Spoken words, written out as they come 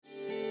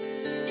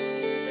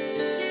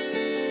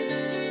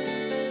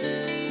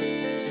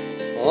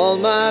All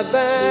my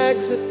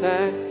bags are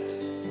packed,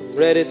 I'm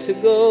ready to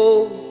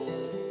go.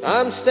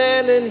 I'm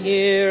standing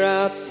here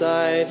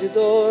outside your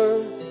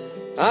door.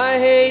 I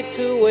hate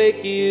to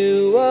wake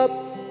you up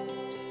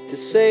to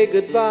say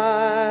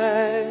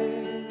goodbye,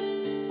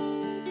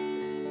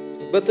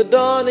 but the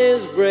dawn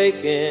is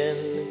breaking,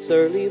 it's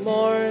early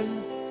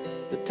morn.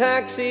 The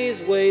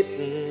taxi's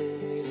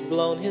waiting, he's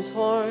blown his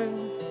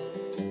horn.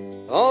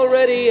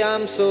 Already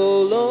I'm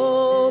so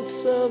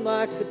lonesome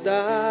I could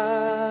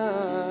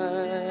die.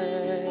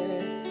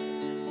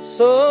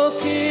 So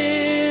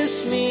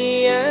kiss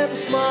me and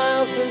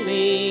smile for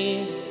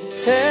me.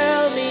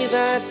 Tell me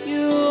that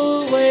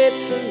you'll wait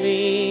for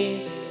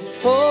me.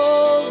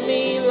 Hold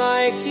me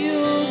like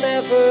you'll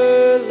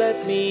never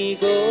let me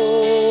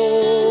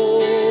go.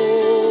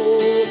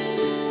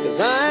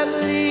 'Cause I'm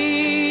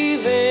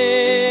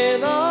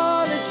leaving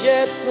on a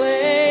jet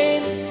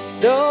plane.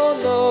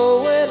 Don't know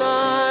when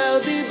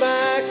I'll be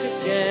back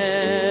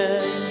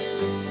again.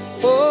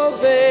 Oh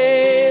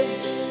babe,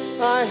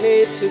 I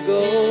hate to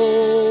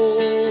go.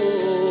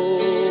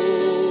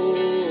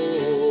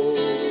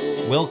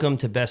 Welcome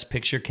to Best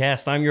Picture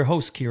Cast. I'm your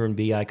host, Kieran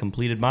B. I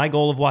completed my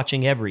goal of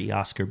watching every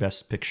Oscar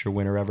Best Picture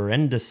winner ever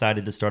and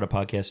decided to start a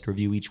podcast to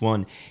review each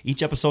one.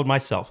 Each episode,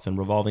 myself and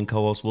revolving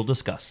co-hosts will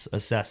discuss,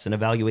 assess, and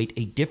evaluate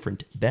a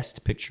different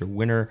Best Picture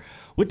winner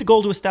with the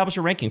goal to establish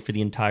a ranking for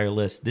the entire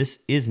list. This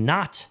is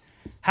not,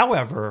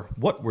 however,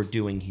 what we're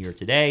doing here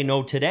today.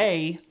 No,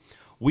 today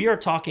we are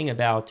talking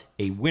about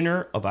a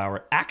winner of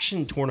our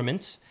action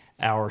tournament.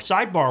 Our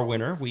sidebar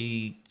winner,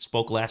 we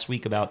spoke last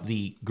week about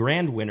the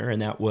grand winner,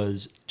 and that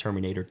was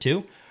Terminator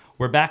 2.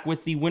 We're back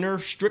with the winner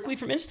strictly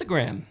from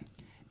Instagram.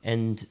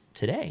 And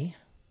today,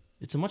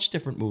 it's a much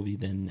different movie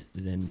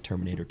than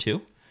Terminator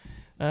 2.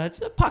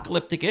 It's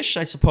apocalyptic-ish,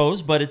 I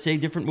suppose, but it's a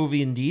different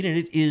movie indeed, and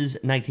it is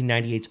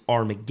 1998's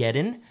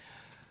Armageddon.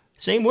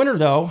 Same winner,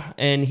 though,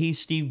 and he's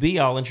Steve B.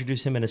 I'll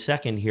introduce him in a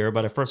second here,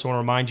 but I first want to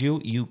remind you,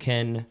 you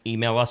can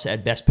email us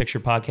at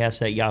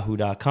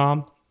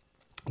bestpicturepodcast@yahoo.com.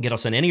 Get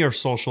us on any of our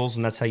socials,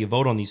 and that's how you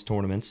vote on these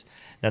tournaments.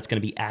 That's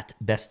going to be at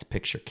Best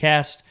Picture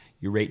Cast.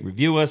 You rate and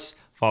review us.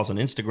 Follow us on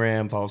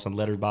Instagram. Follow us on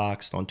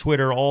Letterboxd, on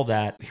Twitter, all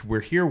that.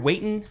 We're here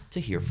waiting to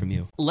hear from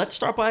you. Let's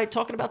start by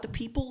talking about the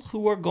people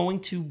who are going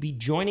to be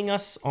joining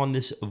us on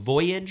this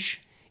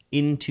voyage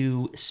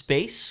into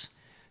space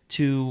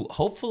to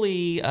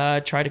hopefully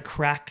try to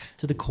crack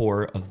to the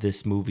core of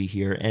this movie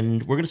here.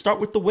 And we're going to start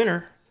with the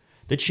winner,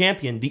 the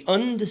champion, the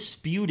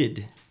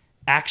undisputed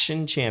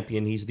action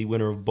champion. He's the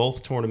winner of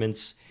both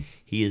tournaments.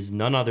 He is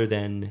none other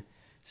than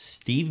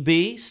Steve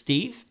B.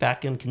 Steve,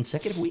 back in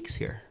consecutive weeks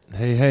here.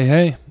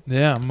 Hey.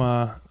 Yeah,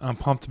 I'm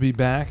pumped to be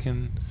back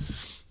and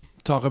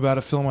talk about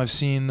a film I've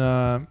seen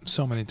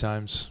so many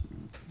times.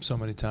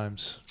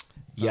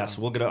 Yes,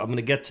 I'm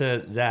gonna get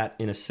to that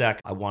in a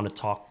sec. I want to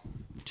talk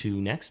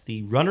to next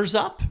the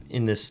runners-up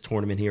in this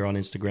tournament here on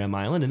Instagram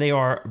Island, and they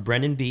are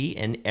Brendan B.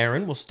 and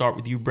Aaron. We'll start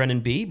with you, Brendan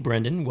B.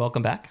 Brendan,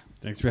 welcome back.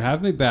 Thanks for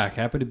having me back.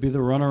 Happy to be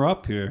the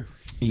runner-up here.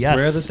 It's yes.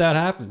 rare that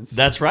happens.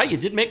 That's right. You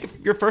did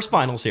make your first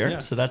finals here,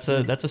 yes. So that's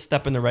a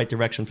step in the right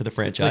direction for the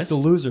franchise. It's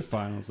like the loser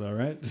finals, though,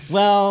 right?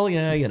 Well,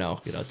 yeah, you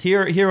know.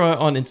 Here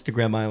on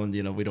Instagram Island,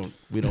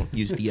 we don't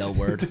use the L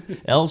word.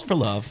 L's for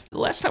love. The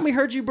last time we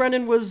heard you,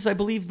 Brendan, was I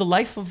believe The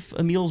Life of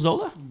Emile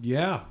Zola.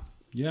 Yeah.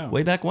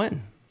 Way back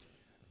when.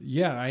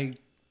 Yeah, I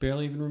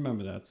barely even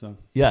remember that. So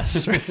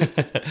yes, I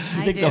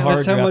think the hard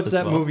that's how much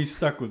that well. movie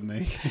stuck with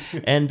me.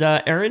 And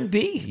Aaron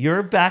B.,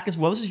 you're back as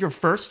well. This is your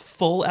first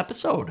full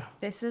episode.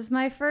 This is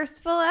my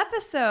first full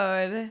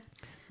episode.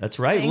 That's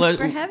right. Thanks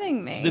for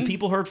having me. The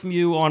people heard from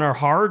you on our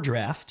horror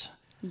draft.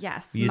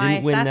 Yes, you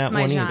didn't win that's that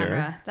my one genre.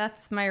 either.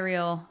 That's my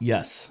real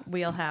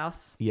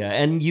wheelhouse. Yeah,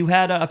 and you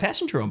had a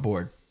passenger on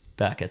board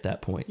back at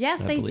that point.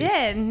 Yes, they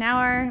did.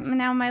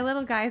 Now my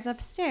little guy's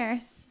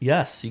upstairs.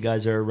 Yes, you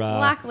guys are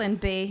Lachlan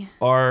B.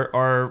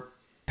 Are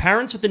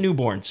parents with the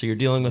newborn, so you're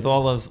dealing with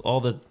all of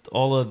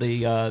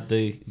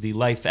the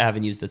life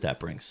avenues that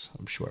brings,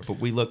 I'm sure. But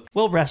we look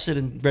well rested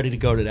and ready to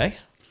go today.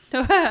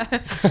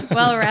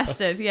 Well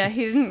rested. Yeah,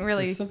 he didn't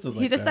really.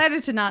 He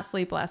decided to not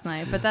sleep last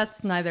night, but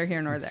that's neither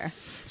here nor there.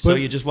 So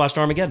you just watched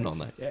Armageddon all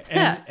night.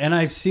 And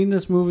I've seen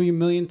this movie a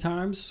million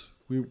times.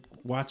 We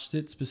watched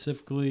it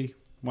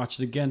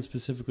again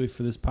specifically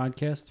for this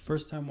podcast.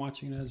 First time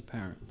watching it as a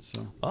parent.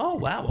 So. Oh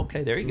wow!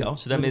 Okay, there you go.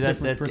 So that adds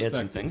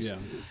some things. Yeah.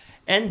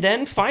 And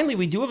then finally,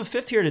 we do have a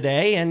fifth here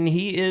today, and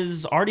he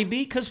is RDB.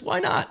 Because why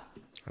not?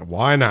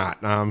 Why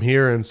not? I'm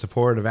here in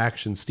support of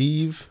Action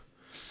Steve.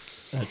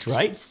 That's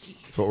right.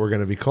 That's what we're going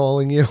to be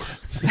calling you.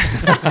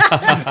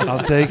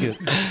 I'll take it.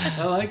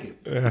 I like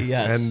it.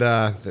 Yes.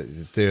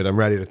 And dude, I'm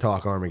ready to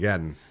talk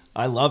Armageddon.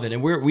 I love it.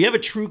 And we have a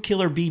true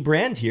Killer B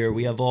brand here.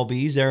 We have all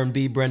B's, Aaron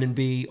B, Brendan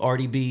B,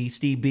 RDB,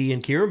 Steve B,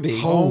 and Kieran B.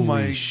 Oh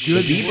my goodness.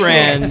 The B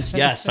brand,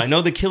 yes. I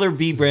know the Killer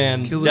B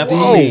brand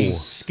definitely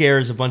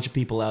scares a bunch of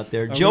people out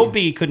there. Joe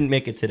B couldn't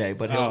make it today,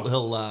 but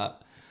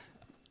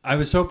I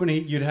was hoping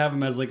you'd have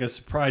him as like a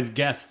surprise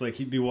guest, like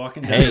he'd be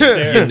walking down Hey, the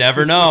stairs. you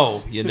never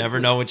know. You never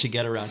know what you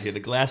get around here. The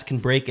glass can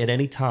break at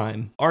any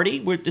time. Artie,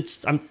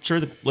 I'm sure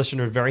the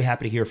listener are very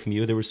happy to hear from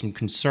you. There was some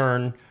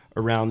concern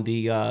around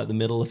the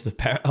middle of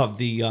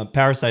the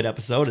Parasite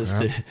episode as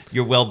to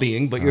your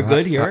well-being, but you're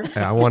good here.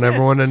 I want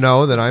everyone to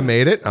know that I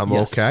made it. I'm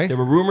Yes. okay. There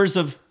were rumors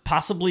of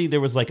possibly there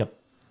was like a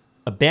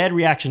bad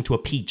reaction to a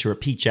peach or a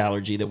peach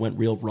allergy that went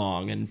real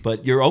wrong,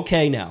 but you're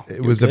okay now.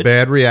 It was a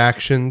bad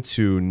reaction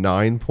to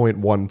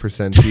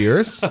 9.1%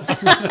 beers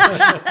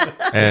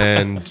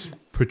and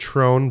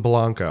Patron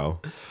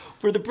Blanco.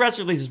 For the press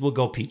releases, we'll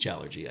go peach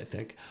allergy, I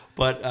think.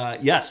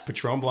 But yes,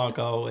 Patron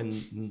Blanco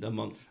and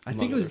among I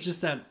think it others. was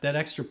just that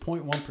extra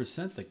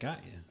 0.1% that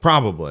got you.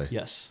 Probably.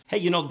 Yes.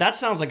 Hey, that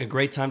sounds like a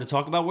great time to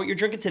talk about what you're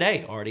drinking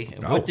today, Artie.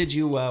 And what did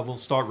you? We'll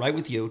start right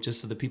with you,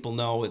 just so that people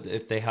know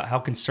if how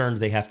concerned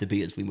they have to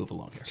be as we move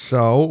along here.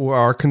 So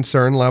our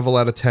concern level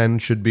out of 10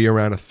 should be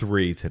around a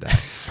 3 today.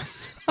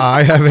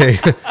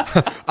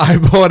 I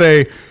bought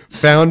a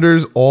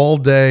Founders All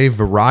Day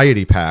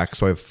Variety Pack.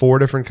 So I have 4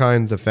 different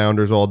kinds of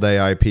Founders All Day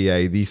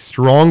IPA. The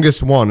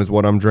strongest one is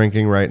what I'm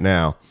drinking right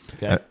now.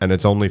 Okay. And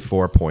it's only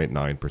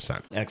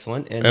 4.9%.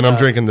 Excellent. And I'm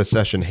drinking the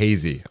Session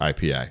Hazy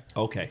IPA.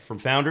 Okay, from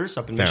Founders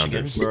up in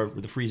Founders. Michigan, where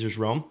the freezers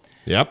roam.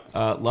 Yep.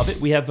 Love it.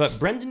 We have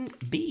Brendan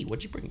B.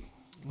 What'd you bring?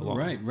 All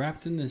right,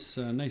 wrapped in this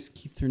nice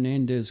Keith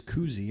Hernandez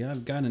koozie,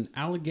 I've got an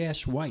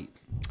Allagash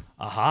White.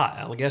 Aha,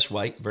 Allagash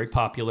White, very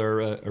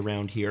popular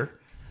around here.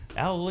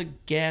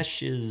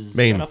 Allagash is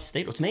Maine.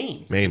 upstate. Oh, it's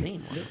Maine. Maine.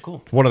 Maine. Yeah,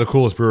 cool. One of the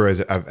coolest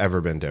breweries I've ever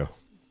been to.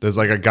 There's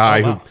like a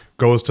guy who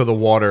goes to the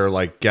water,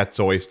 like gets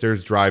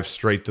oysters, drives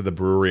straight to the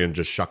brewery, and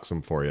just shucks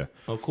them for you.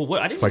 Oh, cool.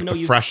 What? I didn't It's like even know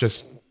the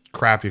freshest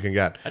crap you can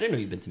get. I didn't know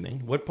you've been to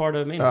Maine. What part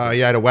of Maine? Yeah, I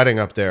had a wedding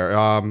up there.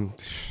 I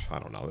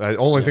don't know. The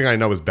only thing I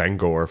know is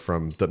Bangor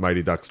from the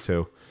Mighty Ducks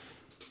 2.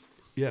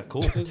 Yeah,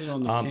 cool. It says it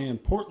on the can,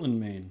 Portland,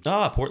 Maine.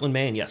 Portland,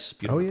 Maine. Yes,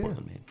 beautiful yeah.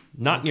 Portland, Maine.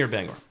 Not near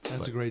Bangor.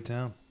 That's a great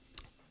town.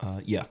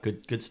 Yeah,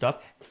 good stuff.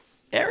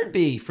 Aaron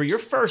B, for your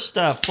first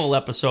full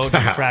episode,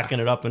 you're cracking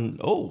it up, and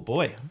oh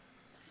boy,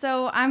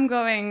 So I'm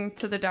going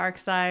to the dark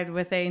side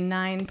with a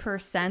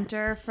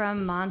 9%er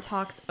from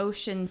Montauk's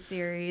Ocean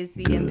series,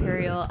 the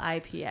Imperial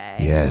IPA.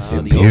 Yes,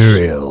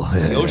 Imperial.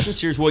 The Ocean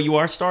series. Well, you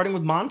are starting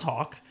with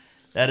Montauk.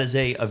 That is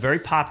a very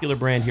popular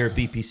brand here at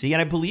BPC,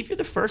 and I believe you're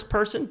the first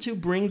person to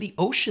bring the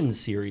Ocean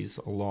series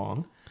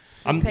along.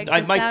 Picked I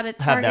this might out at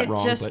have that Target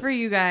wrong, just but for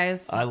you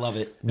guys. I love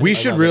it. We I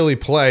should love really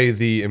play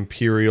the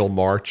Imperial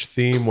March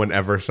theme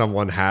whenever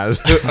someone has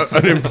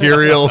an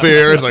Imperial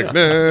beer. It's like,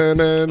 na,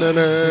 na, na, na,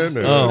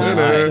 na, Oh, na, my.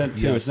 na. 9%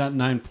 too. Yes. It's not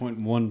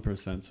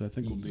 9.1%, so I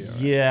think we'll be all right.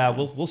 Yeah,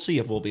 we'll see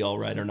if we'll be all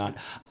right or not.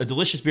 A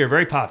delicious beer,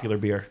 very popular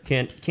beer.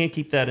 Can't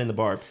keep that in the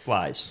bar. It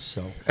flies.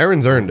 So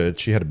Erin's earned it.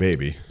 She had a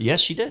baby. yes,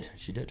 she did.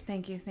 She did.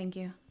 Thank you.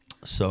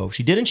 So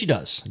she did, and she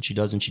does, and she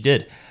does, and she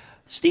did.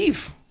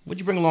 Steve, what'd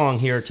you bring along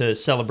here to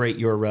celebrate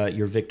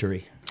your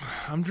victory?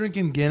 I'm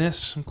drinking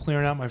Guinness. I'm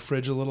clearing out my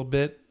fridge a little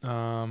bit.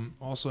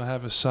 Also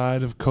have a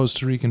side of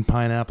Costa Rican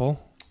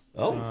pineapple.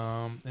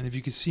 Oh, And if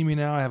you can see me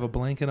now, I have a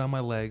blanket on my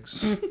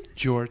legs,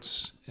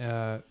 jorts,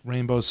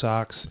 rainbow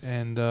socks,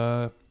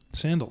 and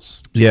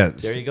sandals. Yeah.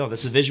 there you go.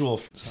 That's a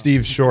visual.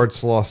 Steve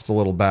Shorts lost a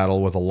little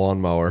battle with a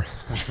lawnmower.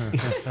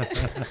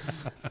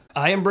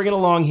 I am bringing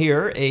along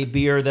here a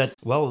beer that,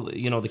 well,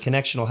 the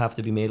connection will have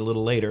to be made a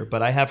little later,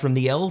 but I have from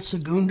the El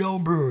Segundo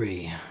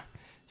Brewery,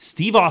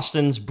 Steve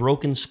Austin's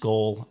Broken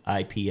Skull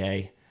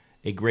IPA,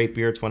 a great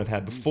beer. It's one I've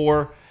had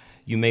before.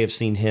 You may have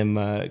seen him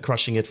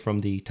crushing it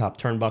from the top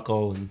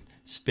turnbuckle and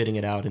spitting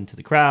it out into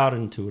the crowd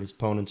and to his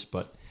opponents.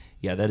 But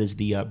yeah, that is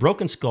the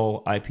Broken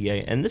Skull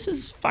IPA, and this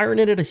is firing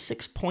it at a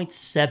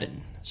 6.7.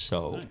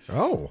 So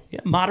Oh. yeah,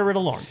 moderate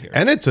along here.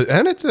 And it's a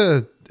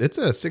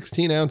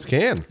 16-ounce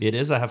can. It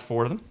is. I have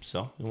 4 of them,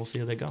 so we'll see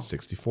how they go.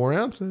 64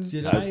 ounces.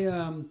 Did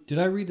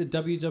I read that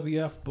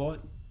WWF bought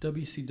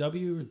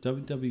WCW or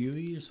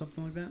WWE or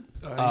something like that?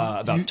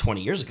 About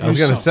 20 years ago. I was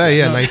going to say,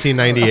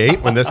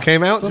 1998 when this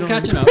came out. So I'm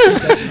catching up.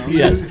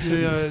 Yes.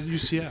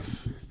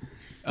 UCF.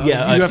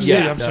 Yeah, UFC.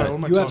 yeah, I'm sorry. What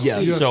am I UFC. talking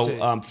Yeah,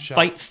 about? so Shut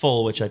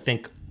Fightful, which I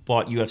think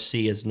bought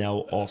UFC, has now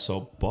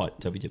also bought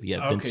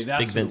WWE. Okay, that's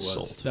Big what Vince it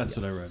was. sold. That's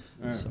what I read.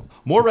 All right. So,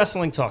 more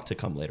wrestling talk to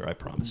come later, I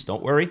promise.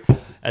 Don't worry,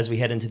 as we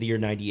head into the year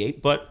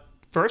 98. But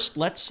first,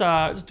 let's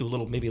do a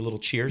little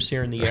cheers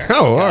here in the air.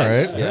 Oh, all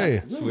guys. right. Yeah.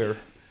 Hey. So we're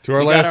To our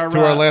We got last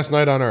our, last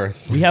night on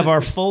Earth. We have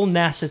our full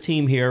NASA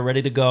team here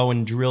ready to go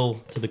and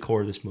drill to the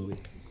core of this movie.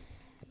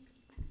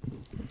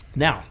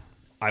 Now,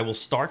 I will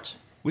start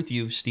with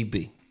you, Steve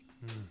B.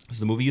 This is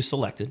the movie you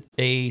selected.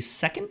 A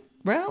second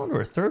round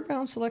or a third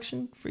round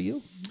selection for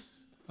you?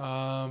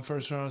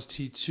 First round was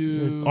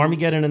T2.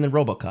 Armageddon and then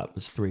RoboCop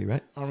was 3,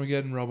 right?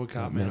 Armageddon,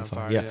 RoboCop, Man on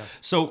Fire. Yeah.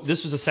 So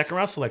this was a second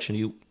round selection.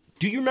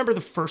 Do you remember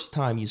the first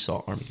time you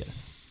saw Armageddon?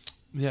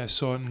 Yeah, I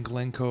saw it in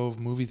Glen Cove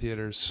movie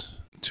theaters.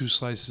 2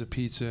 slices of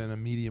pizza and a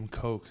medium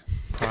Coke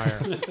prior.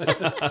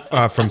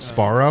 From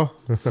Sparrow.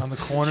 On the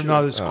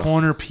corner, this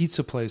corner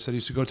pizza place that I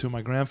used to go to with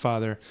my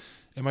grandfather.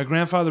 And my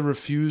grandfather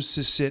refused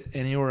to sit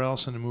anywhere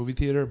else in the movie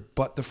theater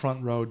but the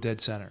front row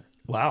dead center.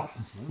 Wow.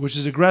 which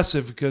is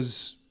aggressive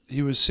because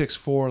he was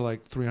 6'4",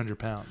 like 300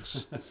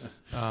 pounds.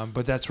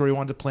 But that's where he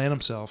wanted to plant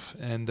himself,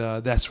 and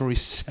that's where we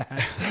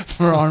sat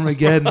for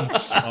Armageddon.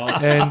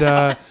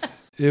 And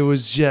it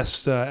was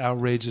just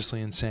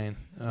outrageously insane.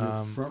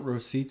 Front row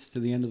seats to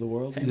the end of the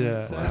world.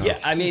 Yeah. Yeah,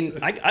 I mean,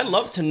 I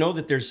love to know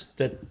that there's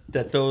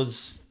that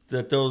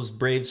those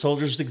brave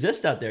soldiers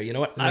exist out there. You know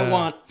what? I Yeah.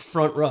 want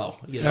front row.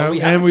 You know,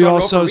 have and a we front row for a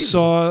also reason.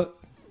 saw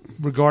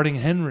Regarding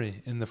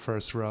Henry in the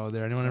first row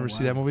there. Anyone ever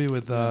see that movie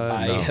with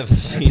I have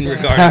seen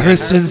regarding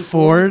Harrison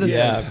Ford?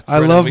 Yeah, I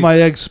Brendan, love we- my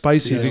eggs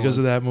spicy Yeah. because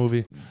of that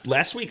movie.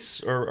 last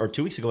week's or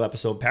 2 weeks ago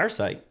episode,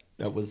 Parasite.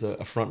 That was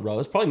a front row.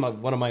 That's probably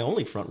one of my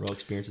only front row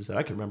experiences that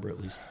I can remember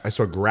at least. I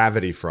saw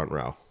Gravity front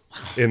row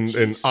in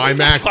Just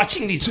IMAX.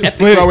 watching these epic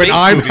Bro, in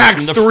space movies IMAX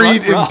from the 3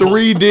 front row.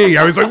 in 3D.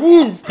 I was like,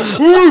 woof,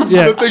 woof.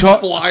 Yeah, the thing's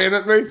talk- flying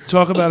at me.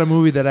 Talk about a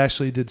movie that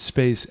actually did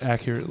space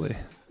accurately.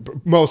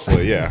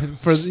 Mostly, yeah.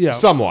 Yeah.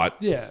 Somewhat.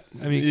 Yeah,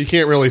 I mean, You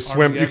can't really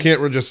swim. You Armageddon. can't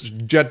really just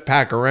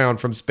jetpack around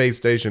from space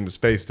station to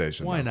space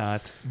station. why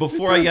not?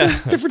 Before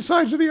Different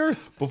sides of the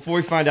earth. before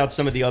we find out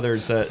some of the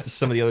others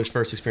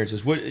first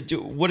experiences,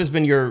 what has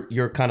been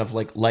your kind of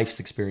like life's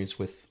experience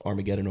with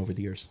Armageddon over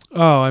the years?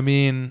 Oh, I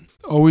mean,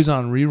 always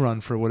on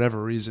rerun for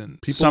whatever reason.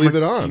 People leave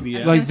it on.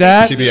 TBS. Like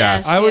that.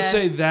 TBS. I would Yeah.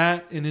 say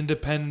that in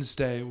Independence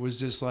Day was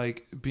just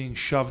like being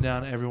shoved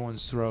down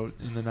everyone's throat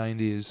in the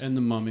 90s. And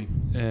The Mummy.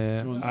 Well,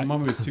 The I-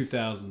 Mummy was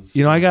 2000s.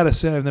 You know, I gotta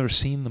say, I've never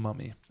seen The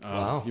Mummy.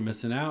 Wow. You're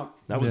missing out.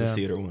 That was Yeah. a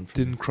theater one.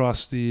 Didn't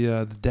cross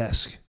the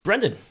desk.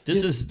 Brendan,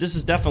 this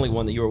is definitely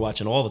one that you were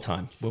watching all the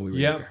time when we were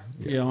Yep. younger.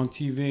 Yeah, on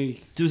TV.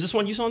 Was this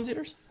one you saw in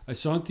theaters? I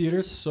saw it in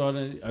theaters. Saw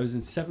it. I was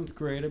in 7th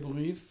grade, I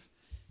believe,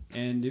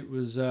 and it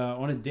was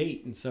on a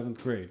date in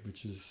 7th grade,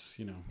 which is,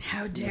 you know.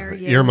 How dare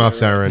you?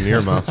 Earmuffs, Aaron.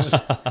 Earmuffs.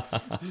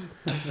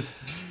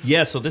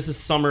 Yeah, so this is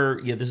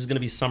summer. Yeah, this is going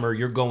to be summer.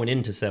 You're going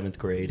into 7th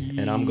grade,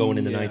 and I'm going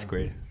into Yeah. 9th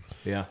grade.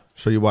 Yeah.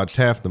 So you watched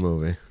half the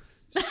movie.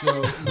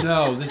 So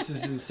no, this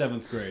is in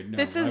 7th grade. No,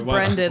 This I is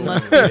watched Brendan. it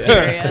Let's full. be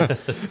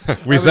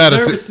serious. We I was sat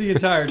nervous the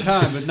entire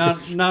time, but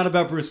not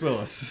about Bruce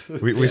Willis.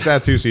 we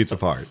sat 2 seats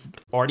apart.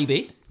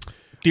 RDB?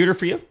 Theater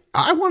for you?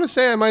 I want to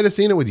say I might have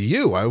seen it with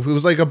you. It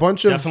was like a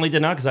bunch of. Definitely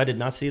did not, because I did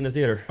not see it in the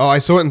theater. Oh, I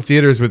saw it in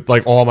theaters with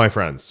like all my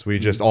friends. We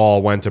just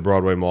all went to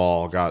Broadway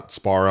Mall, got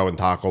Sparrow and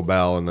Taco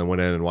Bell, and then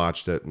went in and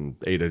watched it and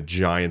ate a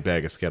giant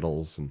bag of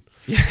Skittles and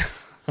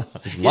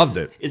just loved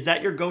it. Is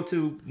that your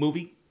go-to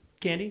movie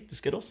candy, the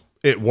Skittles?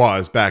 It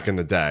was back in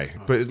the day,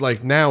 but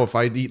like now, if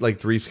I eat like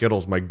 3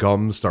 Skittles, my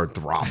gums start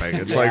throbbing.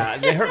 It's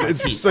like they hurt my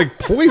it's teeth. like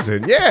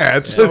poison. Yeah,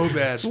 it's So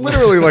bad. It's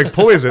literally like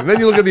poison. And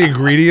then you look at the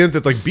ingredients;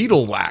 it's like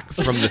beetle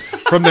wax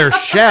from their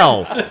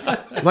shell.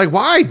 Like,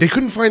 why they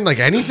couldn't find like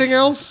anything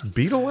else?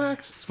 Beetle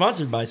wax.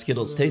 Sponsored by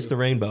Skittles. Taste the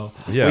rainbow.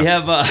 Yeah. We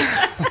have.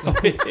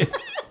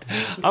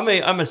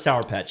 I'm a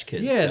Sour Patch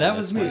Kid. Yeah, that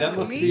was me. That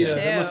must Me be a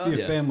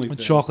too. family With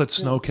thing. chocolate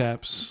snow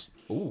caps.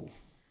 Ooh,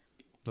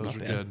 Those are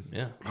bad. good.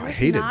 Yeah. Oh, I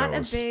hated Not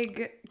those. a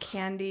big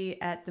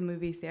candy at the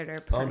movie theater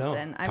Oh, no.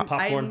 person.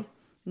 Popcorn? I'm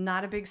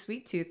not a big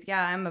sweet tooth.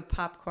 Yeah, I'm a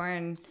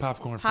popcorn.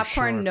 Popcorn for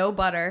Popcorn, sure. no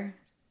butter.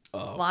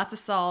 Lots of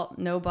salt,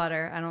 no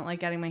butter. I don't like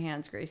getting my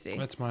hands greasy.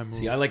 That's my move.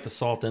 See, I like the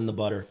salt and the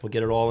butter. We'll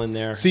get it all in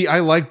there. See, I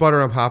like butter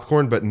on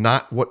popcorn, but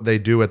not what they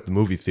do at the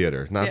movie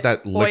theater. Not Yeah,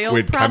 that oil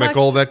liquid product?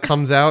 chemical that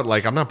comes out.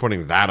 Like, I'm not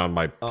putting that on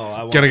my.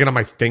 Getting it on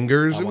my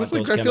fingers. I It want was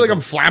like, those I feel like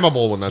I'm chemicals.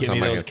 flammable when that's Give on me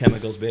my those hand.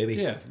 chemicals, baby.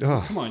 Yeah,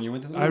 Ugh. come on, you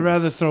went to the I'd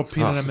rather throw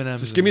peanut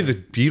M&Ms. Just give me the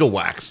beetle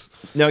wax.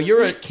 Now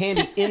you're a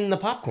candy in the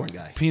popcorn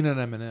guy. peanut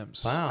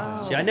M&Ms.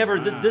 Wow. See, I never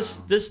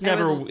this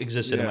never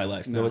existed in my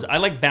life. no. I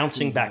like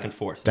bouncing back and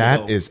forth.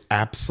 That You know, is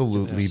absolutely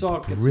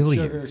Salt, get some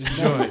brilliant.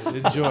 sugar.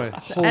 Enjoy.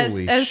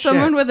 Holy as shit.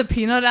 someone with a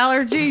peanut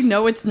allergy,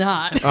 no, it's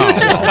not. Oh,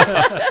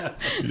 well.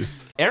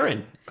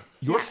 Aaron,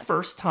 your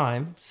first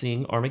time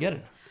seeing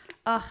Armageddon.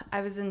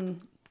 I was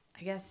in,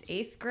 I guess,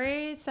 8th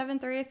grade,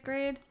 7th or 8th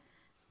grade.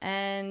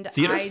 And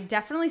Theaters? I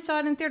definitely saw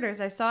it in theaters.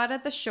 I saw it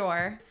at the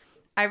Shore.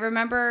 I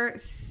remember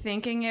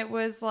thinking it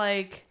was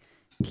like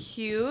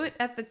cute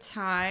at the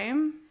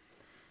time.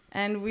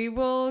 And we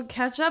will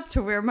catch up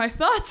to where my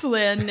thoughts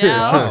land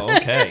now. Oh,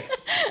 okay.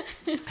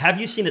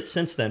 Have you seen it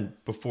since then?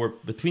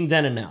 Between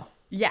then and now?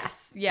 Yes.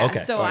 Yeah.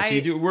 Okay. So All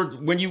right. I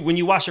when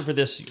you watched it for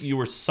this, you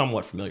were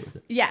somewhat familiar with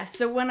it. Yeah,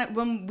 so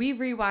when we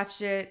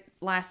rewatched it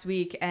last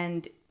week,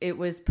 and it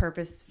was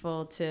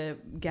purposeful to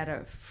get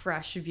a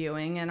fresh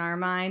viewing in our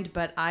mind,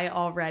 but I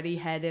already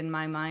had in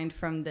my mind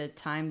from the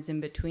times in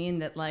between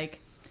that like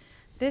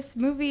this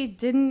movie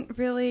didn't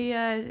really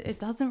it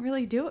doesn't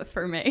really do it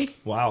for me.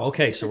 Wow.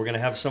 Okay. So we're gonna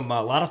have a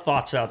lot of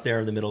thoughts out there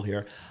in the middle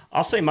here.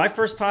 I'll say my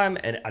first time,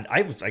 and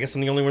I guess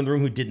I'm the only one in the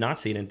room who did not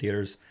see it in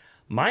theaters.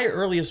 My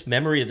earliest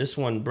memory of this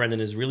one,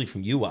 Brendan, is really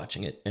from you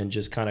watching it and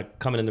just kind of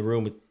coming in the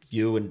room with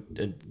you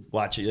and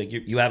watch it. Like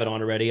you have it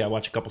on already. I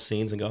watch a couple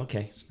scenes and go,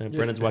 okay, so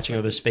Brendan's watching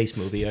another space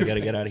movie. I got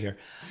to get out of here.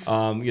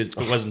 If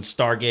it wasn't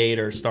Stargate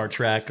or Star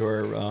Trek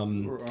or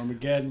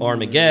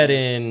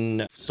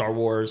Armageddon, Star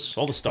Wars,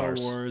 all the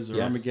stars. Star Wars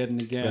or Armageddon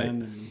again. Right.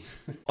 And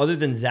Other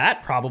than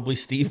that, probably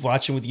Steve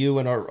watching with you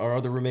and our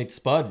other roommate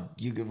Spud.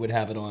 You would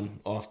have it on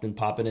often,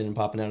 popping in and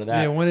popping out of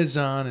that. Yeah, when it's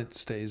on, it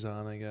stays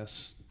on, I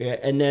guess. Yeah,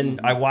 and then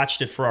I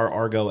watched it for our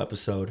Argo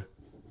episode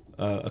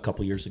a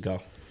couple years ago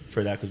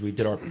for that, because we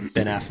did our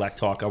Ben Affleck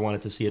talk. I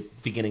wanted to see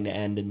it beginning to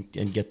end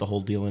and get the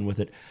whole deal in with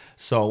it.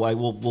 So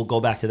we'll go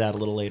back to that a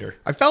little later.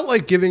 I felt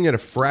like giving it a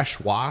fresh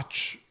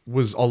watch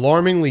was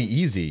alarmingly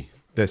easy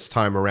this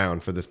time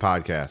around for this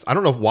podcast. I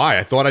don't know why.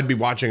 I thought I'd be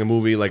watching a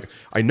movie like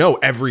I know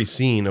every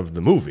scene of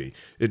the movie.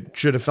 It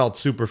should have felt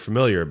super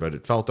familiar, but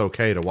it felt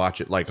okay to watch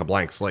it like a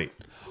blank slate.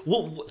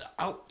 Well,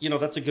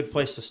 that's a good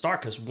place to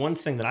start, because one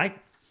thing that I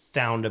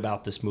found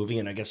about this movie,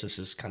 and I guess this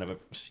is kind of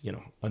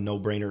a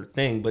no-brainer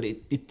thing, but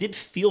it did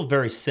feel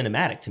very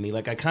cinematic to me.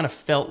 Like I kind of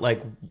felt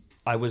like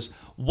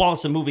while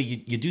it's a movie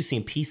you do see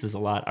in pieces a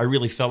lot, I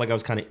really felt like I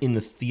was kind of in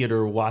the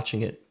theater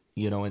watching it,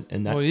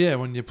 and that. Well, yeah,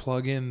 when you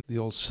plug in the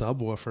old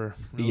subwoofer.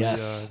 Really,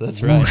 yes,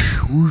 that's right.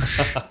 Whoosh.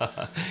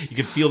 You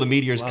can feel the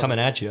meteors coming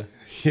at you.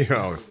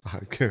 I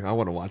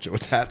want to watch it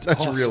with that.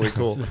 That's awesome. really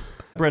cool.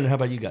 Brendan, how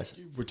about you guys?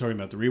 we're talking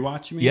about the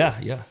rewatch, you mean?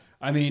 Yeah.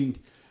 I mean,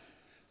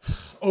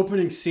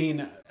 opening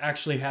scene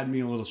actually had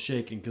me a little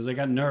shaken because I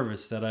got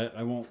nervous that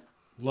I won't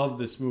love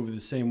this movie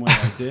the same way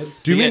I did.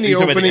 Do you mean the you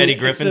talking about opening? Eddie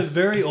It's Griffin? the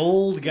very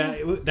old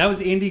guy. That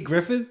was Andy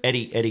Griffith?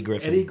 Eddie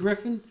Griffin. Eddie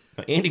Griffin?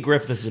 Andy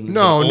Griffith is an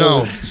No.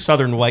 old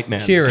Southern white man.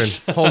 Kieran,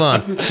 hold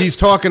on. He's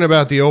talking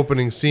about the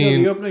opening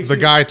scene. the opening the scene.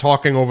 guy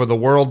talking over the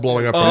world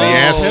blowing up from the okay,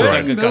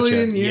 asteroid.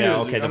 Million years.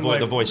 Yeah, okay, I'm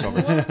the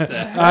voiceover.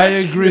 I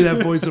agree that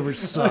voiceover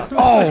sucks.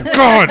 Oh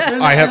God!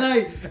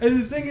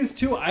 And the thing is,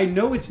 too, I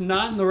know it's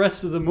not in the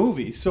rest of the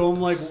movie. So I'm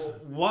like,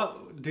 what?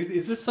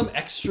 Is this some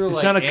extra, It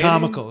like, sounded adding?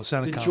 comical. It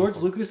sounded Did comical. George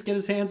Lucas get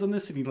his hands on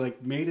this and he,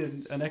 like, made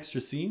an extra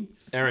scene?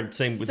 Aaron,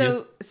 same with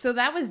you. So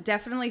that was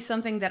definitely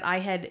something that I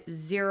had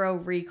zero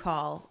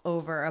recall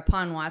over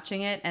upon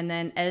watching it. And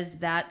then as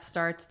that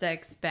starts to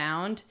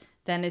expound,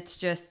 then it's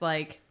just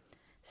like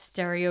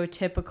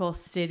stereotypical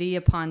city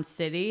upon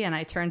city. And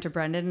I turn to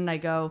Brendan and I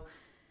go,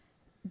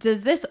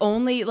 does this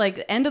only,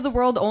 like, end of the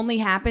world only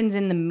happens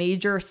in the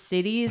major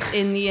cities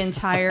in the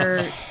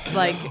entire,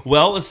 like...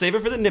 Well, let's save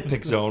it for the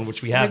nitpick zone,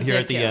 which we have here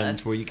at the Ridiculous. end,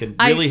 where you can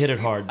really hit it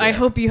hard there. I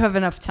hope you have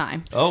enough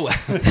time. Oh,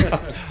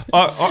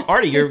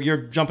 Artie, you're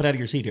jumping out of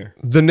your seat here.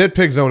 The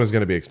nitpick zone is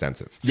going to be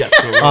extensive. Yes,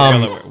 we're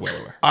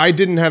aware. I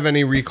didn't have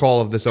any recall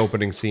of this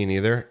opening scene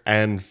either,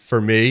 and for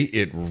me,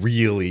 it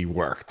really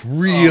worked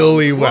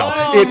really well.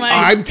 Oh my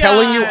I'm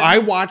telling you, God. I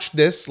watched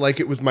this like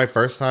it was my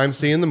first time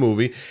seeing the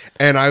movie,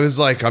 and I was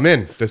like, I'm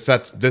in. This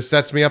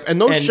sets me up. And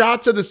those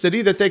shots of the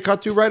city that they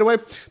cut to right away,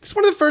 this is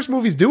one of the first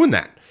movies doing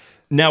that.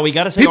 Now, we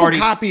got to say, People Artie...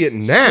 copy it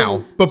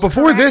now, but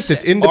before this,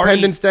 it's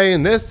Independence Day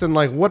and this, and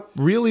like what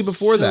really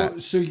before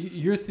that? So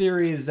your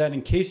theory is that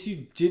in case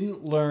you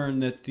didn't learn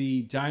that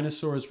the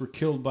dinosaurs were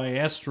killed by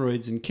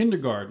asteroids in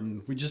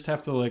kindergarten, we just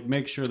have to, like,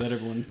 make sure that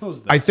everyone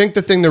knows that. I think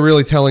the thing they're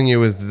really telling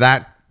you is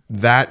that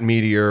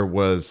meteor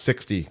was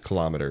 60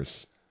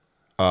 kilometers.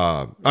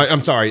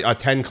 I'm sorry,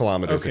 10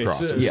 kilometers Okay, across.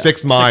 so- It was Yeah.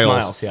 6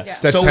 miles. 6 miles, yeah.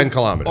 That's So, 10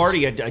 kilometers.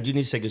 Artie, I do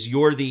need to say, because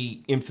you're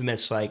the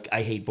infamous, like,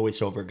 I hate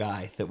voiceover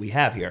guy that we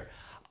have here.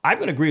 I'm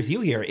going to agree with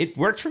you here. It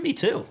worked for me,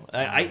 too.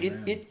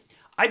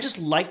 I just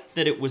liked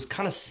that it was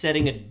kind of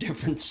setting a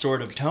different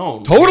sort of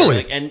tone. Totally.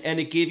 Like, and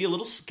it gave you a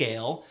little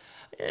scale.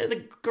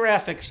 The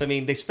graphics, I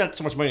mean, they spent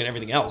so much money on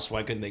everything else.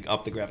 Why couldn't they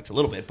up the graphics a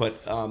little bit?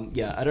 But,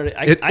 yeah, I don't know.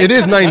 It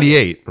is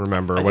 98,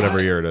 remember,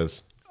 whatever year it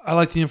is. I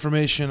like the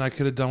information I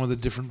could have done with a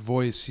different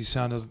voice. He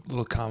sounded a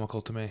little comical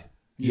to me.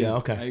 Yeah,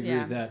 okay. I agree Yeah.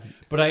 with that.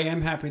 But I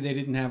am happy they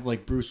didn't have,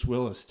 like, Bruce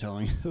Willis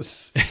telling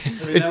us.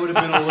 I mean, that would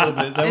have been a little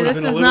bit... This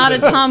is not a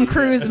Tom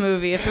Cruise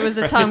movie. If it was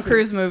a Tom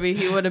Cruise movie,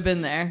 he would have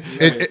been there.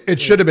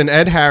 It should have been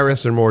Ed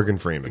Harris or Morgan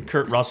Freeman.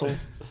 Kurt Russell.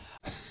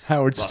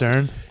 Howard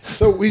Stern.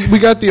 So we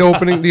got the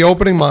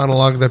opening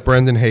monologue that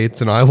Brendan hates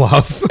and I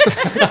love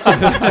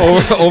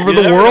over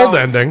the world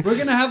ending. We're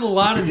going to have a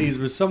lot of these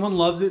where someone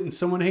loves it and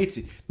someone hates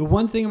it. The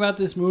one thing about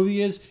this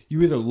movie is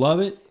you either love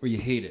it or you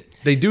hate it.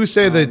 They do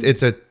say that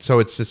it's a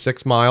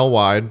 6-mile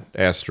wide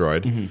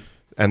asteroid,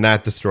 and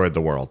that destroyed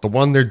the world. The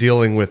one they're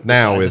dealing with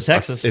now size of is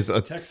Texas. is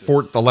a Texas.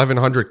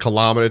 1,100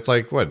 kilometers. It's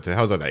like what?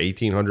 How's that?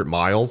 1,800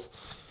 miles?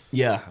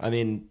 Yeah, I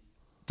mean,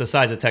 the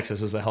size of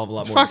Texas is a hell of a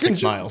lot more than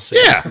 6 miles.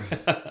 Yeah.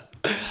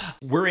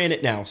 We're in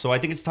it now, so I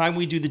think it's time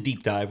we do the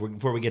deep dive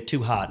before we get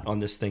too hot on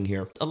this thing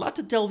here. A lot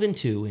to delve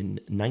into in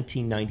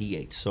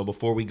 1998. So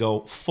before we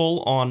go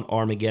full on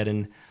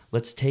Armageddon,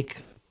 let's take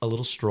a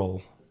little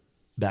stroll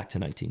back to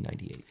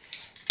 1998.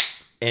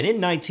 And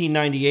in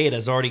 1998,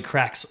 as Artie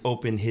cracks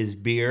open his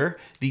beer,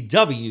 the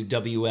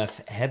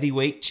WWF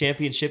Heavyweight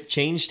Championship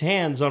changed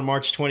hands on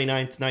March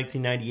 29th,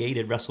 1998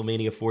 at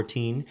WrestleMania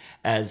 14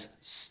 as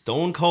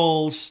Stone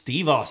Cold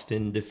Steve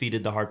Austin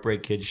defeated the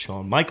Heartbreak Kid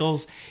Shawn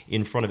Michaels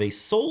in front of a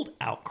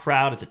sold-out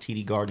crowd at the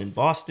TD Garden in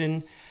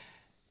Boston.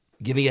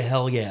 Give me a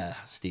hell yeah,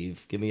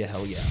 Steve. Give me a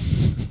hell yeah.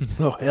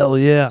 Oh, hell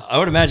yeah. I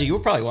would imagine you were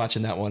probably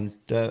watching that one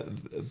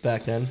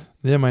back then.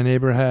 Yeah, my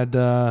neighbor had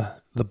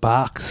the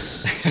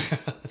box.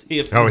 He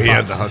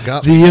had the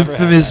hookup. The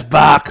infamous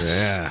box.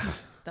 Yeah.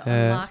 The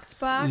unlocked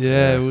box?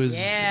 Yeah, it was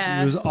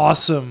Yeah. it was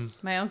awesome.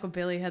 My Uncle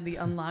Billy had the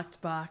unlocked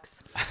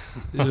box.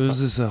 It was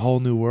just a whole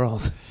new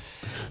world.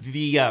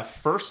 The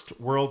first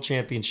world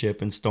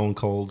championship in Stone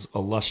Cold's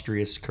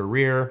illustrious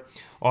career.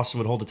 Austin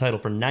would hold the title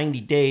for 90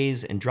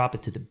 days and drop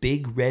it to the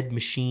Big Red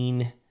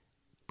Machine.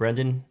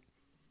 Brendan,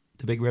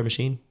 the Big Red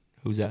Machine?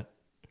 Who's that?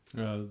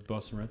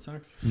 Boston Red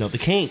Sox? No, the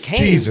Kane.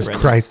 Jesus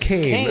Brendan. Christ,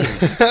 Kane.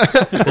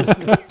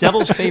 The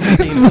Devil's favorite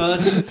team.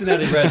 That's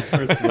Cincinnati Reds,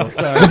 first of all.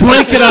 Sorry.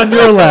 Blanket on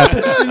your lap.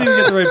 I didn't even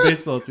get the right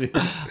baseball team.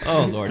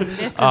 Oh, Lord.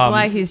 This is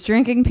why he's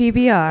drinking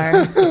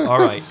PBR. All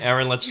right,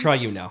 Aaron, let's try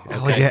you now.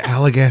 Okay?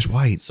 Allagash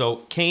White. So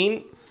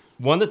Kane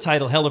won the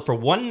title, held it for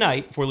one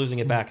night before losing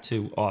it back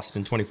to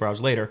Austin 24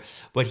 hours later.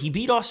 But he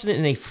beat Austin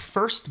in a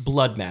first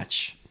blood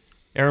match.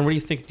 Aaron, what do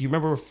you think? Do you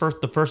remember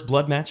the first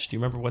blood match? Do you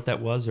remember what that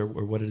was or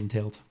what it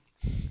entailed?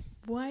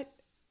 What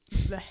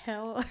the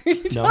hell are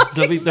you No,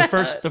 talking the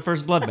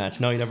first blood match.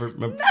 No, you never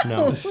remember.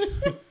 No.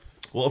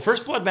 Well, a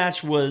first blood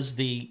match was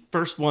the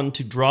first one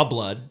to draw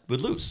blood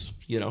would lose.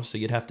 So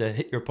you'd have to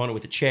hit your opponent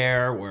with a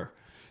chair or.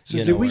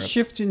 So did we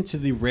shift into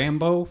the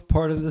Rambo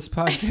part of this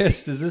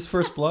podcast? Is this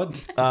First Blood?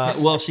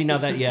 Well, see now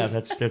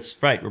that's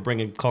right.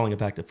 We're calling it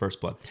back to First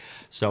Blood.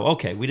 So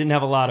okay, we didn't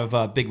have a lot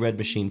of Big Red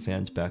Machine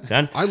fans back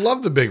then. I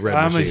love the Big Red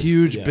I'm Machine. a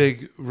huge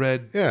big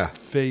red Yeah.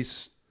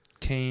 face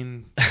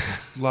Kane.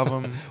 Love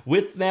him.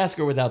 With mask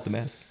or without the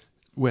mask?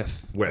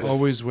 With. With.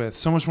 Always with.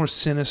 So much more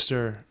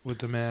sinister with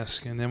the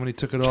mask. And then when he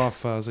took it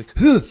off, I was like,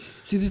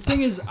 See, the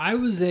thing is, I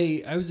was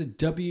a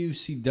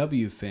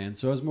WCW fan,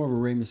 so I was more of a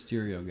Rey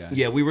Mysterio guy.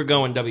 Yeah, we were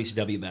going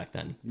WCW back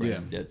then. Right?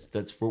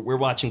 Yeah. We're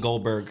watching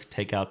Goldberg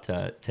take out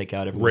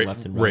everyone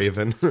left and right.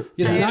 Raven.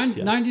 Yeah, Yes.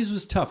 the 90s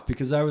was tough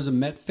because I was a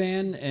Met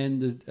fan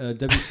and a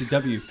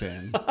WCW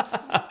fan.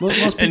 Most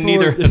people And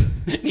neither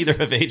were, neither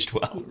have aged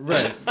well.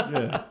 right.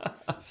 Yeah.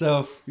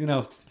 So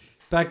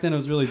back then it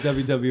was really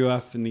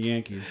WWF and the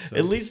Yankees. So.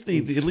 At least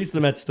the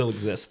Mets still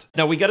exist.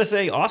 Now we got to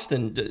say,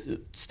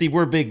 Austin, Steve,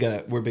 we're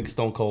big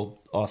Stone Cold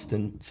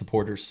Austin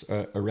supporters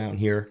around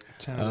here.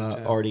 10 out of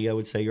 10. Artie, I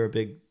would say you're a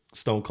big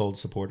Stone Cold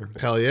supporter.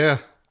 Hell yeah.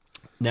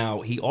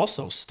 Now he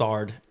also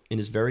starred in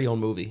his very own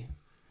movie,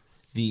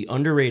 the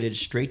underrated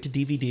straight to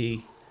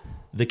DVD,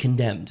 The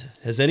Condemned.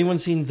 Has anyone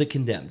seen The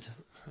Condemned?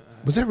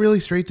 Was that really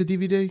straight to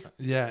DVD?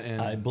 yeah.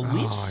 And I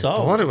believe I so.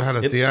 thought it had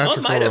a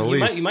theatrical might have.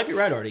 release. You might be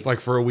right, Artie.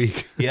 Like for a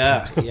week.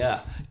 Yeah.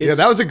 Yeah, It's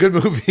that was a good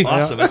movie.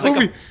 awesome. That It's like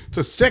movie, it's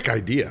a sick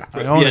idea.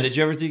 I own Yeah, it. did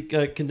you ever see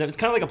Condemned? It's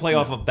kind of like a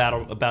playoff of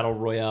Battle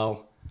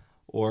Royale,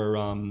 or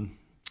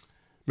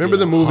Remember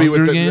the movie with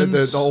Hunger the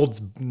Games? old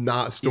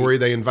story?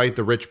 They invite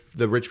the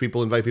rich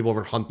people invite people over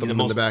and hunt them in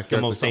the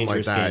backyard, most something like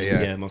dangerous that.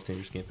 game. Yeah. Most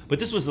dangerous game. But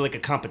this was like a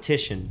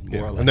competition,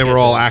 more or less. And they were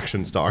all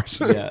action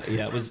stars. Yeah.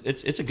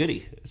 It's a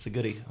goodie. It's a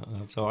goodie.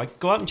 So I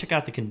go out and check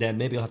out The Condemned.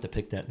 Maybe I'll have to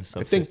pick that in the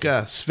sub. I think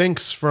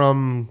Sphinx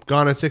from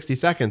Gone in 60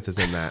 Seconds is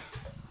in that.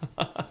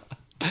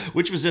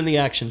 which was in the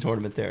action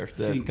tournament there.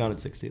 See- Gone at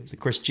 60. It was a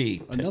Chris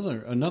G.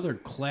 Another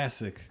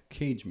classic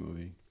Cage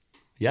movie.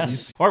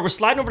 Yes. All right, we're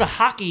sliding over to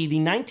hockey. The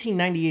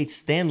 1998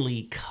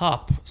 Stanley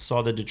Cup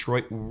saw the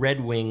Detroit Red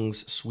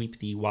Wings sweep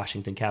the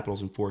Washington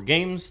Capitals in 4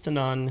 games to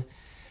none.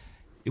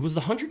 It was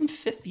the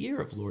 105th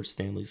year of Lord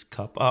Stanley's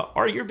Cup.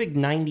 Are you a big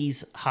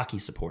 90s hockey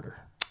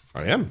supporter?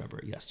 I am. Remember?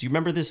 Yes. Do you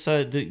remember this?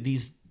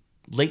 These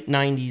late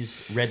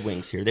 90s Red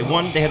Wings here. They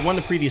won. They had won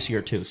the previous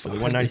year too. So they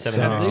won 97.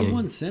 Have they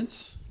won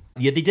since?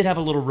 Yeah, they did have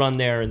a little run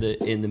there in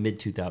the mid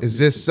 2000s. Is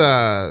this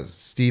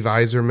Steve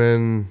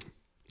Yzerman?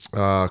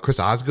 Chris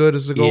Osgood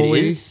is the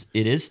goalie.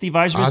 It is Steve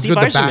Yzerman. Osgood Steve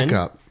the Yzerman.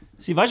 backup.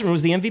 Steve Yzerman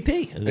was the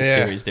MVP of this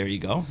Yeah. series. There you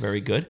go. Very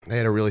good. They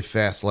had a really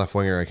fast left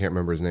winger. I can't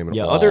remember his name at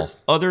Yeah. all.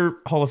 Other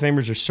Hall of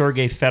Famers are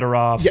Sergei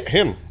Fedorov. Yeah,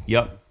 him.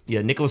 Yep.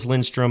 Yeah. Nicholas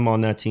Lindstrom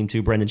on that team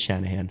too. Brendan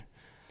Shanahan.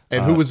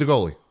 And who was the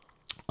goalie?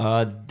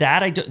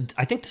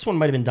 I think this one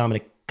might have been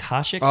Dominic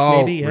Koshik.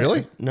 Oh, maybe.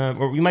 really? No,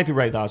 or you might be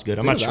right with Osgood.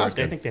 I'm I not think it sure. was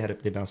Osgood. I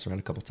think they bounced around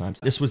a couple times.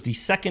 This was the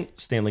second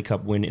Stanley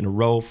Cup win in a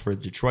row for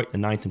Detroit, the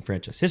 9th in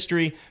franchise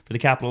history. For the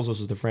Capitals, this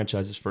was the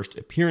franchise's first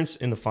appearance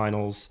in the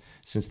finals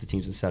since the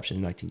team's inception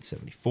in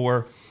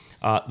 1974.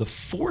 The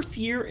 4th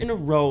year in a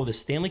row, the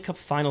Stanley Cup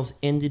finals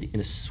ended in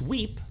a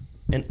sweep,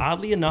 and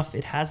oddly enough,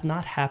 it has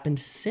not happened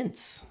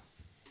since.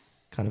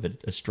 Kind of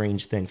a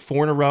strange thing.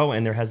 4 in a row,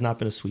 and there has not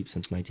been a sweep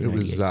since It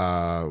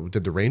 1998. was,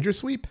 did the Rangers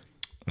sweep?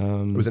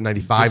 Was it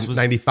 95, this was-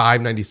 95,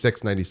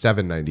 96,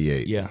 97,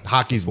 98? Yeah.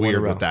 Hockey's 4 in a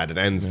weird row. with that. It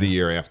ends the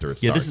year after it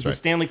starts. Yeah, this is the right?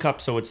 Stanley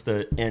Cup, so it's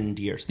the end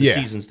year. So the Yeah.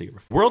 season's the year.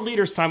 World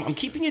Leaders time. I'm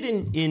keeping it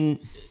in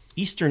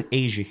Eastern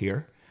Asia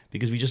here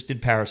because we just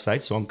did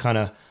Parasite, so I got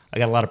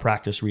a lot of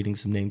practice reading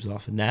some names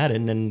off in that,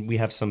 and then we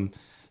have some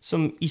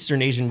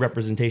Eastern Asian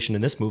representation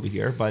in this movie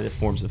here by the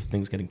forms of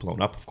things getting blown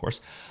up, of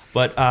course.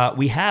 But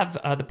we have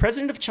the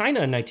president of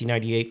China in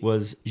 1998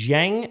 was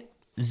Jiang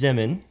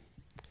Zemin.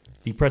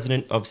 The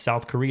president of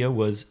South Korea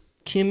was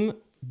Kim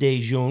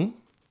Dae-jung.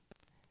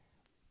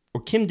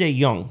 or Kim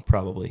Dae-young,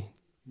 probably.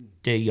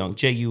 Dae-young,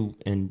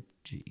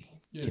 J-U-N-G.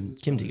 Yeah,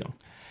 Kim Dae-young.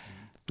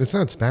 It's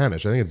not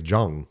Spanish. I think it's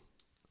Jung.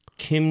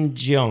 Kim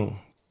Jong.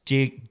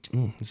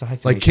 It's a hyphenation.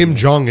 Like Kim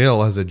Jong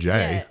Il has a J.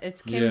 Yeah,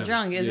 it's Kim Yeah.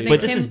 Jong. Isn't But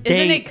it? this Kim, is isn't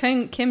Dae-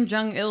 it Kim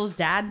Jong Il's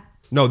dad?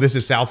 No, this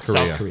is South Korea.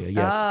 South Korea,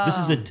 yes. This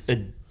is a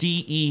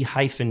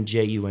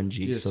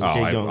D-E-J-U-N-G. Yes. So Oh,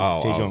 Dae-young.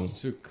 Dae-young.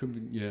 So it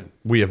could be, yeah.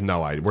 We have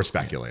no idea. We're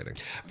speculating.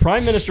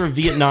 Prime Minister of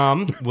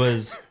Vietnam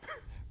was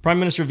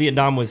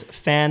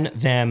Phan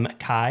Vam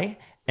Khai,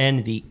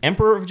 and the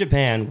Emperor of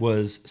Japan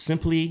was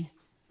simply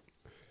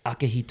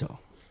Akihito.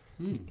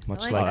 Much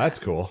I like Oh, like that's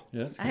cool.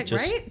 Yeah, that's I- good.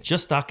 right?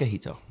 just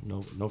Akihito.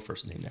 No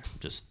first name there.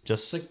 Just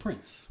It's like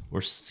Prince.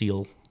 or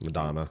Seal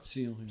Madonna.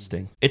 Seal.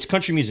 Sting. It's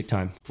country music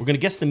time. We're gonna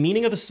guess the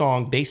meaning of the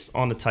song based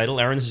on the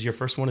title. Aaron, this is your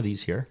first one of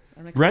these here.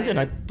 I'm excited. Brendan,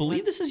 I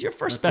believe this is your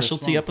first My first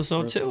specialty one.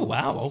 episode First too. one.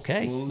 Wow.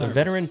 Okay. A little A nervous.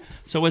 veteran.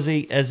 So as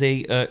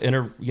an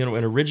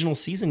original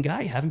season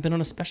guy, you haven't been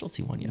on a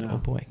specialty one yet. No. Oh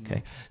boy.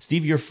 Okay.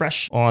 Steve, you're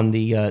fresh on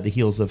the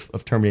heels of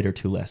Terminator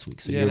 2 last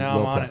week, so Yeah, you're now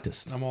well I'm on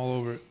practiced. it. I'm all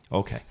over it.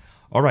 Okay.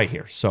 All right,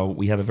 here. So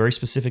we have a very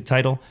specific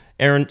title.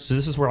 Aaron, so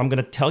this is where I'm going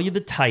to tell you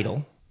the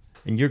title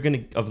and you're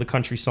going to of the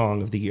country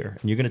song of the year,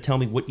 and you're going to tell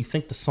me what you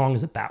think the song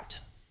is about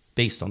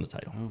based on the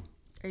title.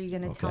 Are you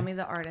going to tell me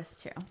the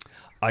artist too?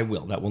 I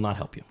will. That will not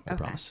help you. I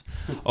Okay. promise.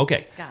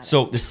 Okay. Got it.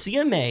 So the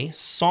CMA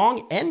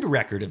Song and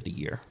Record of the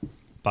Year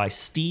by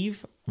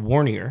Steve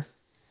Warnier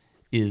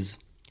is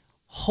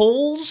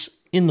Holes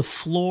in the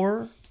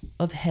Floor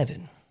of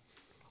Heaven.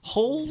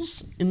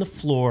 Holes in the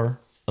Floor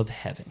of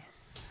Heaven.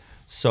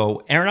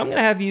 So, Aaron, I'm going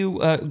to have you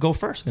go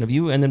first. I'm going to have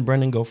you and then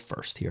Brendan go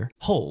first here.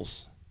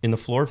 Holes in the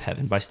Floor of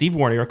Heaven by Steve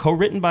Warnier,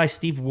 co-written by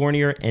Steve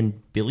Warnier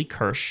and Billy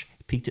Kirsch.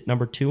 Peaked at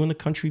number 2 on the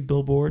country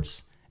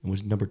billboards and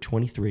was number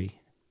 23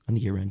 on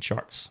the year-end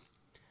charts.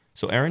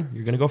 So, Aaron,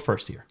 you're going to go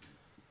first here.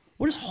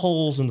 What is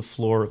Holes in the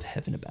Floor of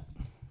Heaven about?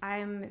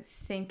 I'm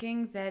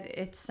thinking that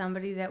it's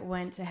somebody that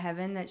went to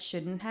heaven that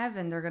shouldn't have,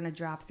 and they're going to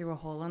drop through a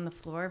hole in the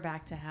floor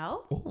back to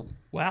hell. Oh,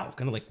 wow.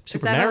 Kind of like Is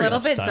Super that Mario a little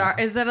bit style. dark?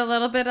 Is that a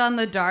little bit on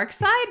the dark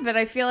side? But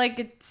I feel like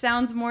it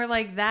sounds more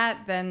like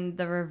that than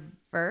the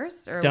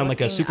reverse. Or Down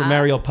like a looking Super up.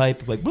 Mario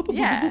pipe. Like, boop, boop, boop,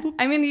 Yeah, boop, boop.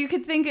 I mean, you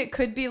could think it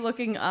could be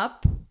looking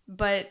up,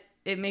 but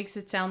it makes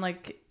it sound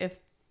like if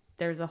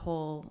there's a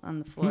hole on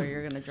the floor,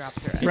 you're going to drop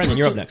through it. Brendan,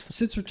 you're up next.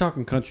 Since we're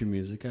talking country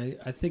music,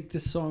 I think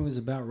this song is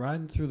about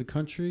riding through the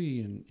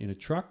country in a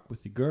truck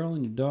with your girl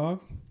and your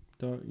dog,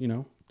 you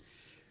know,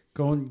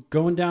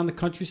 going down the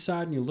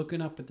countryside, and you're looking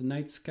up at the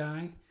night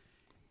sky,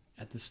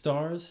 at the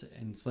stars,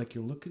 and it's like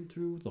you're looking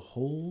through the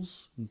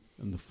holes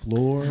in the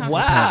floor.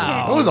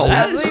 Wow. That was a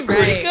That That's is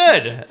pretty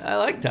right. good. I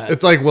like that.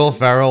 It's like Will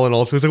Ferrell and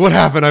Old School. It's like, what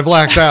happened? I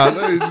blacked out.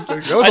 That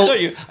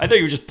I thought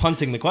you were just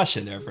punting the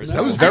question there for a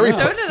second. was very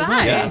So did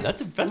I. Yeah,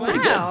 that's pretty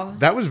good. Wow.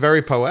 that was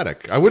very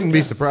poetic. I wouldn't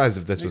be surprised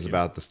if this was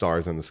about the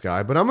stars in the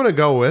sky, but I'm going to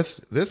go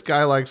with this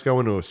guy likes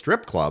going to a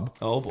strip club,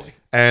 Oh boy.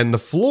 and the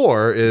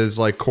floor is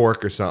like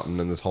cork or something,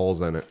 and there's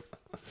holes in it,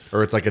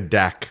 or it's like a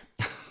deck.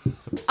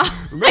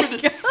 Remember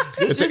that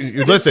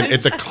Listen,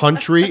 it's a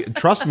country.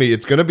 Trust me,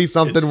 it's going to be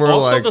something it's where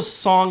also like the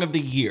song of the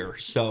year,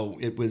 so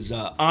it was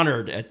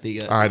honored at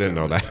the. I didn't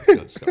know that.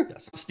 So,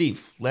 yes.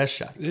 Steve, last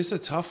shot. This is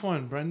a tough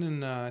one.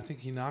 Brendan, I think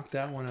he knocked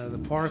that one out of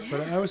the park.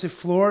 But I would say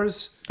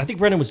floors, I think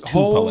Brendan was too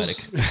holes,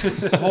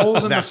 poetic. holes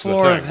in the That's the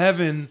floor of thing.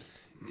 heaven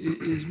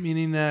is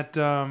meaning that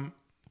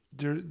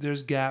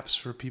there's gaps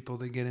for people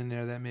that get in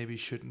there that maybe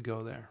shouldn't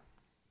go there.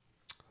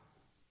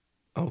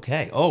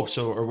 Okay. Oh,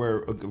 so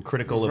we're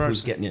critical of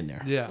who's Reversing. getting in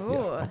there. Yeah. Ooh.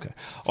 Okay.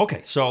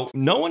 Okay. So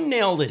no one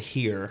nailed it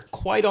here,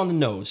 quite on the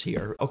nose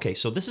here. Okay.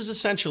 So this is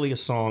essentially a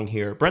song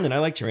here. Brendan, I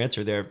liked your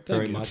answer there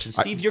very you. much. And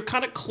Steve, you're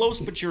kind of close,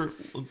 but you're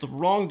the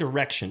wrong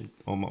direction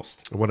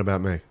almost. what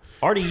about me?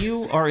 Artie,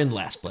 you are in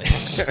last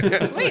place.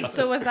 Wait,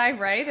 so was I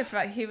right?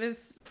 He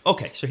was.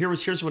 Okay, so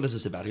here's what this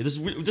is about here.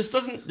 This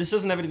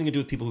doesn't have anything to do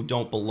with people who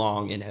don't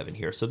belong in heaven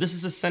here. So this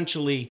is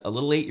essentially a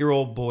little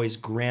 8-year-old boy's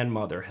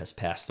grandmother has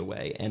passed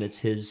away, and it's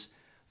his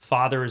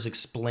father is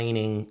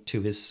explaining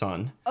to his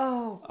son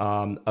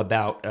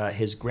about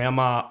his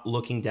grandma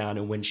looking down,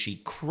 and when she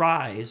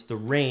cries, the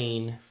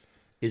rain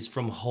is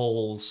from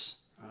holes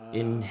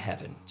in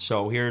heaven.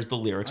 So here's the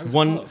lyrics.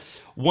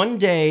 One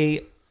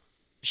day,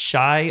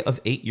 shy of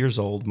 8 years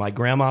old, my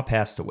grandma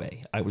passed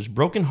away. I was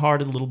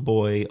broken-hearted little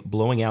boy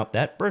blowing out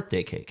that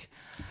birthday cake.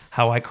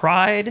 How I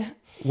cried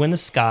when the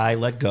sky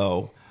let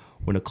go,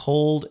 when a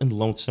cold and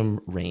lonesome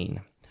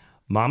rain.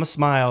 Mama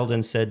smiled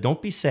and said,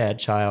 "Don't be sad,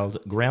 child.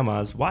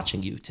 Grandma's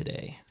watching you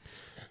today."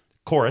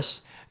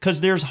 Chorus,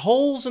 "'Cause there's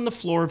holes in the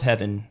floor of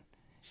heaven,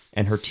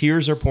 and her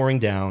tears are pouring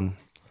down.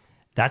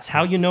 That's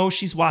how you know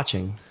she's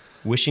watching,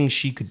 wishing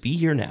she could be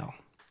here now.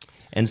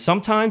 And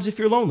sometimes if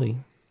you're lonely,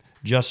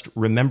 just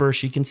remember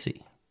she can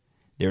see.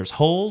 There's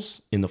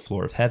holes in the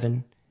floor of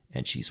heaven,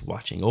 and she's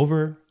watching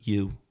over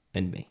you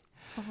and me."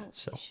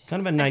 So kind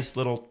of a nice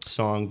little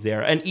song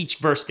there. And each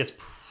verse gets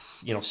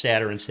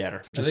sadder and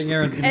sadder. I think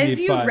Aaron's gonna As need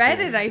you 5 read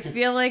here. it, I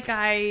feel like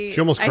She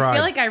almost I cried.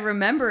 feel like I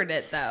remembered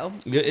it though.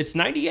 It's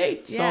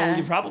 98, so Yeah.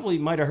 you probably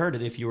might have heard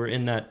it if you were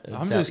in that.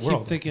 I'm that just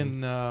world. keep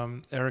thinking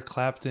Eric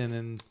Clapton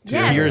and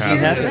Yeah, Tears in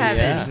Heaven.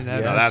 Heaven. Tears in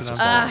Heaven. No, that's a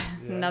song.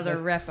 Another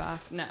ripoff.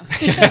 No.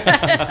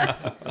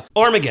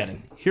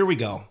 Armageddon. Here we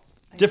go.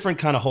 Different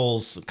kind of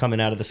holes coming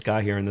out of the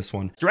sky here in this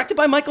one. Directed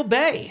by Michael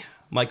Bay.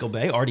 Michael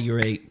Bay. Artie, you're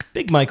a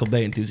big Michael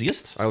Bay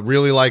enthusiast. I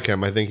really like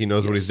him. I think he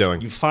knows what he's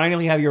doing. You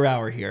finally have your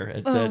hour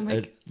here.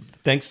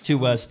 Thanks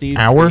to Steve.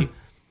 Hour?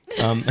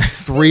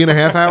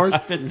 3.5 hours?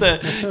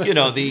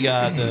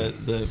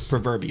 The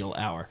proverbial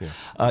hour.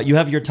 You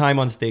have your time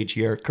on stage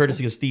here,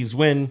 courtesy of Steve's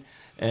win,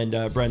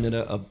 and Brendan,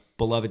 a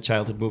beloved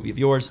childhood movie of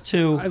yours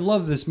too. I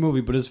love this movie,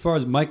 but as far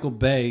as Michael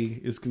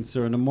Bay is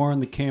concerned, I'm more in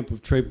the camp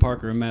of Trey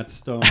Parker and Matt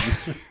Stone.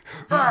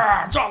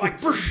 It's all like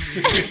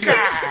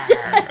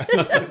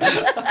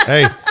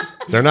Hey,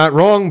 they're not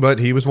wrong, but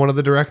he was one of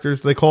the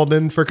directors they called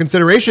in for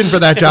consideration for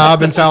that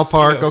job in South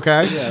Park,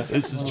 okay?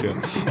 This is true.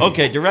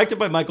 Okay, directed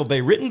by Michael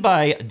Bay, written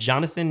by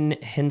Jonathan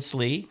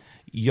Hensley,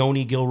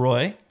 Yoni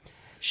Gilroy,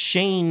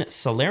 Shane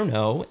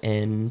Salerno,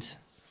 and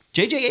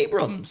J.J.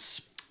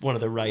 Abrams, one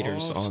of the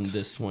writers on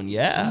this one.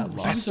 Yeah,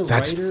 He's a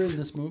That's- writer in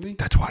this movie.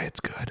 That's why it's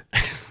good.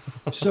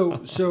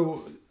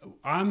 So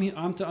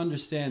I'm to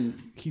understand.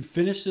 He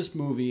finished this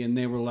movie, and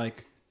they were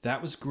like,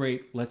 "That was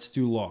great. Let's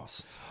do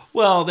Lost."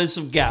 Well, there's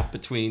some gap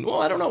between.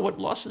 Well, I don't know what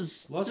Lost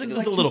is. Lost I think is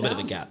there's like a little bit of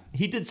a 2000. gap.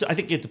 He did. I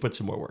think he had to put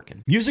some more work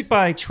in. Music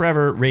by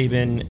Trevor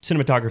Rabin.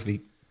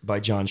 Cinematography by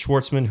John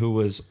Schwartzman, who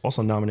was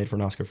also nominated for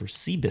an Oscar for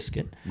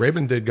Seabiscuit.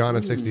 Rabin did Gone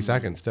in 60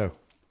 Seconds, too.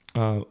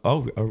 For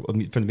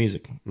the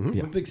music. Mm-hmm.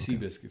 Yeah, I'm a big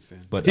Seabiscuit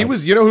fan. but He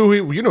was, you know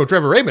who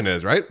Trevor Rabin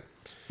is, right?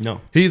 no.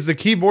 He's the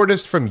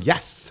keyboardist from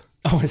Yes.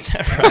 Oh, is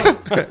that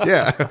right?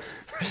 Yeah.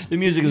 The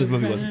music of this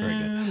movie wasn't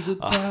very good.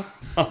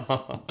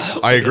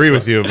 I agree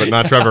with you, but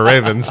not Trevor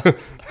Rabin's.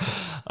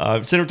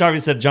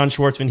 Cinematography said John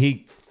Schwartzman.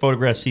 He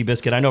photographed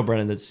Seabiscuit. I know,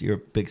 Brennan, you're a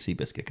big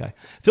Seabiscuit guy.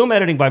 Film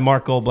editing by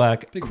Mark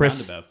Goldblack, Big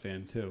Chris Roundabout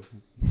fan too.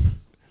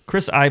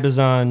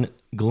 Ibizon,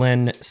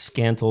 Glenn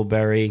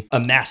Scantleberry. A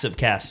massive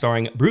cast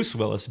starring Bruce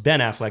Willis,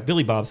 Ben Affleck,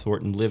 Billy Bob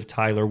Thornton, Liv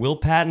Tyler, Will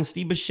Patton,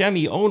 Steve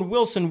Buscemi, Owen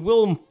Wilson,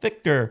 Willem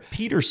Fichter,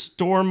 Peter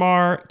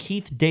Stormare,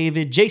 Keith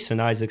David, Jason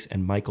Isaacs,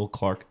 and Michael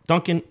Clark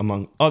Duncan,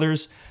 among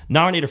others.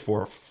 Nominated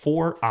for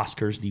 4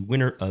 Oscars, the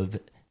winner of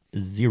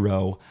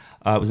 0.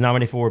 Was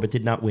nominated for but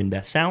did not win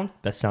Best Sound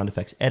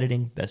Effects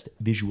Editing, Best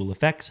Visual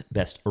Effects,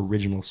 Best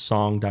Original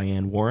Song,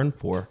 Diane Warren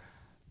for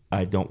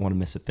I Don't Want to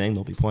Miss a Thing.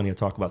 There'll be plenty of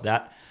talk about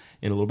that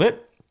in a little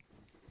bit.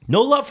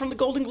 No love from the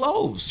Golden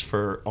Globes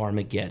for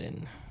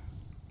Armageddon.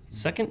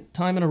 Second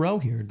time in a row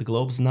here. The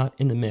Globe's not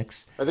in the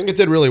mix. I think it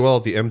did really well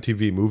at the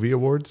MTV Movie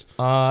Awards.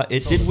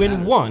 It did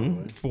win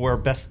 1 for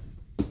Best...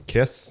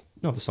 Kiss.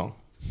 No, the song.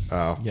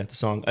 Oh. Yeah, the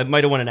song. It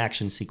might have won an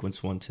action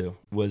sequence 1, too.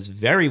 Was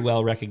very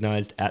well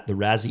recognized at the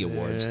Razzie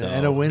Awards, though.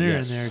 And a winner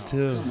Yes. in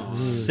there, too.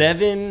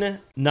 7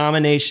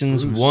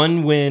 nominations,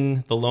 1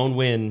 win. The lone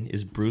win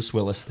is Bruce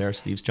Willis. There,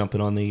 Steve's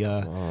jumping on the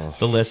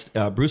list.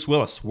 Bruce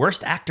Willis,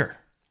 worst actor.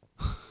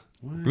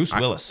 Bruce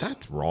Willis.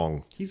 That's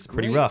wrong. He's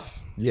Pretty great.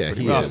 rough. Yeah,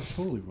 Pretty he rough. is.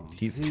 Totally wrong.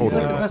 He's He's totally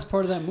like the wrong. best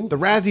part of that movie. The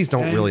Razzies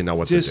don't And really know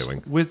what they're just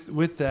doing.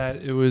 With that,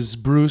 it was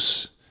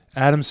Bruce,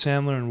 Adam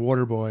Sandler, and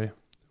Waterboy.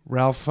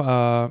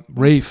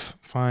 Rafe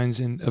Fiennes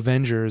in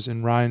Avengers,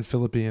 and Ryan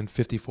Phillippe in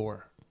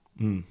 54.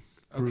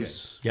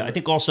 Bruce. Yeah, I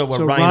think also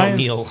So Ryan Ryan-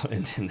 O'Neal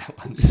in that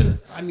one, too.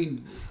 I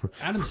mean,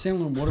 Adam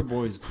Sandler and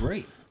Waterboy is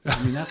great.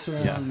 I mean, that's what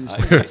I don't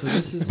understand. So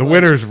this is The like,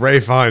 winner's Ray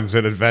Fiennes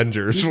in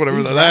Avengers, these- whatever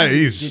these that Razzies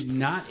is. did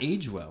not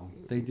age well.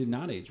 They did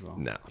not age well.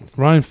 No.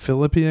 Ryan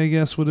Phillippe, I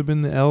guess, would have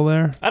been the L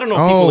there. I don't know.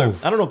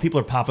 I don't know. If people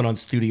are popping on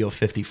Studio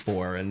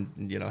 54 and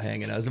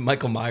hanging out. Is it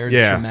Michael Myers?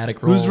 Yeah.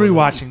 Dramatic role. Who's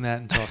rewatching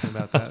that and talking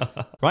about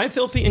that? Ryan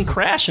Phillippe in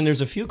Crash, and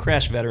there's a few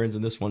Crash veterans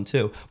in this one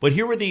too. But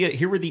here were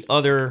the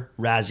other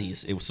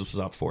Razzies it was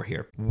up for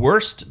here.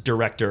 Worst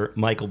director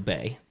Michael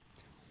Bay,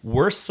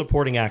 worst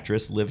supporting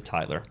actress Liv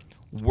Tyler,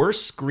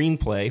 worst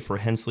screenplay for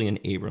Hensley and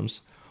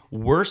Abrams,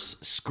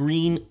 worst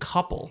screen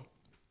couple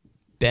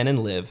Ben and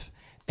Liv,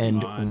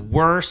 and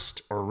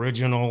worst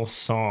original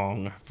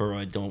song for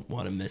I Don't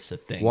Want to Miss a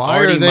Thing. Why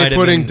Artie are they might have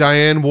putting been-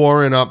 Diane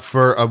Warren up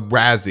for a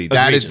Razzie?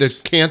 That is Egregious.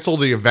 to cancel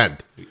the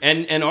event.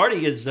 And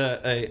Artie is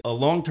a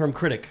long-term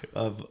critic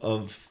of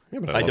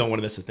but I I love Don't Want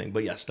to Miss a Thing.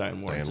 But yes,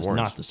 Diane Warren does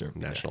not deserve that.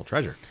 national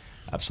treasure.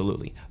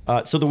 Absolutely.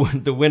 So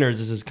the winners,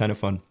 this is kind of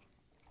fun.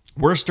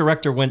 Worst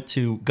director went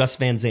to Gus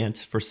Van Sant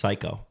for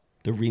Psycho,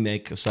 the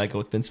remake of Psycho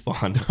with Vince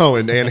Vaughn. Oh,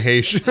 and Anne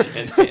Heche.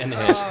 and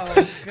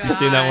Oh, you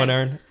seen that one, God.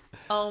 Aaron?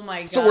 Oh my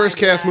god. It's the worst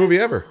cast movie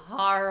ever.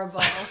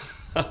 Horrible.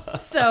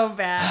 So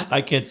bad.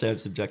 I can't say I've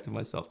subjected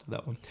myself to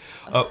that one.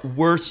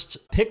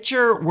 Worst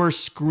picture,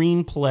 worst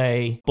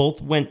screenplay.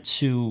 Both went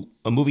to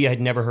a movie I'd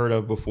never heard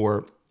of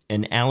before,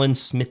 an Alan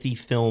Smithy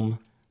film,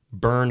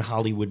 Burn,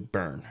 Hollywood,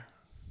 Burn.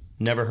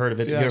 Never heard of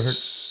it. Yeah, You I ever heard?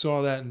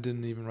 saw that and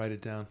didn't even write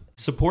it down.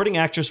 Supporting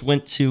actress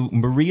went to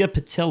Maria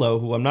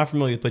Patillo, who I'm not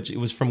familiar with, but it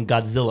was from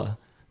Godzilla,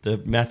 the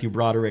Matthew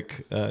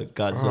Broderick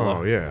Godzilla.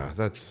 Oh, yeah.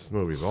 That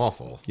movie's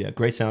awful. Yeah,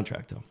 great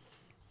soundtrack, though.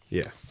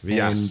 Yeah.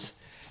 Yes.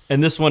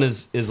 And this one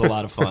is a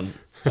lot of fun.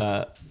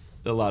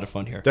 A lot of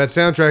fun here. That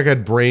soundtrack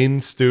had Brain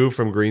Stew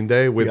from Green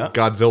Day with Yeah.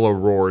 Godzilla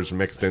roars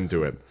mixed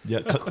into it. Yeah,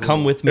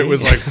 come with me. It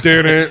was like,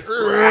 did it.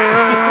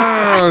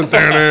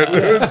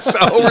 It's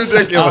so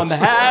ridiculous. I'm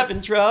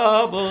having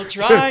trouble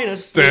trying to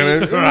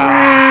sleep.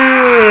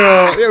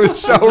 It was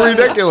so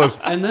ridiculous.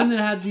 And then it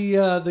had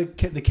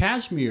the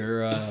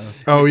cashmere.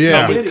 Oh,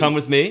 yeah. Come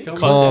with me.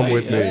 Come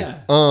with me. Yeah.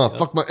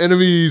 Fuck my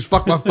enemies.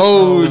 Fuck my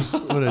foes.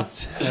 What a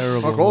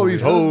terrible. Fuck all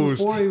these That was hoes.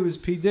 before he was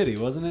P Diddy,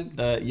 wasn't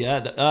it?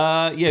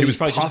 Yeah. He was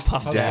probably just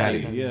Puff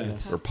Daddy. Yeah.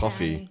 Or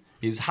Puffy.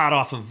 He was hot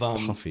off of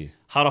Puffy.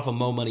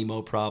 Mo Money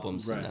Mo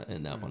Problems Right.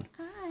 in that one.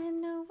 I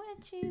know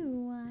what you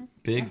want.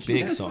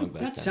 Big song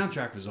back That then.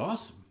 soundtrack was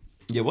awesome.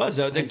 It was.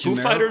 Foo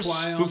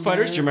Jamiroquai on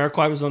Fighters, there.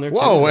 Jamiroquai was on there too.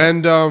 Whoa,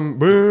 and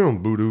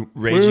boom, boo-doo.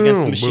 Rage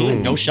Against the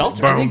Machine, No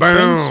Shelter. Boom,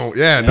 boom.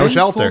 Yeah, No Ben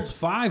Shelter. Folds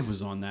 5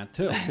 was on that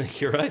too.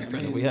 You're right,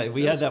 Brendan. We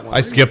had that one.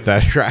 I skipped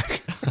that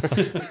track.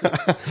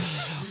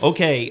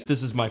 Okay,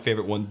 this is my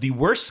favorite one. The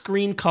worst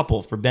screen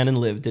couple for Ben and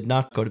Liv did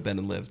not go to Ben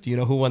and Liv. Do you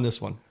know who won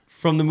this one?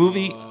 From the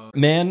movie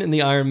Man in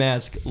the Iron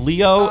Mask,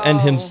 Leo and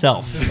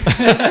himself.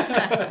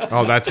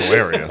 Oh, that's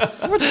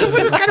hilarious. What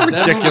is kind of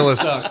ridiculous?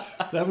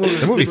 Sucked. That movie,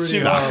 The movie was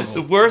pretty sucks.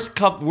 The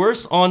horrible.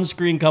 worst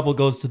on-screen couple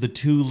goes to the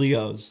two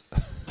Leos.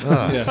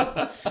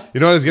 Yeah. You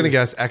know what I was going to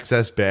guess?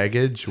 Excess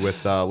Baggage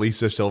with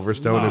Lisa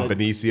Silverstone and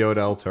Benicio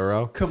del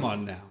Toro. Come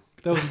on now.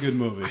 That was a good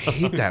movie. I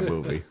hate that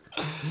movie.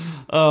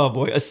 Oh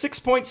boy, a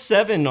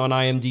 6.7 on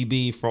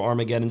IMDb for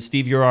Armageddon.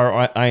 Steve, you're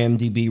our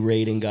IMDb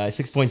rating guy.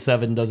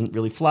 6.7 doesn't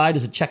really fly.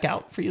 Does it check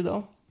out for you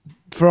though?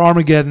 For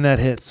Armageddon, that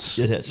hits.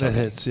 It hits, That okay.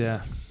 hits.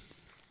 Yeah.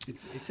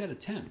 It's at a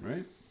 10,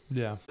 right?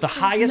 Yeah. The It's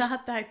highest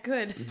not that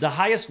good. The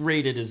highest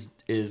rated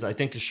is I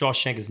think the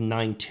Shawshank is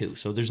 9.2.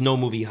 So there's no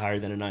movie higher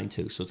than a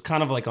 9.2. So it's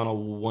kind of like on a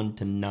 1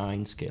 to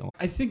 9 scale.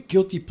 I think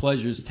guilty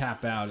pleasures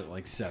tap out at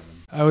like 7.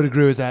 I would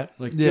agree with that.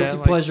 Like yeah, guilty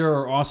like- pleasure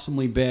or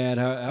awesomely bad.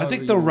 I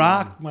think The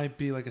Rock might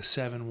be like a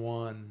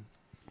 7-1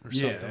 or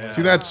Yeah, something. yeah.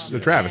 See, that's a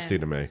travesty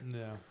to me. Yeah.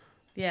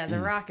 Yeah, The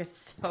Rock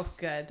is so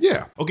good.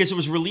 Yeah. Okay, so it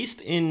was released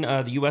in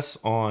the U.S.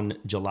 on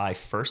July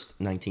 1st,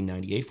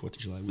 1998, 4th of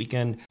July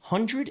weekend.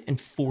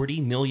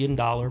 $140 million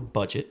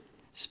budget,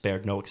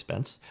 spared no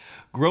expense.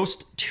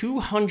 Grossed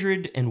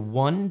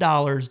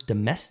 $201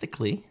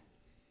 domestically.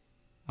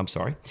 I'm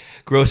sorry.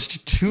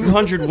 Grossed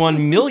 $201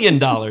 million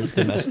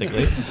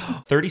domestically.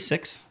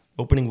 36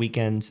 opening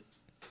weekends,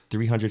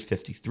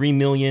 $353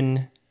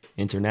 million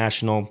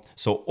international.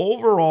 So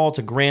overall, it's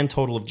a grand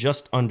total of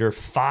just under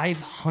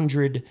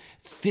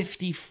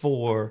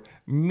 $554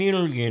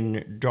 million.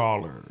 In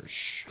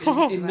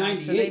Wow,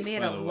 98, so they made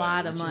by a the way,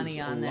 lot of which is money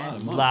a on lot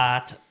this.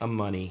 of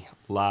money.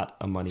 Lot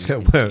of money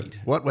indeed.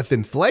 What with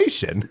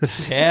inflation?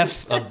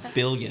 $500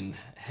 million.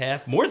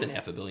 More than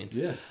 $500 million.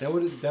 Yeah, that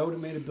would have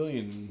made $1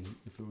 billion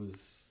if it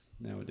was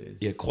nowadays.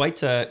 Yeah, quite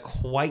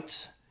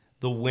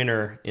the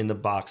winner in the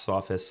box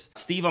office.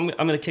 Steve, I'm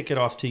going to kick it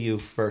off to you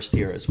first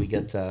here as we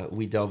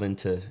delve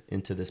into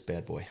this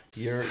bad boy.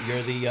 You're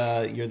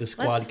the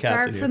squad Let's captain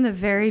start here. from the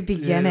very Yeah,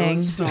 beginning.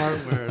 let's start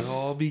where it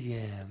all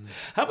began.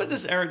 How about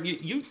this, Eric?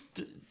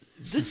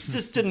 This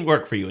just didn't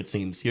work for you. It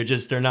seems you're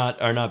just are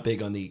not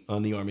big on the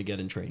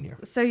Armageddon train here.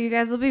 So you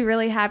guys will be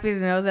really happy to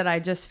know that I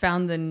just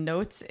found the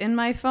notes in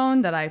my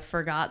phone that I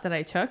forgot that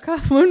I took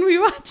when we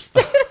watched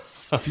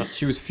this.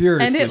 She was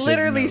furious. And it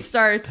literally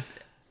starts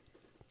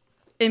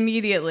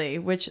immediately,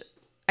 which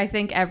I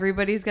think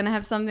everybody's going to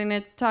have something to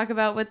talk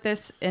about with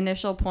this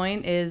initial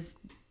point is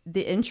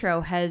the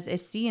intro has a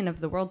scene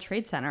of the World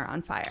Trade Center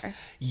on fire.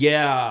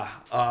 Yeah,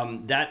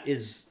 that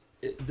is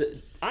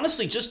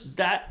honestly just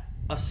that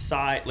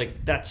aside,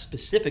 like that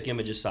specific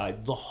image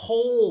aside, the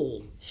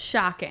whole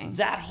Shocking.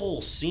 that whole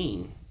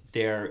scene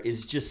there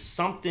is just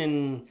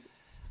something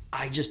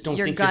I just don't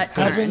Your think gut you're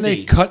gonna turns. Haven't they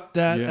see. cut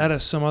that Yeah. out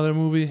of some other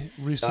movie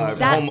recently?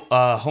 That- Home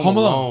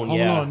Alone, Home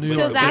yeah. Alone, New But- York.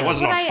 So but it that's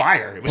wasn't what on I-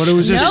 fire. But it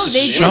was No, just they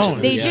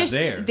shown. they Yeah. just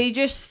There. they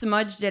just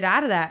smudged it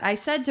out of that. I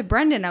said to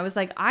Brendan, I was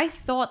like, I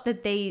thought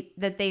that they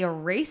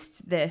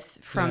erased this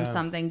from Yeah.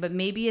 something, but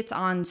maybe it's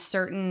on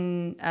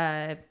certain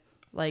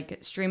like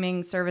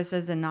streaming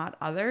services and not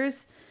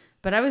others.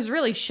 But I was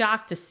really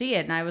shocked to see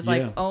it, and I was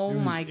like, "Oh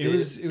my god, It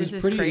was this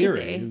is pretty crazy!"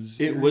 eerie. It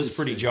eerie was to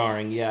pretty see.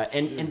 jarring, yeah,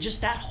 and just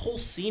that whole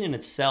scene in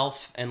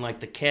itself, and like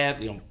the cab,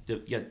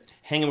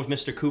 hanging with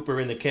Mr. Cooper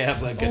in the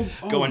cab, like Oh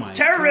going, my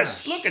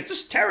terrorists! gosh. Look at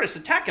this terrorist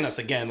attacking us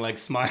again, like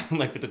smiling,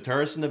 like with the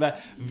tourists in the back.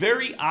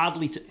 Very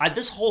oddly,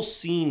 this whole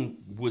scene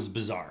was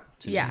bizarre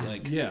to Yeah. me.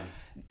 Like, Yeah.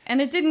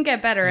 And it didn't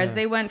get better as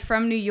they went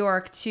from New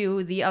York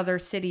to the other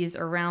cities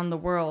around the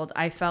world.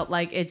 I felt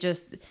like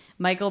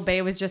Michael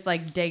Bay was just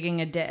like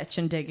digging a ditch.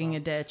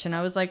 And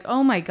I was like,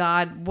 oh my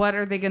God, what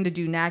are they going to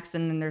do next?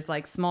 And then there's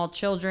like small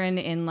children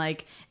in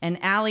like an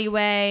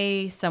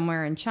alleyway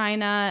somewhere in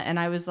China. And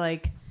I was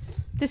like,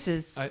 this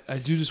is... I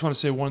do just want to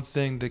say one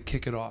thing to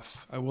kick it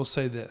off. I will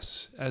say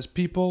this. As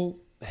people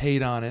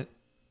hate on it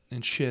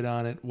and shit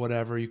on it,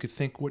 whatever, you could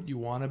think what you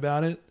want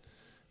about it,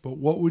 but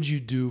what would you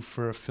do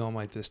for a film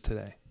like this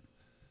today?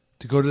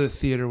 To go to the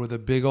theater with a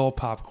big old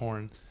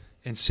popcorn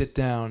and sit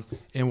down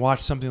and watch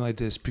something like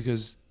this,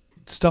 because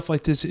stuff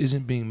like this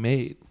isn't being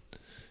made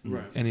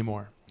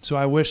anymore. So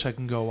I wish I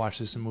can go watch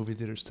this in movie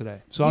theaters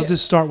today. So I'll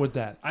just start with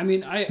that. I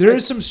mean, there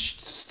is some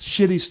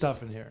shitty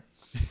stuff in here.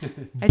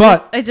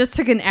 I just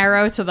took an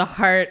arrow to the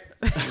heart.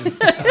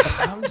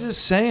 I'm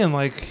just saying,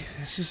 like,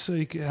 it's just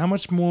like, how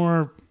much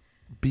more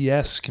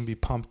BS can be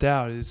pumped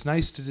out? It's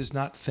nice to just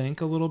not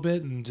think a little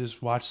bit and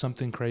just watch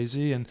something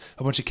crazy and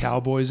a bunch of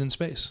cowboys in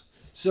space.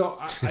 So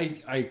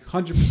I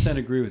 100%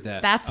 agree with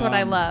that. That's what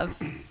I love.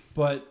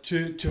 But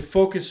to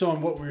focus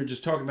on what we were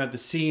just talking about, the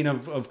scene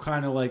of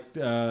kind of like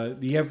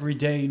the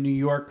everyday New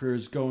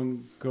Yorkers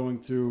going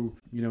through,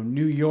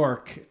 New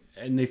York,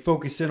 and they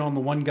focus in on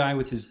the one guy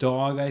with his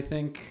dog, I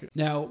think.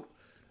 Now,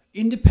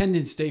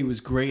 Independence Day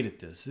was great at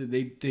this.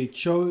 They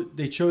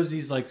chose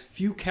these like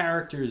few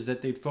characters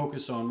that they'd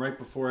focus on right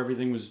before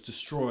everything was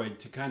destroyed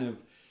to kind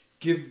of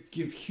give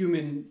the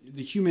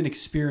human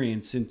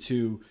experience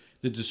into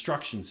the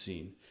destruction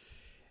scene.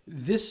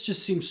 This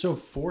just seems so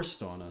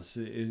forced on us.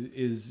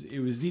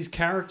 It was these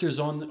characters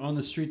on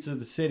the streets of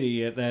the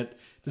city that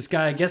this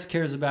guy, I guess,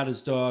 cares about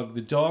his dog.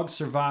 The dog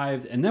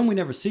survived, and then we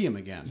never see him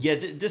again. Yeah,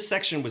 this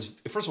section was,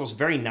 first of all, it was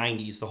very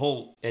 90s. The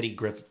whole Eddie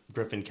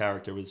Griffin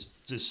character was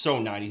just so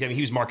 90s. I mean,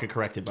 he was market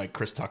corrected by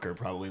Chris Tucker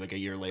probably like a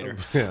year later.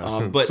 Yeah,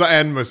 and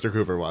Mr.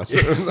 Cooper was.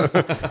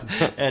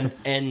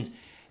 and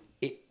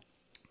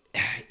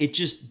it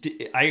just,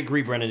 I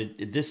agree, Brennan.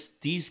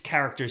 These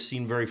characters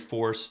seem very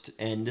forced,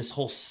 and this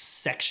whole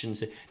section,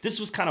 this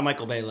was kind of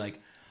Michael Bay,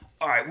 like,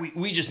 all right,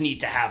 we just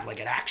need to have like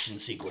an action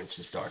sequence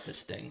to start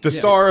this thing. The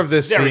star of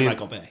this very scene,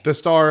 Michael Bay. The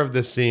star of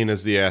this scene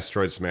is the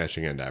asteroid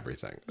smashing into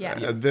everything. Yeah.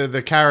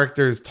 The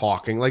characters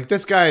talking, like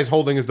this guy is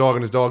holding his dog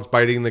and his dog's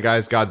biting the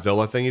guy's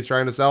Godzilla thing he's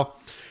trying to sell,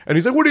 and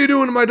he's like, "What are you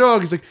doing to my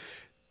dog?" He's like,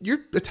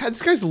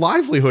 this guy's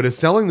livelihood is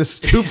selling this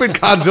stupid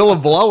Godzilla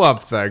blow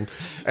up thing,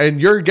 and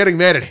you're getting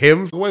mad at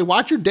him. Wait,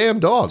 watch your damn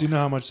dog. Do you know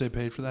how much they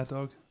paid for that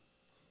dog?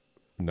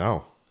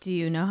 No. Do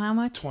you know how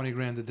much?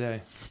 $20,000 a day.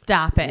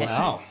 Stop it.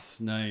 Wow.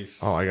 Nice.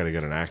 Oh, I got to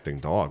get an acting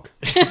dog.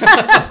 Just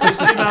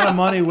the amount of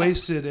money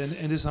wasted,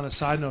 and just on a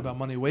side note about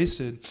money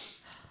wasted,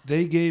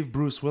 they gave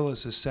Bruce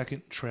Willis a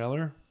second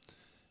trailer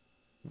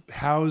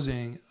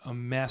housing a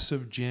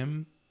massive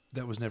gym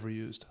that was never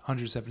used.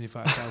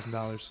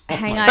 $175,000.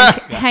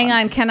 Hang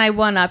on. Can I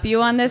one up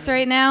you on this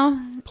right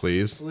now?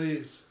 Please.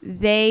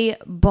 They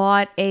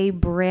bought a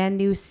brand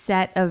new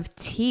set of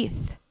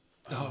teeth.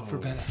 Oh,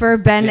 For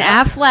Ben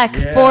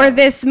Affleck for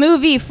this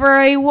movie for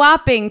a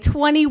whopping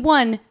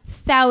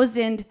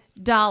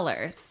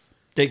 $21,000.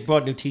 They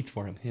bought new teeth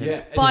for him.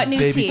 Yeah. Bought new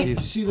baby teeth. teeth.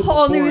 You see the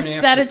Whole before new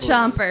and set of after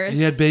photos. chompers.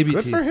 He had baby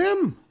Good teeth. for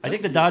him. I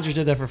think the Dodgers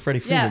did that for Freddie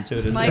Freeman too.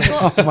 Didn't they?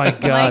 Michael. Oh my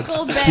God.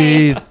 Michael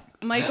Bay.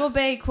 Michael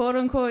Bay, quote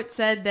unquote,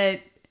 said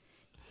that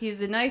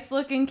he's a nice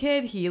looking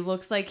kid. He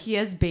looks like he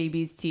has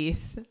baby's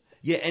teeth.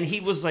 Yeah, and he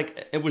was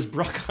like, it was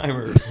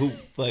Bruckheimer who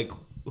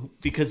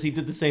because he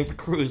did the same for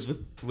Cruise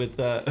with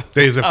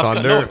Days of Top Gun.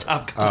 Thunder. No,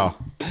 Top Gun.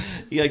 Oh.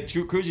 Yeah,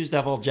 Cruise used to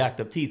have all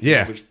jacked up teeth.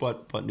 Yeah. Which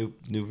bought new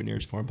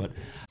veneers for him. But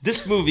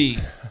this movie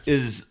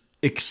is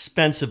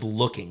expensive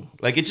looking.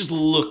 Like it just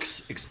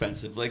looks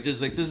expensive. Like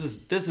there's like this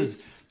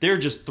is they're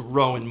just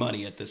throwing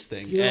money at this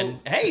thing. And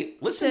hey,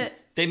 listen,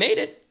 they made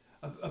it.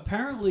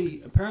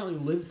 Apparently,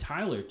 Liv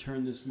Tyler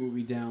turned this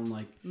movie down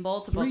like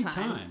Multiple 3 times.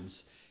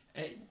 times.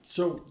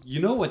 So you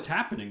know what's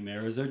happening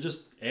there is they're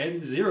just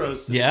adding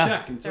zeros to Yeah. the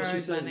check until she Throwing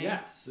says money.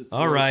 yes. It's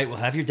All right, well,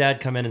 have your dad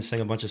come in and sing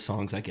a bunch of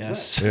songs, I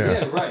guess.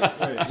 Yeah,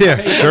 right.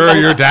 Yeah, sure,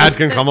 your dad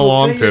can come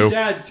along Pay your too.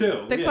 dad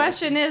too. The Yeah.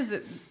 question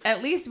is,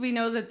 at least we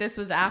know that this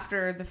was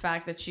after the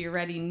fact that she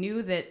already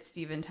knew that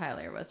Steven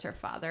Tyler was her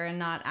father and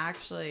not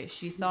actually.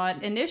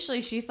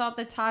 Initially she thought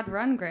that Todd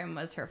Rundgren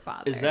was her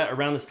father. Is that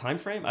around this time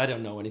frame? I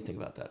don't know anything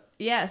about that.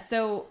 Yeah,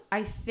 so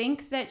I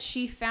think that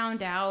she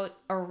found out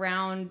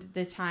around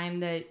the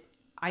time that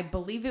I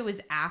believe it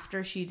was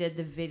after she did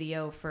the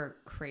video for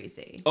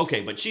Crazy.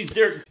 Okay, but she's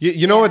there.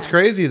 You know what's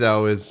crazy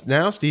though is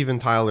now Steven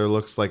Tyler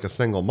looks like a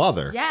single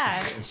mother.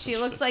 Yeah, she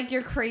looks like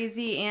your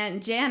crazy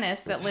Aunt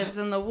Janice that lives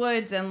in the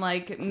woods and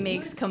like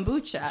makes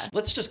kombucha.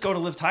 Let's just go to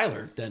Liv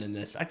Tyler then in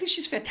this. I think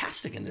she's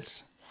fantastic in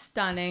this.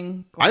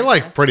 Stunning. I Gorgeous.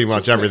 like pretty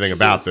much everything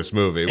about this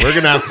movie.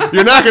 You're not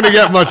gonna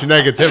get much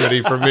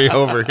negativity from me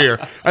over here.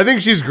 I think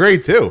she's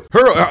great too.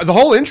 The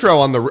whole intro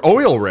on the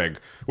oil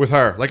rig with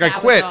her, like That I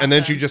was quit, and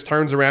then awesome. she just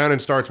turns around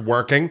and starts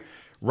working.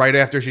 Right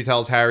after she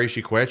tells Harry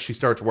she quits, she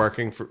starts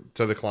working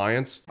to the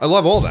clients. I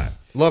love all that.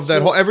 Love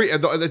that whole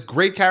the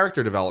great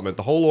character development.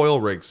 The whole oil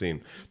rig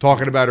scene,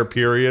 talking about her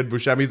period.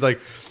 Buscemi's like,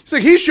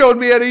 he showed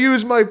me how to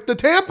use the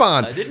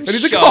tampon, I didn't and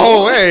he's like, show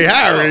oh her. hey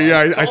Harry,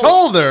 I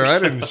told her, I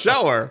didn't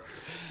show her.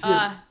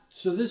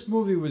 So this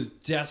movie was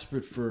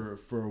desperate for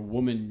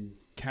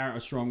a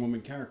strong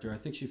woman character. I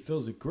think she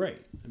fills it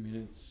great. I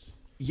mean, it's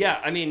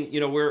Yeah, I mean,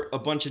 we're a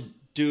bunch of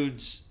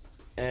dudes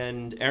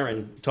and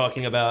Aaron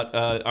talking about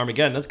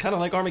Armageddon. That's kind of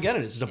like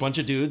Armageddon. It's just a bunch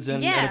of dudes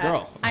and a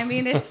girl. I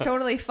mean, it's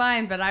totally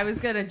fine, but I was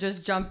going to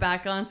just jump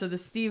back onto the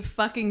Steve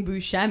fucking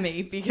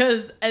Buscemi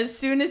because as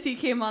soon as he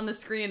came on the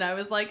screen, I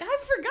was like, I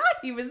forgot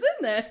he was in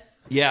this.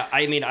 Yeah,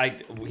 I mean,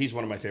 he's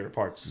one of my favorite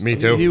parts. Me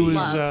too. He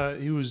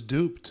was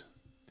duped.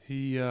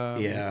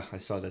 Yeah, I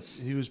saw this.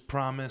 He was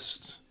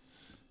promised.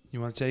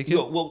 You want to take it?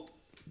 Well,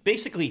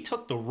 basically, he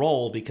took the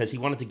role because he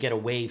wanted to get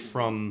away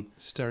from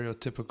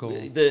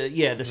Stereotypical.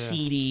 the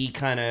seedy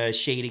kind of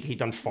shady. He'd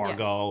done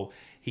Fargo. Yeah.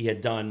 He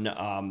had done,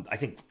 I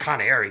think, Con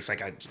Air's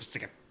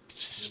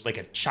like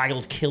a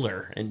child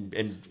killer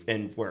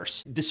and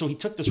worse. So he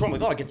took this role.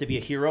 Like, I get to be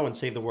a hero and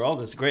save the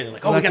world. That's great. They're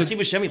like, we got Steve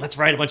Buscemi. Let's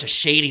write a bunch of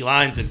shady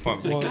lines in for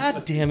him. He's like,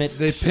 God damn it.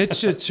 They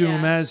pitched it to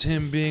him as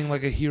him being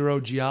like a hero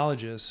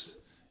geologist,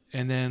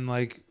 and then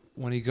like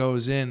when he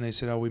goes in, they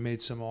said, we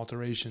made some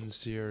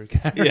alterations to your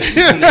character.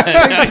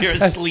 Now you're a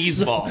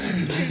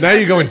sleazeball. Now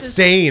you go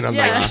insane on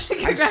I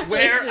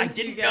swear I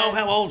didn't know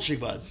how old she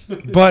was.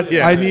 But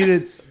I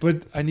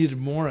needed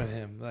more of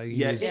him. Like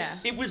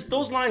it was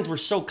those lines were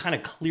so kind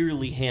of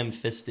clearly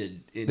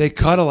ham-fisted. They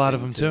cut a lot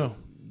of them too.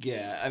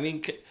 Yeah, I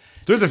mean,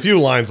 there's a few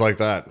lines like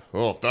that.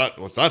 Oh,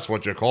 if that's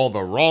what you call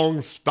the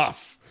wrong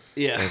stuff.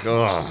 Yeah.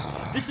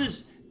 Like, This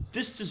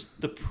is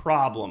the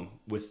problem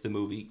with the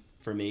movie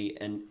for me,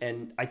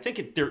 and I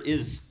think there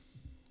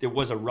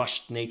was a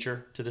rushed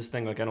nature to this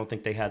thing. Like, I don't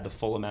think they had the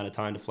full amount of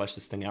time to flesh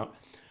this thing out.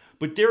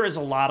 But there is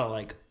a lot of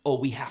like,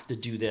 we have to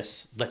do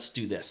this. Let's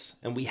do this.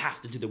 And we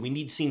have to do that. We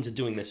need scenes of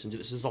doing this and do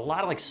this. There's a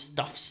lot of like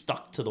stuff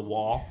stuck to the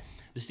wall.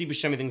 The Steve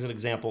Buscemi thing's an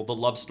example. The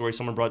love story,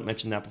 someone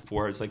mentioned that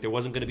before. It's like there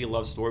wasn't going to be a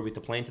love story. We had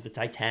to play into the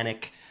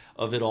Titanic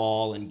of it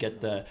all and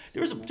get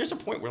there's a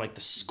point where like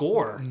the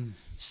score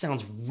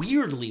sounds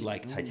weirdly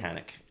like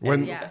Titanic.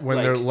 When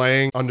they're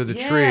laying under the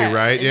tree,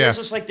 right? And there's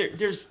just like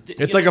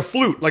it's like a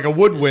flute, like a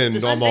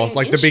woodwind almost,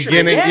 like the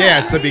beginning.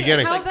 Yeah, it's the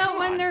beginning. How about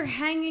when they're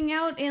hanging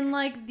out in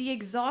like the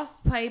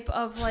exhaust pipe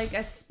of like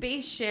a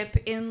spaceship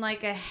in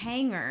like a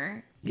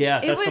hangar? Yeah,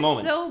 that's the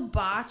moment. It was so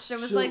botched. I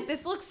was like,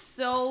 this looks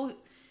so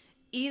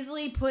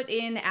easily put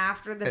in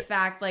after the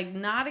fact, like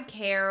not a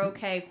care.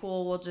 Okay,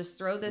 cool, we'll just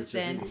throw this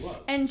in.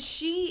 And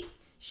she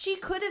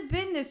could have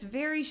been this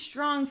very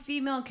strong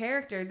female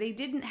character. They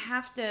didn't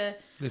have to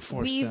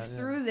weave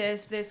through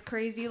this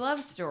crazy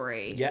love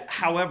story. Yeah,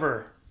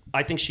 however,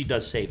 I think she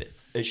does save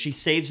it. She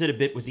saves it a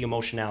bit with the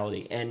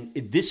emotionality, and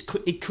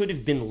it could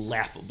have been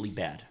laughably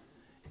bad.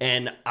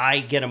 And I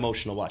get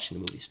emotional watching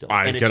the movie still.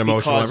 I get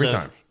emotional every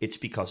time. It's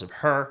because of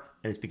her,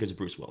 and it's because of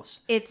Bruce Willis.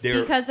 It's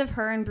because of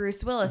her and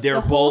Bruce Willis. The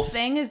whole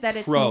thing is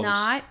that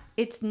pros.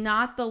 it's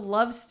not the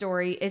love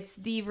story. It's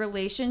the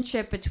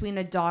relationship between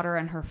a daughter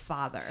and her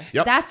father.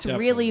 Yep. That's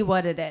really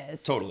what it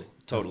is. Totally.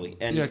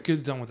 And it could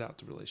have done without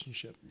the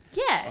relationship.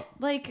 Yeah,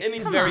 like I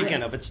mean,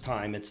 again of its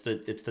time. It's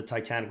the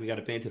Titanic we got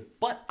to pay into.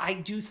 But I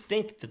do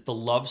think that the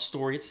love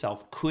story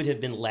itself could have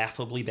been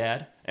laughably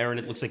bad.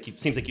 Aaron,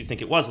 seems like you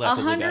think it was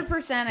laughably bad.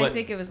 100%. I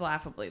think it was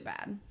laughably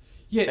bad.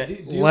 Yeah,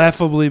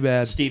 laughably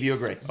bad. Steve, you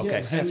agree?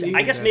 Okay. Yeah,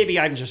 I guess maybe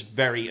I'm just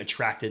very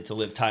attracted to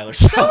Liv Tyler.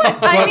 So am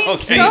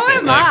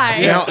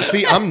I. Now,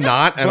 see, I'm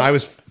not, and I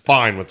was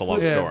fine with the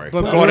love story.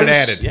 But go on and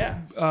added. Yeah.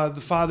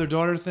 The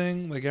father-daughter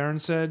thing, like Aaron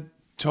said,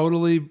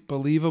 totally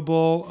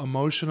believable,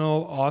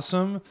 emotional,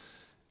 awesome.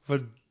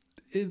 But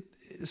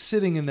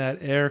sitting in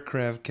that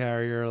aircraft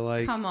carrier,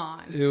 like, come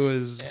on, it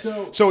was.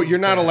 So you're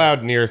not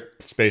allowed near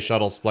space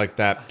shuttles like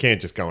that. Can't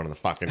just go into the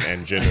fucking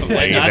engine and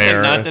lay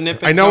there. Not the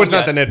nitpick I know zone it's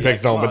not the yet. nitpick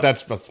zone, but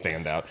that's a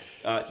standout.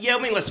 I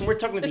mean, listen, we're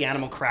talking with the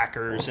animal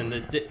crackers and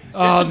there's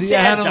Oh, some the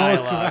bad animal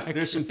dialogue. crackers.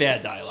 There's some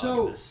bad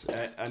dialogue in this.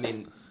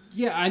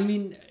 I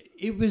mean,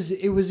 it was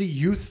a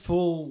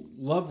youthful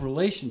love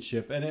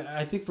relationship, and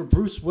I think for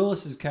Bruce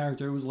Willis's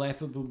character, it was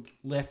laughably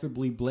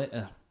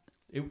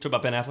talk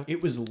about Ben Affleck.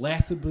 It was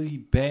laughably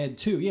bad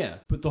too, yeah.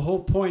 But the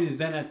whole point is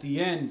then at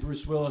the end,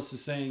 Bruce Willis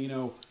is saying,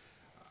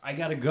 I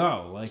gotta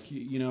go. Like,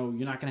 you're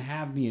not gonna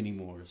have me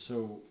anymore.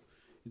 So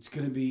it's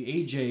gonna be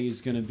AJ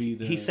is gonna be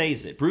the. He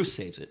saves it. Bruce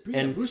saves it. Yeah,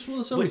 and Bruce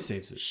Willis always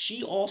saves it.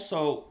 She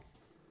also.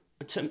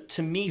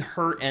 To me,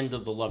 her end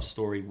of the love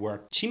story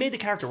worked. She made the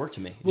character work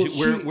to me.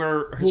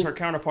 Her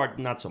counterpart,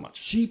 not so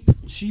much.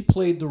 She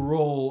played the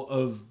role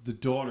of the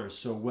daughter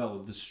so well,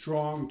 the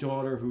strong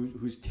daughter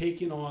who's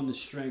taken on the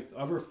strength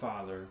of her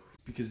father,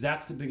 because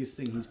that's the biggest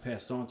thing he's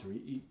passed on to her.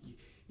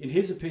 In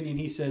his opinion,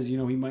 he says, he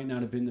might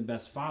not have been the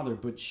best father,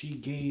 but he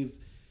gave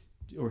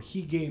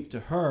to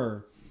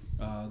her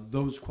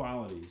those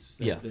qualities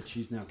that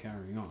she's now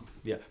carrying on.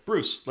 Yeah,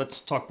 Bruce. Let's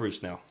talk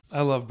Bruce now.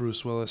 I love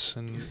Bruce Willis,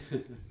 and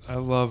I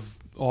love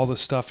all the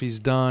stuff he's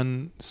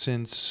done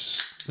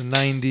since the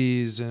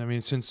 90s. And I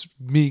mean, since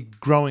me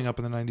growing up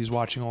in the 90s,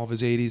 watching all of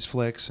his 80s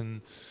flicks and,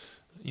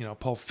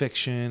 Pulp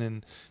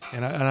Fiction.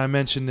 And I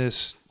mentioned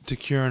this to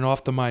Kieran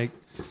off the mic.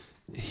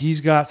 He's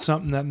got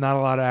something that not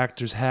a lot of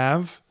actors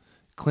have.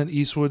 Clint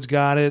Eastwood's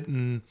got it,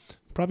 and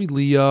probably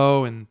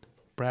Leo and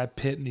Brad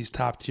Pitt and these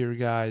top tier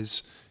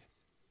guys.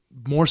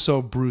 More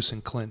so Bruce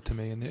and Clint to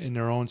me in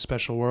their own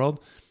special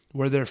world,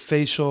 where their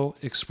facial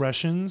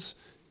expressions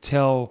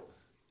tell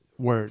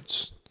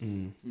words.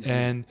 Mm-hmm.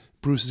 And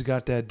Bruce has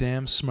got that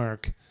damn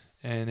smirk.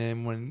 And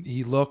then when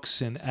he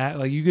looks and act,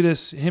 like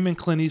him and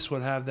Clint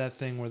Eastwood have that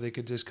thing where they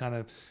could just kind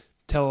of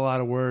tell a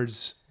lot of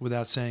words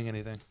without saying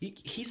anything.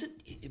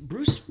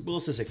 Bruce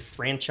Willis is a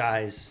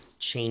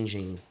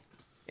franchise-changing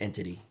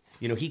entity.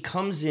 You know, he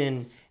comes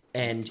in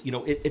and, you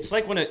know, it's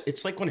like when a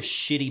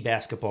shitty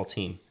basketball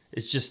team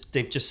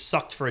they've just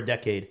sucked for a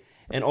decade,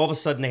 and all of a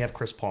sudden they have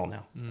Chris Paul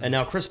now. And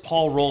now Chris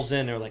Paul rolls in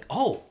and they're like,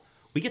 "Oh,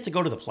 we get to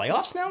go to the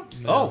playoffs now?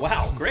 Oh,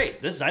 wow, great.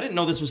 I didn't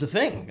know this was a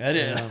thing."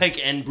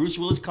 And Bruce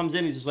Willis comes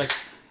in, he's just like,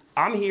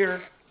 "I'm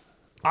here.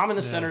 I'm in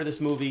the center of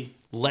this movie.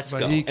 Let's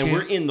go." And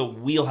we're in the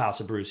wheelhouse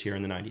of Bruce here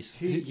in the 90s.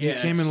 He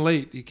came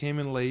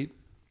in late.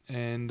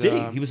 And did he?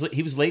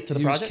 He was late to the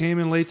project? He came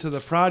in late to the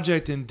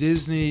project, and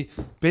Disney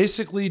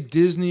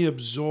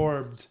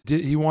absorbed.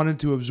 He wanted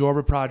to absorb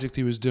a project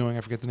he was doing.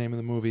 I forget the name of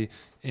the movie.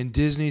 And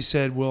Disney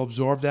said, "We'll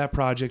absorb that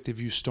project if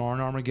you star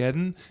in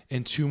Armageddon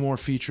and 2 more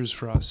features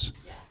for us."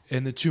 Yes.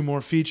 And the 2 more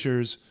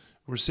features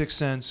were Sixth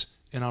Sense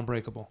and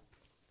Unbreakable.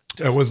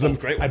 It was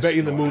I bet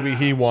you the movie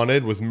he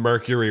wanted was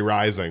Mercury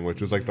Rising,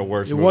 which was like the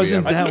worst movie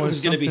wasn't ever. I thought it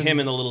was going to be him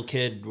and the little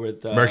kid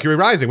with... Mercury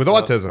Rising with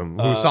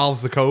autism, who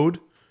solves the code.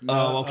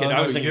 Oh, okay. I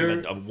was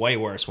thinking of a way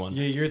worse one.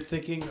 Yeah, you're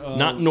thinking of...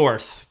 Not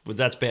North, but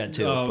that's bad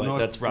too. But North's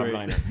that's Rob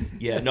great. Reiner.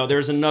 Yeah, no,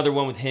 there's another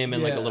one with him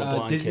and like a little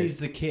blonde Disney's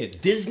kid. the Kid.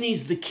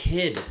 Disney's the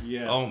Kid.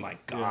 Yeah. Oh my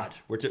God.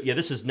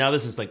 This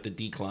is like the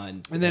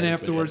decline. And then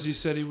afterwards, he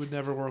said he would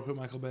never work with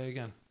Michael Bay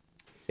again.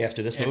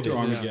 After this movie? After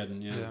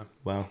Armageddon, yeah.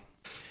 Wow.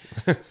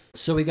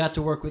 So we got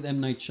to work with M.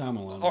 Night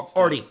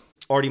Shyamalan.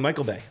 Artie,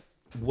 Michael Bay.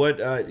 What?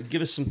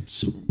 Give us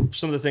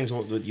some of the things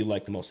that you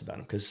like the most about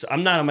him, because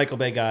I'm not a Michael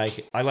Bay guy.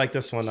 I like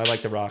this one. I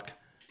like The Rock.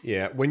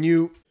 Yeah,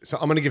 so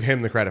I'm going to give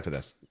him the credit for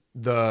this.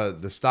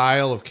 The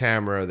style of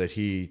camera that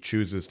he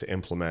chooses to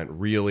implement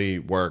really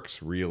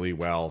works really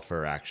well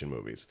for action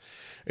movies.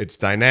 It's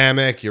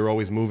dynamic. You're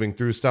always moving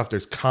through stuff.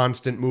 There's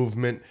constant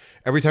movement.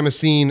 Every time a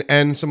scene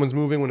ends, someone's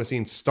moving. When a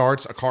scene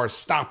starts, a car's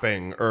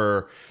stopping,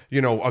 or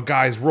a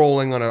guy's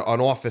rolling on an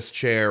office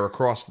chair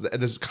across.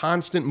 There's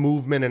constant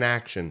movement and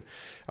action.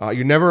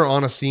 You're never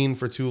on a scene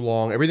for too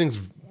long.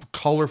 Everything's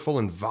colorful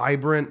and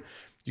vibrant.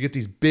 You get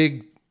these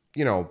big,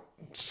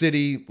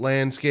 city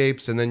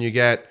landscapes, and then you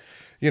get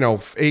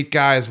 8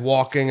 guys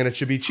walking, and it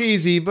should be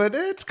cheesy, but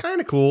it's kind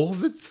of cool.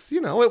 It's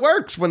it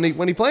works when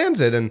he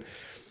plans it, and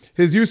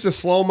his use of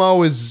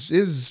slow-mo is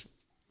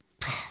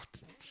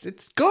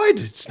it's good.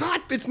 It's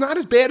not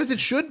as bad as it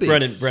should be.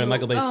 Brennan,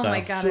 Michael Bay style. Oh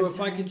my God! So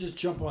if I can just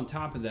jump on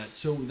top of that,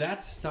 so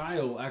that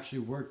style actually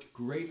worked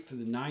great for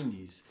the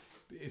 90s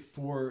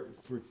for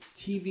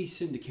TV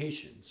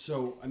syndication.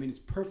 So I mean, it's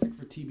perfect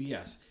for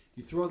TBS.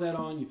 You throw that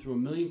on, you throw a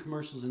million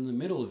commercials in the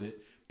middle of it,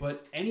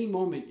 but any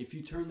moment if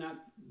you turn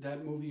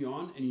that movie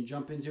on and you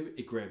jump into it,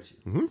 it grabs you.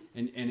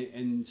 Mm-hmm.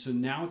 And so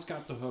now it's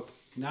got the hook.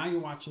 Now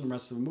you're watching the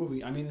rest of the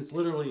movie. I mean, it's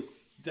literally.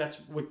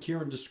 That's what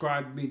Kieran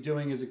described me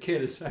doing as a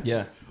kid. Is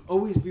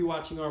always be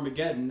watching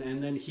Armageddon,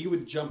 and then he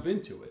would jump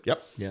into it.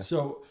 Yep. Yeah.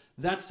 So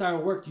that style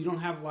worked. You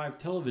don't have live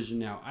television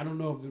now. I don't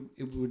know if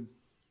it would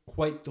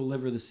quite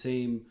deliver the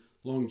same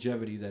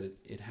longevity that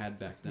it had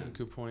back then.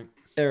 Good point.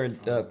 Aaron,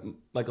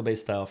 Michael Bay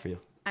style for you.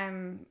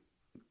 I'm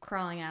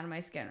crawling out of my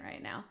skin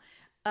right now.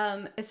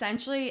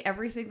 Essentially,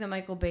 everything that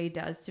Michael Bay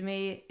does to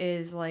me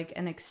is like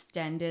an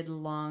extended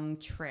long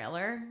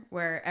trailer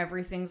where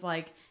everything's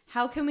like,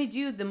 how can we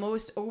do the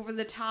most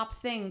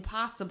over-the-top thing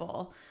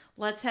possible?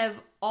 Let's have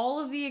all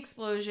of the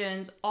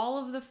explosions, all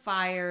of the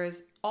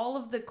fires, all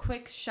of the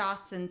quick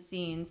shots and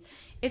scenes.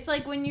 It's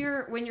like when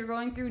you're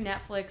going through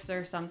Netflix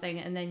or something,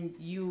 and then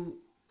you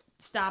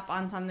stop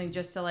on something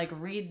just to like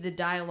read the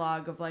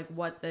dialogue of like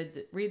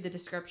read the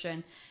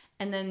description,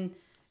 and then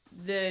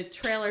the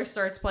trailer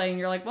starts playing,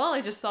 you're like, well, I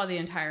just saw the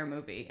entire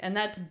movie. And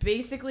that's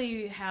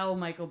basically how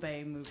Michael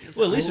Bay movies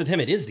Well, at least with him,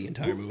 it is the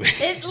entire movie.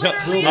 It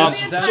literally is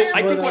the entire movie. So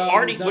I think what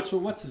Artie... That's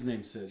what what's his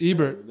name said.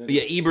 Ebert.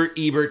 Yeah,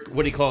 Ebert,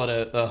 what do you call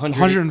it?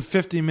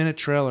 150-minute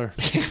trailer.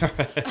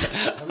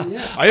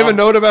 I have a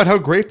note about how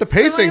great the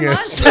pacing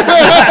is.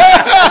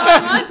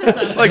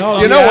 Like,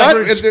 you know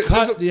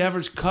what? The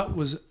average cut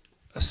was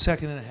a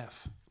second and a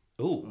half.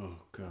 Ooh.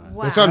 God.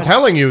 Wow. That's what I'm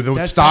telling you.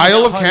 The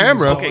style of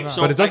camera,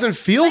 so but it doesn't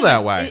feel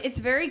that way. It's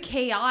very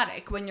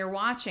chaotic when you're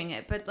watching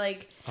it, but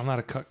like... I'm not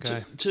a cut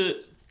guy.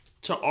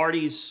 To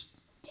Artie's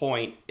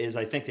point is,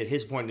 I think that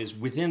his point is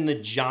within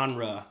the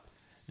genre,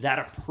 that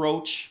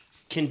approach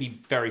can be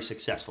very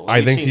successful.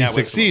 I think he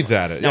succeeds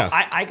at it, now,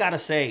 yes. I gotta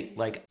say,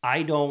 like,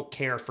 I don't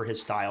care for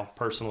his style,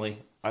 personally.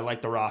 I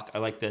like The Rock. I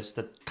like this.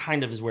 That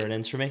kind of is where it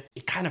ends for me.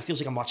 It kind of feels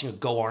like I'm watching a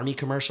Go Army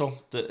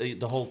commercial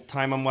the whole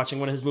time I'm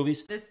watching one of his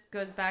movies. This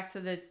goes back to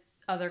the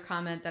other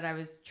comment that I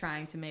was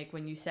trying to make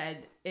when you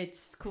said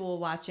it's cool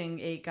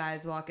watching 8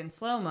 guys walk in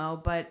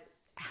slow-mo, but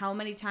how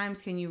many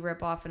times can you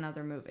rip off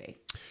another movie?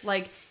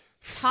 Like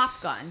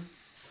Top Gun,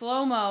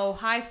 slow-mo,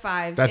 high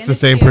fives. That's the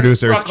same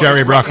producer,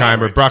 Jerry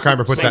Bruckheimer.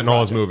 Bruckheimer puts that in all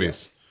his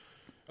movies.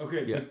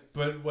 Okay, yeah.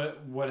 but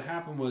what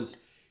happened was,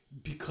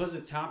 because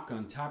of Top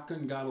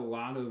Gun got a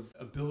lot of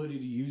ability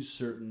to use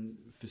certain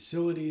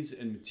facilities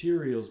and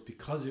materials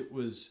because it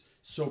was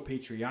so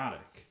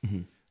patriotic.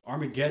 Mm-hmm.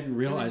 Armageddon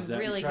realized that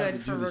really and tried good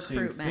to for do the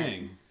recruitment. same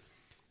thing.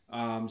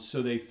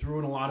 So they threw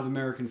in a lot of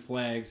American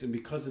flags, and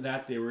because of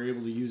that, they were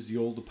able to use the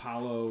old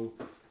Apollo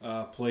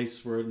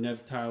place where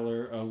Lev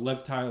Tyler,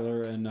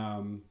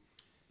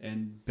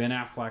 and Ben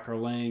Affleck are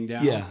laying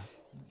down. Yeah.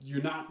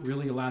 You're not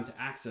really allowed to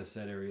access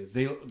that area.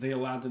 They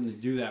allowed them to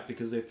do that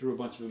because they threw a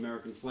bunch of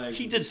American flags.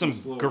 He did some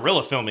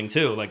guerrilla filming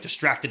too, like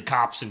distracted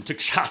cops and took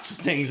shots of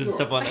things and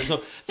stuff like that.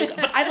 So,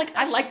 but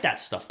I like that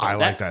stuff. Though. I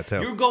like that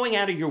too. You're going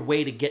out of your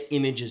way to get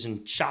images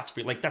and shots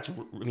for like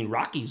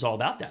Rocky's all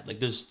about that. Like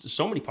there's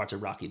so many parts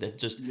of Rocky that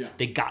just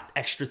they got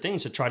extra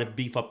things to try to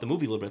beef up the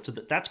movie a little bit. So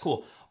that's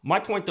cool. My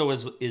point though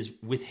is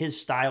with his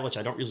style, which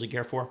I don't usually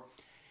care for.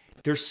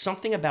 There's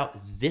something about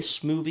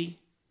this movie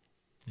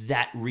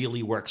that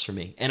really works for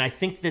me. And I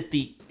think that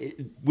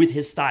with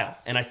his style,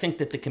 and I think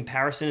that the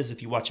comparison is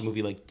if you watch a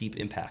movie like Deep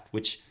Impact,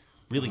 which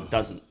really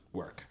doesn't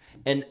work.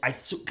 And I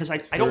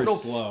don't know,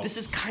 slow. This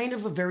is kind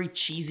of a very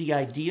cheesy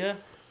idea.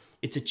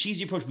 It's a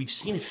cheesy approach. We've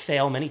seen it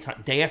fail many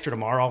times. Day After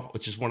Tomorrow,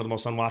 which is one of the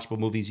most unwatchable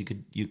movies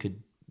you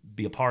could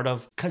be a part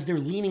of, because they're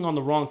leaning on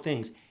the wrong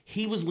things.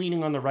 He was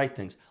leaning on the right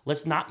things.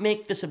 Let's not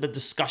make this a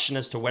discussion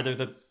as to whether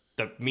the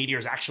meteor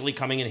is actually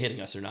coming and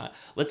hitting us or not.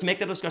 Let's make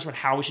the discussion about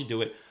how we should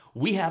do it.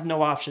 We have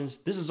no options.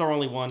 This is our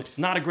only one. It's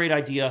not a great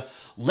idea.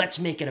 Let's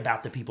make it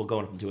about the people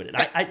going up and doing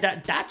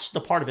it. That's the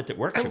part of it that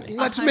works for me.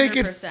 Let's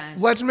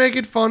 100%. make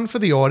it fun for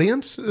the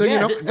audience.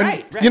 Yeah,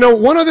 right. You know,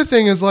 one other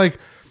thing is like,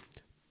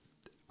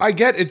 I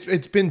get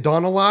it's been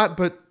done a lot,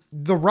 but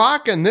The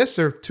Rock and this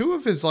are two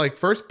of his like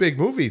first big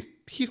movies.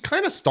 He's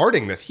kind of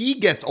starting this. He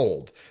gets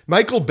old.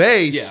 Michael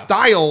Bay's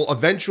style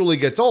eventually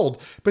gets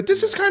old, but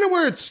this is kind of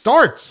where it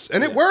starts,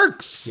 and it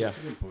works. Yeah, That's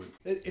a good point.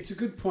 It's a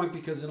good point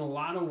because in a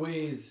lot of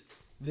ways,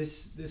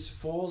 this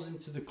falls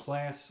into the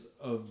class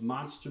of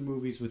monster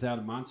movies without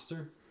a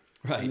monster.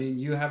 right. I mean,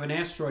 you have an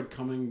asteroid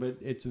coming, but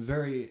it's a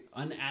very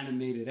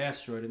unanimated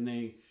asteroid, and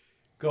they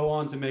go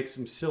on to make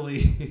some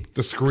silly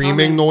The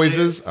screaming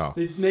noises.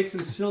 They make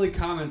some silly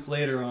comments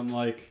later on,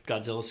 like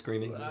Godzilla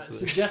screaming.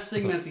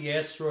 suggesting that the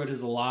asteroid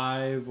is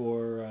alive,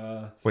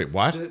 or Wait,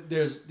 what?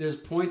 there's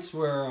points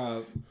where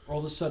all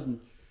of a sudden,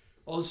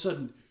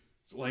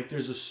 like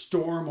there's a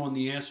storm on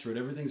the asteroid.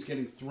 Everything's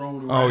getting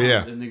thrown around. Oh,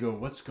 yeah. And they go,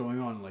 "What's going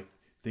on?" Like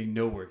they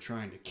know we're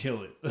trying to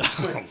kill it.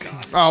 Oh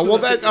God. Oh, well,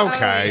 that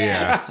okay,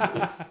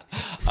 yeah.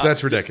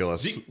 That's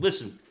ridiculous.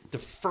 Listen, the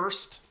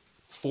first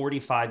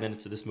 45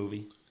 minutes of this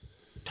movie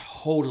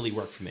totally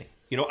worked for me.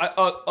 You know,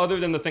 other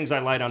than the things I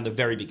lied on the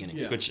very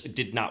beginning, which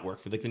did not work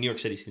for like the New York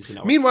City scenes did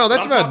not work. Meanwhile,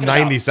 that's But I'm about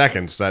talking 90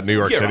 seconds, that New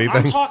York City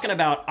I'm thing. talking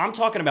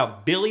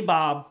about Billy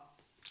Bob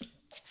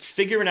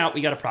figuring out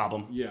we got a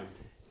problem Yeah.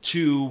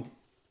 to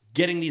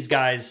getting these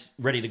guys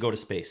ready to go to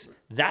space.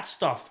 That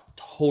stuff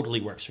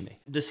totally works for me.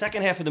 The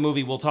second half of the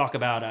movie we'll talk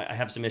about. I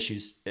have some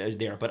issues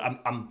there, but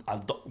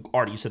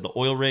Artie, you said the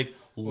oil rig.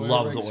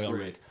 Love the oil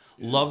rig.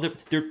 Yeah. Love the.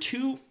 They're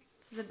two.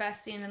 It's the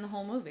best scene in the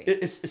whole movie.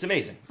 It's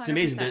amazing. It's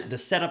amazing. 100%. The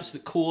setup's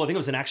cool. I think it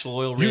was an actual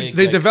oil rig.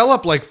 They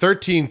develop like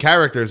 13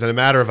 characters in a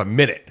matter of a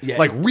minute. Yeah.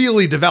 Like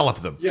really develop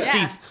them.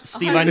 Yeah.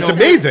 Steve, I know. It's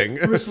amazing.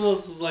 Bruce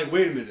Willis is like,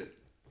 "Wait a minute.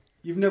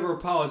 You've never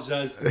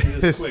apologized to me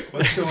this quick.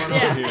 What's going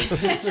on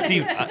here?"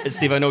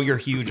 Steve, I know you're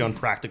huge on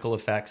practical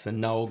effects and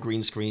no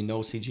green screen,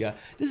 no CGI.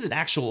 This is an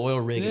actual oil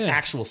rig, an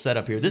actual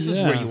setup here. This is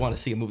where you want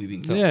to see a movie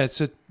being filmed. Yeah,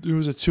 it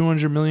was a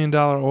 $200 million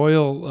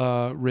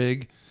oil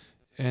rig,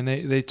 and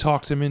they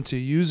talked him into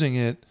using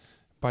it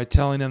by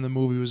telling them the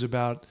movie was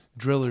about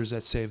drillers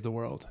that saved the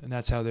world, and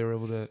that's how they were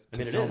able to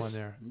film on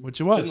there, which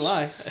it was.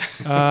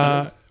 Didn't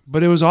lie.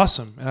 But it was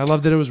awesome, and I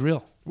loved that it was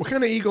real. What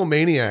kind of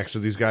egomaniacs are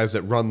these guys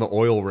that run the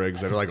oil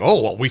rigs that are like,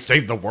 oh, well, we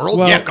saved the world?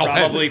 Well, yeah, go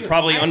ahead.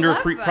 Probably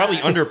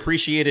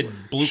underappreciated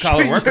blue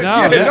collar workers.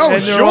 No, and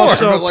they're sure,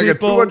 also but like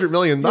people- a $200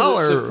 million.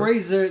 The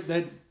phrase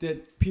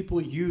that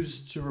people use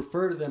to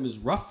refer to them as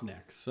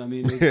roughnecks. I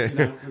mean,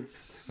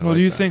 it's Well,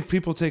 do you think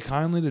people take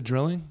kindly to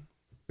drilling?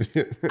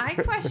 I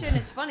question.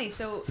 It's funny.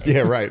 So Yeah,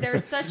 right.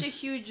 There's such a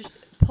huge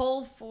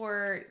pull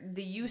for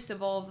the use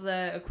of all of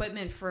the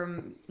equipment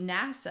from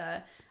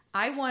NASA.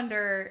 I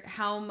wonder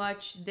how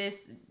much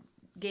this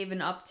gave an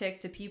uptick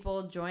to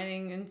people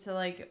joining into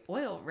like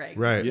oil rig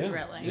Right.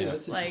 drilling. Yeah,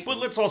 that's like, But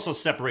let's also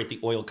separate the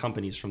oil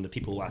companies from the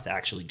people who have to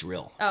actually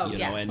drill. Oh, you know,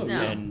 yes. and,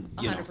 No. and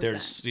you know, 100%.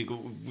 there's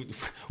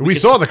We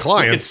saw the We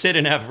clients. could sit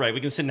and have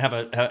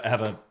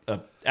a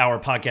hour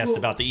podcast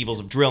about the evils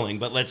of drilling,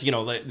 but let's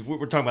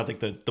we're talking about like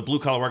the blue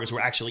collar workers who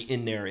are actually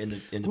in there in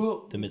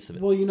the midst of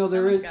it. Well,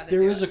 Someone's gotta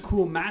there do is it. a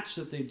cool match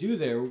that they do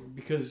there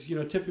because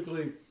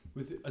typically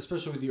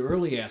especially with the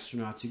early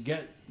astronauts, you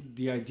get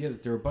the idea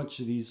that there are a bunch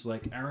of these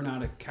like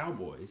aeronautic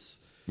cowboys,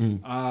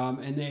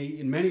 and they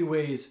in many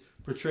ways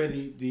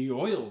portray the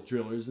oil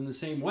drillers in the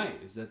same way.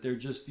 Is that they're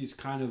just these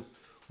kind of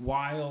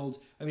wild.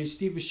 I mean,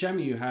 Steve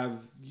Buscemi,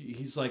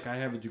 he's like, I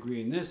have a degree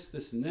in this,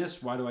 and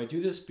this. Why do I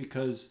do this?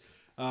 Because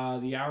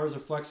the hours are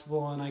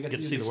flexible and I get to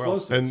use see the world.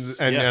 explosives.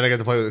 And Yeah. I get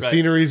to play with it. Right.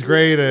 Scenery's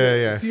great.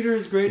 Yeah. Cedar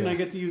is great, and I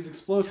get to use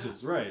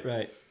explosives. Right.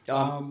 Right.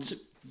 So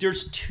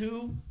there's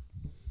two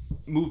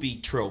movie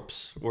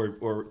tropes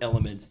or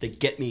elements that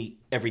get me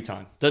every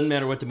time. Doesn't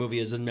matter what the movie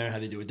is. Doesn't matter how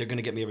they do it. They're going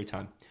to get me every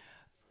time.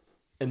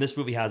 and this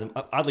movie has them.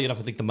 Oddly enough,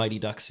 I think the Mighty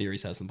Ducks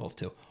series has them both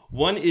too.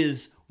 One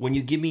is when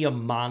you give me a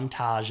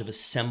montage of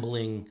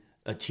assembling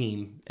a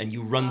team and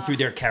you run through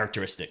their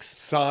characteristics.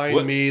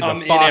 Sign me the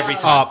I'm in fuck every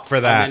time. up for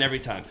that. I'm in every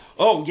time.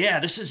 Oh yeah,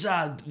 this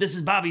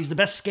is Bobby's the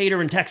best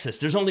skater in Texas.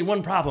 There's only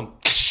one problem.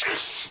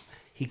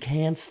 He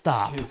can't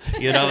stop.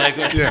 You know, like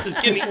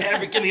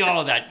give me all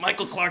of that.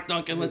 Michael Clark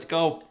Duncan, let's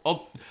go.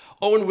 Oh,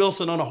 Owen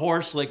Wilson on a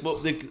horse, like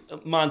the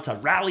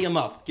montage. Rally him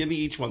up. Give me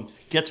each one.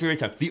 Gets me every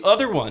time. The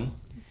other one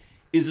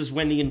is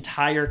when the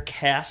entire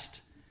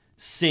cast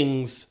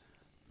sings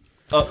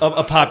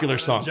a popular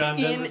song.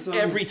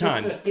 Every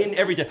time.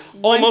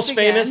 Almost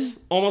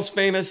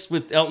Famous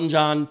with Elton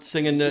John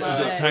singing the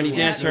Tiny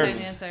Dancer. Tiny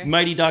Dancer.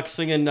 Mighty Ducks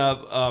singing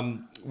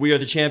We Are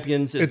the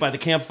Champions. It's by the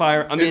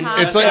campfire. I mean,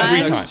 It's like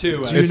every time.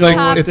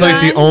 It's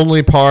like the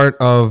only part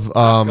of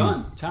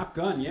Top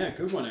Gun, yeah,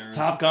 good one, Aaron.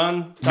 Top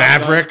Gun.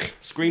 Maverick.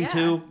 Scream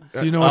 2.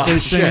 Do you know what they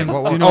sing?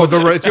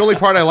 It's the only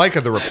part I like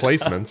of the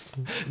Replacements.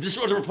 This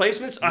was the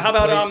Replacements. How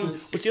about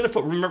what's the other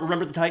foot?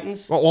 Remember the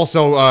Titans? Well,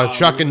 also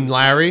Chuck and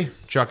Larry.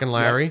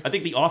 I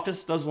think The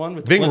Office does one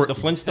with Ving- the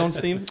Flintstones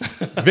theme.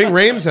 Ving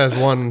Rhames has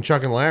one.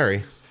 Chuck and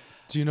Larry.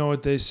 Do you know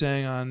what they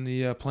sang on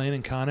the plane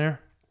in Con Air?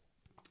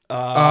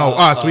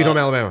 Sweet Home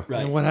Alabama.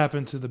 Right. And what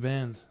happened to the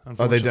band?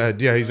 Oh, they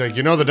died. Yeah, he's like,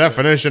 you know the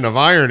definition of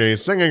irony: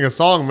 singing a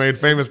song made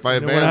famous by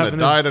a You know what band that happened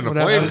to- died in a what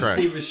plane happened to crash.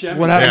 Steve Buscemi.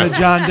 What happened to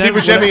John Steve Denver?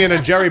 Buscemi in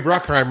a Jerry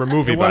Bruckheimer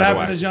movie, What by the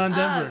happened way. to John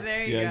Denver?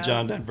 There you Yeah, go.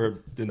 John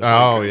Denver. In the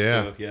Oh, Lakers,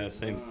 yeah. too. Yeah,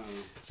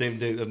 same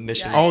day of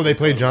mission. Oh, they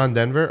played John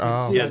Denver.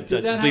 Oh, Yeah,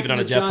 Did that leave it happen on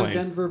a to jet John plane.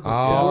 Denver before?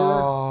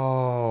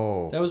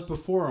 oh, That was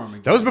before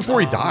Armageddon. that was before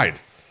he died.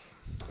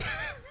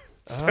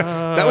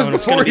 That was It's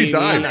before gonna he be-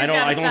 died. I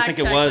don't think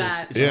it Fact was. check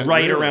that. It's Yeah.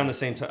 right Really? around the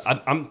same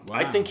time.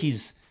 I think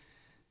he's.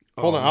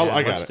 Hold on,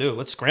 I got it.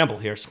 Let's scramble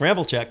here.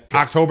 Scramble check.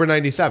 October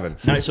 '97.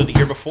 No, so the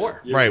year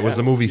before. Right, was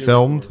the movie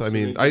filmed? I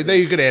mean,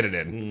 you could edit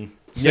it in.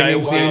 Yeah,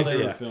 Singing it scene? was. They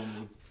were Yeah.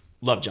 filming.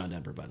 Love John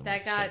Denver, by the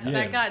way.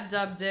 That got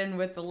dubbed in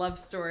with the love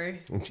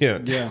story. Yeah.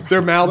 Yeah.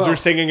 Their mouths Well- are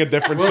singing a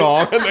different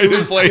song, and they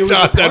just play It was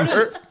John a part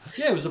Denver. of-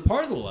 Yeah, it was a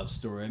part of the love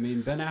story. I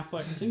mean, Ben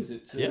Affleck sings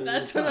it. Too. Yeah.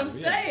 That's what I'm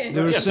saying.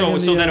 They were Yeah, so- singing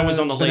so then it was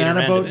on the later Banana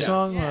end Boat of it.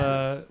 song.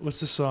 Yeah. What's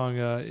the song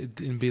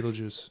in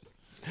Beetlejuice?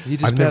 He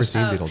just I've never passed.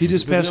 seen Beetlejuice. He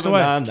just passed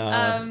away.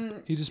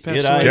 He just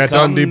passed away. Get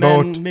on the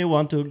boat. Me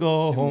want to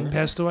go home.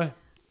 Passed away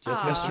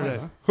Aw. yesterday.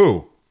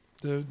 Who?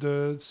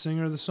 The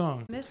singer of the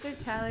song. Mr.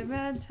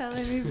 Tallyman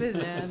telling me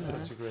banana.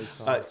 That's a great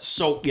song.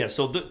 So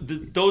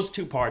those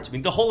two parts. I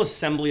mean, the whole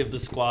assembly of the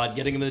squad,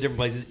 getting them in the different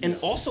places, and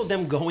also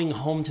them going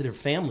home to their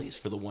families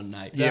for the one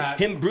night. Yeah.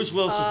 Bruce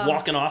Willis is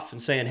walking off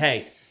and saying,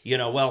 "Hey,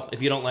 well,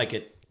 if you don't like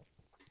it,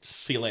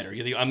 see you later.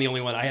 I'm the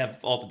only one. I have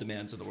all the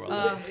demands in the world."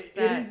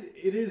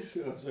 It is.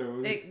 I'm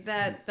sorry.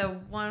 That the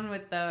one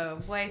with the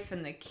wife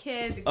and the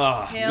kid.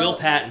 Will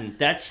Patton.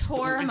 That's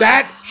tore my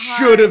That heart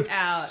should have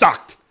out.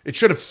 sucked. It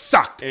should have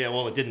sucked. Yeah,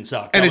 well, it didn't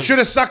suck. And it should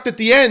have sucked at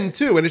the end,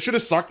 too. And it should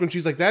have sucked when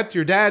she's like, that's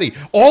your daddy.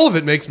 All of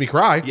it makes me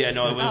cry. Yeah,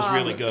 no, it was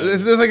really good.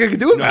 There's nothing I can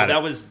do No, about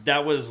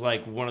that was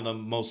like one of the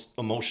most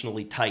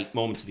emotionally tight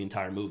moments of the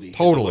entire movie.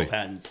 Totally. The Will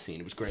Patton scene.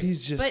 It was great.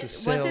 He's just But a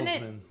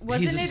salesman.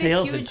 wasn't He's a it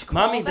salesman. a huge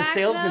Mommy, the callback,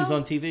 salesman's though?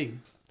 on TV.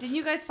 Didn't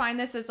you guys find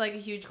this as like a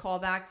huge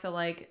callback to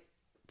like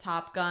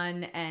Top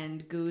Gun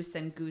and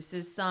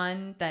Goose's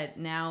son that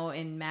now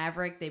in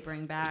Maverick they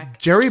bring back?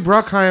 Jerry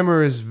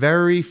Bruckheimer is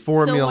very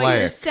formulaic. So what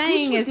you're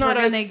saying Goose was is we're not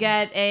a- gonna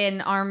get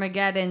an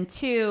Armageddon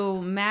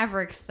 2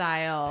 Maverick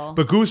style.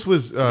 But Goose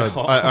was and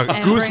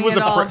Goose bring was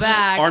it a all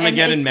back.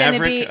 Armageddon and it's gonna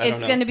Maverick? I don't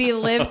It's know. gonna be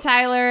Liv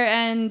Tyler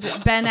and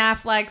Ben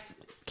Affleck's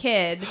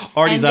kid.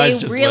 Artie's and eyes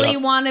they just really lit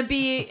up. want to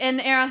be an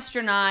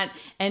astronaut,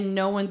 and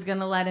no one's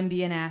gonna let him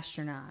be an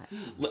astronaut.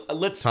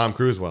 Let's. Tom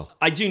Cruise. Well,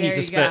 I do need There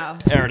to you go.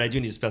 Aaron. I do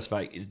need to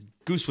specify.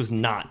 Goose was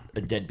not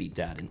a deadbeat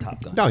dad in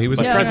Top Gun. no, he was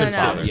No, a present no.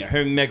 father. Yeah,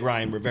 her and Meg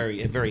Ryan were a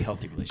very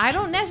healthy relationship. I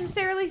don't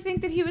necessarily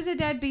think that he was a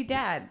deadbeat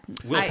dad.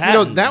 Will I-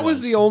 Patton that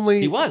was the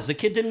only- He was. The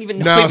kid didn't even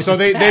know. No, he was so his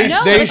they- dad.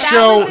 No, they but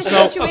show- that was a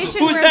so-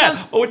 situation Who's where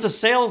that? Oh, it's a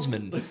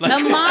salesman.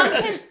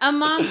 a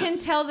mom can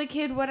tell the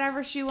kid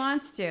whatever she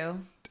wants to.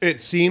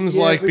 It seems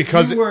Yeah, like but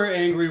because you were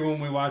angry when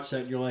we watched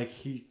that. You're like,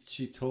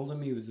 she told him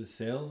he was a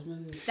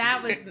salesman.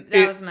 That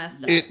was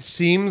messed up. It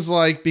seems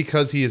like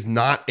because he is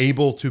not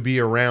able to be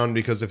around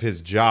because of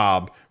his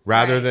job,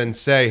 rather Right. than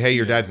say, "Hey,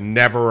 your dad's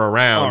never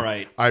around." All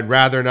right. I'd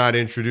rather not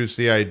introduce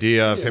the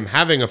idea of him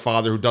having a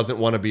father who doesn't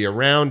want to be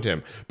around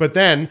him. But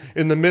then,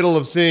 in the middle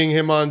of seeing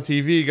him on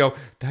TV, go,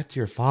 "That's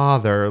your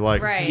father."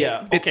 Like, Right.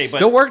 Yeah. it Okay,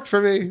 still but worked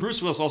for me.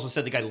 Bruce Willis also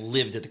said the guy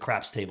lived at the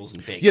craps tables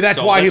in Vegas. Yeah, that's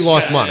So why he let's-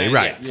 lost money,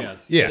 right?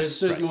 Yes. Yes.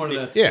 There's more to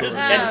that Yeah. story.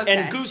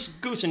 And okay.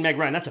 Goose and Meg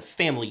Ryan, that's a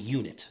family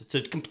unit. It's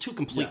two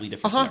completely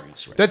different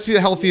scenarios. Right? That's the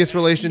healthiest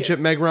relationship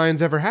Meg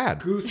Ryan's ever had.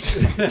 Goose.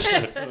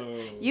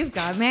 You've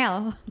got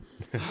mail.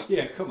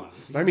 Yeah, come on.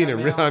 I mean,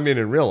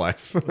 in real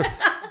life.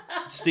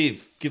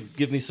 Steve,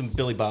 give me some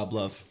Billy Bob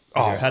love.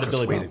 Oh, Here, how did I was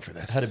Billy waiting Bob, for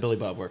this. How did Billy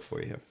Bob work for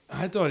you here?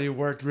 I thought he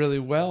worked really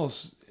well,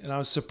 and I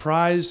was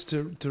surprised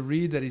to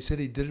read that he said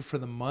he did it for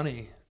the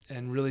money.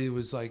 and really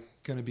was like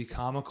going to be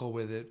comical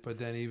with it, but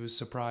then he was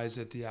surprised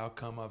at the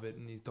outcome of it,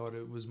 and he thought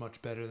it was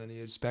much better than he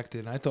expected.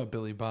 And I thought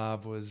Billy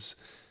Bob was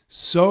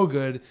so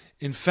good.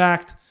 In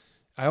fact,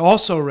 I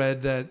also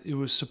read that it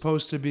was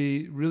supposed to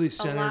be really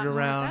centered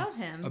around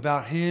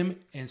about him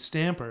and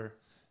Stamper,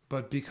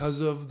 but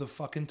because of the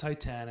fucking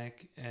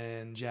Titanic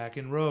and Jack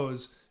and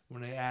Rose,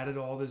 when they added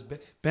all this,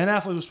 Ben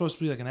Affleck was supposed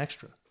to be like an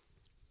extra,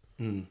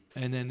 and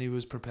then he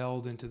was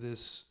propelled into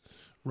this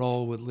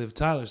role with Liv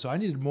Tyler. So I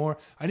needed more.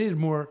 I needed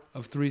more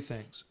of 3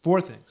 things,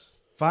 4 things,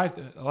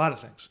 5, a lot of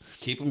things.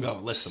 Keep them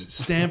going. Listen.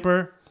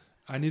 Stamper.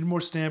 I needed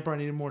more Stamper. I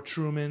needed more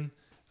Truman.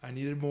 I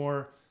needed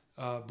more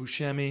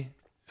Buscemi.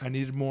 I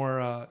needed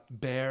more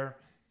Bear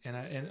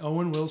and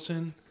Owen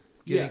Wilson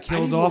getting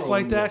killed off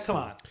like that. Wilson.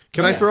 Come on.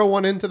 Can I throw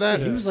one into that?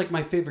 He was like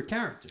my favorite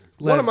character.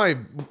 One of my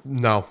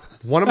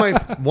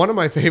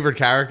favorite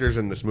characters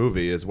in this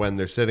movie is when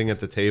they're sitting at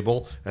the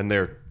table and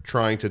they're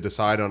trying to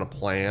decide on a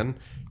plan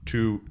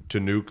to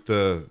nuke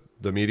the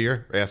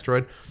meteor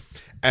asteroid,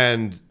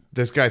 and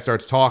this guy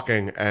starts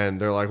talking,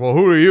 and they're like, "Well,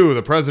 who are you?"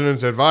 The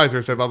president's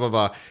advisor said, "Blah blah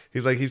blah."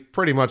 He's like, "He's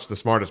pretty much the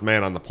smartest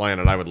man on the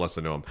planet. I would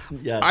listen to him."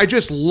 Yes. I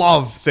just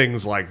love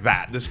things like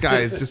that. This guy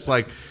is just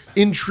like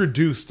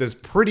introduced as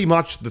pretty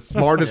much the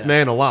smartest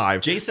man alive.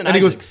 Jason and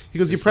Isaacs he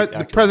goes, is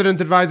the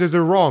president's advisors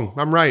are wrong.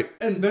 I'm right.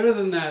 And better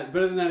than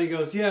that, he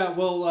goes, yeah,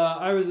 well,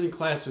 I was in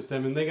class with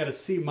them, and they got a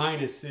C-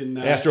 in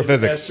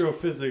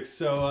Astrophysics.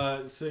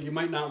 So you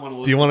might not want to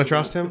listen. Do you want to to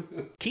trust them.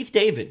 him? Keith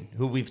David,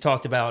 who we've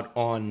talked about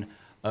on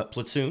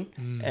Platoon,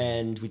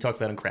 and we talked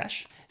about in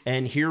Crash.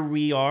 And here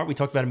we are. We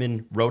talked about him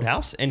in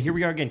Roadhouse, and here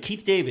we are again.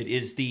 Keith David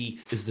is the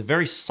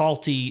very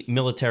salty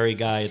military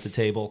guy at the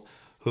table,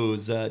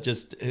 who's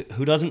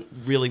who doesn't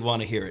really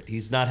want to hear it.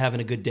 He's not having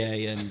a good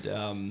day, and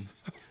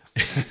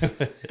you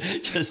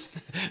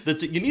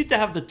need to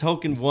have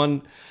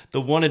the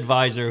one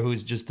advisor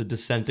who's just the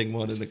dissenting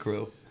one in the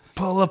crew.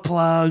 Pull a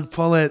plug,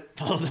 kill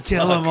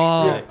them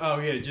all. Yeah. Oh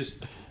yeah,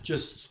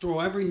 just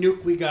throw every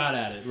nuke we got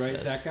at it, right?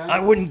 Yes. That guy. I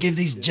wouldn't give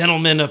these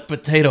gentlemen a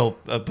potato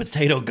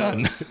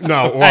gun.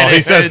 No, well,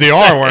 he says the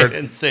R word. I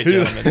didn't say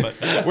gentlemen, but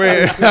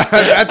Wait,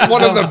 that's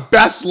one of the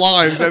best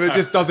lines, and it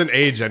just doesn't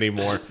age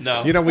anymore.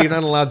 No. You know, we're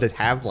not allowed to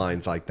have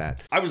lines like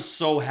that. I was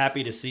so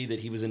happy to see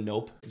that he was in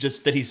Nope.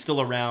 Just that he's still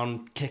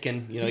around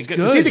kicking. You know, He's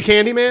Is he the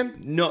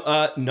Candyman? No.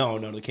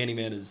 The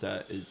Candyman is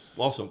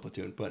also in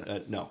Platoon,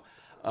 but no.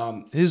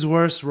 His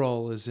worst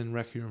role is in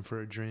Requiem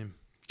for a Dream.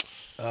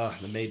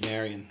 The Maid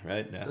Marian,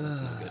 right? No,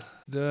 that's not good.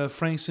 The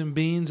Franks and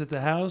Beans at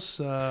the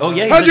house. Oh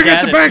yeah, How'd you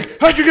get the bank?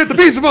 How'd you get the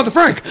beans about the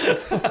Frank?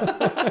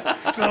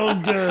 So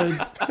good.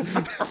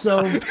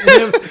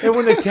 And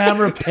when the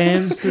camera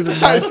pans to the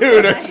back.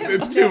 Dude, I have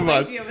it's too no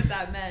much. idea what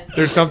that meant.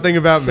 There's something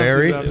about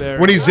Mary. about Mary.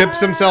 When he zips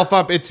himself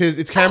up, it's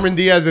Cameron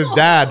Diaz's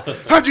dad.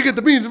 How'd you get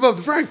the beans above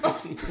the Frank?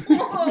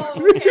 Oh,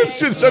 It's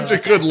just such a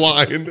good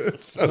line.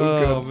 It's so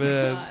Oh,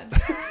 good.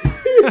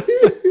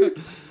 man.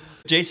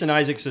 Jason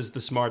Isaacs is the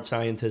smart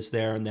scientist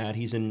there, and that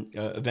he's in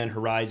Event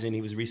Horizon.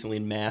 He was recently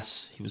in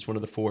Mass. He was one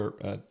of the four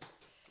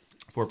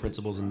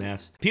principals in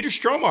Mass. Peter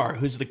Stromar,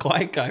 who's the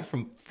quiet guy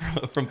from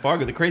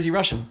Fargo, the crazy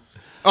Russian.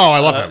 Oh, I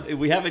love him.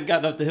 We haven't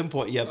gotten up to him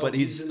point yet, but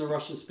he's in the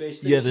Russian space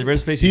station. yeah, the Russian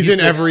space. He's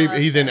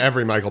in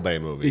every Michael Bay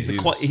movie.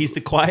 He's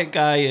the quiet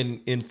guy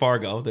in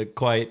Fargo, the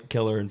quiet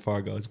killer in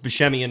Fargo. It's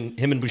Buscemi and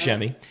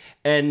Buscemi,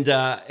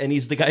 and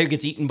he's the guy who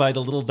gets eaten by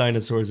the little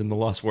dinosaurs in the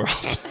Lost World.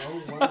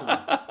 Oh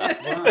wow.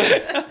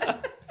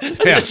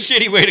 It's a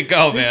shitty way to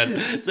go, man.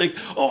 It's like,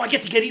 oh, I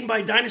get to get eaten by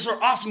a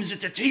dinosaur. Awesome. Is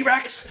it the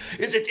T-Rex?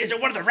 Is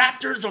it one of the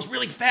raptors? Those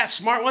really fast,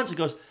 smart ones? It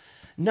goes,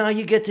 no,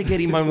 you get to get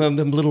eaten by one of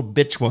them little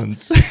bitch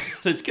ones.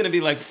 It's gonna be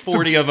like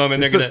 40 of them,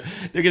 and they're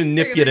gonna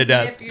nip you to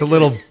death. It's a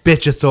little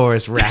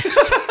bitchosaurus rex.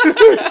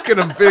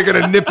 They're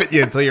gonna nip at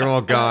you until you're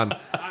all gone.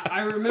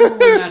 I remember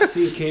when that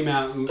scene came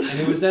out, and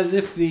it was as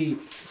if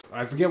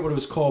I forget what it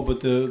was called,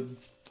 but the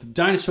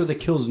dinosaur that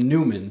kills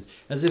Newman,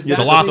 as if Yeah,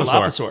 the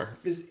Dilophosaur.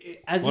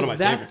 As One of if my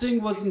that favorites.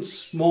 thing wasn't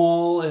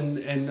small and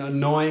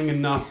annoying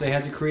enough, they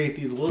had to create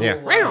these little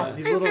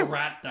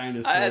rat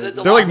dinosaurs.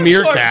 They're like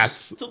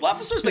meerkats. The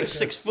Dilophosaur's like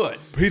 6 foot.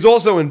 He's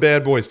also in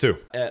Bad Boys too.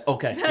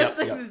 Okay. That's Yep,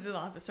 like yep. the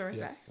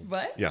Dilophosaurus, right?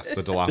 What? Yes,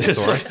 the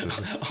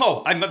Dilophosaurus.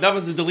 Oh, that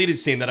was the deleted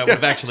scene that I would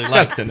have actually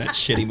liked in that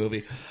shitty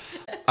movie.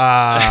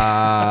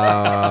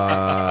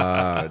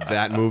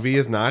 That movie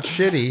is not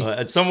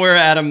shitty. Somewhere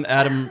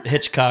Adam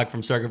Hitchcock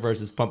from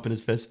Circuitverse is pumping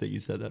his fist that you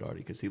said that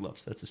already because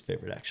that's his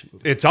favorite action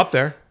movie. It's up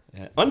there.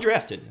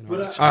 Undrafted.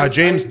 But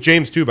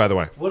James too, by the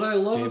way. What I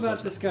love James about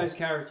loves this that guy's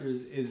character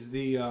is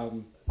the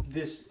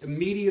this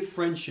immediate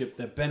friendship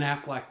that Ben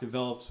Affleck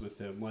develops with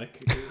him.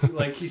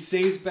 Like he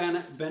saves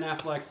Ben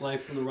Affleck's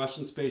life from the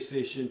Russian space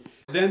station.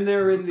 Then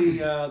they're in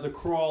the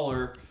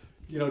crawler,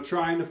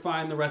 trying to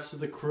find the rest of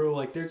the crew.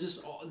 Like they're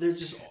just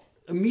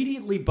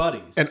immediately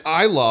buddies. And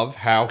I love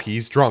how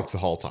he's drunk the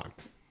whole time.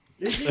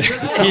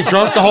 He's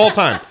drunk the whole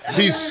time.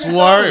 He's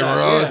slurring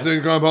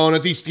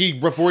components. He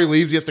before he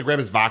leaves, he has to grab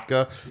his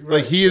vodka. Right,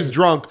 like he is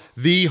drunk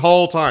the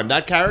whole time.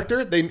 That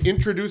character, they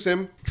introduce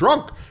him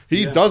drunk.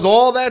 He does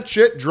all that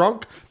shit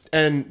drunk.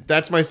 And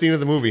that's my scene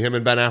of the movie, him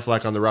and Ben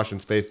Affleck on the Russian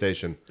space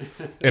station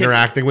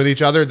interacting with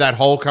each other. That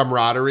whole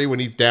camaraderie when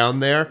he's down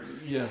there.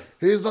 Yeah.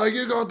 He's like,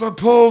 you got to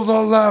pull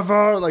the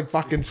lever. Like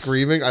fucking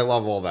screaming. I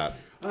love all that.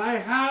 I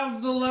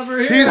have the lever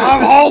here.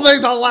 I'm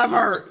holding the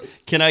lever.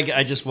 Can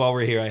I just, while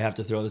we're here, I have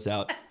to throw this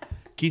out.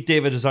 Keith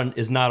David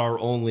is not our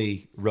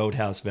only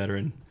Roadhouse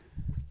veteran.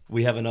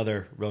 We have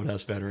another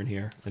Roadhouse veteran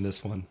here in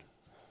this one.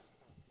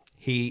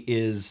 He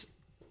is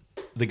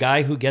the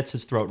guy who gets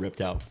his throat ripped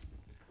out.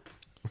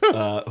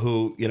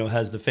 Who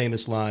has the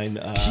famous line?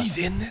 He's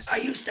in this. I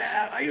used to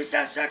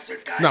have sex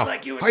with guys No,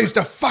 like you. I used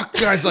to fuck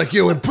guys like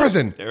you in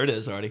prison. There it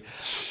is, Artie.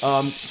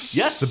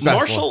 Yes, The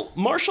best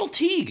Marshall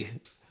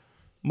Teague.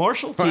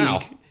 Marshall Teague.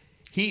 Wow.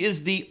 He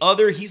is the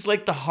other. He's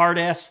like the hard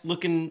ass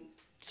looking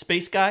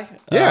space guy.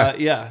 Yeah.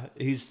 Yeah.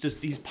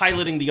 He's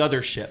piloting the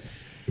other ship.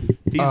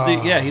 He's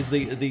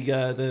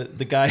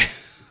the guy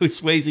who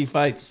Swayze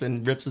fights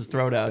and rips his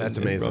throat out. That's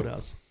in amazing.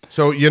 Roadhouse.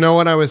 So you know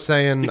what I was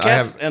saying? The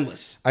cast is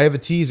endless. I have a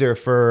teaser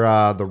for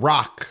The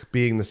Rock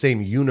being the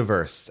same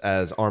universe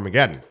as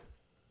Armageddon.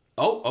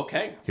 Oh,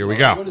 okay. Here we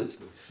go. What is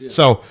this? Yeah.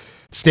 So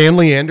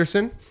Stanley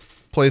Anderson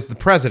plays the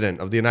president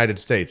of the United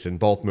States in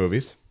both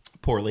movies.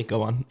 Poorly.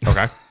 Go on.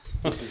 Okay.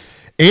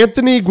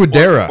 Anthony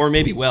Guidera. Or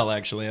maybe well,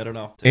 actually. I don't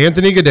know.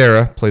 Anthony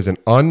Guidera plays an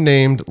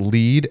unnamed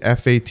lead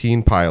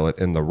F-18 pilot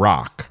in The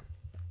Rock.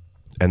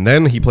 And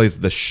then he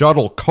plays the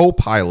shuttle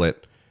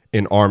co-pilot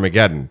in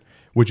Armageddon,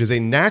 which is a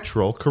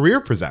natural career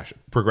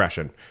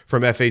progression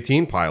from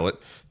F-18 pilot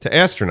to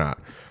astronaut.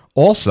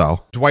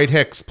 Also, Dwight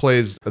Hicks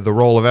plays the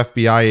role of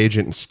FBI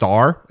agent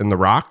Star in The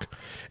Rock,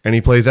 and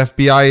he plays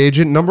FBI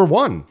agent number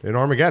 1 in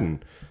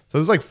Armageddon. So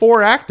there's like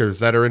 4 actors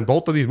that are in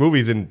both of these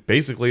movies in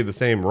basically the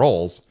same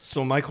roles.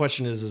 So my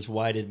question is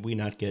why did we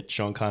not get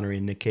Sean Connery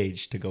and Nick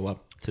Cage to go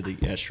up to the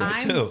asteroid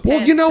I'm too?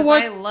 Well, you know pissed,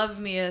 'cause what? I love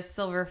me a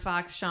Silver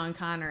Fox Sean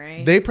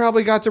Connery. They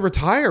probably got to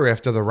retire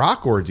after the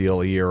Rock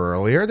ordeal a year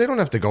earlier. They don't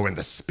have to go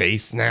into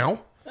space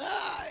now.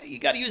 You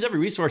got to use every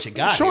resource you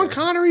got. Sean here.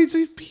 Connery,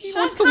 he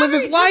Sean wants to live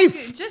his Connery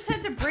life. Just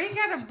had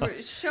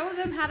to show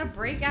them how to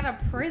break out of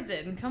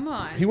prison. Come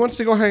on. He wants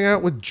to go hang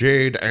out with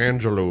Jade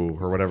Angelou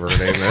or whatever her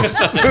name is.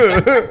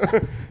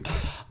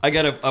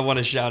 I want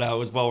to shout out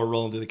as while we're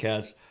rolling through the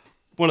cast,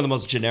 one of the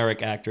most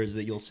generic actors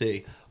that you'll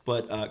see.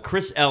 But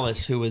Chris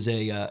Ellis, who was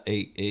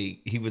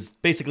he was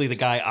basically the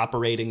guy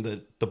operating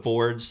the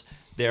boards.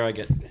 There, I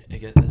get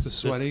this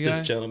sweaty guy?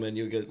 This gentleman.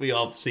 We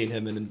all seen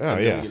him in Oh,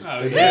 yeah.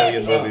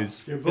 million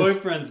movies. Your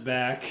boyfriend's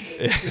back.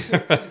 He's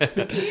not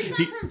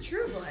from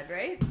True Blood,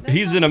 right? That's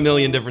He's not- in a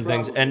million different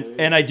things,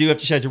 and I do have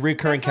to say, he's a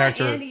recurring that's not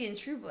character. Andy in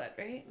True Blood,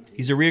 right?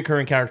 He's a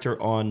recurring character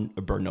on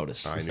Burn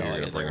Notice. I knew you were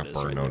gonna bring up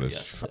Burn There, Notice.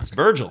 yes. That's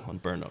Virgil on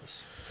Burn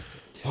Notice.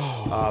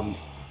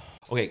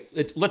 Okay,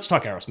 let's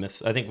talk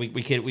Aerosmith. I think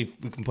we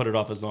can put it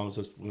off as long as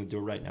we're going to do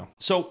it right now.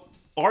 So,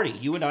 Artie,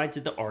 you and I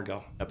did the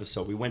Argo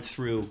episode. We went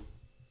through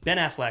Ben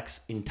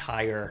Affleck's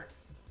entire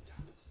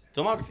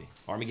filmography.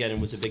 Armageddon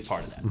was a big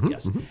part of that,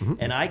 yes.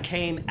 And I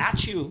came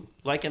at you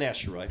like an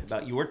asteroid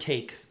about your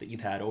take that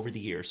you've had over the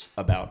years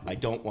about I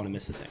don't want to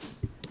miss a thing.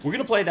 We're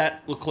going to play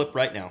that little clip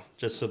right now,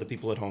 just so the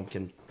people at home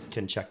can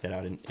check that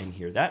out and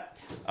hear that,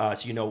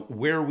 so you know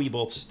where we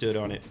both stood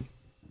on it.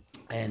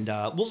 And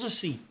we'll just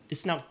see.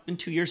 It's now been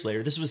 2 years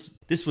later. This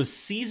was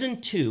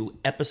season 2,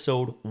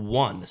 episode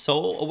 1.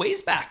 So a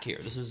ways back here.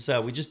 This is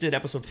we just did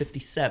episode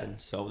 57,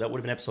 so that would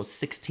have been episode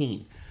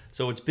 16.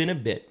 So it's been a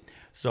bit.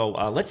 So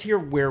let's hear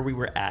where we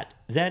were at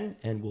then,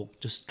 and we'll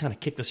just kind of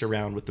kick this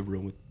around with the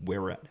room with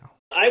where we're at now.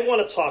 I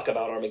want to talk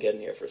about Armageddon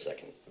here for a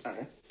second.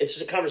 Okay. It's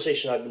just a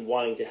conversation I've been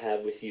wanting to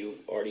have with you,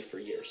 Artie, for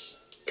years.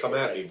 Come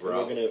at me,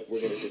 bro. We're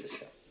gonna do this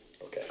now.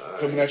 Okay.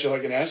 Coming at you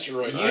like an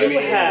asteroid. You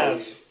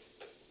have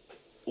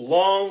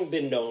long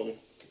been known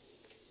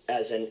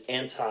as an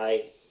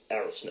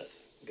anti-Aerosmith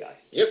guy.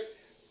 Yep.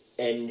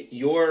 And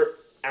your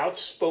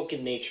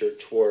outspoken nature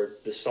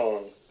toward the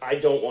song I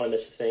Don't Want to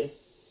Miss a Thing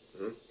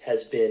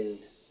has been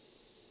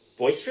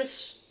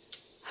boisterous,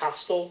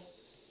 hostile,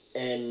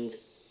 and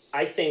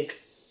I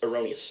think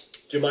erroneous.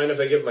 Do you mind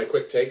if I give my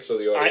quick take so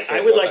the audience I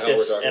knows would what like the hell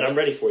this, we're talking and I'm about?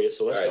 ready for you,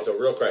 so let's All right, go. so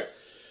real quick.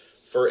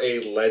 For a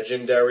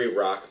legendary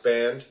rock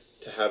band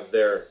to have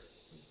their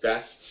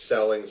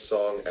best-selling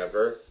song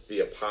ever be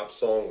a pop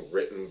song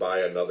written by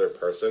another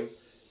person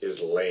is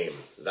lame.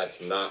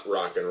 That's not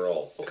rock and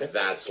roll. Okay.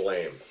 That's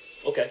lame.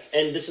 Okay,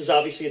 and this is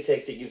obviously a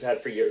take that you've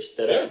had for years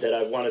that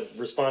I want to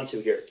respond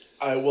to here.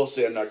 I will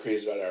say I'm not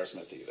crazy about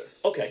Aerosmith either.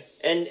 Okay,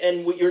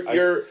 and what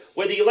you're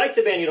whether you like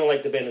the band, you don't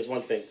like the band is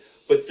one thing,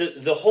 but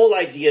the whole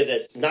idea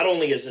that not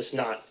only is this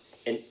not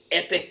an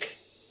epic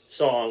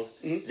song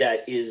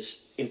that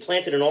is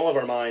implanted in all of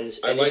our minds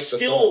and like is the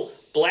still song.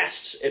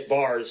 blasts at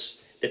bars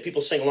that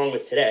people sing along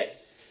with today.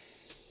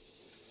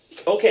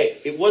 Okay,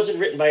 it wasn't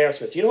written by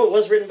Aerosmith. You know who it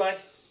was written by?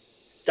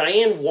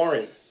 Diane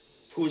Warren,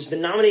 who's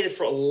been nominated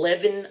for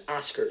 11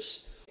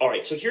 Oscars. All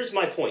right, so here's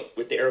my point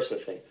with the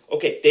Aerosmith thing.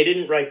 Okay, they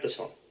didn't write the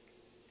song.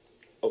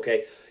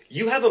 Okay,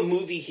 you have a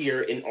movie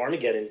here in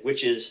Armageddon,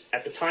 which is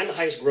at the time the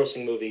highest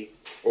grossing movie,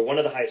 or one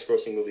of the highest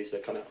grossing movies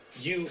that come out.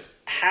 You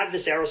have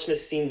this Aerosmith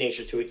themed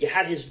nature to it. You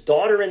have his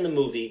daughter in the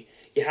movie.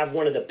 You have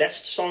one of the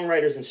best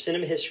songwriters in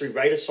cinema history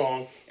write a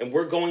song, and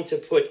we're going to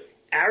put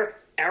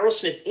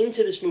Aerosmith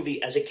into this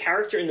movie as a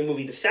character in the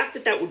movie. The fact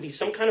that that would be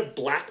some kind of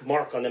black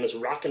mark on them as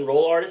rock and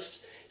roll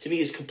artists, to me,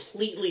 is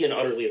completely and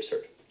utterly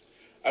absurd.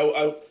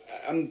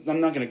 I'm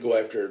not going to go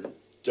after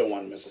Don't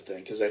Want to Miss a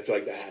Thing, because I feel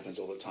like that happens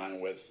all the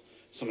time with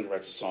someone who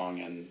writes a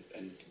song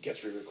and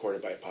gets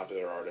re-recorded by a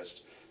popular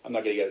artist. I'm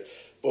not going to get it.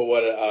 But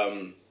what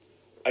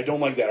I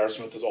don't like that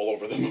Aerosmith is all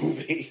over the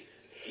movie.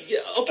 Yeah,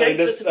 okay,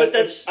 but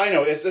that's... I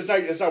know, it's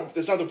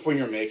not the point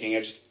you're making.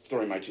 I'm just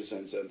throwing my 2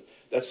 cents in.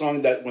 That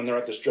song that when they're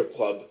at the strip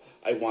club,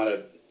 I want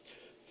to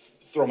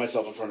throw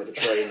myself in front of a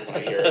train when I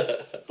hear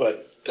it.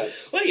 But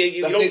that's... Well,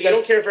 you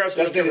don't care for Aerosmith.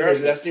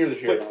 That's neither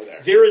here nor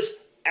there. There is...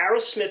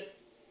 Aerosmith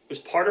was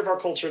part of our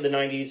culture in the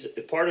 90s, and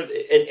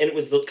it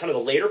was kind of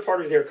the later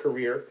part of their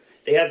career.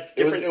 They have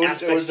different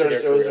aspects to their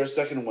career. It was their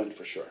second win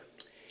for sure.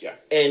 Yeah.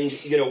 And,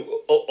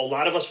 a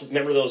lot of us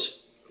remember those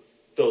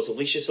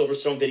Alicia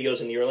Silverstone videos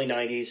in the early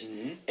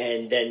 90s,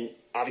 and then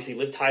obviously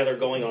Liv Tyler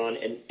going on,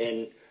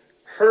 and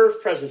her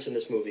presence in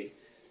this movie,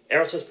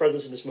 Aerosmith's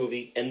presence in this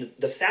movie, and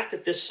the fact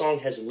that this song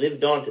has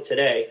lived on to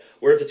today,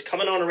 where if it's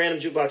coming on a random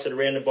jukebox at a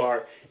random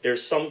bar,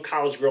 there's some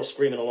college girl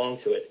screaming along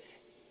to it.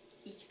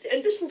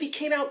 And this movie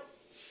came out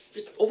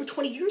over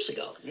 20 years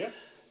ago. Yeah.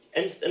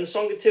 And the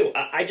song did too.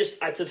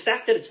 The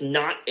fact that it's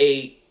not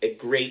a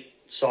great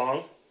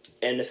song,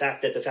 and the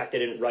fact that they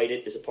didn't write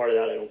it is a part of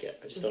that I don't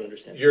get. I just don't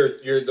understand.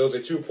 Those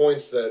are 2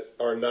 points that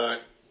are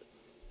not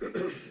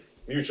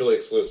mutually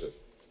exclusive.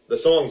 The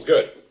song's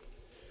good.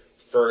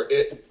 For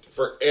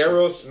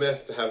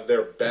Aerosmith to have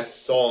their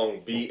best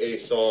song be a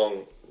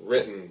song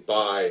written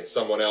by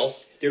someone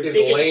else is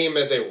lame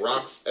as a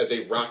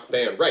rock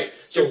band, right?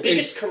 So their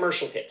biggest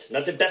commercial hit,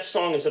 not the best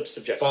song, is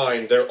subjective.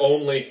 Fine, their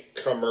only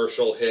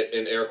commercial hit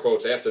in air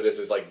quotes after this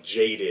is like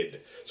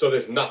Jaded. So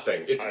there's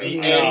nothing. It's the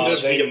end of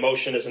Sweet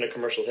Emotion isn't a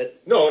commercial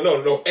hit. No.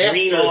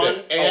 Dream after On. This,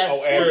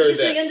 after this is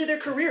this. the end of their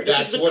career. That's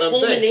This is the what I'm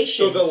saying.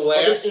 culmination of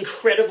an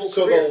incredible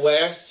career. So the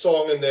last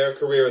song in their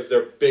career is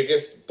their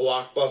biggest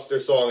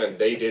blockbuster song, and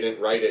they didn't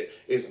write it,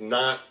 is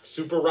not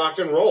super rock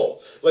and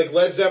roll. Like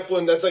Led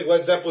Zeppelin, that's like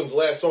Led Zeppelin's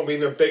last song being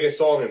their biggest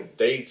song, and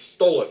they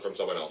stole it from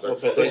someone else. Or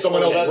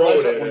someone else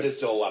wrote it. Led did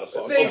steal a lot of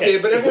songs. They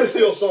did, but everyone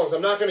steals songs.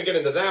 I'm not going to get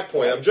into that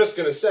point. I'm just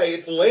going to say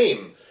it's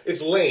lame.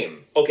 It's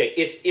lame. Okay,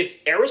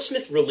 if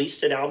Aerosmith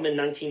released an album in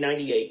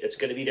 1998, that's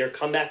going to be their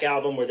comeback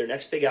album or their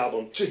next big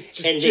album,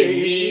 and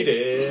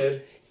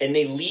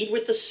they lead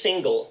with the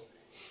single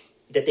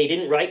that they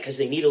didn't write because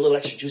they need a little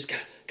extra juice.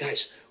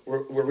 Guys,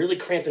 we're really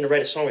cramping to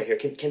write a song right here.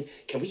 Can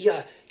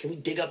we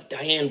dig up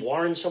Diane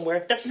Warren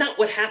somewhere? That's not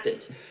what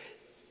happened.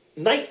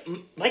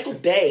 Michael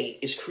Bay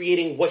is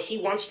creating what he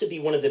wants to be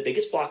one of the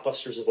biggest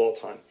blockbusters of all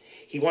time.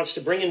 He wants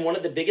to bring in one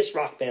of the biggest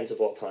rock bands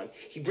of all time.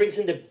 He brings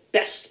in the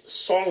best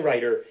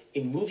songwriter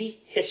in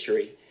movie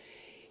history.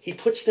 He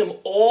puts them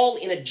all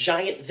in a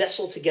giant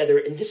vessel together,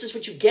 and this is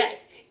what you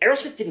get.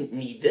 Aerosmith didn't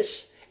need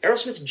this.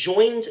 Aerosmith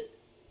joined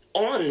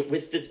on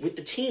with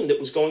the team that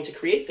was going to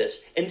create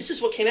this, and this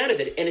is what came out of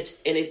it. And it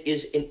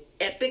is an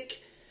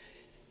epic.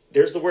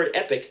 There's the word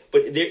epic,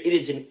 but it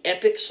is an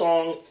epic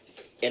song,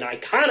 an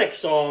iconic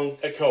song,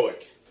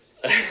 echoic.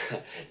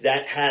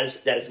 that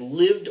has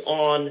lived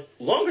on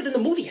longer than the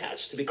movie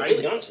has, to be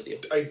completely honest with you.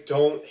 I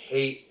don't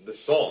hate the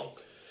song.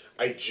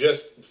 I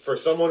just, for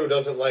someone who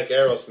doesn't like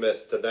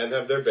Aerosmith to then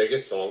have their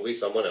biggest song be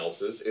someone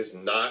else's is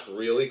not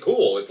really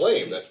cool. It's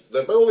lame. That's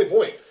my only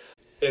point.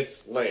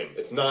 It's lame.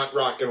 It's not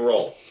rock and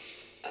roll.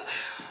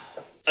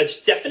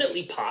 It's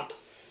definitely pop.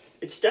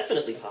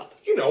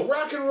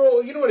 Rock and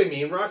roll, you know what I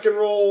mean? Rock and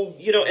roll,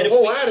 and the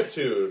whole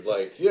attitude.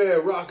 Like, yeah,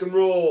 rock and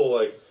roll,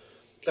 like...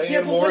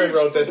 Diane Warren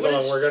wrote this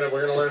song. We're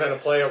gonna learn how to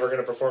play it. We're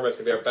gonna perform it. It's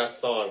gonna be our best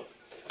song.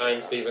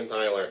 I'm Steven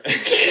Tyler.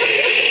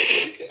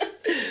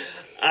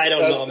 I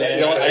don't know,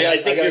 man. I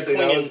think gotta say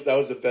that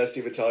was the best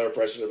Steven Tyler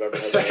impression I've ever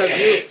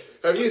heard.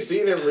 Have you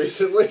seen him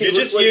recently? You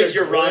just used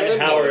your Ron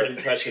Howard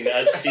impression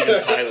as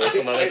Steven Tyler.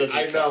 Come on, that doesn't.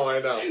 I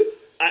know.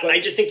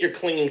 I just think you're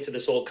clinging to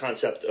this old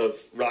concept of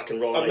rock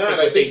and roll. I'm not.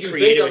 I think you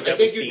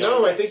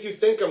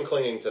think I'm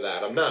clinging to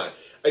that. I'm not.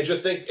 I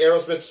just think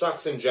Aerosmith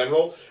sucks in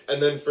general,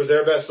 and then for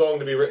their best song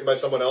to be written by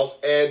someone else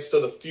adds to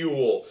the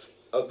fuel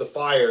of the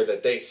fire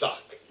that they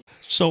suck.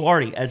 So,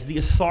 Artie, as the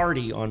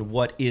authority on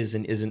what is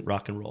and isn't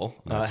rock and roll,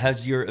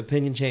 has your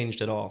opinion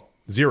changed at all?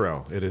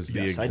 Zero. It is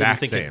the exact I didn't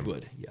think same. It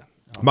would. Yeah.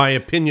 My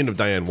opinion of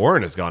Diane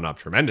Warren has gone up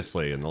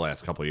tremendously in the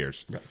last couple of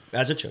years. Right.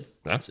 As it should.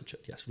 Yeah. As it should.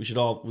 Yes. We should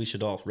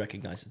all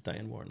recognize that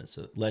Diane Warren is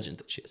a legend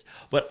that she is.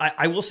 But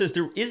I will say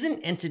there is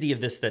an entity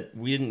of this that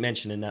we didn't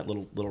mention in that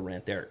little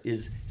rant there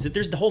is that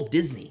there's the whole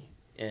Disney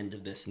end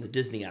of this and the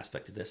Disney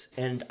aspect of this.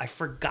 And I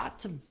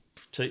forgot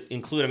to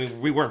include, I mean,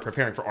 we weren't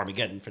preparing for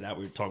Armageddon for that.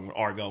 We were talking about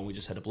Argo and we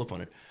just had a blip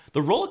on it.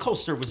 The roller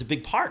coaster was a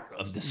big part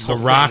of this whole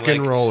thing. The rock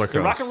and roller coaster.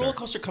 The rock and roller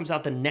coaster comes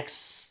out the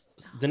next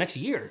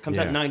year. It comes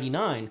out in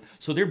 99.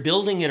 So they're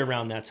building it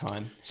around that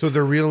time. So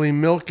they're really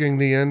milking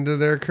the end of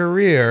their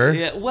career.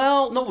 Yeah.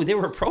 Well, no, they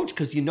were approached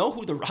because you know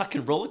who the rock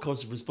and roller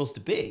coaster was supposed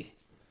to be.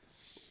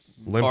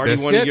 Limp Artie,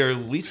 one of Bizkit? your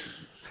least.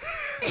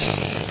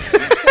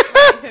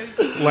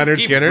 Leonard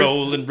Keep Skinner?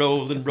 rolling.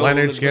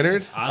 Leonard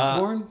Skinner?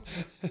 Osborne?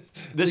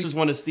 This is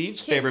one of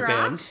Steve's Kid favorite Rock?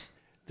 bands.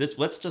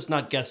 Let's just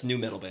not guess new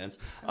metal bands.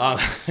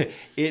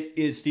 It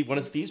is one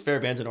of Steve's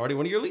favorite bands, and Artie,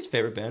 one of your least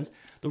favorite bands,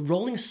 the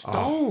Rolling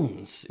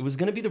Stones. It was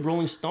going to be the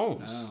Rolling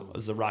Stones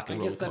as the rock I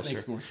and roller guess that coaster.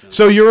 makes more sense.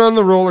 So you're on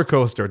the roller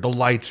coaster. The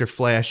lights are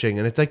flashing,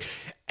 and it's like,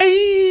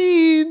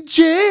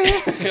 Angel.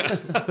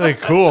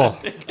 Like, cool.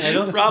 I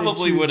don't It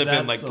probably think they would have choose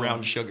been that like song.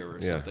 Brown Sugar or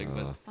Yeah. something.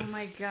 But Oh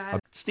my god.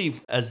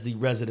 Steve, as the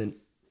resident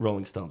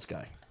Rolling Stones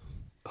guy,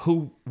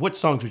 what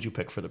songs would you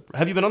pick for the?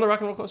 Have you been on the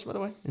rock and roller coaster, by the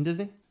way, in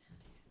Disney?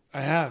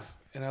 I have,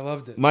 and I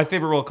loved it. My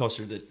favorite roller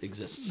coaster that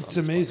exists. It's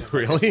amazing.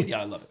 Really?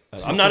 Yeah, I love it.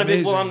 I'm not a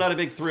big. Well, amazing. I'm not a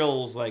big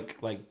thrills like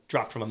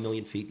drop from a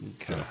million feet. And,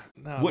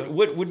 No,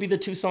 what would be the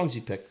two songs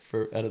you pick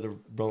for out of the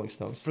Rolling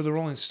Stones for the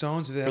Rolling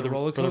Stones, if they for had the a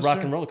roller for coaster. the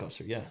rock and roller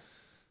coaster? Yeah,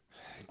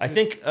 I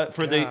think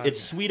for God. it's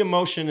Sweet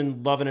Emotion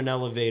and Love in an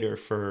Elevator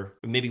for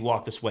maybe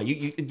Walk This Way.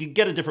 You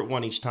get a different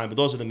one each time, but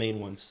those are the main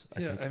ones.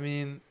 I Yeah, think. I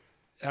mean,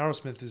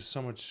 Aerosmith is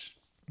so much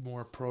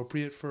more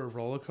appropriate for a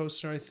roller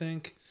coaster. I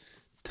think.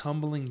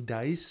 Tumbling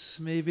Dice,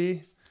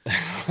 maybe.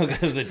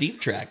 The deep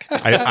track.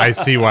 I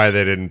see why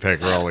they didn't pick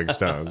Rolling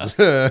Stones.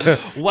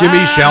 Give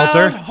me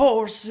Shelter.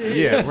 Horses.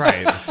 Yeah,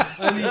 right.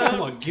 I mean,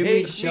 come on, give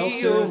me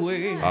shelter.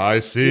 I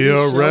see Give me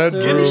a red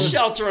Shelter. Give me room.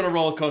 Shelter on a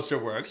roller coaster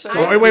works.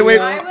 Oh, wait.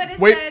 I would have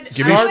Wait, said,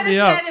 give me- I Start would Me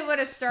have Up. said it would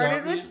have started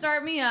Start Me with Up.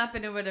 Start Me Up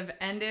and it would have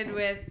ended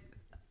with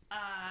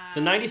It's a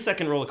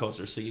 90-second roller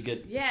coaster, so you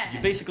get. Yeah. You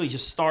basically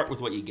just start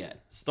with what you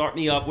get. Start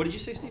Me Up. What did you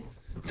say, Steve?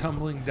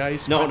 Tumbling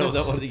Dice. No, Brothers.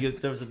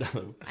 there was another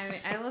one. I mean,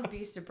 I love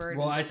Beast of Burden.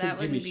 Well, I but said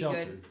that give me wouldn't be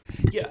shelter.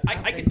 good. Yeah,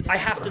 I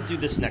have to do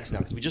this next now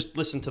because we just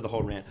listened to the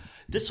whole rant.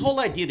 This whole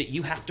idea that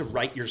you have to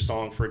write your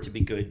song for it to be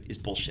good is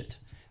bullshit.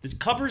 This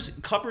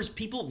covers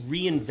people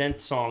reinvent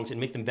songs and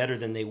make them better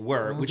than they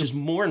were, which is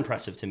more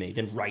impressive to me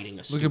than writing a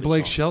Look stupid at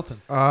Blake song.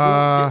 Shelton.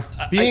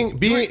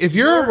 If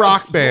you're a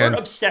rock Your band,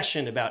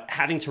 obsession about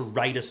having to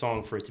write a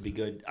song for it to be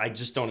good, I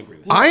just don't agree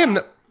with. I'm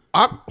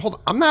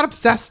not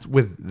obsessed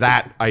with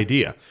that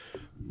idea.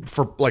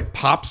 For like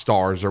pop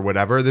stars or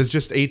whatever, there's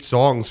just 8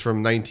 songs from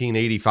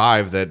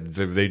 1985 that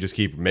they just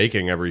keep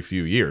making every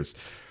few years.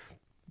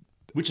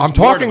 Which is I'm more to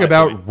talking my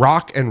about point.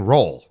 rock and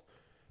roll.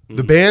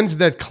 The bands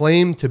that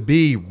claim to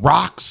be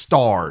rock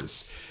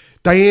stars.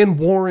 Diane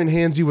Warren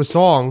hands you a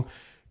song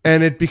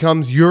and it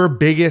becomes your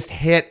biggest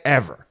hit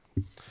ever.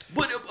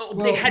 But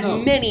they had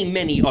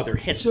many other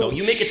hits, though.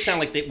 You make it sound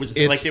like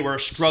they were a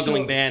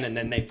struggling band, and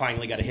then they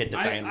finally got a hit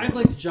that Diane. I'd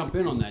like to jump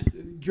in on that.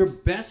 Your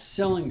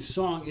best-selling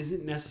song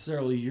isn't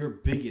necessarily your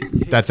biggest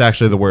hit. That's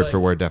actually the word for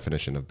word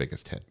definition of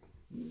biggest hit.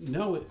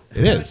 No, It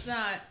No, is. it's not.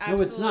 no,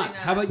 Absolutely it's not.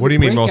 How about What do you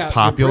mean, most your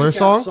popular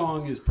breakout song?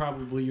 song is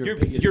probably your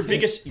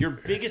biggest hit. Your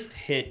biggest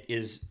hit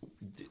is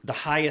the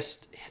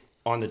highest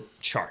on the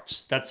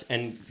charts.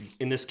 And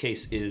in this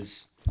case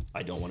is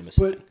I Don't Want to Miss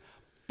a Thing.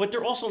 But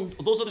they're also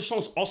those other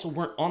songs also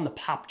weren't on the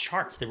pop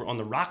charts. They were on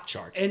the rock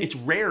charts. And it's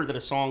rare that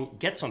a song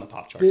gets on the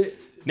pop charts.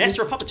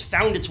 Master of Puppets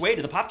found its way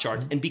to the pop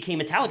charts and became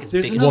Metallica's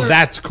There's biggest. Well,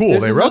 that's cool.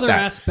 there's They wrote another that.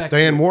 aspect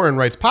Diane to it. Warren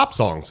writes pop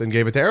songs and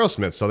gave it to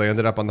Aerosmith, so they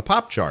ended up on the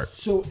pop chart.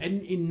 So,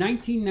 and in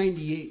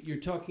 1998, you're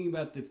talking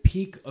about the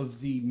peak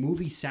of the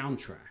movie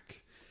soundtrack.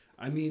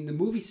 I mean, the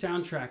movie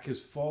soundtrack has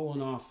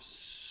fallen off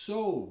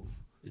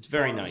It's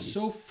very far, 90s.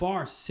 so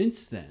far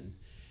since then,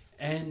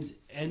 and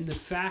the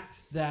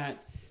fact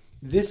that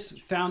this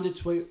found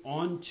its way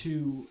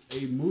onto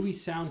a movie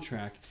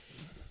soundtrack.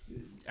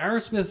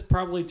 Aerosmith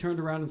probably turned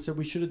around and said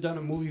we should have done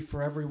a movie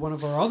for every one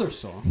of our other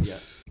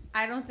songs. Yeah.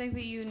 I don't think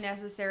that you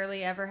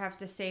necessarily ever have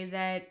to say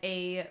that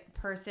a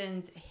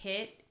person's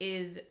hit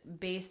is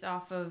based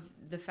off of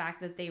the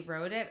fact that they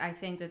wrote it. I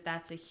think that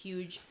that's a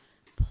huge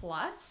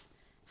plus.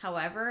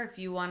 However, if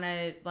you want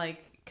to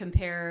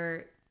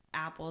compare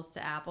apples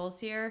to apples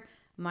here,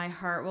 My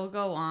Heart Will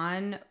Go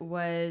On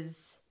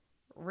was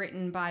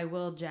written by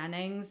Will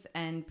Jennings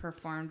and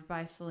performed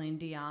by Celine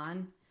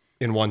Dion.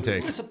 In one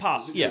take. It's a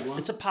pop. Yeah,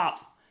 it's a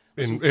pop.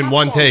 In Pop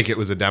one songs- take, it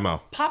was a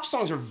demo. Pop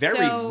songs are very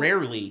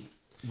rarely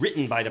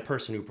written by the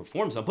person who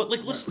performs them. But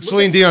listen,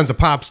 Celine Dion's a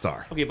pop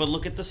star. Okay, but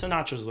look at the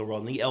Sinatras of the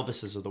world and the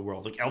Elvises of the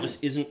world. Like Elvis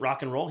isn't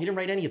rock and roll. He didn't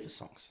write any of his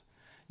songs.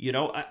 You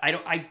know, I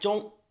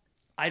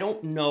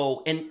don't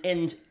know.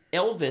 And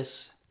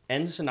Elvis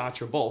and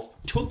Sinatra both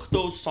took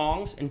those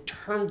songs and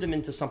turned them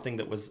into something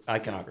that was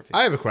iconography.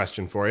 I have a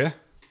question for you.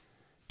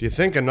 Do you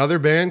think another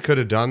band could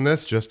have done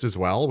this just as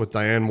well with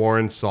Diane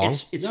Warren's song?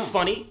 It's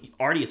funny,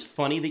 Artie, it's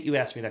funny that you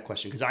asked me that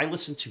question because I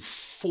listened to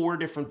 4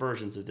 different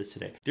versions of this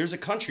today. There's a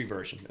country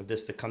version of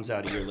this that comes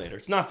out a year later.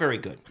 It's not very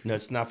good. No,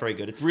 it's not very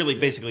good. It's really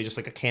basically just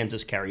like a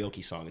Kansas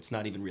karaoke song. It's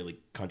not even really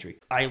country.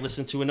 I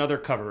listened to another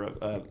cover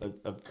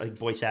of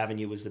Boyce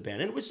Avenue was the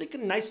band, and it was like a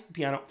nice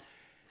piano.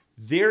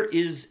 There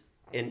is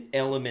an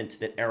element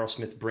that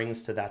Aerosmith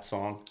brings to that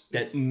song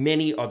that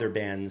many other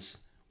bands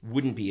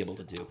wouldn't be able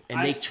to do.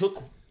 And they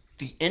took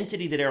the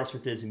entity that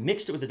Aerosmith is,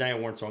 mixed it with the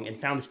Diane Warren song, and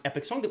found this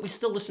epic song that we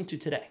still listen to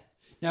today.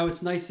 Now,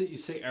 it's nice that you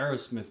say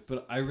Aerosmith,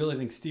 but I really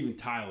think Steven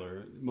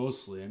Tyler,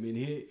 mostly. I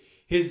mean,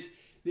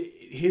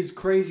 his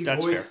crazy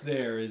That's voice fair.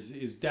 there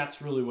is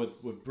that's really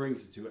what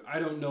brings it to it. I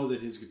don't know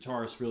that his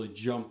guitarist really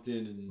jumped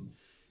in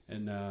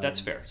and That's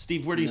fair.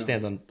 Steve, where do you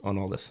stand on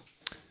all this?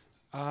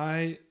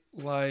 I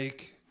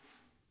like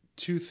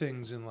two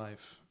things in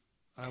life.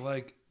 I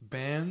like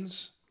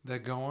bands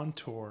that go on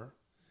tour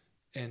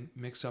and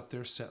mix up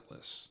their set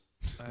lists.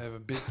 I have a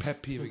big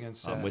pet peeve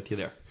against that. I'm with you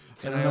there.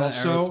 And I I don't know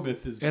also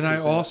Aerosmith is and big I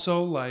with that.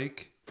 also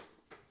like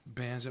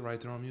bands that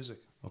write their own music.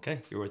 Okay,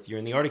 you're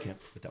in the Artie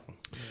camp with that one.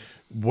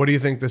 What do you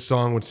think this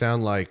song would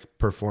sound like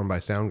performed by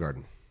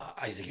Soundgarden?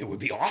 I think it would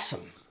be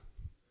awesome,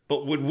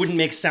 but wouldn't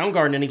make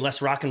Soundgarden any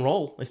less rock and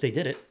roll if they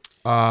did it.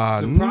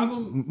 The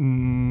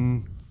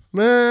problem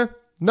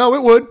No,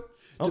 it would.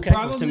 Okay,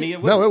 problem to me is-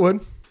 it would. No, it would.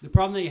 the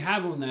problem that you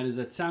have on that is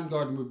that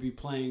Soundgarden would be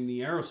playing the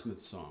Aerosmith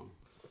song.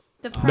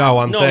 No,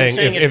 I'm No,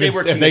 saying, if they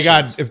were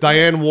commissioned. if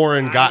Diane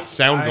Warren got I-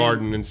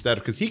 Soundgarden instead,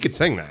 because he could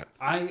sing that.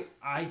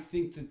 I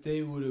think that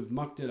they would have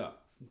mucked it up.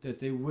 That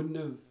they wouldn't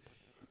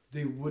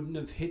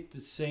have hit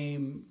the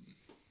same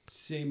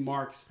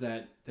marks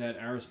that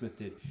Aerosmith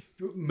did.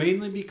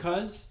 Mainly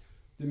because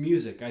the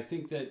music. I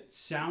think that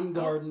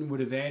Soundgarden would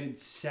have added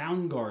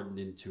Soundgarden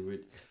into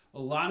it. A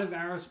lot of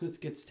Aerosmith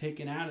gets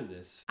taken out of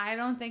this. I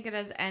don't think it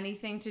has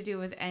anything to do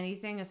with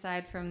anything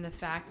aside from the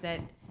fact that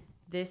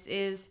this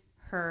is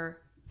her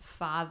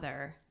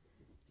father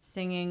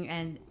singing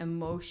an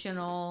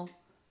emotional.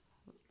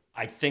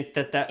 I think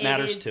that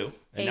matters too,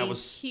 and that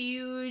was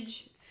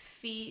huge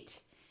feat.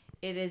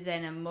 It is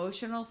an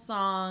emotional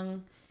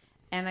song,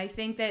 and I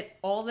think that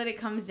all that it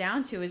comes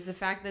down to is the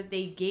fact that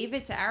they gave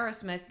it to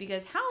Aerosmith,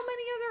 because how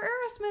many other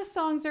Aerosmith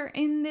songs are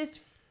in this?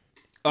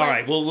 all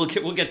right. Well, we'll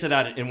get to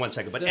that in 1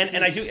 second. But That's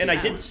and I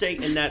yeah. did say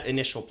in that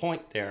initial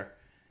point there,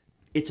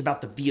 it's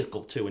about the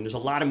vehicle too, and there's a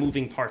lot of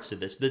moving parts to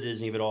this. The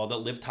Disney of it all, the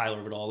Liv Tyler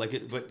of it all.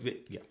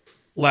 Yeah.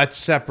 Let's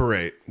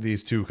separate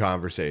these two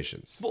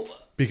conversations. Well,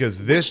 Because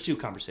Which this two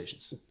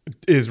conversations?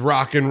 is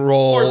rock and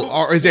roll,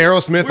 Or- or is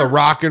Aerosmith a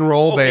rock and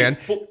roll Okay, band?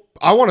 well-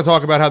 I want to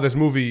talk about how this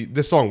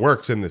song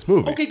works in this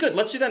movie. Okay, good.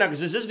 Let's do that now because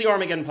this is the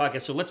Armageddon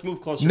podcast. So let's move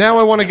closer. Now to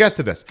I that. want to Yes. get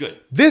to this. Good.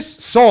 This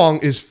song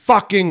is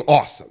fucking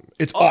awesome.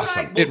 It's All right,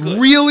 awesome. well, It good.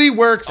 really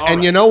works. All and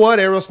right. you know what?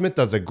 Aerosmith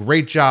does a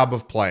great job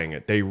of playing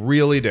it. They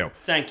really do.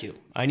 Thank you.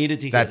 I needed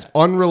to hear That's that.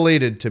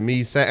 unrelated to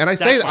me saying, and I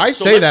That's say fine. I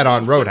So say let's that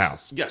on move-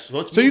 Roadhouse. Yes. So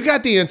let's So you move-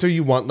 got the answer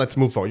you want. Let's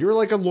move forward. You're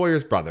like a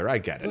lawyer's brother. I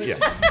get it. Yeah.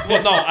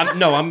 Well,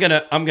 I'm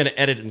gonna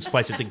edit and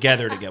splice it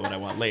together to get what I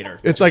want later.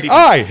 It's Which like is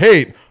I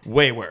hate.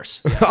 way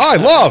worse. I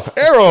love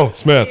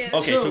Aerosmith.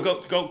 Okay, so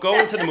go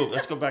into the movie.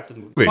 Let's go back to the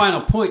movie. Wait.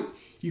 Final point.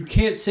 You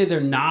can't say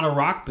they're not a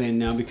rock band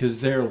now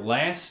because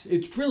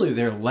it's really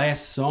their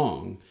last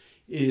song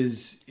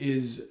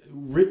is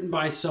written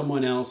by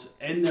someone else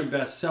and their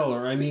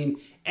bestseller. I mean,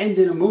 and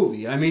in a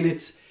movie. I mean,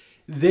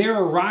 they're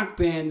a rock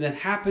band that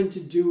happened to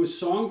do a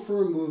song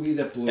for a movie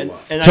that blew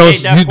up. And So I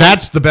made that point,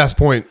 that's the best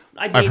point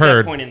I I've made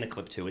heard. that point in the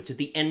clip too. It's at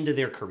the end of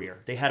their career.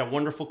 They had a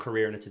wonderful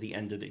career, and it's at the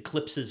end of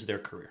eclipses their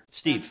career.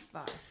 Steve,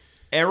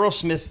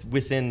 Aerosmith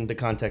within the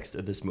context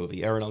of this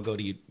movie. Aaron, I'll go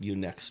to you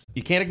next.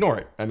 You can't ignore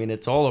it. I mean,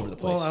 it's all over the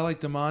place. Well, I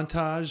like the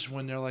montage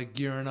when they're like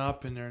gearing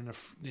up and they're in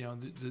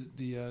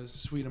the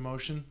Sweet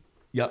Emotion.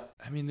 Yep.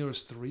 I mean, there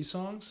was 3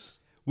 songs.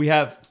 We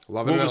have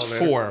Love what It in was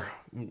Elevator.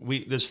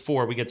 4. There's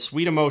 4. We get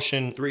Sweet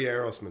Emotion. 3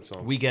 Aerosmith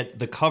songs. We get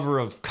the cover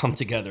of Come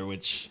Together,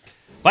 which,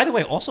 by the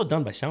way, also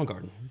done by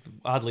Soundgarden.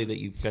 Oddly that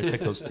you guys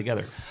picked those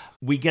together.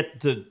 We get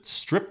the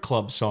strip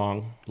club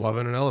song. Love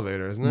in an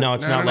Elevator, isn't it? No,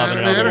 it's not Love in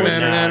an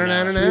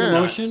Elevator. Sweet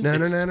Emotion?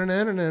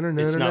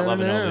 It's not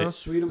Love in an Elevator.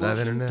 Sweet Love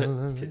in Emotion. an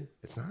Elevator.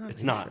 It's not.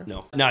 It's not.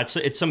 No,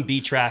 it's some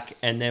B track,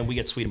 and then we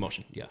get Sweet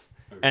Emotion. Yeah,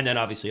 and then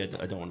obviously I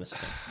don't want to miss a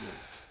thing.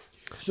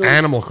 So,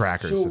 Animal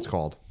Crackers. so- It's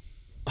called.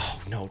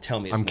 Oh no, tell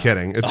me it's I'm not.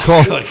 kidding. It's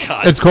called. good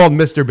God. It's called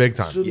Mr. Big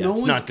Time. So Yeah, no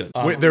it's one's- not good.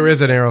 Wait, there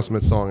is an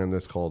Aerosmith song in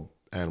this called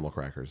Animal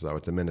Crackers, though.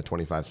 It's a minute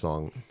 25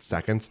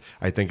 seconds.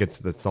 I think it's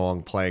the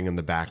song playing in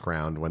the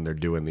background when they're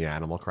doing the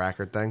Animal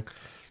Cracker thing.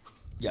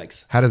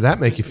 Yikes. How does that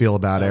make you feel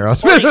about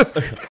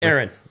Aerosmith?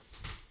 Aaron,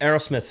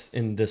 Aerosmith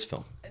in this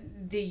film.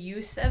 The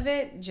use of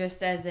it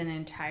just as an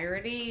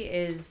entirety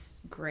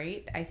is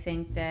great. I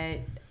think that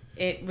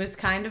it was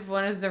kind of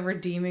one of the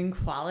redeeming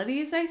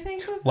qualities, I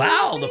think, of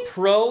Wow, the the movie.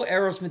 pro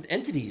Aerosmith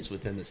entities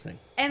within this thing.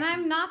 And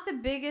I'm not the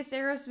biggest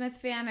Aerosmith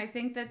fan. I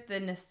think that the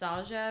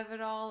nostalgia of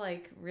it all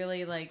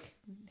really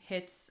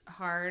hits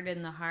hard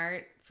in the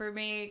heart for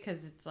me,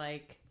 because it's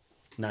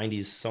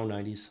 90s, so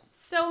 90s.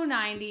 so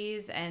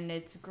 90s and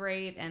it's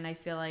great. And I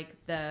feel like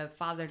the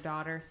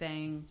father-daughter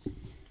thing,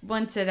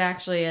 once it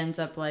actually ends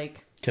up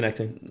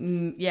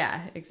Connecting.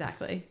 yeah,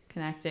 exactly,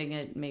 connecting,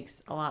 it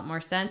makes a lot more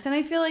sense. And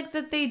I feel like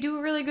that they do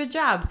a really good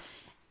job.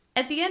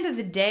 At the end of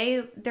the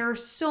day, there are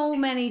so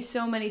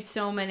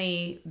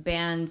many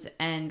bands,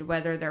 and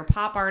whether they're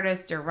pop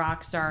artists or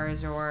rock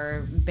stars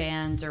or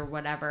bands or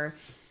whatever,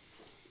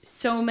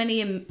 so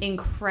many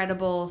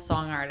incredible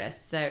song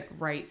artists that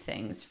write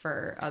things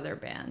for other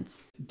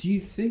bands. Do you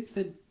think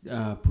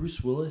that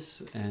Bruce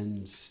Willis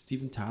and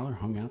Steven Tyler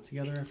hung out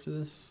together after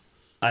this?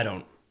 I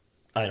don't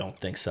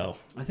think so.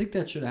 I think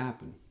that should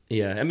happen.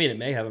 Yeah, I mean, it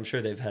may have. I'm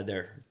sure they've had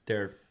their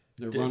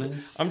their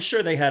run-ins. I'm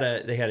sure they had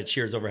a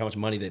cheers over how much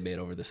money they made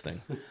over this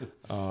thing.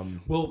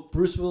 Well,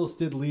 Bruce Willis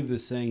did leave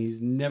this saying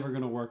he's never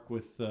going to work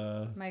with.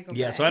 Michael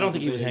Yeah, Bay. so I don't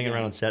think he was hanging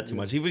around on set too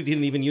much. He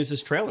didn't even use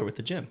his trailer with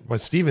the gym. Well,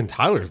 Steven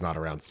Tyler's not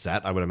around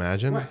set, I would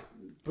imagine. Right,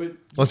 but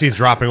Unless he's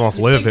dropping off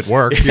Liv at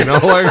work, you know?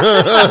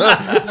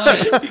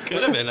 Like, He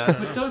could have been.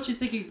 but don't you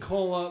think he'd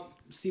call up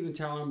Steven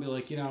Tyler and be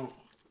like,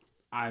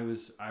 I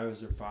was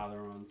your father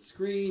on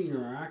screen.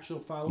 You're our actual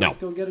father. No. Let's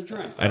go get a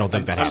drink. I don't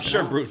think that I'm happened.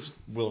 sure Bruce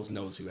Willis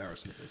knows who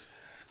Aerosmith is,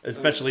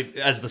 especially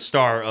as the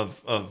star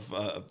of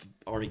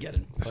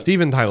Armageddon. But-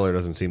 Steven Tyler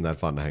doesn't seem that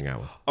fun to hang out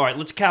with. all right,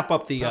 let's cap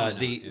up the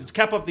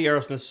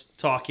Aerosmith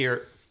talk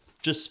here.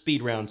 Just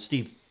speed round.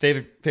 Steve,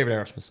 favorite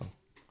Aerosmith song.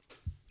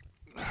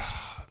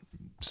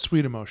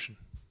 Sweet Emotion.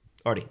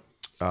 Artie.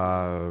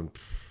 Uh,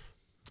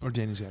 Or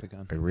Danny's Got a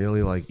Gun. I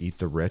really like Eat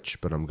the Rich,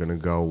 but I'm gonna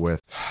go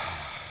with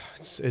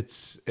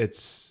it's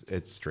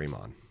Dream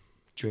On.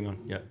 Dream On.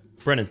 Yeah.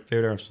 Brennan,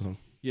 favorite Aerosmith song.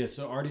 Yeah,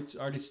 so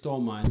Artie stole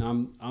mine.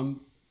 I'm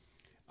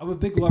a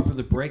big lover of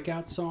the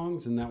breakout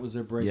songs, and that was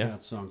their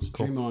breakout song. So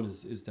Cool. Dream On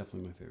is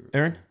definitely my favorite.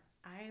 Aaron.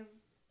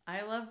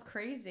 I love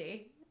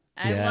Crazy.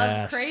 I Yes.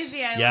 love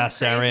Crazy. I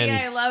Yes, love Crazy.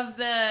 Aaron. I love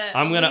the.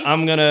 I'm gonna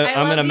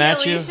love the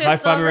match you. Alicia High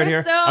five me right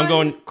here. Silverstone. I'm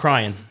going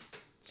Crying.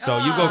 So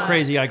you go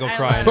Crazy, I go I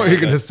Crying. I thought you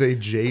were gonna say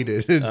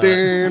Jaded.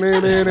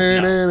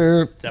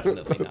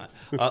 Definitely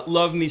not.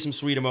 Love me some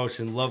Sweet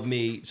Emotion. Love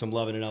me some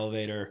Love in an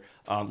Elevator.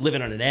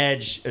 Living on an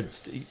Edge.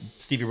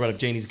 Stevie brought up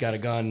Janie's Got a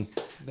Gun.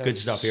 Good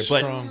That's stuff here.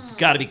 strong. But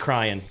got to be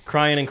Crying.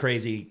 Crying and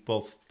Crazy,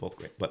 both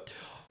great. But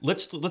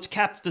let's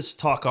cap this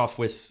talk off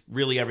with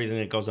really everything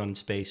that goes on in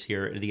space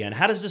here at the end.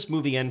 How does this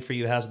movie end for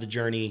you? How's the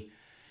journey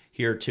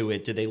here to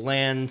it? Did they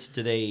land?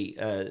 Did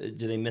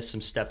they miss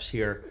some steps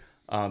here?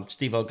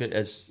 Steve,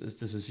 as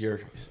this is your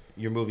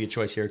movie of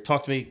choice here,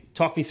 talk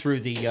me through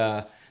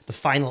the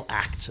final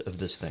act of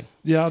this thing.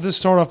 Yeah, I'll just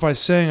start off by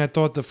saying I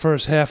thought the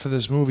first half of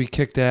this movie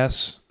kicked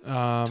ass.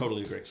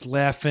 Totally agree. It's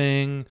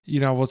laughing.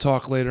 We'll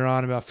talk later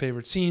on about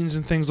favorite scenes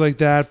and things like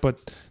that,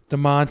 but the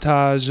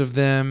montage of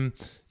them,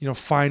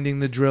 finding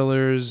the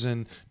drillers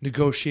and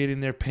negotiating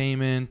their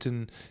payment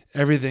and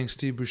everything,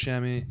 Steve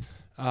Buscemi.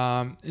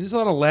 There's a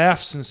lot of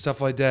laughs and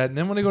stuff like that. And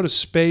then when they go to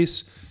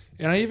space,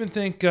 and I even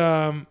think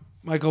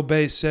Michael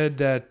Bay said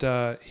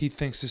that he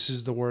thinks this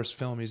is the worst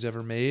film he's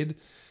ever made.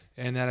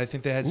 And that I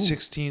think they had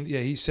 16. Yeah,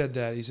 he said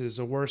that. He said it's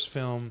the worst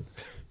film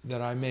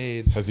that I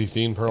made. Has he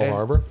seen Pearl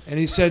Harbor? And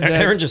he said that.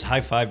 Aaron just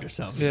high-fived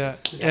herself. Yeah.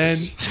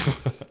 Yes.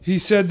 And he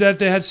said that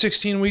they had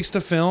 16 weeks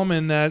to film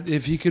and that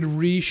if he could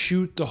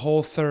reshoot the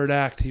whole third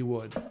act, he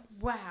would.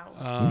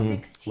 Wow.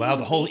 16 Wow,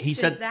 the whole- weeks. he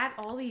said- Is that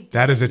all he did?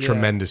 That is a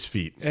tremendous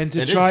feat. And to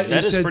It is- try, that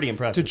he is said pretty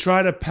impressive. To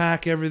try to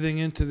pack everything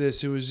into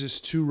this, it was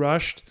just too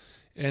rushed.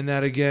 And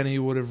that, again, he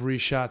would have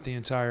reshot the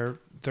entire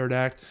third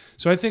act.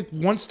 So I think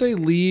once they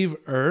leave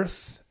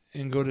Earth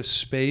and go to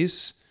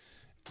space,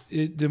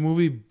 the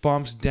movie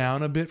bumps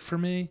down a bit for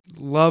me.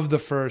 Love the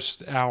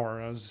first hour.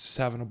 I was just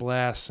having a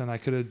blast, and I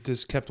could have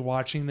just kept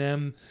watching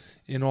them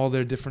in all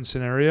their different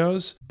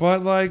scenarios.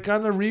 But like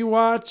on the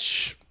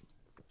rewatch,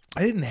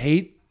 I didn't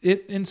hate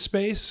it in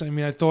space. I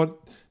mean, I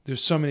thought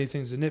there's so many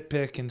things to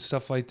nitpick and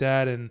stuff like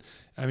that. And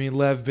I mean,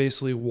 Lev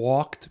basically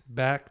walked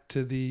back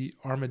to the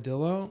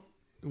armadillo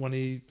when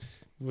he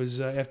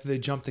was after they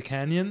jumped the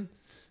canyon.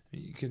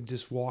 You could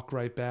just walk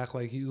right back.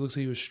 Like he looks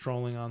like he was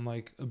strolling on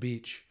like a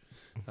beach.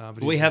 But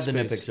he We was have in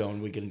the space. nitpick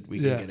zone. We can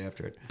Yeah. get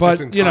after it. But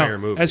This entire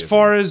movie as is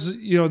far as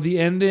the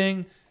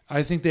ending,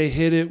 I think they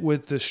hit it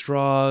with the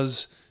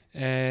straws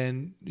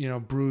and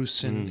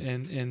Bruce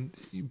and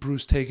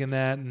Bruce taking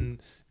that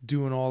and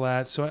doing all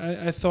that. So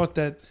I thought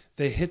that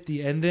they hit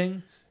the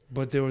ending,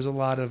 but there was a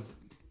lot of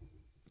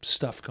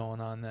stuff going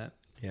on that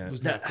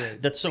was not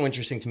great. That's so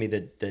interesting to me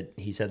that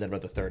he said that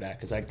about the third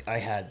act, because I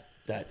had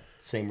that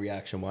same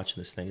reaction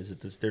watching this thing. Is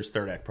that there's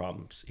third act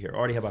problems here.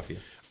 Artie, how about for you?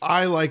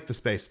 I like the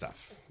space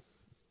stuff.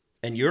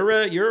 And you're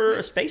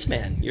a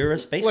spaceman. You're a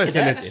space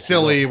Listen, cadet. it's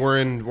silly. We're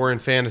in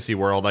fantasy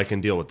world. I can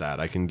deal with that.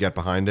 I can get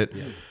behind it.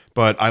 Yeah.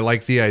 But I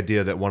like the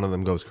idea that one of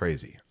them goes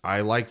crazy.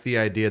 I like the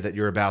idea that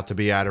you're about to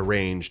be out of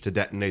range to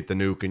detonate the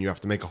nuke, and you have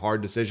to make a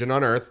hard decision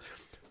on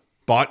Earth.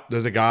 But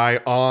there's a guy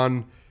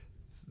on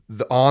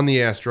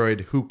the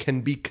asteroid who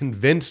can be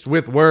convinced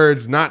with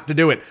words not to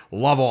do it.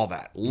 Love all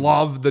that.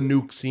 Love the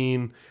nuke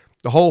scene.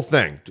 The whole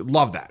thing.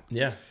 Love that.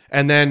 Yeah.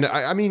 And then,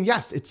 I mean,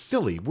 yes, it's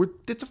silly.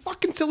 It's a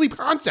fucking silly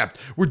concept.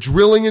 We're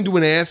drilling into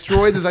an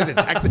asteroid. There's like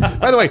the Texas.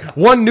 By the way,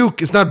 one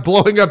nuke is not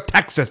blowing up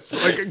Texas.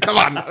 Like, come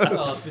on.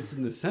 Well, if it's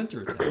in the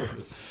center of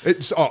Texas.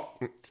 It's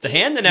The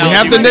hand analogy.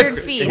 have the 800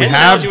 nit- feet. The we hand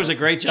have- analogy was a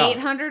great job.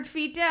 800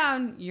 feet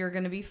down, you're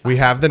going to be fine. we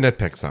have the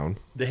nitpick zone.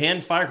 The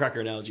hand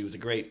firecracker analogy was a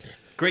great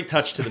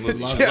touch to the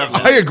movie. I Yeah, love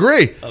that. I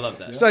agree. I love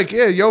that. It's like,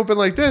 yeah, you open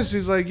like this.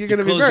 He's like, you're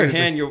gonna be Close very. your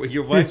hand. Your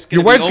wife's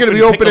Your gonna wife's gonna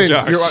be opening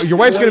opening. pickle jars. Your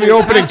wife's gonna be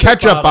opening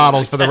ketchup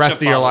bottles for the rest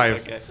of your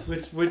life. Okay.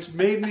 Which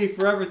made me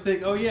forever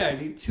think, oh yeah, I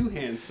need two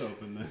hands to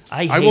open this.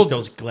 I I hate will-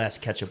 those glass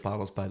ketchup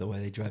bottles. By the way,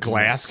 they drive me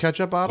Glass nuts.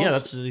 ketchup bottles. Yeah,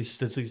 that's what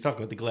he's talking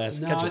about. The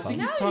glass I ketchup think bottles.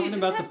 he's No, talking you just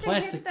about the have to hit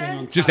plastic the- thing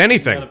on top. just You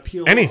anything. gotta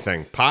peel off.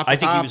 Anything. Pop. I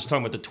think he top. was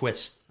talking about the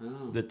twist.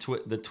 Oh.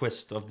 The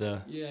twist of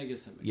the. Yeah, I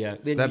guess that makes Yeah,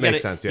 sense. That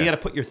makes sense, yeah. You got to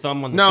put your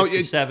thumb on the No,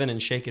 57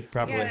 and shake it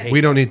properly. Yeah. I hate We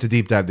that. don't need to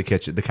deep dive the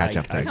catch-up I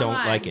thing. don't Come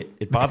on. like it.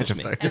 It bothers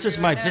me. thing. This is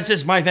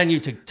Everyone my venue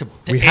to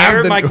We air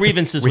have my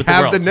grievances we with the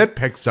have world. the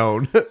nitpick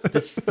zone.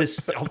 This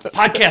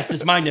podcast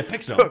is my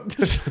nitpick zone.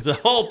 The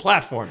whole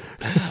platform.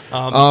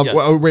 Yeah.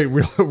 Well, wait,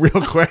 real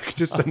quick.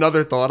 Just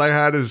another thought I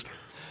had is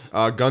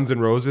Guns N'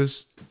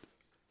 Roses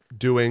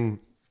doing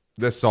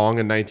this song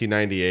in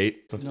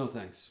 1998. No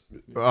thanks.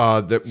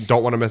 That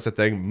Don't Want to Miss a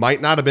Thing might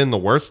not have been the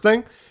worst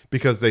thing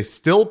because they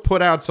still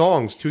put out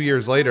songs 2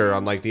 years later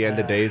on like the End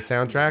of Days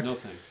soundtrack. No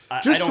thanks.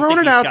 Just I don't throwing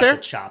think it he's out got there.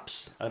 The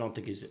chops. I don't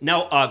think he's.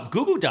 No,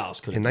 Goo Goo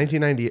Dolls could. In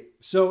 1998.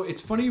 So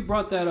it's funny you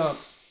brought that up.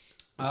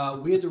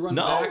 We had to run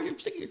No, back. you're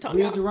sticking your tongue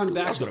We out. had to run I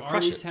back was to gonna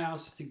crush Artie's it.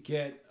 house to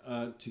get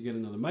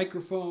another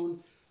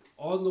microphone.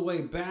 On the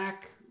way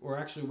back, we're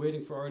actually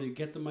waiting for Artie to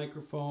get the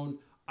microphone.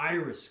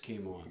 Iris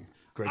came on.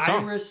 Great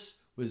song. Iris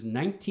was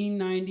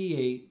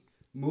 1998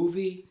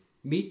 movie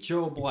Meet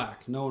Joe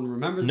Black. No one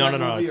remembers No, that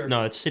no, movie?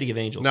 no. It's City of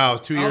Angels. No,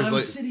 2 Oh, years that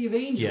was later. City of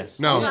Angels. Yes.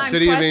 No, My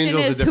City of question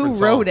Angels is a is different who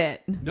song. wrote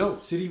it? No,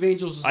 City of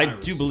Angels is I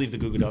Iris. do believe the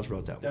Goo Goo Dolls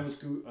wrote that That one. was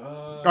good.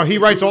 Oh, he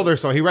writes all their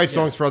songs. He writes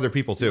songs for other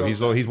people too. He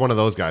wrote He's one of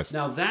those guys.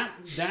 Now that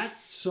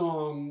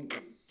song,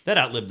 That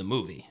outlived the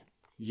movie.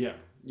 yeah,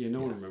 no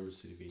one remembers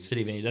City of Angels.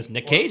 City of Angels. That's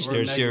Nick Cage. Or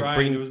There's Meg your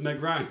Ryan. It was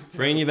Meg Ryan.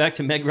 bringing you back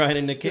to Meg Ryan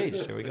and Nick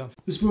Cage. There we go.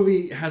 This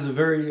movie has a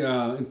very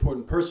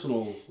important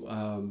personal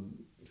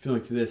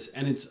feeling to this,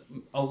 and it's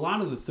a lot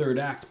of the third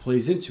act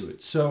plays into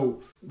it. So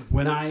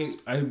when I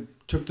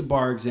took the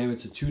bar exam,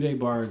 it's a 2-day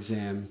bar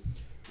exam.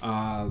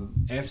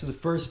 After the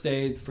first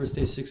day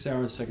 6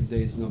 hours, second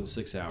day is another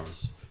 6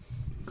 hours.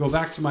 Go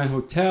back to my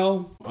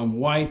hotel. I'm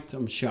wiped.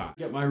 I'm shot.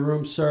 Get my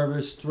room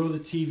service. Throw the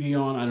TV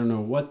on. I don't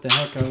know what the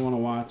heck I want to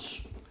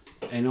watch,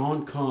 and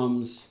on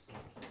comes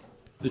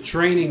the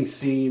training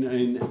scene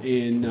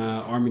in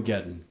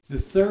Armageddon. The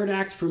third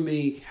act for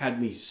me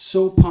had me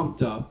so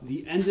pumped up.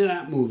 The end of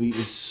that movie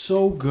is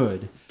so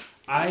good.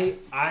 I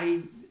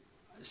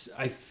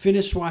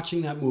finished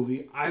watching that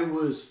movie. I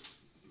was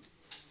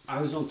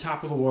on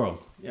top of the world.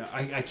 Yeah,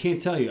 I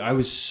can't tell you. I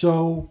was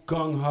so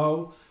gung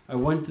ho. I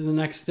went to the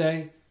next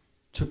day,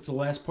 took the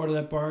last part of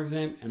that bar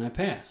exam, and I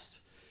passed.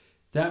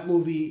 That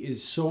movie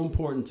is so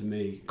important to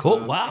me.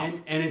 Cool. Wow.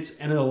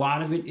 And a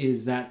lot of it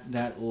is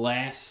that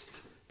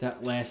last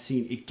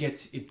scene.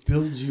 It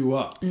builds you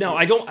up. No,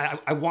 I don't.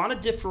 I want to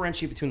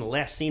differentiate between the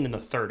last scene and the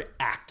third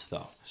act,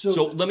 though.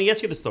 So let me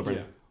ask you this, though,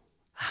 Brendan. Yeah.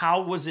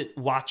 How was it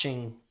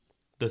watching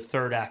the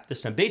third act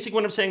this time? Basically,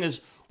 what I'm saying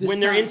is This when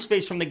they're time- in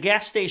space from the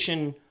gas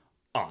station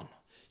on.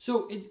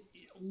 So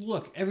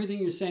look, everything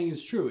you're saying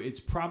is true. It's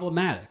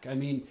problematic. I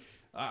mean,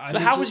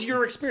 But how was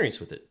your experience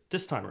with it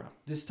this time around?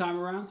 this time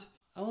around?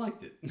 I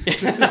liked it.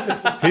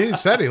 He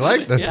said he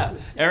liked it. Yeah.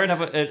 Aaron,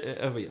 how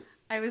about you?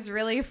 I was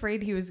really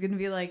afraid he was going to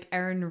be like,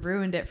 Erin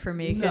ruined it for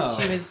me because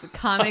No. she was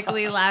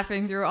comically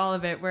laughing through all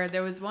of it. Where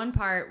there was one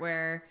part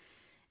where,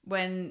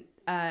 when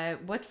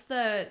what's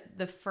the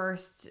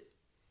first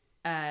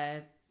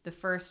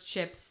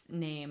ship's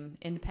name?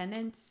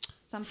 Independence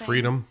something.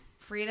 Freedom.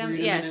 Freedom,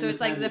 Freedom yeah. and So it's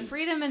like the Independence.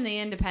 freedom and the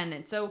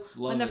independence. So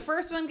when the it.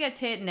 first one gets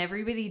hit and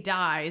everybody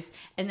dies,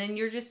 and then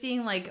you're just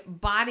seeing like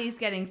bodies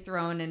getting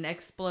thrown and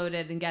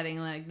exploded and getting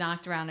like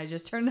knocked around. I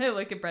just turned and I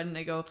look at Brendan and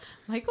I go,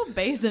 Michael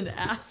Bay's an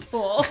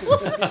asshole.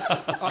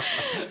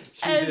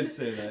 She did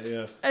say that,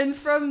 yeah. And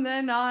from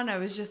then on, I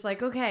was just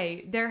like,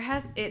 okay,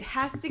 it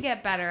has to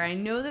get better. I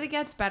know that it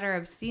gets better.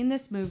 I've seen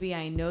this movie.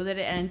 I know that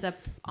it ends up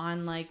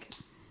on like,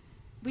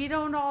 we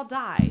don't all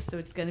die, so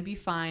it's gonna be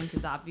fine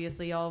because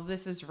obviously all of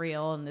this is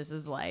real and this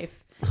is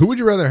life. Who would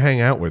you rather hang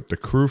out with? The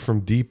crew from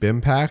Deep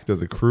Impact or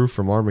the crew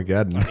from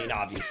Armageddon? I mean,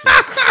 obviously.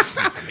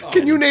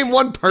 Can you name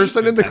one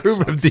person in the crew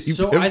from Deep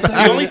So I Impact?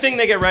 thought The only thing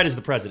they get right is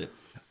the president.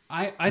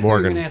 I think Morgan.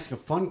 we're going to ask a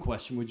fun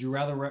question. Would you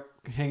rather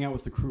hang out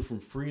with the crew from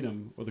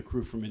Freedom or the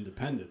crew from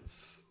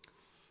Independence?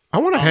 I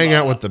want to hang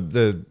out with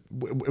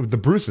the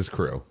Bruce's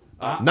crew.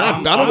 I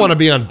don't I'm- want to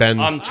be on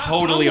Ben's. I'm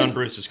totally on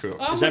Bruce's crew.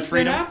 Is that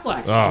Freedom? Ben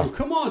Affleck's Oh. crew.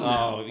 Come on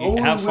now. Oh,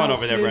 you- have fun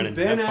over there, Brendan.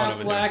 Ben Have fun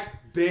over there. Affleck,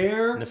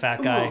 Bear. And the fat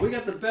Come guy. on, we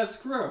got the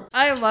best crew.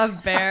 I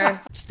love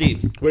Bear.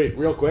 Steve. Wait,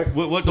 real quick.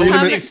 What, Come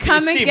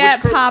and Steve, get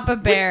which crew- Papa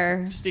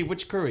Bear. Steve,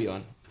 which crew are you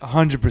on?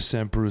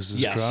 100%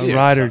 Bruce's Yes. crew. Yes,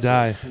 Ride or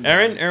absolutely. die.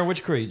 Aaron,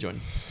 which crew are you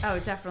joining? Oh,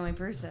 definitely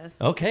Bruce's.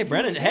 Okay,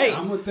 Brendan. Hey,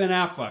 I'm with Ben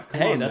Affleck.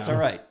 Come hey, on that's now. all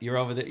right. You're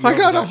over there. I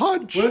got a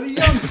hunch. We're the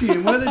young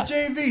team. We're the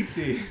JV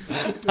team.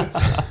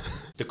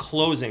 The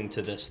closing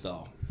to this,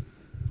 though,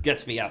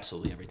 gets me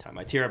absolutely every time.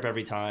 I tear up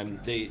every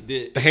time.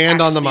 The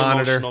hand on the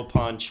monitor. Emotional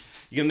punch.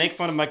 You can make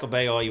fun of Michael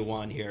Bay all you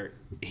want here.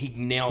 He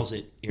nails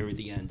it here at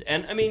the end.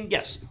 And, I mean,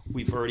 yes,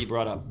 we've already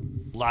brought up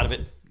a lot of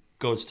it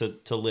goes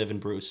to Liv and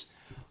Bruce.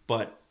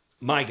 But,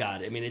 my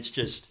God, I mean, it's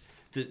just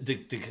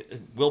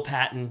Will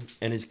Patton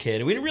and his kid.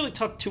 And we didn't really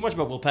talk too much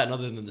about Will Patton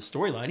other than the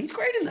storyline. He's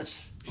great in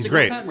this. He's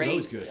great.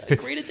 Always good. A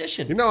great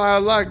addition. You know, I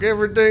like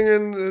everything,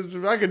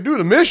 and I can do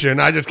the mission.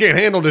 I just can't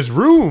handle this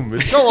room.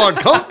 It's so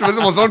uncomfortable. It's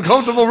the most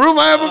uncomfortable room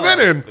I ever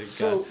been in.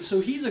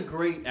 So he's a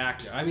great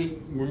actor. I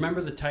mean,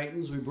 remember the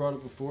Titans? We brought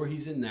it before.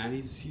 He's in that.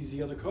 He's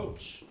the other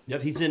coach.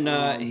 Yep, he's in.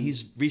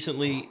 He's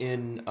recently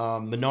in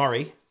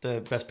Minari,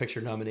 the Best Picture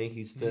nominee.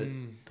 He's the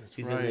right.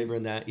 the neighbor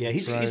in that. Yeah,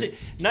 he's a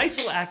nice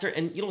little actor,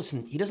 and you know,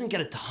 listen, he doesn't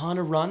get a ton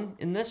of run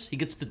in this. He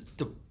gets the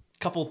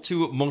couple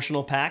two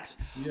emotional packs,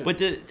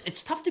 but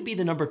it's tough to be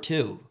the number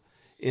two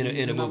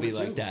in a movie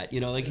like that.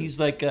 You know, like he's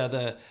like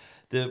the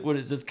what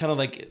is this kind of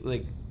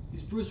like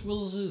he's Bruce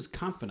Willis's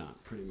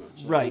confidant, pretty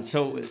much. Right.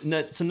 So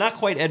not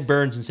quite Ed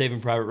Burns in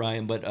Saving Private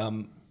Ryan, but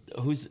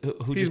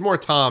He's more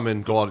Tom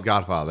in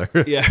Godfather.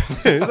 Yeah.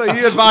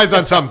 He advised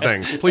on some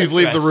things. Please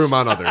leave the room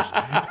on others.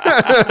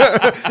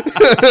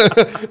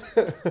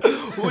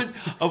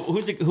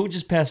 Who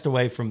just passed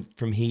away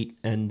from Heat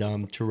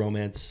and True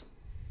Romance?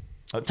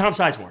 Tom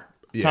Sizemore.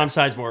 Yeah. Tom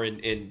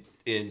Sizemore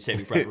in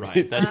Saving Private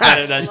Ryan.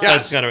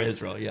 That's kind of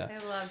his role. Yeah.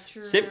 I love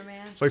True Sa-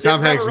 Romance. It's like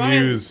Tom Hanks'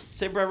 Ryan, muse.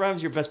 Saving Private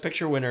Ryan's your Best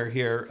Picture winner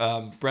here.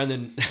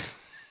 Brendan,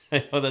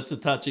 I know that's a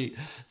touchy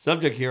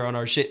subject here on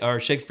our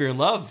Shakespeare in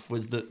Love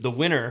was the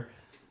winner,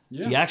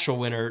 the actual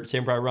winner.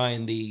 Saving Private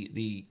Ryan,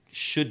 the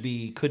could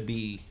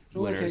be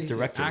winner,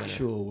 director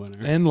actual winner.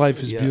 And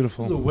Life is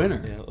Beautiful. He's a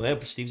winner. Yeah,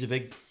 well, Steve's a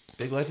big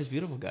Life is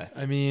Beautiful guy.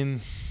 I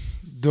mean,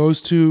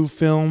 those two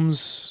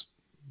films,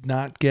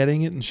 not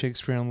getting it in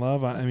Shakespeare in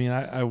Love. I mean,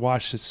 I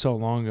watched it so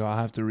long ago. I'll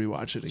have to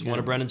rewatch it again. It's one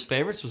of Brendan's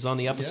favorites. Was on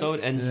the episode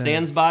and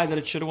stands by that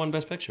it should have won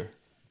Best Picture.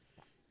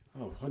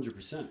 Oh,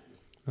 100%.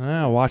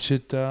 I'll watch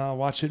it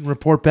and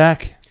report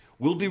back.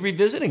 We'll be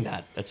revisiting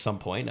that at some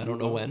point. I don't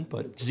know when,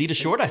 but Zeta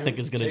Short, I think,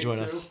 is going to join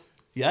us.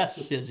 Yes,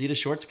 Zeta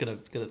Short's going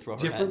to throw her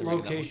hat in Different the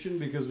ring location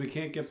because we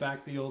can't get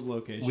back the old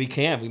location. We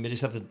can. We may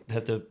just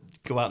have to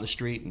go out in the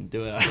street and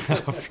do it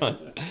out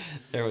front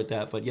there with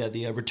that. But yeah,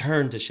 the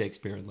return to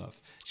Shakespeare in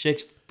Love.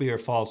 Shakespeare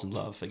falls in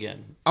love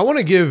again. I want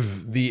to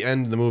give the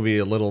end of the movie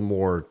a little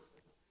more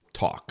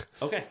talk.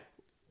 Okay.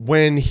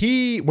 When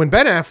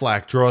Ben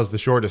Affleck draws the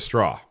shortest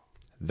straw,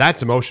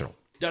 that's emotional.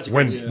 That's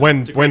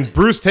when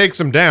Bruce takes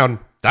him down,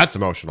 that's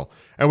emotional.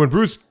 And when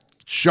Bruce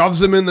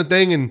shoves him in the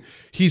thing and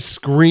he's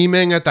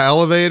screaming at the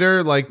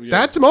elevator,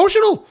 that's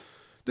emotional.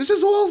 This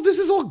is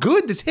all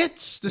good. This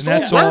hits. This all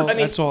That's works.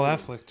 that's all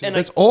Affleck too. And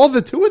That's all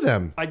the two of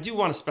them. I do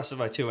want to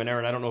specify too, and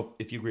Aaron, I don't know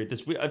if you agree with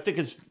this. I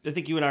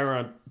think you and I are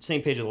on the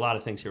same page with a lot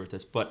of things here with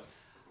this. But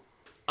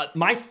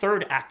my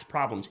third act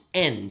problems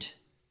end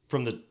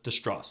from the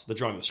straws, the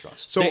drawing of the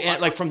straws. So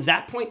from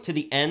that point to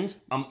the end,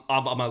 I'm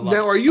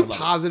now. Are you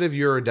positive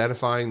you're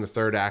identifying the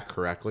third act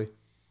correctly?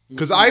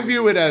 Because I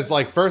view it as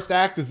like first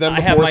act is them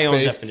before I have my space.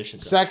 own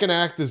definitions. Second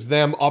act is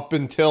them up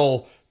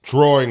until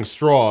drawing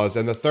straws,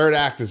 and the third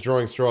act is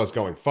drawing straws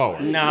going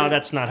forward. No,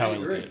 that's not how I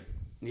look at it.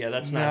 Yeah,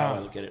 that's not how I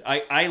look at it.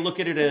 I look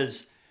at it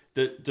as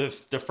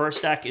the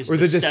first act is or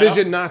the decision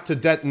setup. not to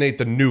detonate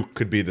the nuke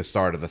could be the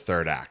start of the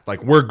third act.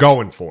 Like we're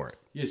going for it.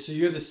 Yeah, so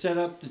you're the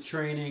setup, the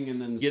training,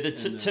 and then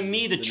to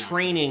me the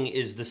training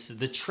is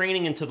the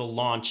training into the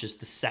launch is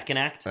the second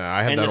act.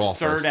 I have that all the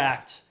third first.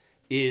 act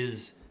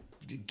is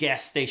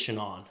gas station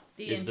on.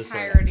 The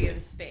entirety of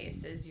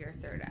space is your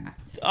third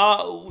act.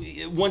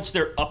 Once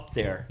they're up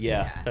there,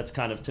 that's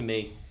kind of to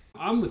me.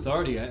 I'm with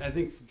Artie. I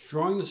think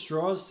drawing the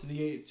straws to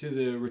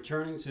the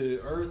returning to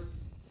Earth,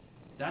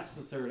 that's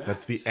the third act.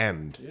 That's the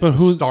end. Yeah. But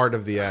who? Start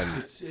of the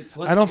end.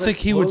 I don't think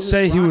he would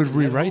say he would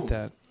rewrite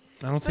that.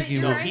 I don't think he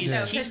would. He's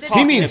He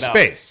talking means about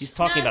space. He's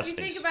talking about if you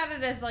space. think about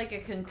it as like a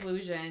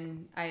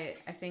conclusion, I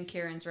think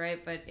Kieran's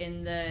right. But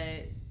in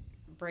the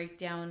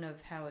breakdown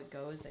of how it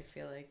goes, I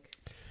feel like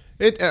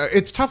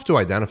It's tough to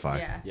identify.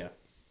 Yeah.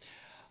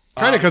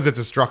 Kind of because it's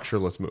a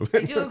structureless movie.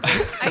 I do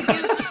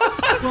agree.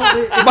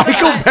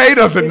 Michael Bay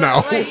doesn't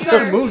know. It's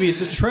not a movie,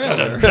 it's a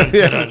trailer. Yeah,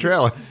 it's a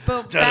trailer.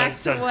 But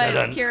back to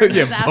what Kieran was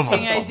Yeah,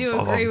 asking, I do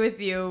agree with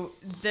you.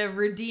 The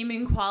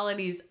redeeming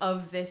qualities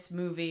of this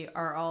movie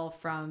are all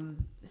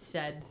from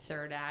said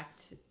third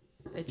act,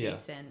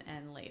 adjacent,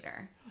 and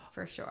later,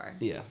 for sure.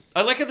 Yeah.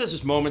 I like how there's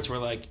just moments where,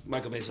 like,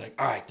 Michael Bay's like,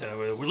 all right,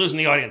 we're losing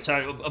the audience.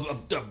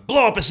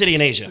 Blow up a city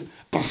in Asia.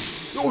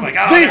 Like,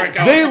 there it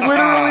goes. They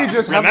literally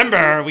just have...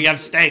 Remember, we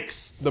have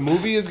stakes. The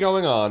movie is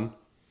going on.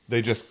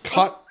 They just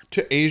cut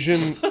to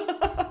Asian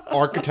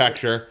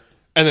architecture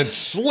and then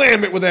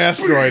slam it with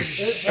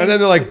asteroids. And then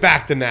they're like,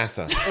 back to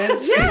NASA.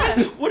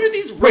 What are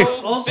these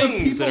rogue Also,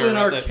 things people that are in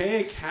out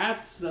archaic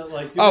hats that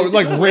like. Oh, it's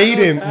like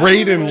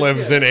Raiden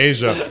lives in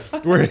Asia.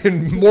 We're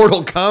in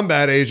Mortal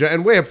Kombat Asia,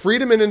 and we have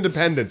freedom and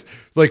independence.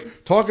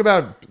 Like, talk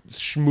about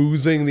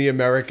schmoozing the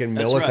American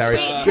military.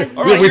 Wait,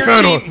 All right, we your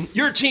found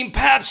your team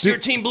Pabst, your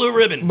team Blue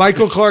Ribbon.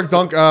 Michael Clark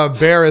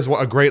Bear has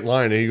a great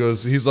line.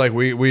 He's like,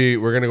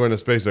 we're gonna go into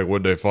space. Like,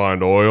 would they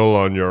find oil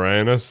on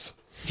Uranus?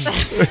 He's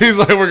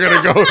like, they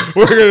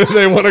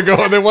want to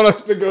go. They want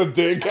us to go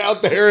dig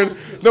out there.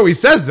 And no, he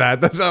says that.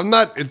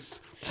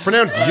 It's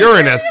pronounced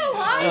Uranus.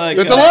 Like,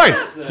 It's a line.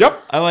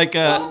 Yep. I like.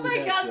 Oh my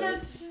god,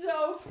 that's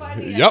so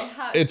funny. Yep.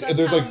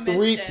 There's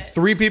like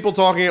three people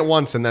talking at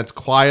once, and that's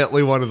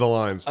quietly one of the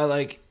lines. I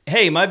like,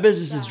 hey, my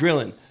business is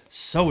drilling.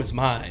 So is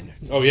mine.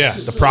 Oh yeah,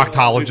 the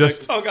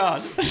proctologist. Oh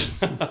God.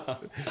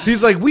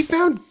 He's like, we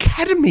found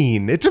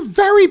ketamine. It's a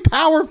very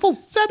powerful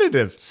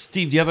sedative.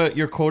 Steve, do you have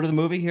your quote of the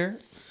movie here?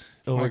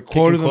 My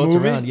quote of the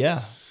movie? Around?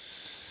 Yeah.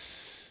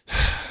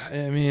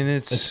 I mean,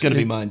 It's going to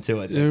be mine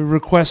too, I think.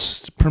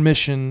 Request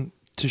permission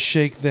to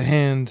shake the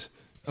hand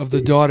of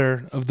the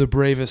daughter of the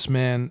bravest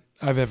man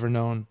I've ever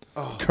known,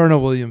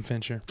 Colonel William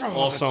Fincher.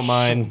 Also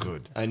mine. So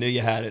good. I knew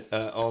you had it.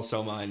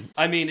 Also mine.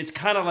 I mean, it's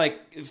kind of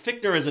like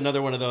Fichtner is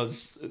another one of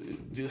those.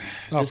 This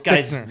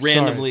guy's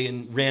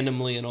Fichtner,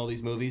 randomly in all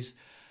these movies,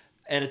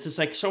 and it's just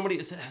like so many.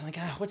 It's like,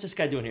 what's this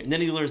guy doing here? And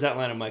then he learns that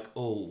line. I'm like,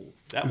 oh,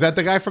 Is that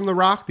the guy from The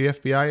Rock, the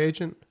FBI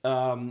agent?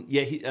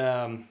 yeah, he's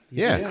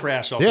Yeah. in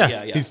Crash. Also,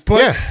 yeah.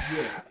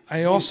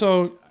 I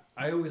also,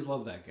 I always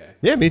love that guy.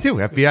 Yeah, me too.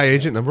 FBI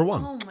agent number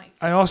 1. Oh my.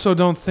 I also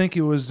don't think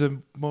it was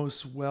the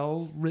most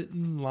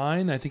well-written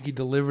line. I think he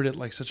delivered it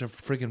like such a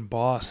friggin'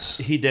 boss.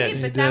 He did.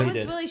 Wait, but that was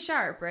really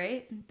sharp,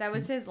 right? That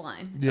was his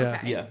line. Yeah.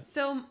 Okay. Yeah.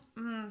 So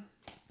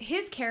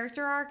his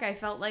character arc, I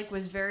felt like,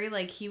 was very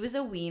like he was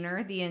a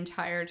wiener the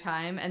entire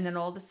time, and then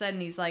all of a sudden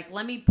he's like,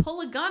 "Let me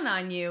pull a gun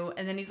on you,"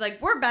 and then he's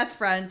like, "We're best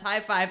friends.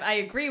 High five. I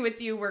agree with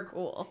you. We're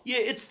cool." Yeah,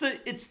 it's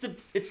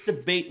the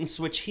bait and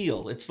switch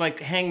heel. It's like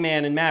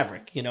Hangman and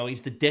Maverick. You know,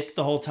 he's the dick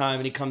the whole time,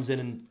 and he comes in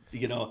and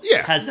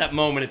has that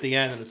moment at the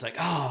end, and it's like,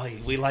 oh,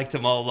 we liked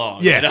him all along.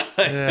 Yeah.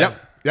 You know?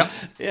 Yep.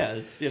 Yeah,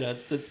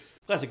 it's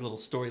classic little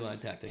storyline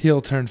tactic. Heel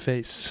turn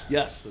face.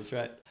 Yes, that's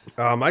right.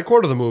 My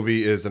quote of the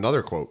movie is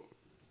another quote.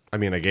 I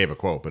mean, I gave a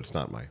quote, but it's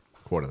not my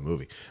quote of the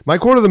movie. My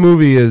quote of the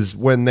movie is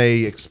when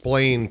they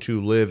explain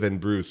to Liv and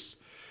Bruce,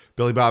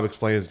 Billy Bob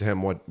explains to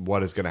him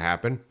what is going to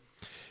happen.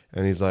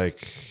 And he's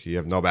like, you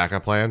have no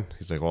backup plan?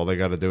 He's like, all they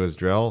got to do is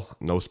drill.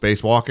 No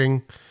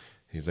spacewalking.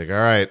 He's like, all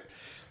right.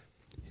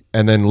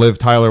 And then Liv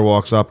Tyler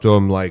walks up to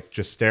him, like,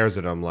 just stares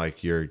at him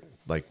like you're,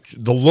 like,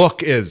 the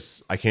look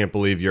is, I can't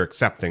believe you're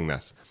accepting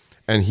this.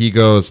 And he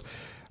goes,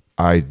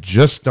 I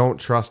just don't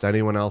trust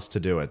anyone else to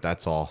do it.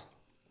 That's all.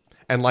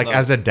 And, like,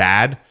 as a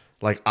dad,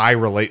 like, I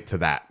relate to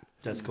that.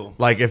 That's cool.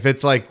 Like, if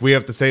it's like we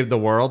have to save the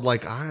world,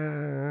 like, I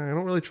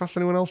don't really trust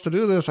anyone else to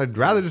do this. I'd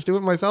rather just do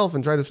it myself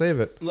and try to save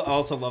it. I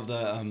also love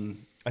the,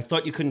 I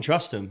thought you couldn't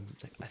trust him.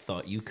 It's like, I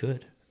thought you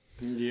could.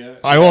 Yeah.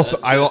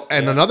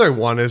 Another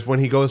one is when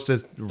he goes to.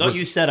 Thought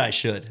you said I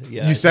should.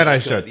 Yeah. You said I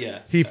should. Yeah.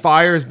 He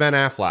fires Ben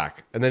Affleck,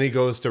 and then he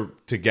goes to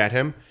get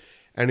him,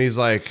 and he's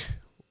like,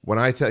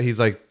 he's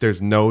like,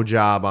 there's no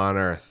job on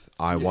earth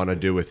I want to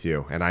do with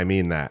you, and I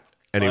mean that.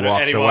 And he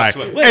walks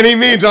away. Wait, and he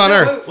means on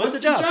earth. What's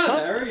the job?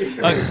 Harry?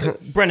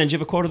 Brendan, do you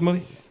have a quote of the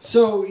movie?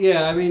 So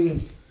yeah, I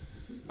mean,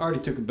 I already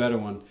took a better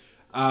one.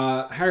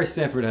 Harry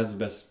Stanford has the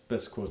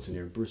best quotes in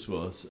here. Bruce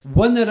Willis.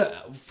 One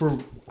that for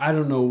I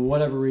don't know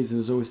whatever reason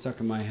is always stuck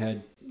in my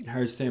head.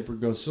 Harry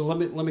Stanford goes, so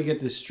let me get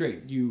this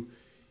straight. You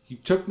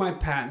took my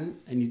patent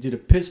and you did a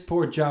piss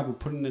poor job of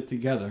putting it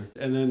together.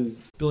 And then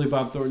Billy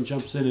Bob Thornton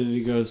jumps in and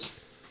he goes,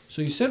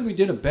 so you said we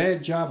did a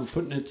bad job of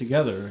putting it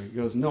together. He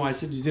goes, no, I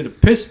said you did a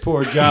piss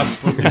poor job of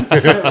putting it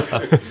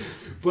together.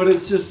 But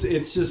it's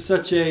just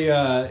such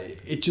a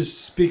it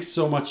just speaks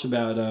so much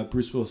about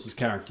Bruce Willis's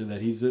character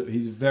that he's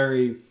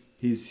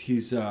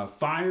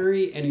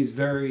fiery and he's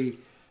very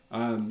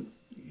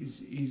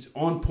he's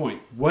on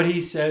point. What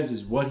he says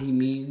is what he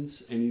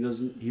means, and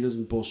he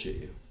doesn't bullshit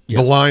you. Yeah.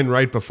 The line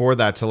right before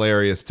that's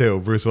hilarious too.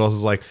 Bruce Willis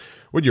is like,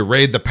 "Would you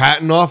raid the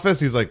patent office?"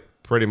 He's like,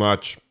 "Pretty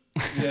much."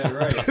 Yeah,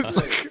 right.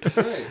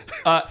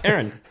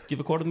 Aaron, do you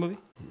have a quote of the movie?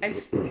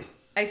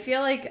 I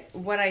feel like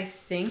what I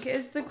think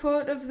is the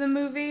quote of the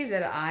movie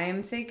that I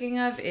am thinking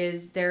of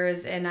is there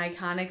is an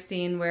iconic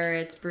scene where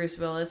it's Bruce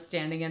Willis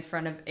standing in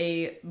front of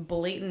a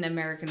blatant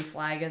American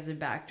flag as a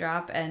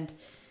backdrop, and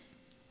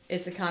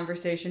it's a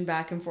conversation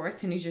back and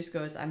forth, and he just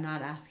goes, "I'm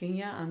not asking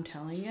you, I'm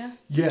telling you."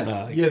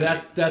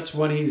 Yeah, that's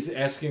when he's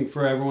asking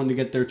for everyone to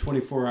get their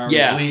 24-hour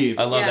leave.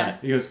 I love that.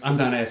 He goes, "I'm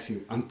not asking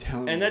you, I'm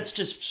telling you." And it's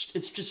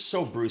just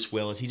so Bruce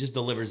Willis. He just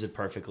delivers it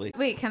perfectly.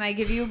 Wait, can I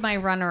give you my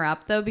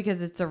runner-up, though?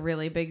 Because it's a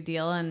really big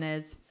deal, and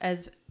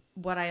as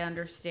what I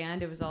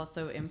understand, it was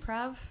also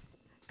improv.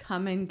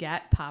 Come and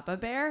get Papa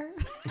Bear.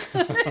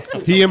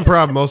 He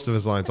improv most of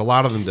his lines. A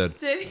lot of them did.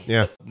 Did he?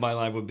 Yeah. My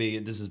line would be,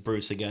 this is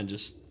Bruce again,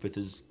 just with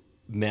his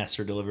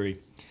master delivery.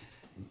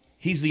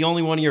 He's the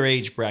only one of your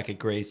age bracket,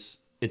 Grace.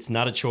 It's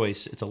not a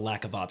choice. It's a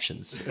lack of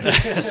options.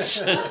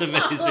 It's just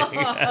amazing.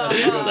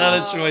 It's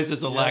not a choice.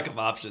 It's a lack of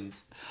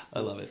options. I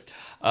love it.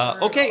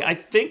 Okay, I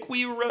think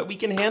we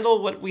can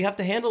handle what we have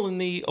to handle in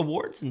the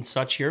awards and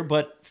such here.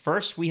 But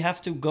first, we have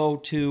to go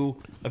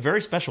to a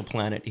very special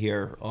planet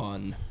here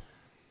on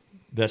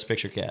Best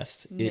Picture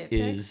Cast. Nitpick? It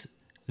is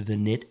the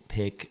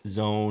Nitpick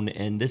Zone,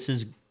 and this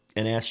is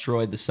an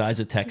asteroid the size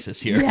of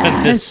Texas here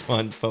on this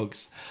one,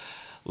 folks.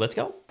 Let's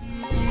go.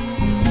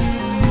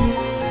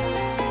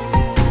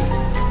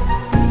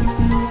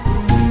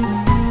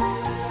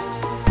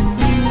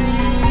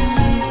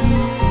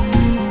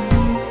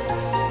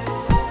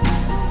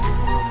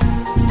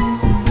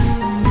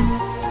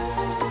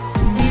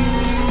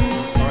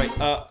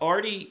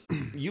 Artie,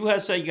 you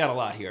have said you got a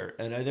lot here,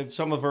 and I think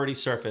some have already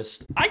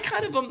surfaced. I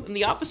kind of am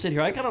the opposite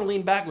here. I kind of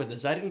lean back with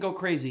this. I didn't go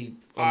crazy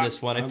on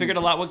this one. I figured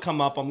a lot would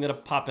come up. I'm going to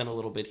pop in a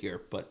little bit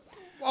here, but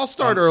I'll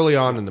start early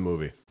on in the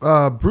movie.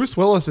 Bruce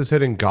Willis is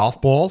hitting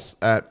golf balls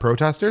at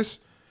protesters.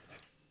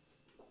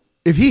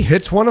 If he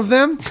hits one of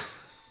them,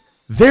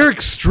 they're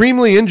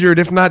extremely injured,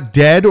 if not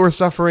dead or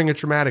suffering a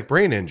traumatic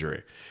brain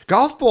injury.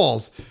 Golf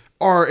balls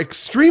are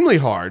extremely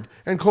hard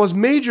and cause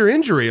major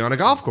injury on a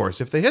golf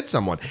course if they hit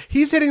someone.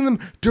 He's hitting them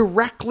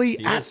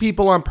directly at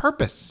people on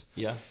purpose.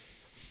 yeah.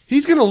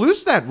 He's going to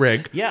lose that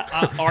rig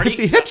Artie, if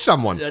he hits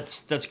someone.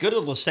 That's good.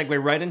 It'll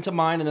segue right into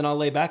mine, and then I'll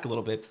lay back a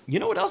little bit. You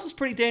know what else is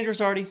pretty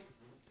dangerous, Artie?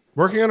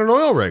 Working on an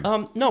oil rig.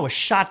 No, a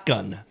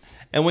shotgun.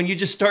 And when you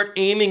just start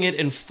aiming it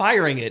and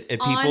firing it at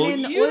people, On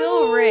an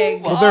oil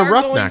rig. Well, they're are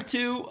going roughnecks.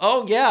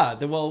 oh yeah.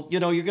 Well, you're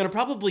going to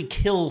probably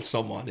kill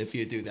someone if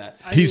you do that.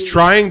 He's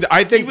trying to,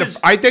 I think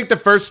the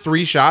first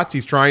 3 shots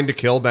he's trying to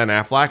kill Ben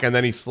Affleck, and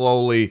then he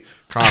slowly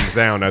calms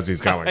down as he's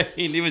going. I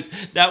mean,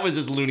 that was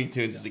as Looney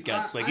Tunes as it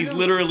gets. Like he's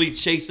literally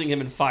chasing him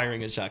and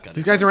firing a shotgun.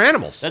 These guys are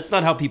animals. That's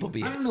not how people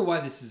behave. I don't know why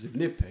this is a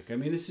nitpick. I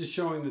mean, this is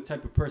showing the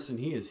type of person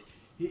he is.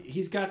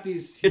 He's got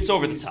these. It's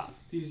over the top.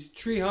 These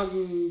tree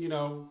hugging,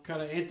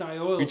 kind of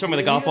anti-oil. You're talking about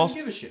the golf balls? He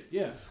doesn't give a shit.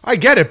 Yeah. I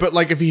get it, but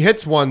like if he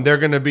hits one, they're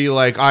going to be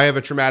like, I have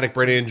a traumatic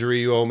brain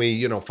injury. You owe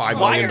me, $5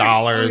 million.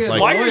 Like,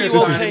 why are you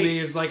this okay? Me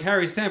is like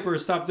Harry Stamper,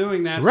 stop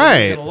doing that.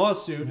 Right. Get a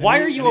lawsuit.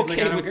 Why are you and he's okay like,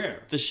 I don't with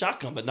care. the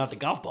shotgun but not the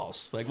golf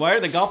balls? Like, why are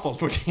the golf balls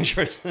more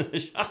dangerous than the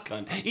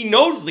shotgun? He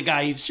knows the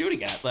guy he's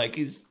shooting at. Like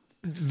he's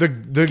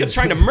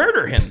trying to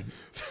murder him.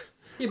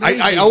 Yeah, but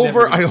I he's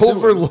never gonna sue him.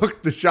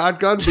 overlooked the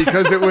shotgun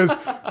because it was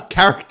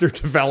character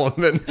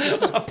development.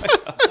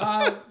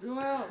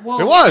 Well,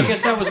 It was. I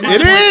guess that was my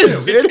It point,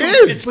 is. too. It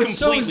is. It's But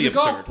so is completely the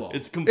golf absurd. ball.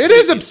 It's It completely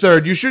is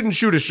absurd. You shouldn't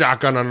shoot a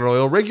shotgun on an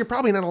oil rig. You're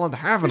probably not allowed to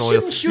have an oil.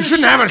 You shoot a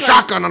shouldn't have a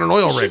shotgun on an oil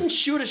You rig. shouldn't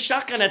shoot a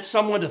shotgun at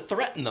someone to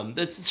threaten them.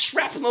 The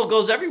shrapnel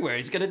goes everywhere.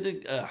 He's gonna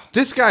do.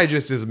 This guy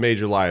just is a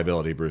major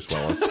liability, Bruce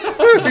Willis.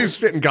 He's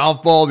hitting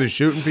golf balls. He's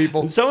shooting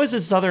people. So is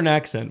his southern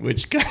accent,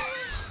 which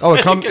Oh,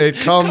 it comes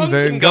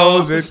and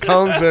goes. It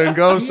comes and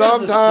goes He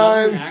has a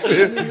southern accent sometimes.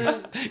 in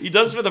that? he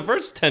does for the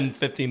first 10,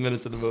 15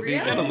 minutes of the movie. He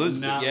kind of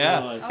loses it. Not Yeah.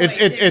 realize. Oh, I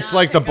did It's not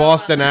like the pick up on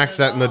Boston that at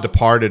accent in The all.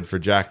 Departed for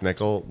Jack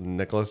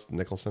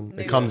Nicholson.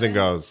 It comes and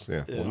goes.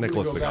 Yeah, well, I'm gonna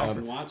Nicholas go the back golfer.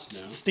 and watch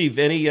now. Steve,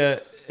 any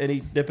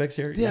nitpicks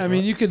here? Yeah, I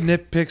mean, you could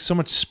nitpick so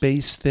much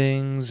space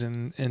things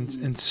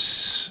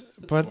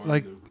but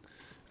like,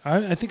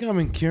 I think I'm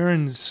in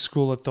Kieran's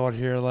school of thought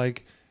here.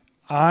 Like,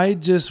 I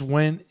just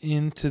went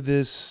into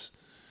this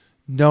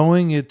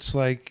knowing it's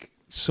like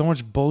so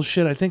much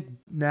bullshit. I think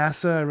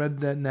I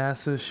read that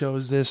NASA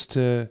shows this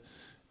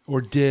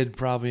or did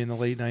probably in the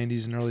late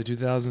 90s and early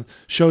 2000s,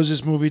 shows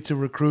this movie to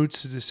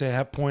recruits to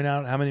say, point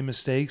out how many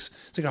mistakes.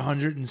 It's like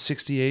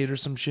 168 or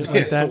some shit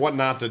like that. For what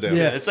not to do.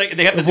 Yeah. It's like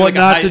they have to Of do what like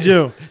not to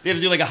do. They have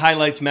to do like a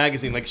highlights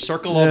magazine, like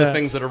circle all the Yeah.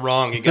 things that are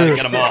wrong. You gotta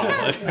get them all.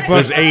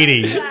 There's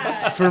 80.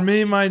 For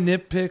me, my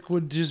nitpick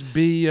would just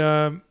be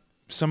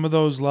some of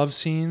those love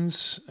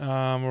scenes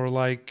or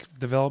like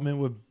development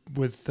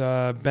with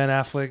Ben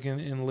Affleck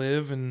and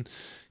Liv, and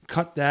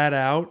cut that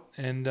out,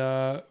 and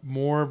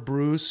more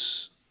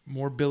Bruce,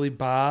 more Billy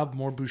Bob,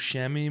 more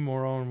Buscemi,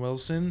 more Owen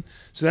Wilson.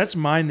 So that's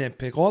my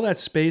nitpick. All that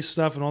space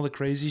stuff and all the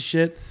crazy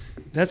shit,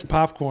 that's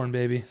popcorn,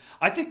 baby.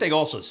 I think they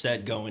also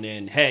said going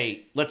in,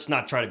 hey, let's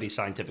not try to be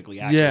scientifically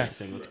accurate. Yeah. or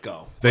anything. Let's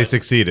go. They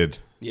succeeded.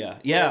 Yeah.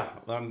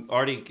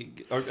 Already,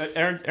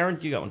 Aaron,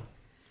 you got one.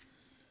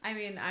 I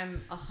mean,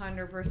 I'm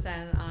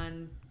 100%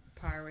 on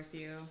par with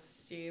you,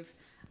 Steve.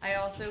 I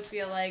also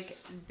feel like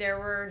there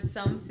were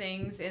some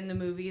things in the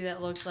movie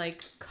that looked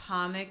like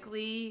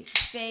comically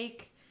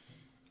fake.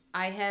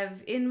 I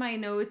have in my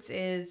notes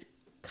is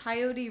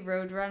Coyote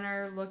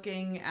Roadrunner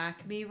looking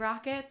Acme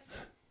rockets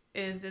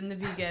is in the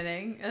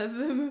beginning of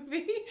the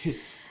movie.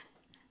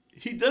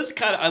 He does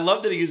kind of. I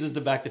love that he uses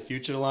the Back to the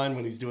Future line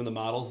when he's doing the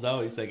models.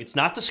 Though he's like, "It's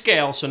not to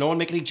scale, so no one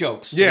make any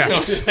jokes." Yeah.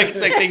 it's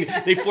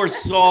like they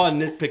foresaw a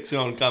nitpick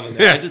zone coming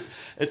there. Yeah.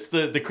 It's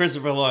the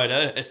Christopher Lloyd.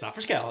 It's not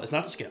for scale. It's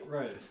not to scale.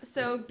 Right.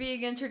 So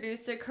being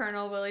introduced to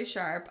Colonel Willie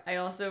Sharp, I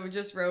also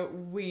just wrote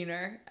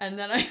Wiener, and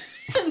then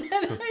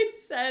I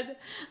said,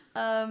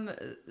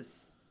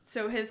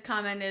 so his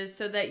comment is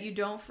so that you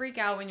don't freak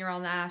out when you're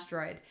on the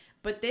asteroid.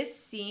 But this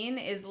scene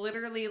is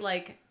literally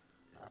like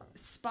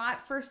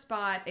spot for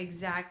spot,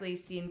 exactly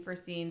scene for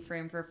scene,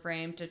 frame for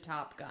frame to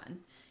Top Gun.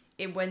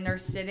 When they're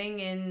sitting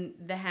in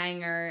the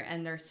hangar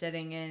and they're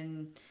sitting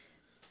in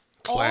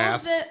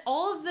Class.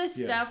 all of this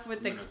stuff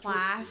with the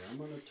class. I'm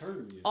gonna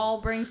turn you.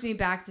 All brings me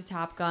back to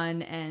Top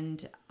Gun,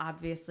 and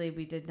obviously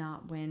we did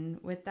not win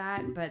with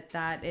that, but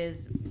that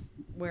is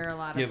where a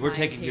lot of You're my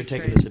taking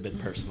hatred- this a bit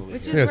personally.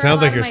 which is here. Yeah, it where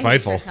sounds a lot like of you're my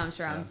hatred spiteful. comes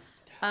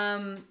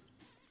from.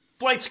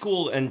 Flight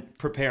school and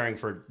preparing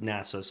for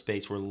NASA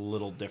space were a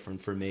little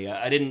different for me.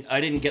 I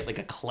didn't get like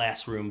a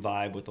classroom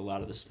vibe with a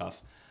lot of this stuff.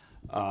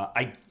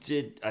 I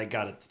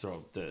gotta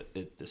throw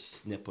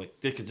this nitpick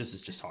because this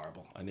is just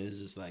horrible. I mean, this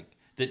is like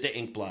The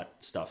ink blot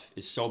stuff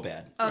is so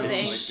bad. Oh, It's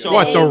the ink- so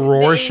What, the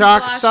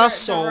Rorschach ink stuff?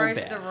 So the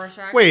bad.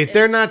 Rorschach Wait,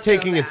 they're is not so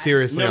taking it bad.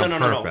 seriously No. on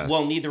purpose.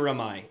 Well, neither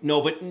am I.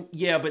 No, but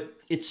but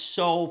it's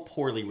so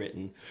poorly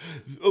written.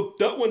 Oh,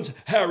 that one's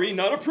Harry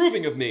not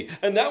approving of me,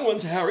 and that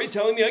one's Harry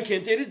telling me I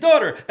can't date his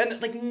daughter.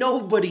 And like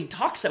nobody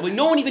talks that way.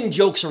 No one even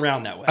jokes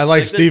around that way. I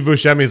like Steve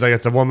that's- Buscemi's like,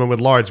 it's a woman with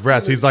large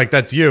breasts. He's like,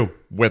 that's you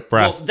with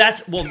breasts.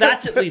 That's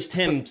at least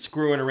him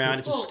screwing around.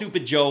 It's a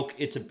stupid joke.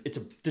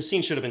 The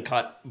scene should have been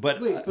cut. But,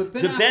 Wait, but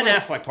the Ben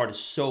Affleck part is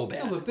so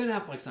bad. No, but Ben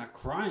Affleck's not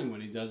crying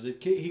when he does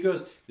it. He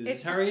goes,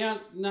 "Is Harry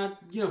not?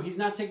 He's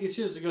not taking it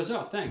seriously." He goes,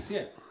 "Oh, thanks.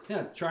 Yeah,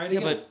 try it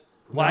again." But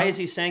why is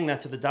he saying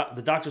that to the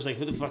doctor's like,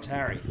 who the fuck's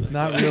Harry? Like,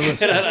 Not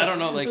realistic. I don't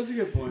know. Like, That's a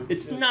good point.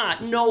 It's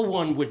not. No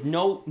one would.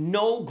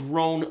 No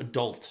grown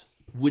adult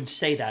would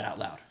say that out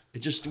loud. It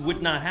just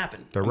would not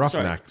happen. They're I'm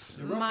sorry. roughnecks.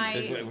 We're not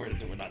doing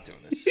this. We're not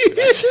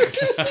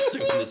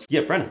doing this.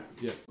 Yeah, Brennan.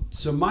 Yeah.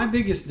 So my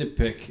biggest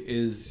nitpick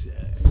is,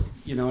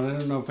 and I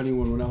don't know if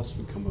anyone else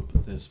would come up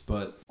with this,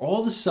 but all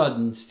of a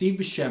sudden, Steve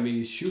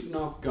Buscemi is shooting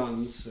off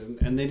guns,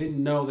 and they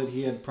didn't know that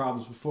he had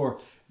problems before.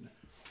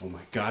 Oh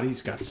my God,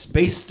 he's got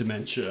space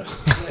dementia.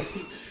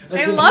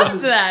 I loved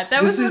that.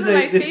 That was one of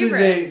my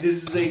favorites.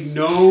 This is a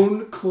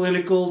known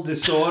clinical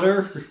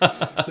disorder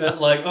that,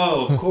 like,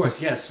 oh, of course,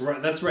 yes,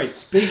 right, that's right,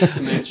 space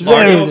dementia.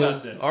 I know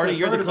about this. Artie, I've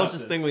you're heard the about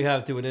closest this. thing we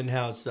have to an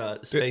in-house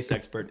space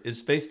expert. Is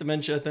space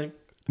dementia a thing?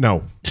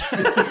 No.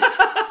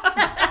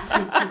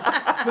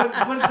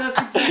 But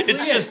that's exactly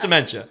It's it. just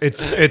dementia.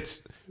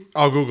 It's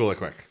I'll Google it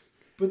quick.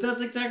 But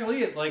that's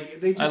exactly it. Like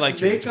they I just like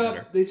make dementia up.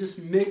 better. They just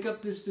make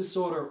up this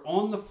disorder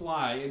on the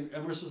fly,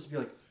 and we're supposed to be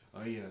like,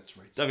 oh yeah, that's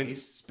right. I mean-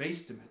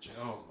 Space dementia.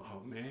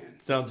 Oh man.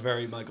 Sounds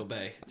very Michael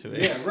Bay to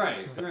me. Yeah,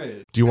 right.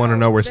 Do you want to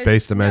know where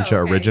space dementia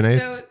Okay,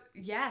 originates? So,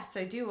 yes,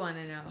 I do want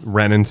to know.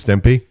 Ren and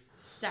Stimpy.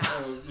 Stop.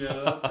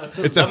 Yeah, that's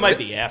It's That might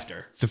be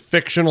after. It's a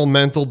fictional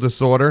mental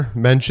disorder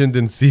mentioned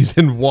in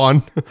season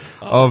 1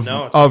 of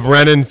no, it's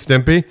Ren and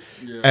Stimpy,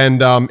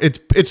 and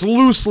it's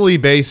loosely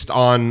based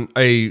on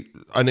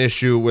an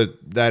issue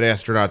that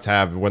astronauts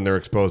have when they're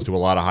exposed to a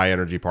lot of high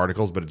energy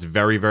particles, but it's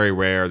very, very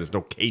rare. There's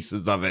no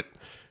cases of it.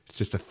 It's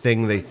just a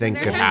thing they think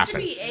There could has to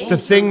happen. be It's a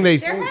thing they.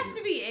 There has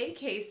to be a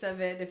case of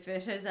it if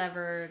it has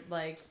ever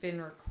been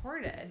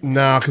recorded.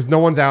 No, because no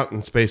one's out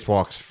in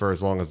spacewalks for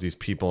as long as these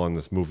people in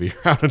this movie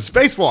are out in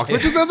spacewalks,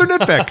 which is another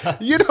nitpick.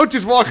 You don't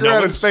just walk around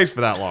in one's- space for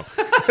that long.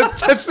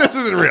 this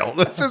isn't real.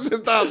 This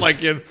is not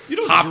like you're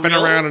don't hopping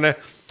drill. around in it.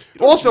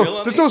 drill Also,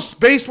 on there's me. no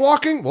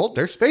spacewalking. Well,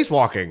 they're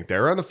spacewalking.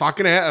 They're on the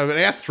fucking an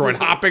asteroid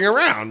hopping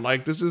around.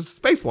 Like, this is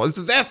spacewalk. This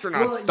is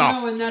astronaut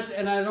stuff.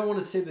 and I don't want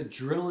to say that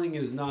drilling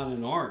is not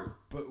an art,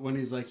 but when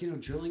he's like,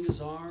 drilling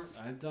is art.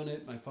 I've done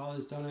it. My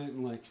father's done it,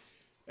 and like.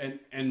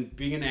 And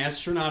being an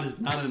astronaut is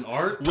not an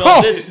art.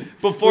 Well,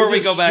 before We're we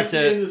just go back shooting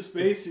to into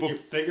space, and you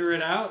figure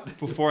it out.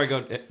 before I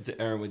go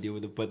to Aaron with you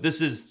with it, but this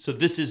is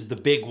the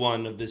big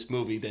one of this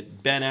movie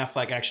that Ben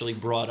Affleck actually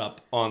brought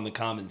up on the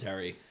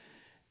commentary.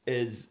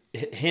 Is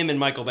him and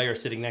Michael Bay are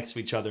sitting next to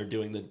each other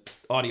doing the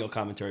audio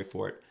commentary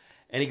for it,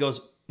 and he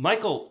goes,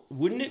 "Michael,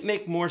 wouldn't it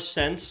make more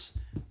sense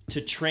to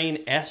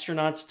train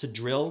astronauts to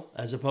drill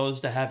as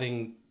opposed to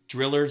having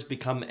drillers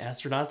become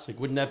astronauts? Like,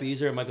 wouldn't that be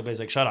easier?" And Michael Bay's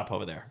like, "Shut up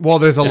over there." Well,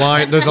 there's a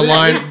line. There's a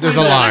line. There's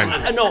a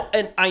line. No,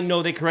 and I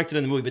know they corrected it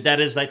in the movie, but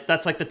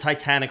that's like the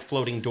Titanic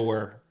floating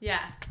door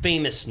Yes.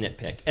 famous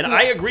nitpick. And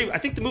I agree. I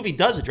think the movie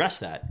does address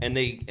that, and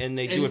they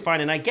do it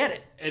fine, and I get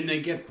it. And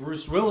they get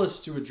Bruce Willis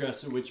to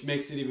address it, which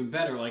makes it even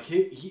better. Like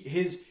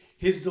his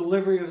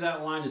delivery of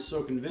that line is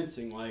so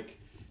convincing. Like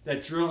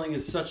that drilling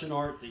is such an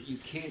art that you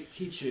can't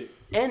teach it.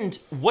 And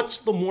what's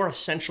the more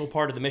essential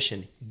part of the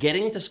mission?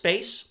 Getting to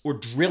space or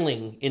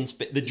drilling in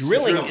space? The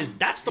drilling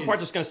that's the part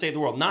that's going to save the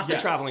world, not the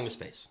Yes. traveling to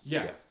space.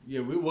 Yeah.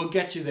 We'll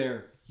get you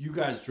there. You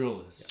guys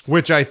drill this.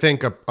 Which I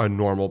think a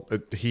normal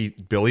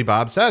Billy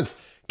Bob says,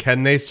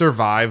 can they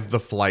survive the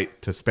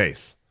flight to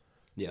space?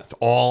 Yeah. That's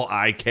all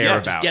I care Yeah,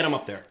 about. just get them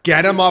up there.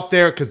 Get them up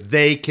there because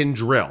they can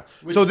drill.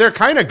 So they're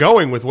kind of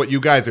going with what you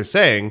guys are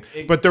saying,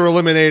 but they're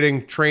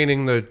eliminating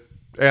training the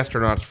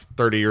astronauts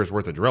 30 years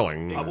worth of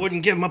drilling. I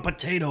wouldn't give them a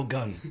potato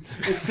gun.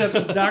 Except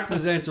the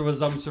doctor's answer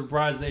was, "I'm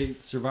surprised they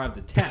survived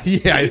the test."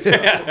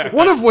 Yeah,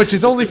 one of which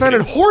is only found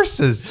in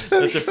horses.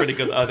 That's a pretty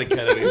good other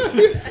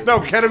ketamine. No,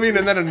 ketamine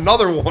and then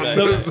another one.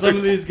 Some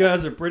of these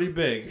guys are pretty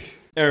big.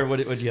 Aaron, what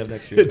do you have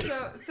next year?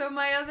 So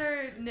my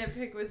other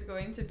nitpick was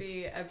going to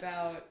be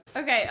about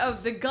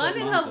the gun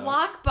in the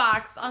Montage.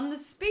 lockbox on the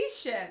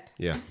spaceship.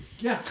 Yeah.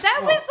 Yeah. That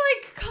was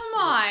like, come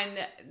on,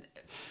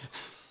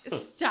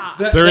 stop.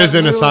 There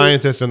isn't a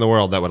scientist in the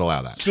world that would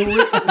allow that. So we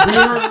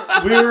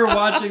were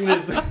watching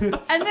this. And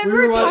then we we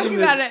were were talking watching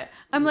about this- it.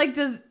 I'm like,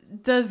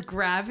 does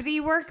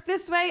gravity work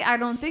this way? I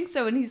don't think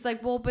so. And he's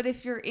like, well, but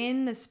if you're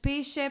in the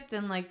spaceship,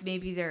 then like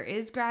maybe there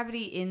is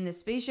gravity in the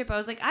spaceship. I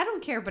was like, I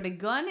don't care, but a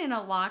gun in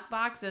a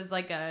lockbox is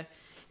like a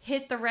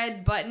hit the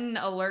red button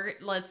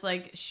alert. Let's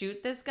like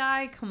shoot this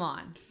guy. Come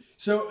on.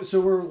 So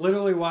we're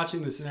literally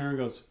watching this, and Aaron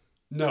goes,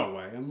 "No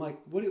way." I'm like,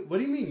 "What do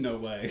you mean, no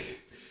way?"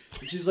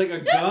 And she's like, "A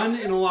gun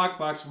in a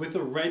lockbox with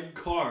a red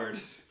card."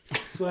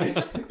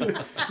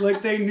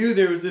 Like they knew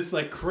there was this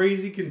like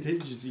crazy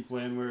contingency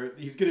plan where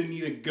he's gonna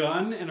need a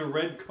gun and a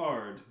red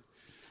card.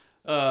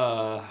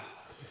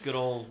 Good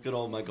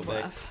old Michael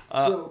Bay.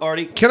 So-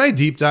 Artie, Can I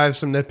deep dive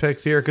some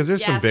nitpicks here? Because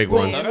there's some Yes, big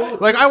please.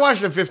 ones. Like I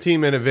watched a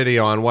 15-minute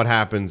video on what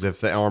happens if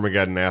the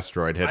Armageddon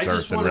asteroid hits I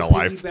just Earth in want real to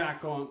life.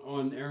 piggyback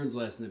on Aaron's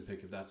last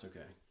nitpick, if that's okay.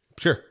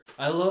 Sure.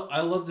 I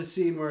love the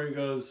scene where he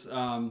goes,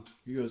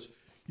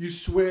 you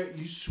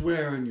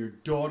swear on your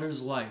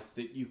daughter's life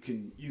that you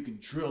can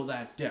drill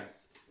that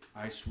depth.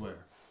 I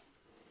swear.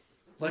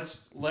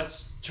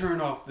 Let's turn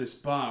off this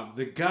bomb.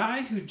 The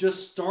guy who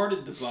just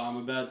started the bomb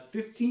about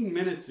 15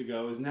 minutes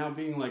ago is now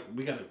being like,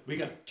 we gotta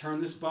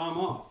turn this bomb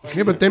off.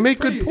 Okay, but they make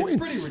good It's points.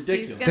 pretty He's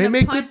ridiculous. gonna They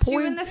make punch good you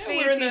in the points.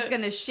 face. We're in He's the-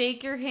 gonna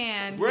shake your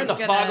hand. we're in the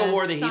he's fog of gonna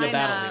war, the heat of sign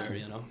battle up. here,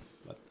 you know.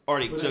 But,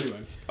 Artie, But so, anyway.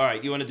 all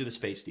right, you want to do the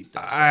space deep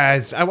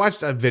dive? I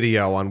watched a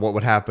video on what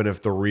would happen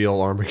if the real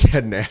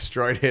Armageddon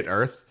asteroid hit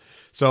Earth.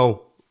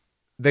 So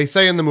they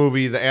say in the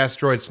movie the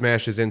asteroid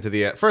smashes into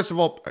the. First of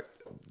all,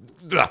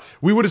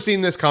 we would have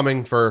seen this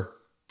coming for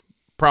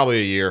probably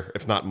a year,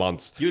 if not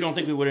months. You don't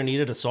think we would have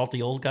needed a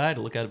salty old guy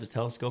to look out of his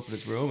telescope in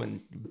his room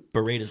and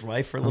berate his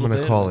wife for a I'm little going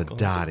bit? to call it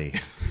Dottie.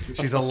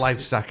 She's a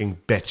life-sucking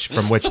bitch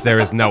from which there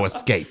is no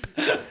escape.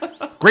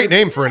 Great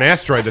name for an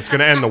asteroid that's going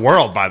to end the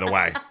world, by the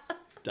way. But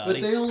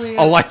Dottie. they only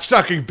A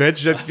life-sucking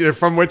bitch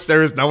from which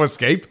there is no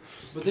escape.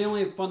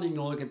 have funding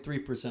to look at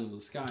 3% of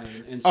the sky,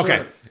 and Okay.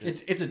 sir,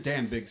 it's a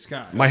damn big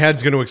sky. My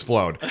head's going to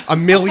explode.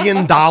 $1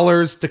 million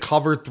to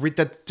cover three.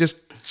 That just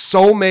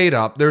so made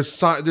up. There's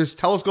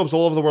telescopes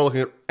all over the world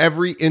looking at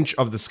every inch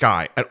of the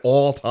sky at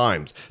all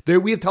times.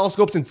 We have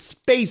telescopes in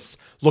space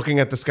looking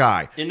at the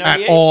sky In at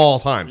 98? all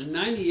times. In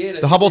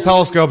 98, The Hubble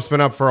telescope's been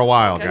up for a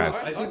while, guys.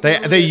 I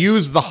think They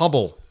use the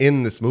Hubble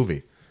in this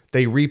movie.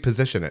 They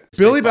reposition it.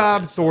 Billy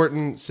Bob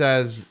Thornton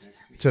says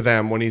to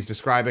them when he's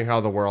describing how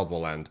the world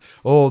will end,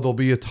 "Oh, there'll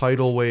be a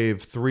tidal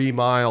wave 3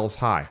 miles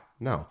high."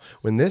 No.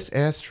 When this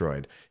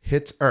asteroid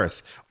hits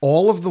Earth,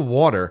 all of the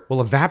water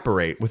will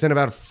evaporate within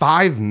about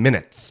 5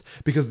 minutes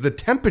because the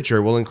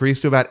temperature will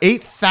increase to about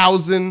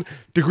 8,000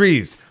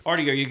 degrees.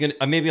 Artie, are you gonna?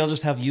 Maybe I'll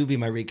just have you be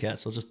my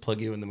recast. I'll just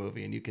plug you in the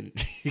movie, and you can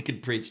you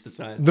can preach the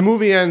science. The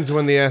movie ends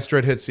when the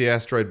asteroid hits the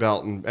asteroid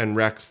belt and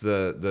wrecks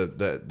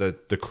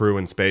the crew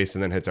in space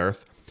and then hits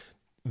Earth.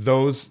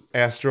 Those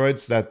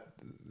asteroids that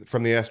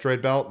from the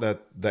asteroid belt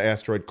that the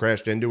asteroid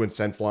crashed into and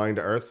sent flying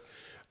to Earth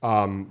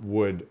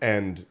would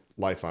end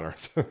life on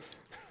Earth.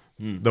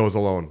 Those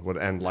alone would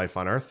end life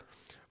on Earth.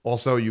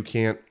 Also, you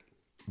can't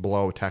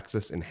blow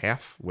Texas in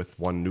half with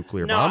one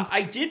nuclear No, bomb.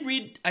 I did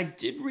read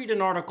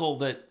an article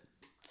that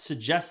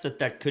suggests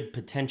that could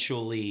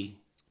potentially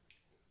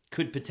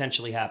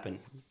happen.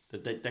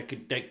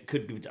 That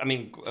could be. I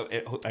mean,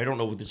 I don't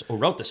know who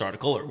wrote this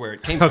article or where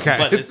it came Okay.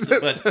 from,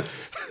 but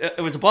it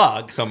was a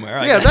blog somewhere.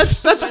 I Yeah,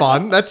 guess. that's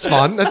fun. That's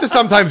fun. That's a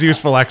sometimes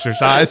useful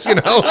exercise, you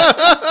know.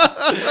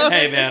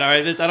 Hey man, all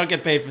right. I don't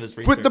get paid for this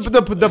research. But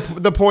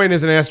the point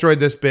is, an asteroid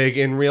this big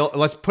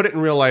let's put it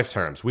in real life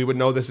terms. We would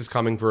know this is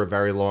coming for a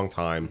very long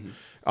time. Mm-hmm.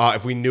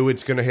 If we knew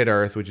it's going to hit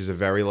Earth, which is a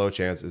very low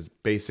chance, there's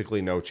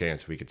basically no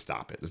chance we could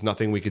stop it. There's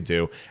nothing we could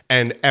do,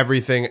 and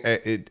everything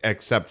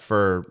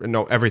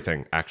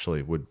everything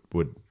actually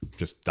would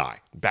just die.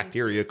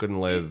 Bacteria couldn't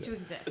live. To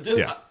exist. Dude,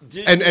 Yeah,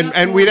 dude, and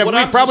what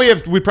I'm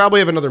we'd probably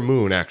have another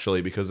moon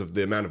actually because of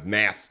the amount of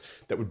mass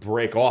that would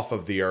break off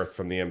of the Earth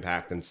from the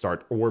impact and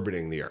start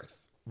orbiting the Earth.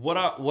 What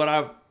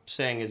I'm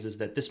saying is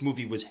that this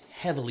movie was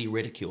heavily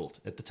ridiculed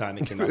at the time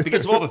it came out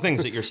because of all the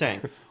things that you're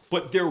saying.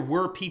 But there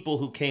were people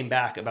who came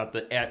back about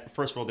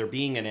first of all, there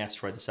being an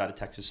asteroid the side of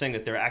Texas, saying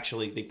that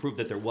they proved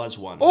that there was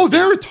one. Oh,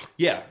 there are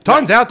yeah,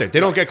 tons out there. They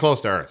don't get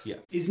close to Earth. Yeah.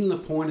 Isn't the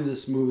point of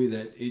this movie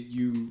that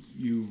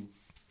you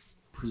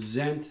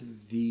present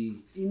the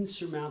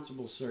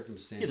insurmountable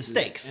circumstances, the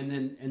stakes, and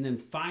then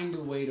find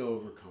a way to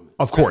overcome it?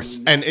 Of course,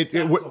 and that's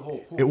the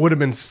whole point. it would have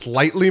been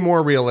slightly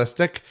more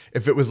realistic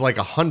if it was like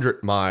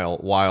 100 mile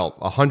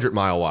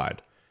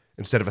wide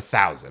instead of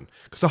 1,000.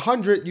 Because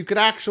 100 you could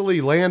actually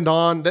land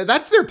on.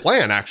 That's their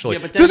plan actually.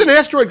 Yeah, but There's then- an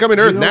asteroid coming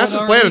to Earth. You know what,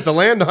 NASA's plan Arnie? is to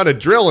land on a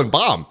drill and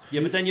bomb.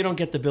 Yeah, but then you don't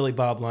get the Billy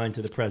Bob line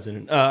to the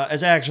president.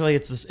 It's actually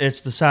it's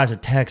the size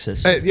of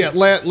Texas.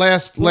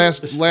 Last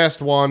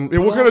one.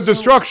 What kind of also-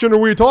 destruction are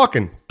we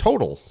talking?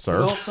 Total,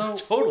 sir. But also,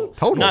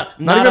 Total. Not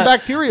even a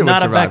bacteria would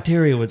Not a survive.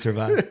 bacteria would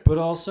survive. but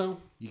also,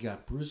 you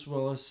got Bruce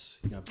Willis,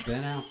 you got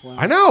Ben Affleck,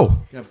 I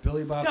know. you got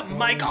Billy Bob Thornton.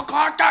 Michael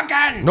Clark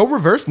Duncan. No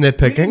reverse We didn't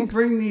nitpicking.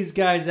 bring these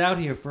guys out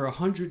here for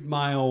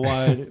 100-mile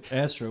wide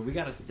asteroid. We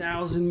got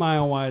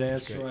 1,000-mile wide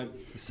asteroid,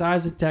 the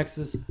size of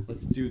Texas.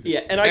 Let's do this.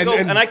 Yeah, and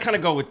I kind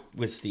of go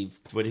with Steve.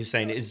 What he's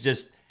saying is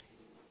just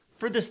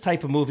for this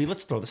type of movie,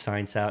 let's throw the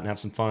science out and have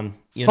some fun.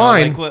 You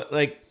Fine. know,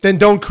 like Then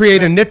don't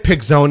create a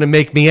nitpick zone and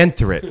make me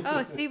enter it.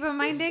 Oh, see, but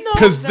my dick.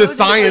 'Cause the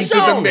science is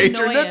a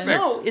major annoyance. nitpick.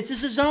 no, it's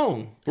just a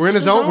zone. We're in a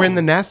zone. We're in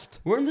the nest.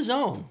 We're in the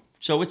zone.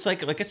 So it's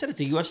like I said, it's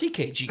a UFC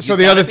cage. You So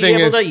the gotta other be thing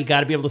able is- to, you got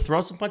to be able to throw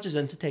some punches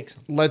and to take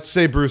some. Let's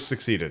say Bruce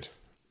succeeded.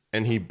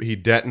 and he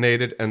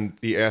detonated, and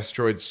the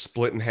asteroid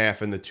split in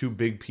half, and the two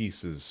big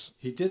pieces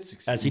He did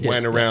succeed. As he did.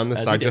 went around Yes, the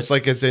as side, he did. just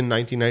like it's in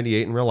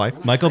 1998 in real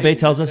life. Michael Bay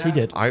tells us he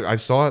did. I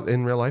saw it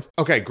in real life.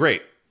 Okay,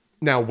 great.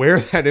 Now, where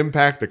that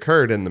impact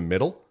occurred in the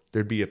middle,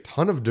 there'd be a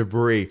ton of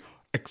debris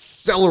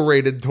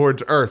accelerated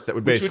towards Earth that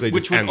would basically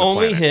Which just would end the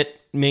only planet. hit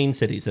main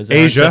cities, as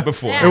Aaron Asia said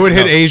before. It would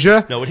hit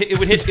Asia. No, it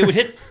would hit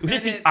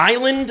the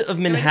island of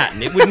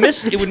Manhattan. It would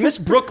miss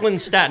Brooklyn,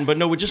 Staten, but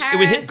no, it would hit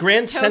Paris,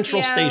 Grand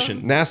Central Tokyo.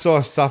 Station.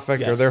 Nassau, Suffolk,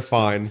 or Yes. they're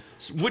fine.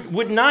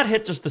 Would not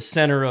hit just the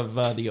center of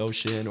the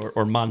ocean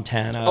or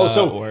Montana.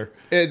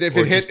 If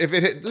it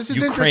hit, this is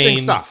Ukraine. interesting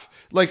stuff.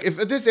 Like if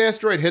this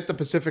asteroid hit the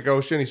Pacific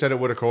Ocean, he said it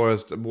would have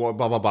caused blah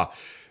blah blah,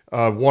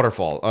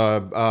 waterfall,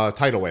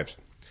 tidal waves.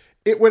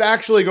 It would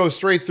actually go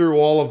straight through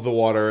all of the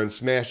water and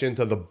smash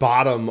into the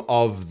bottom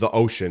of the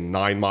ocean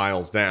 9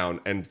 miles down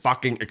and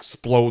fucking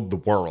explode the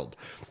world.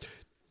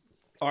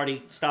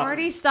 Artie, stop.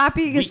 Artie, stop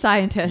being a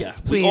scientist, yeah,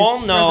 we please. all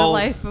For the know-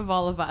 life of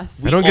all of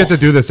us. I don't get to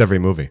do this every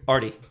movie.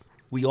 Artie,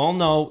 we all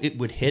know it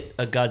would hit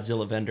a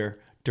Godzilla vendor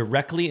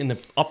directly in the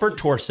upper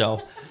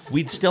torso.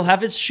 We'd still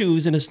have his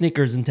shoes and his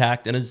sneakers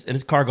intact and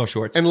his cargo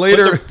shorts. And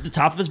later- But the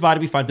top of his body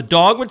would be fine. The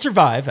dog would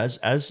survive, as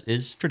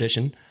is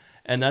tradition,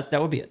 and that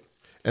would be it.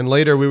 And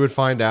later we would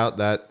find out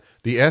that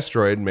the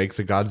asteroid makes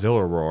a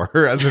Godzilla roar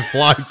as it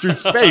flies through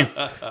space,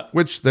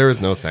 which there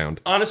is no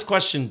sound. Honest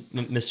question,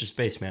 Mr.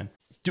 Spaceman.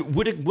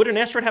 Would an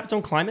asteroid have its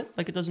own climate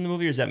like it does in the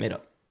movie, or is that made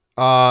up?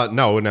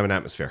 No, it wouldn't have an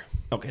atmosphere.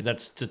 Okay,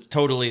 that's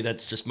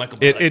just Michael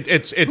Bay.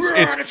 It's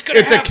gonna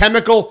a have-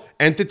 chemical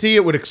entity.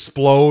 It would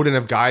explode and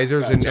have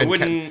geysers, so it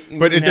wouldn't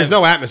but have- there's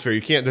no atmosphere.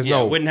 You can't. There's Yeah,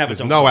 no. it wouldn't have its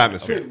there's own no climate.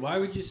 atmosphere. Wait, why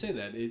would you say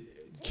that?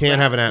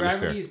 Can't have an atmosphere.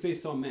 Gravity is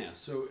based on mass.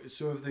 So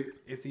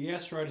if the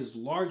asteroid is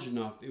large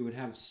enough, it would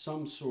have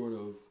some sort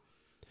of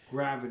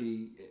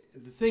gravity.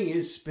 The thing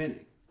is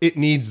spinning. It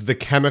needs the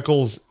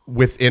chemicals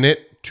within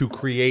it to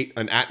create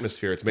an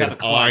atmosphere. It's made Have a of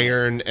climate.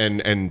 iron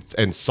and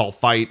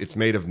sulfite. It's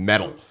made of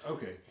metal.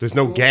 Okay. There's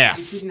no Well,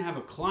 gas. It didn't have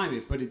a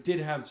climate, but it did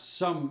have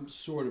some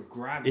sort of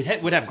gravity.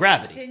 Would have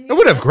gravity. It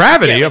would have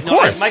gravity, Yeah, of no,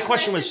 course. my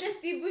question was- Wasn't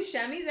Steve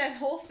Buscemi, that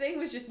whole thing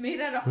was just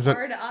made out of It's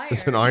hard iron.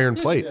 It's an iron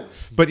plate. Yeah.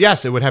 But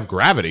yes, it would have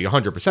gravity,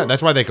 100%.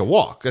 That's why they could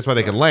walk. That's why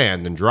they can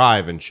land and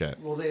drive and shit.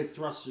 Well, they had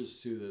thrusters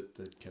too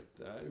that kept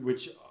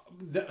which.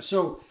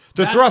 So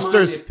The that's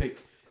thrusters- my nitpick.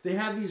 They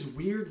have these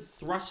weird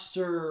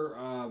thruster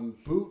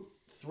boot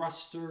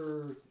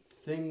thruster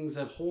things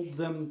that hold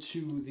them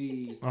to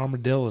the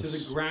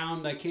Armadillos.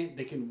 ground. They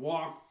can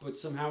walk, but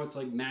somehow it's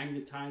like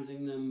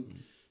magnetizing them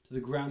to the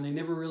ground. They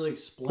never really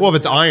explain. Well, if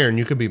it's that. iron,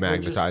 you could be We're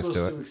just magnetized to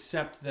supposed it. to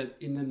accept that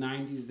in the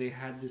 90s they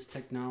had this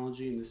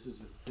technology and this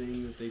is a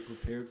thing that they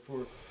prepared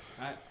for.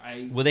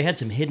 Well, they had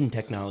some hidden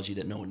technology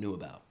that no one knew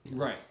about.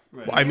 Right.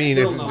 Well, I mean,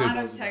 Still if- no A one lot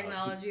knows of about it.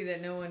 technology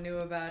that no one knew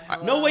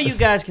about. No way you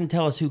guys can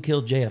tell us who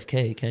killed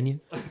JFK, can you?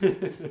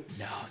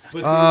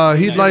 But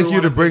He'd they like never you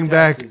wanna to pay bring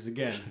back- taxes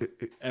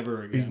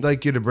ever again. He'd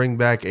like you to bring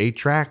back 8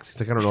 tracks.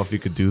 He's like, I don't know if you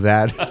could do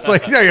that. It's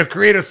like, yeah, you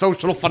create a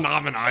social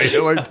phenomenon.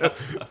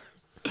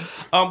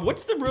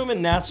 What's the room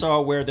in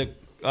Nassau where the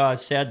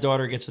sad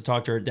daughter gets to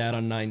talk to her dad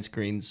on 9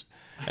 screens,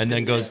 and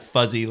then goes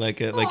fuzzy like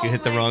you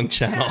hit the my wrong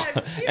channel,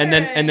 God, and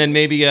then Kieran.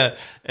 maybe an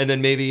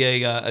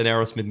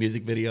Aerosmith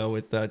music video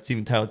with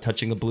Steven Tyler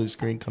touching a blue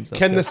screen comes up.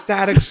 Can too. the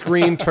static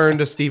screen turn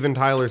to Steven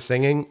Tyler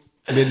singing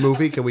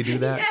mid-movie? Can we do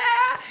that?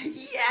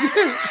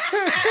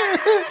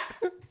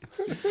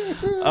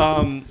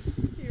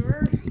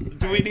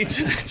 Do we need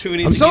to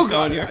I'm so keep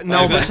going glad. here?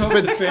 No, Let's but,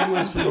 hope the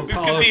families from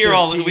Apollo be here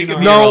all- 13 we could are-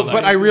 be here all no, night.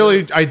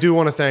 but I do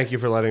want to thank you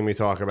for letting me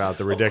talk about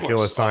the ridiculous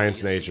course, science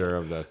audience. nature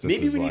of this.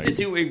 Maybe is we like- need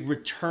to do a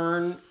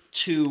return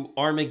to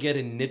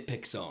Armageddon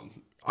nitpick zone.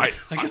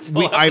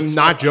 I'm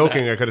not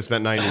joking. I could have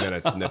spent 90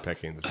 minutes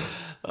nitpicking this movie.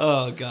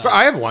 Oh god.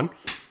 I have one.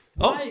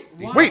 Why?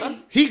 Wait,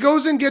 he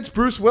goes and gets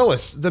Bruce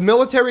Willis. The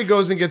military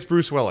goes and gets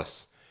Bruce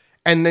Willis.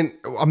 And then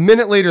a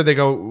minute later, they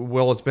go,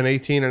 well, it's been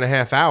 18 and a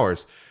half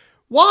hours.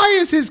 Why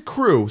is his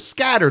crew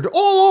scattered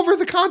all over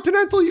the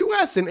continental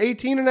U.S. in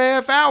 18 and a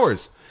half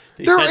hours?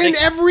 They're in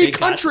every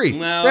country.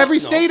 Every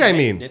state, I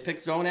mean. Nitpick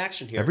zone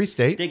action here. Every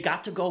state. They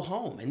got to go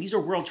home. And these are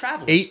world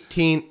travelers.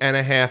 18 and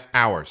a half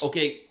hours.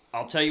 Okay,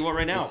 I'll tell you what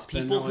right now.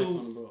 spend People their life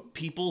on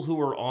a boat. who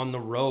are on the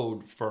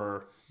road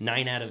for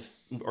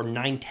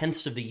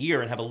 9/10 of the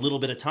year and have a little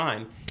bit of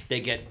time, they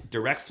get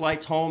direct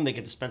flights home, they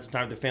get to spend some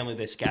time with their family,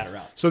 they scatter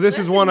out. So this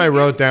is one I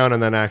wrote down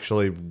and then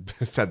actually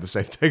said the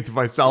same thing to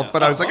myself,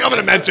 but I was like, I'm going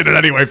to mention it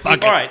anyway. Fuck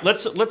it. All right,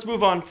 let's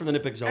move on from the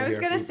nitpick zone I was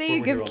here. gonna Before say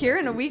you we hear give all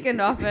Kieran a weekend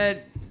off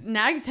at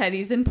Nag's Head.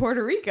 He's in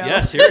Puerto Rico. that.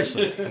 Yeah,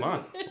 seriously. Come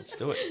on. Let's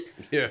do it.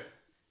 Yeah.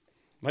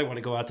 Might want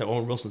to go out to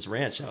Owen Wilson's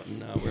ranch out in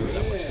wherever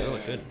that was. That'll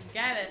look good.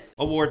 Get it.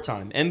 Award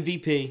time.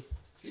 MVP.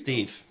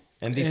 Steve.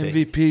 MVP.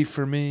 MVP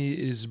for me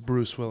is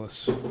Bruce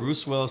Willis.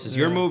 Bruce Willis is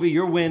your movie,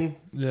 your win.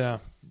 Yeah.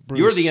 Bruce.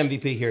 You're the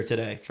MVP here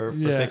today for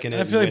picking it.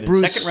 I feel and like winning.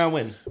 Bruce, Second round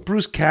win.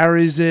 Bruce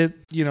carries it.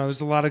 You know, there's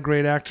a lot of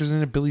great actors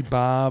in it. Billy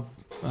Bob.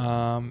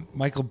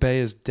 Michael Bay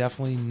is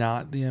definitely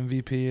not the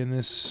MVP in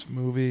this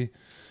movie.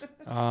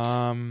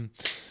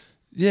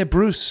 Yeah,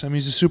 Bruce. I mean,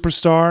 he's a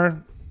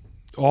superstar,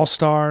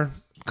 all-star,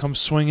 comes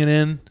swinging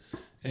in,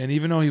 and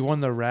even though he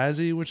won the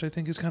Razzie, which I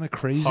think is kind of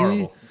crazy,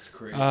 Horrible. It's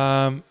crazy.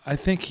 I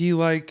think he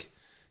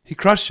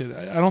crushed it.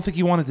 I don't think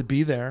he wanted to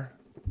be there.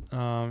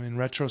 In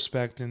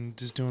retrospect, and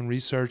just doing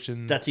research,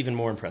 and That's even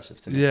more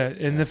impressive to me. yeah,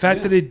 and the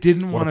fact that he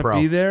didn't What a want to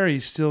pro. be there, he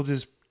still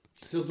just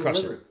Still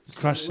Crushed delivered.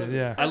 crushed it.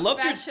 Yeah. I love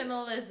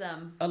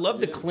Professionalism. I love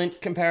the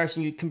Clint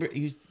comparison.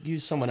 You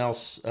used someone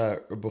else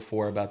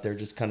before about their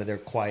just kind of their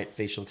quiet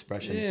facial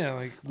expressions. Yeah,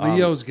 like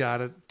Leo's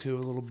got it too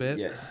a little bit.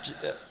 Yeah.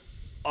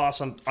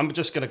 Awesome. I'm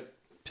just going to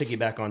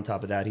piggyback on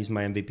top of that. He's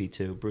my MVP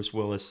too. Bruce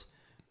Willis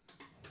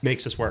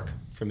makes this work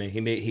for me.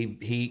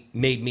 He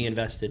made me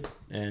invested.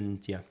 And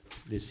yeah,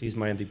 he's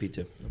my MVP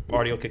too.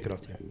 Artie will kick it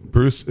off to you.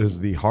 Bruce is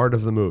the heart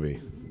of the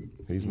movie.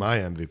 He's my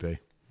MVP.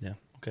 Yeah.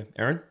 Okay.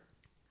 Aaron?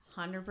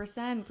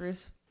 100%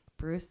 Bruce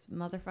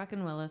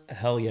motherfucking Willis.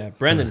 Hell yeah.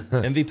 Brendan,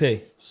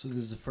 MVP. So this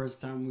is the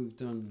first time we've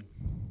done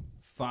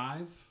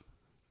 5,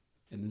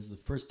 and this is the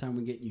first time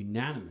we get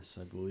unanimous,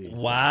 I believe.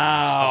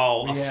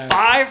 Wow. Yeah.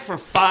 5 for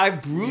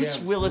 5. Bruce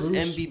Yeah, Willis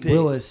Bruce MVP.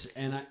 Willis,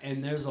 and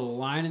there's a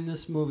line in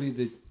this movie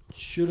that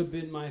should have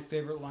been my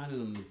favorite line,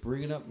 and I'm going to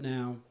bring it up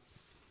now.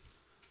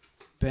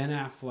 Ben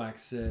Affleck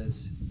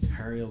says,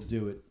 Harry will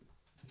do it.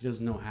 He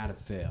doesn't know how to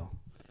fail.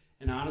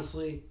 And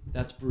honestly,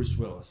 that's Bruce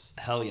Willis.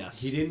 Hell yes.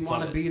 He didn't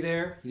want Love to it. be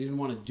there. He didn't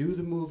want to do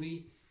the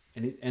movie.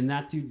 And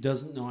that dude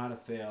doesn't know how to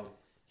fail.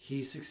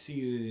 He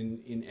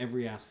succeeded in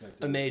every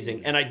aspect. Of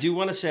Amazing. And I do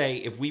want to say,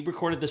 if we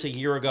recorded this a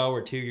year ago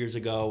or 2 years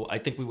ago, I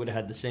think we would have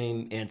had the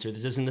same answer.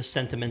 This isn't a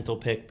sentimental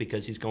pick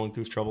because he's going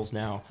through troubles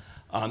now.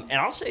 And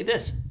I'll say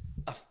this.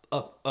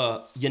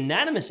 A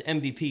unanimous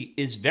MVP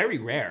is very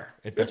rare.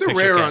 At Best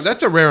Picture Cast.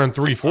 That's a rare on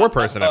 3-4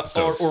 person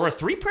episode. Or a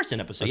 3-person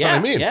episode. That's Yeah, what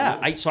I mean.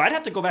 Yeah. So I'd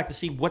have to go back to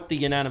see what the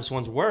unanimous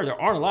ones were. There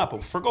aren't a lot,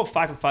 but for go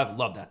 5 for 5,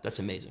 love that. That's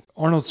amazing.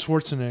 Arnold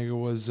Schwarzenegger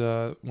was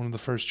one of the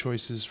first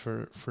choices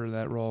for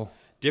that role.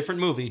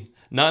 Different movie.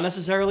 Not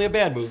necessarily a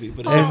bad movie,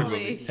 but a different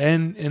movie. Holy.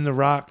 And in The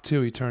Rock,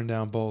 too, he turned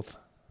down both.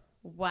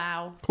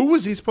 Wow. Who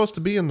was he supposed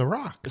to be in The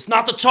Rock? It's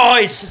not the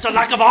choice. It's a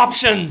lack of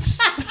options.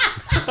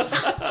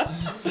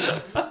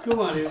 Come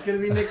on, it's going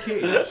to be Nick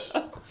Cage.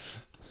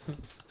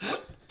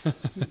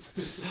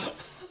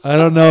 I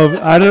don't know.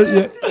 I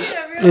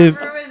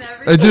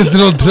just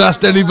don't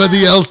trust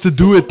anybody else to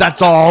do it.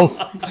 That's all.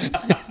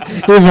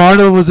 If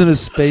Arnold was in a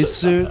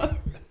spacesuit.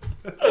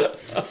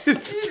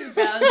 He's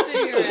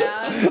bouncing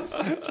around.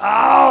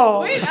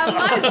 Oh!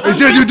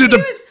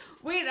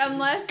 Wait,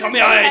 unless Come they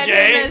here, had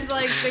AJ. him as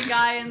like the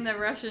guy in the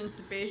Russian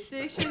space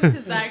station,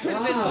 because that could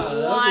have been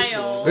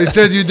wild. I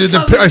said you did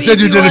Come I with said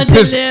me you if did a want to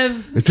piss.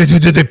 live. I said you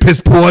did a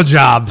piss poor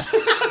job.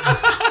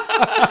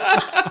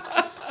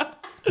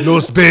 No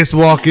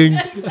spacewalking.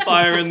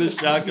 Firing the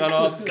shotgun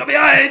off. Come here,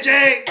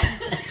 AJ!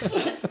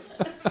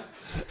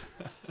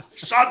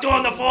 Shot 2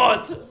 on the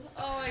foot!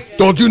 Oh my god.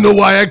 Don't you know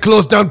why I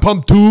closed down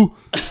pump 2?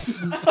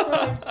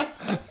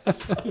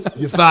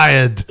 You're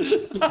fired.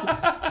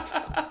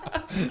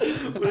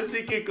 What does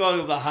he get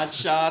called? A hot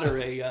shot or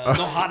a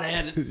no hot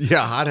head?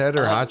 Yeah, hot head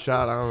or hot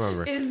shot. I don't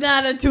remember. It's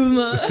not a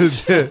tumor.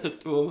 It's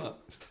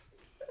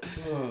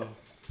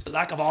a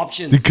lack of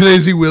options. Did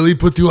Crazy Willie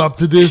put you up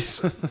to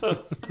this?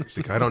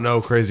 Like, I don't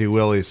know, Crazy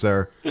Willie,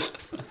 sir.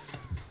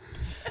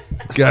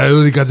 I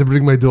only got to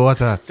bring my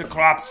daughter. It's a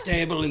craps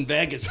table in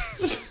Vegas.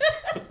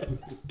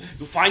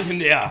 You find him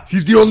there.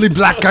 He's the only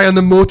black guy on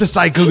the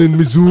motorcycle in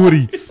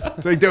Missouri.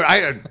 It's like, dude,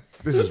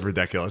 this is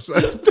ridiculous.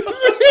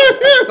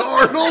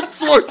 Arnold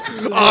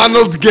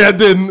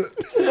Geddon.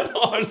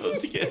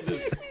 Arnold Geddon.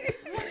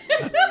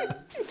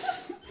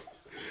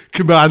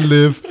 Come on,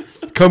 Liv.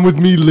 Come with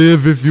me,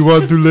 Liv, if you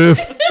want to live.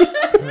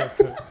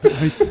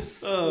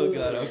 Oh,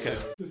 God, okay.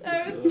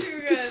 That was too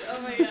good.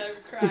 Oh my god,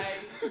 I'm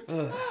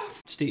crying.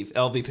 Steve,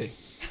 LVP.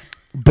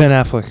 Ben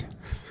Affleck.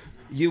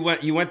 You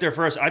went there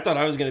first. I thought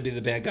I was going to be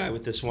the bad guy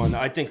with this one.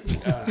 I think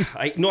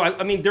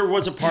I mean there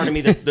was a part of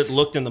me that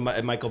looked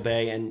at Michael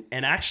Bay and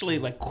actually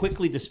like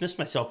quickly dismissed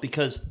myself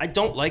because I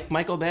don't like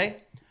Michael Bay,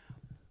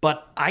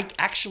 but I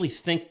actually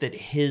think that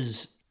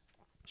his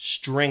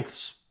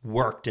strengths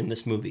worked in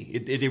this movie.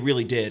 It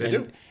really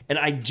did. And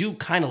I do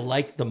kind of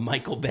like the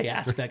Michael Bay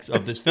aspects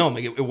of this film.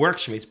 It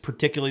works for me. It's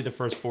particularly the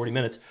first 40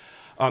 minutes.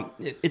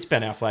 It's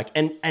Ben Affleck.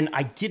 And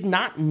I did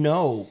not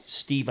know,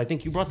 Steve, I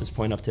think you brought this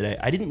point up today.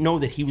 I didn't know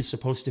that he was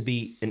supposed to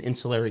be an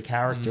ancillary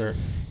character,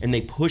 and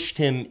they pushed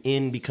him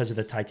in because of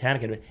the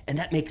Titanic. And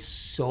that makes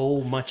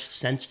so much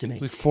sense to me.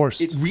 Like forced.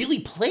 It really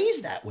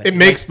plays that way. It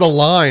makes the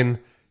line.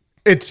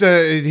 It's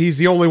he's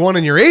the only one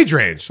in your age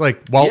range.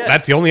 Like, well, Yeah.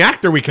 that's the only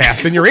actor we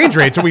cast in your age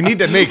range, so we need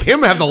to make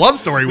him have the love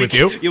story with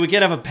you. Yeah, we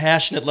can't have a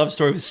passionate love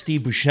story with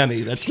Steve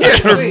Buscemi. That's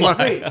not gonna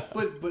fly.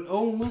 But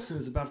Owen Wilson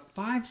is about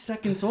 5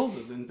 seconds older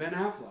than Ben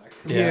Affleck.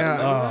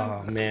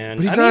 Yeah. Oh man,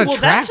 But he's not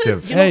that's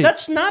attractive. Hey.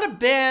 that's not a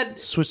bad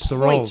Switch the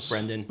point, roles.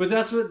 Brendan. But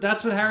that's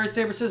what Harry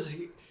Saber says.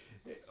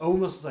 Owen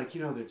Wilson's like,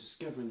 they're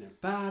discovering their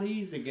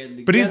bodies, they're getting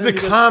together. But he's the and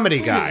he goes, comedy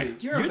 "Wait a guy.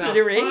 minute, You're about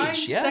their age, 5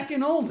 yeah.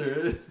 seconds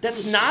older.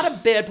 That's not a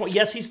bad point.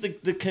 Yes, he's the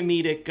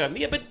comedic.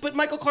 But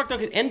Michael Clark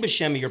Duncan and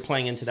Buscemi are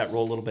playing into that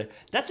role a little bit.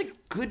 That's a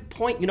good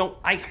point.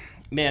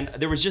 man,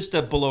 there was just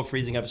a below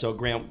freezing episode.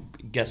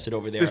 Grant guessed it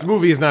over there. This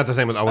movie is not the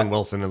same with Owen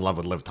Wilson in love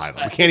with Liv Tyler.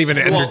 We can't even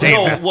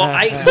entertain this.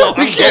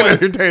 We can't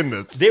entertain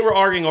this. They were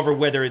arguing over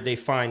whether they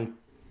find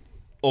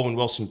Owen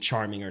Wilson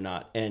charming or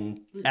not, and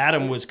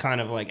Adam was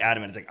kind of like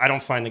adamant. It's like, I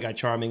don't find the guy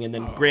charming, and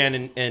then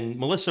Grant and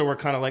Melissa were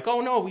kind of like,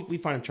 oh no, we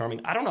find him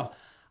charming. I don't know.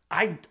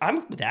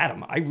 I'm with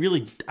Adam. I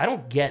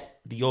don't get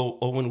the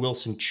Owen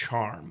Wilson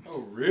charm. Oh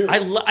really?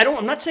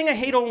 I'm not saying I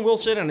hate Owen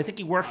Wilson, and I think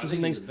he works in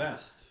some things. He's the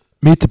best.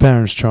 Meet the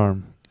Parents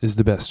charm is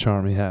the best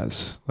charm he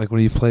has. Like when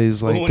he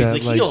plays like when that.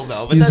 he's the like, heel,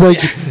 though, but he's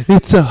that's- like,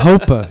 it's a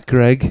hopa,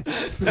 Greg.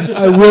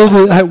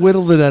 I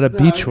whittled it at a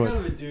beach He's one. kind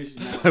of a douche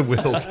now. I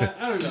whittled.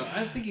 I don't know.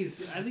 I think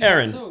he's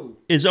Aaron, so.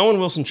 is Owen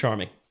Wilson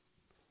charming?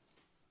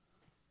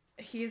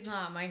 He's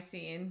not my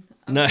scene.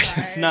 I'm No,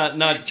 sorry.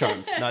 not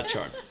charmed. Not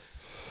charmed.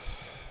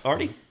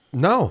 Artie?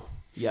 No.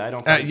 Yeah, I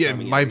don't. Find him Yeah,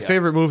 charming my either, yeah.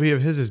 favorite movie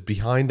of his is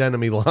Behind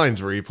Enemy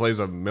Lines, where he plays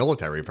a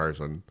military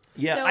person.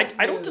 Yeah, So-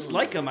 I don't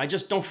dislike him. I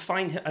just don't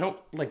find him. I don't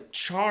like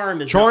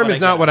charm. Charm is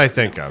not what I get.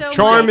 think of. So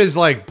Charm my- is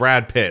like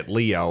Brad Pitt,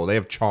 Leo. They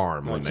have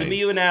charm when So they. me,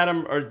 you, and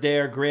Adam are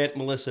there. Grant,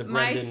 Melissa,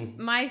 Brendan.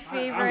 My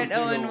favorite big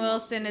Owen Owen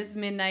Wilson is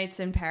Midnights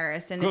in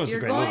Paris, and Oh, if it's a you're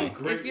great going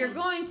movie. if you're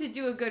going to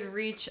do a good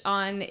reach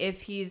on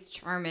if he's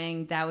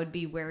charming, that would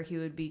be where he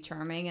would be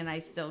charming, and I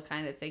still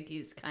kind of think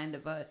he's kind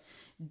of a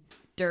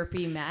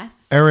derpy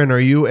mess. Aaron, are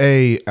you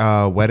a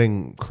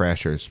Wedding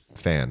Crashers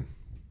fan?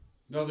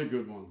 Another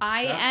good one.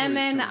 I That's am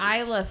where he's an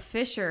charming. Isla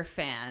Fisher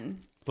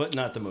fan. But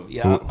not the movie.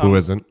 Yeah, Who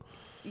isn't?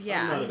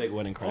 Yeah. I'm not a big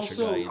Wedding Crasher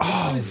Also, guy either.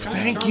 Oh, he's kinda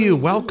thank charming you.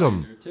 in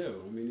Welcome. Zoolander,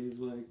 too. I mean, he's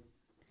like.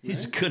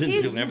 He's good in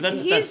He's- Zoolander.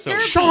 That's he's so.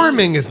 derpy.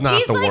 Charming is not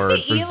He's the like word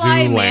the for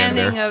Eli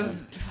Manning Zoolander.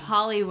 of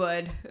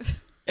Hollywood.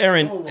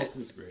 Aaron, Oh,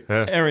 Wilson's great.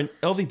 Aaron,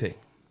 LVP.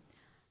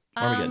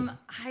 Armageddon.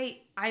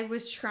 I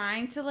was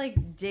trying to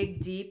like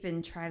dig deep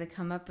and try to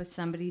come up with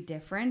somebody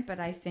different,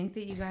 but I think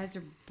that you guys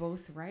are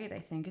both right. I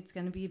think it's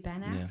going to be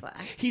Ben Affleck.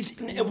 He's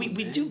we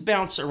do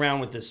bounce around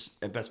with this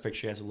Best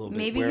Picture has a little bit.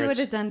 Maybe he where would it's-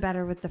 have done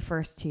better with the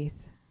first teeth.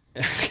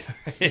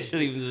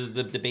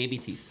 the baby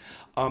teeth.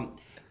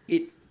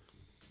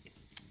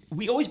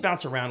 We always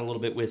bounce around a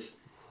little bit with,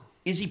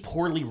 is he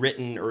poorly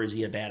written or is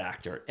he a bad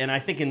actor? And I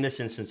think in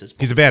this instance, it's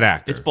both. He's a bad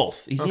actor. It's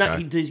both. He's not.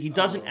 Okay. He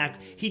doesn't act.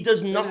 He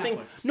does nothing.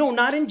 Affleck. No,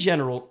 not in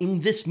general.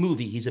 In this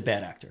movie, he's a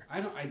bad actor.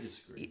 I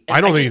disagree.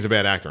 I don't think just- he's a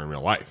bad actor in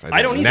real life.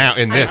 I don't either. Now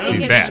in I this, think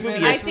he's it's- bad.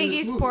 movie I is- think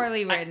he's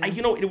poorly written.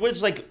 It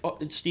was like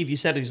Steve. You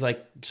said he's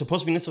like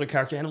supposed to be an insular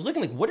character, and I was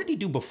looking like, what did he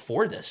do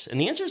before this? And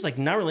the answer is like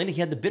not really. He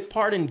had the bit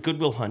part in Good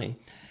Will Hunting.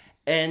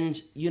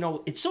 And,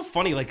 it's so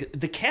funny. Like,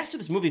 the cast of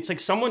this movie, it's like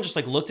someone just,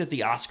 like, looked at the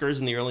Oscars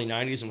in the early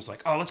 90s and was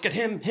like, oh, let's get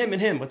him, and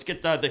him. Let's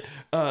get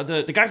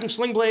the guy from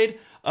Sling Blade.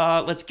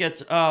 Let's get...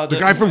 the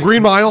guy from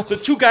Green Mile. The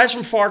two guys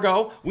from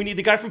Fargo. We need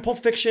the guy from Pulp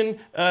Fiction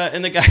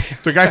and the guy...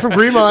 The guy from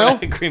Green Mile.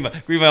 Green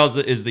Mile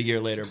is the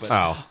year later. But,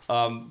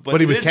 Oh.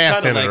 But he was it is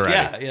cast kinda in it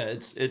already. Yeah,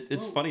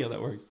 it's funny how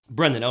that works.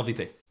 Brendan,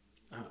 LVP.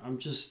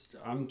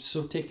 I'm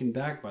so taken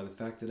back by the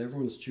fact that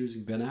everyone's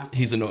choosing Ben Affleck.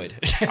 He's annoyed.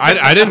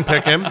 I didn't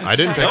pick him. I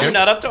didn't pick No, him.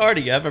 not up to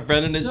Artie yet, but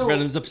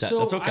Brendan's upset. So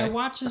That's okay. I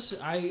watched this.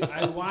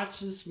 I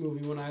watched this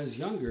movie when I was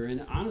younger,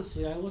 and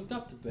honestly, I looked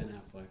up to Ben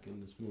Affleck in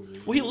this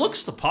movie. Well, he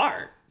looks the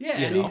part. Yeah,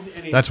 you and know.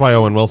 he's That's why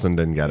Owen Wilson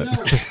didn't get it.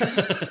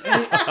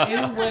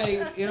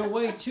 in a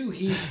way too.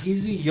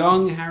 He's a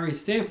young Harry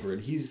Stanford.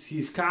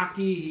 He's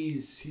cocky.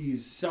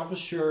 He's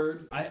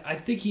self-assured. I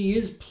think he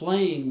is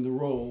playing the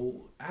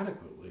role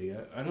adequately.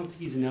 I don't think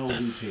he's an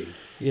LVP.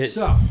 Yeah.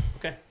 So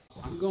Okay.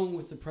 I'm going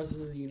with the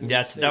president of the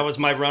United States. That was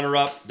my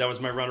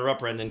runner-up.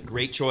 Brendan.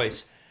 Great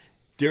choice.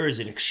 There is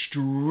an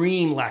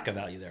extreme lack of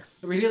value there.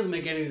 I mean, he doesn't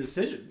make any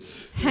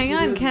decisions. Hang He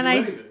on, doesn't can do I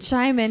anything.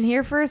 chime in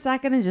here for a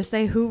second and just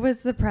say who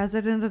was the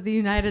president of the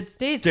United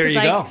States? There 'Cause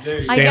you go. I There you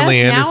guess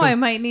Stanley now Anderson? I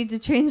might need to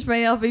change my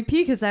LVP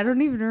because I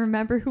don't even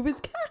remember who was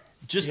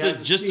cast. Just He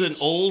has a an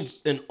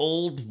speech.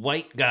 old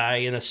white guy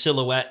in a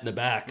silhouette in the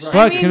back. But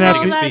I mean, can well,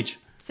 I Good that speech.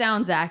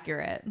 sounds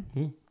accurate.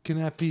 Can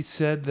that be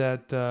said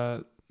that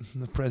the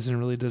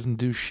president really doesn't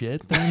do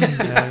shit?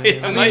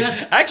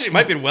 It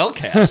might be well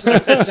cast.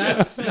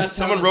 That's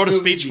Someone how wrote a this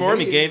movie speech for him,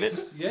 he gave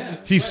behaves. Yeah.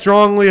 He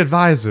strongly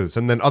advises,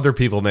 and then other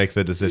people make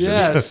the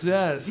decisions.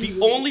 yes. The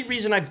only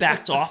reason I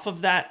backed off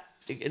of that,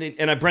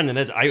 Brendan,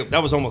 that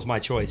was almost my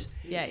choice.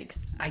 Yikes.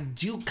 I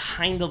do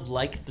kind of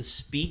like the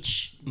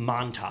speech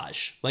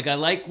montage. Like, I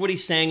like what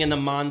he's saying in the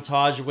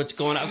montage of what's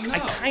going on. I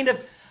No. kind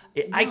of...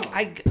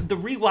 the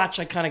rewatch,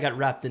 I kind of got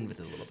wrapped in with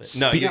it a little bit.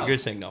 No, you're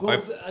saying no.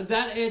 Well,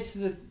 that adds to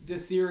the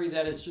theory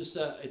that it's just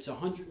it's a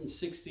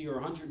 160 or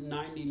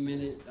 190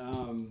 minute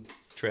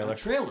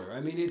Trailer.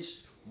 I mean,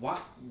 it's why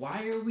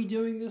are we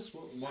doing this?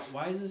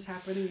 Why is this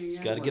happening again? He's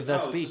gotta give that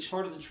It's speech. just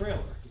part of the trailer.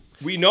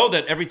 We know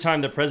that every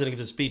time the president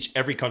gives a speech,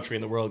 every country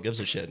in the world gives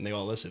a shit, and they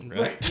all listen,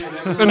 right?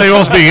 And they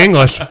all speak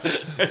English.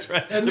 That's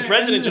right. The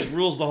president just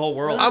rules the whole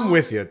world. I'm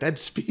with you. That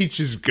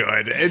speech is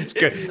good. It's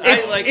good.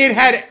 I like- It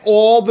had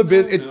all the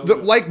business.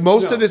 Like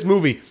most of this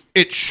movie,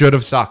 It should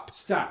have sucked.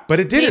 Stop. But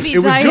it didn't. Maybe It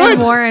was Diane good.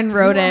 Warren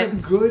wrote You it.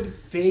 want a good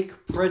fake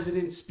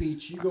president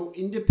speech. You go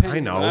independent. I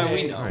know.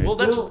 We know. Right.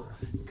 Well,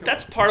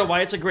 that's part of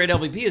why it's a great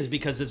LVP is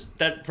because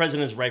that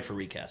president is ripe for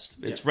recast.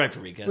 It's ripe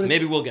for recast. But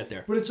Maybe we'll get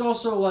there. But it's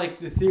also like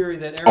the theory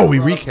that Eric we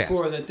brought up recast.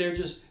 before, that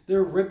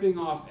they're ripping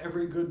off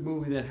every good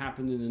movie that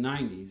happened in the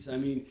 90s. I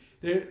mean,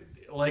 they're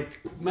like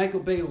Michael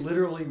Bay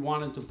literally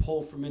wanted to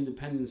pull from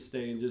Independence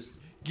Day and just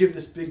give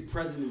this big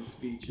president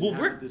speech. And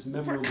Well, have this we're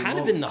memorable kind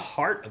of moment. in the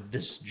heart of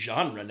this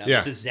genre now, Yeah.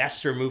 the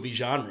disaster movie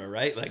genre,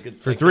 right? Like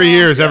it's For like, 3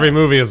 years, every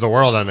movie is the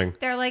world ending.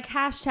 They're like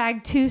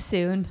hashtag too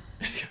soon.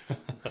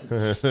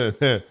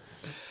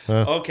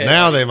 okay.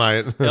 Now they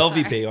might.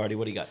 LVP, Artie,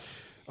 what do you got?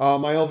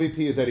 My LVP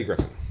is Eddie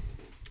Griffin.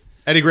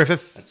 Eddie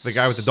Griffith, the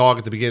guy with the dog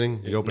at the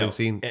beginning, the opening No,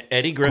 scene.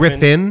 Eddie Griffin.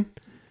 Eddie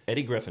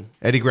Eddie Griffin.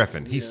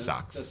 Griffin. He That's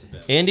sucks. a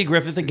bad Andy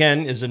Griffith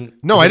again is an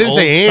No, is I an didn't old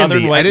say Andy.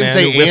 Southern white I didn't man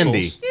say who whistles.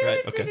 Andy.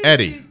 Right, okay.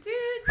 Eddie.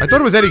 I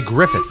thought it was Eddie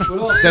Griffith. But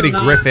also It's Eddie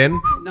not-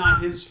 Griffin.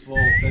 Not his fault.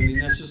 I mean,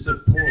 that's just a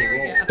poor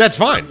role. That's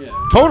fine. Yeah.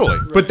 Totally.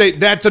 But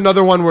that's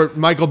another one where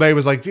Michael Bay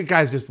was like, you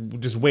guys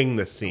just wing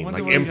this scene. wonder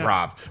Like what he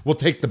improv. We'll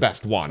take the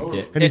best one.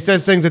 Yeah. And he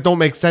says things that don't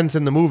make sense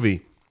in the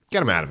movie.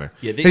 Get him out of there.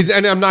 Yeah,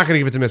 And I'm not going to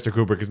give it to Mr.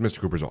 Cooper because Mr.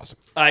 Cooper's awesome.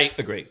 I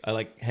agree. I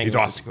like hanging He's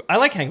with awesome. Mr. Cooper. I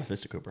like hanging with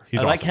Mr. Cooper. He's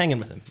I like awesome. hanging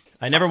with him.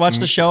 I never watched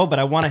the show, but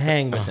I want to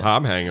hang with him.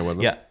 I'm hanging with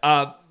him.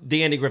 Yeah.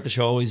 The Andy Griffith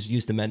Show always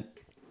used to meant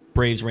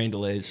Braves rain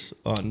delays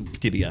on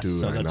TBS. Dude,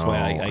 so I that's know, why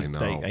I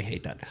know. I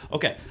hate that.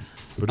 Okay.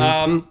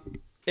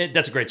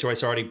 That's a great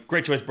choice, Artie.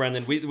 Great choice,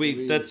 Brendan.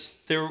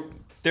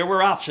 There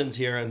were options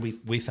here, and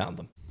we found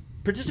them.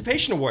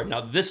 Participation award.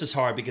 Now this is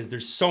hard because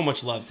there's so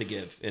much love to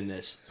give in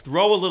this.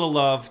 Throw a little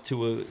love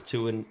to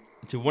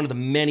one of the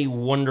many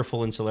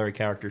wonderful ancillary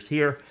characters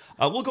here.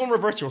 We'll go in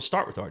reverse here. We'll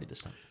start with Artie this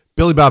time.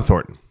 Billy Bob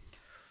Thornton.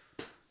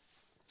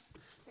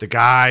 The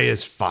guy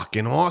is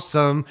fucking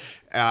awesome.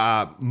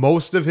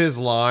 Most of his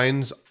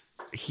lines,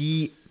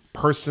 he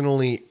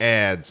personally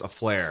adds a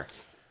flair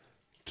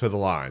to the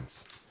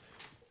lines.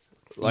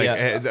 Like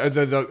Yeah.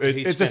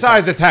 He's it's the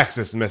size of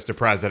Texas, Mr.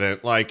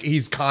 President. Like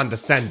he's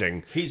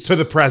condescending to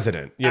the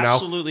president. You know,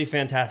 Absolutely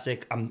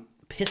fantastic. I'm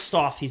pissed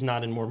off he's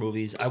not in more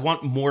movies. I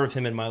want more of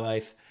him in my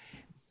life.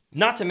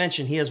 Not to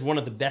mention, he has one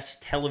of the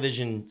best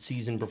television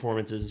season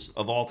performances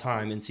of all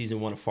time in season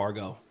 1 of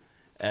Fargo,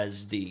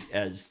 as the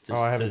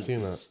I haven't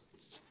seen that.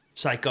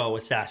 psycho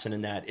assassin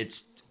in that.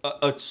 It's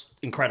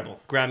incredible.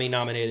 Grammy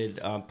nominated,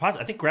 I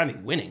think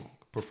Grammy winning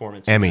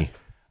performance. Emmy.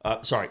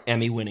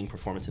 Emmy winning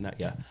performance in that.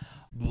 Yeah,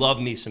 love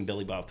me some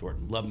Billy Bob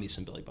Thornton. Love me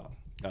some Billy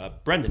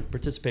Bob. Brendan,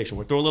 participation.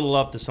 We'll throw a little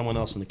love to someone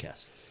else in the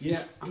cast.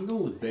 Yeah, I'm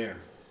going with Bear.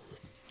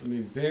 I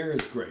mean, Bear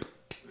is great.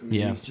 I mean,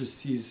 Yeah.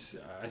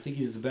 I think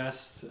he's the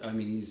best. I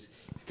mean, he's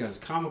got his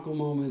comical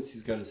moments.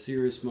 He's got his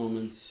serious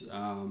moments.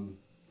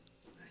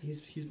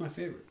 He's my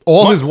favorite.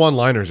 All his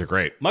one-liners are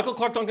great. Michael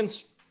Clark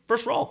Duncan's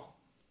first role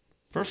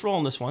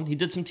in this one. He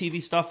did some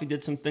TV stuff. He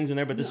did some things in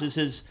there, but this is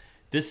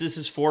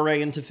his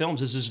foray into films.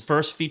 This is his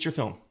first feature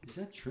film. Is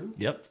that true?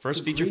 Yep, first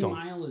So feature Green film.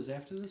 Mile is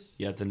after this?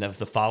 Yeah,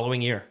 the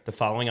following year, the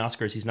following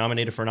Oscars, he's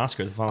nominated for an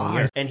Oscar the following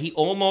year. And he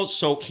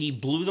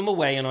blew them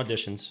away in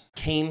auditions,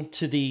 came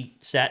to the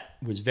set,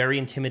 was very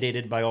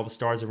intimidated by all the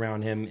stars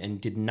around him, and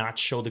did not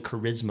show the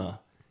charisma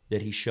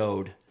that he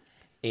showed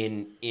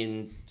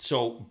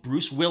so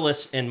Bruce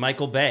Willis and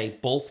Michael Bay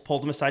both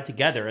pulled him aside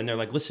together, and they're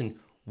like, listen,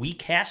 we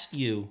cast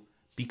you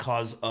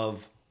because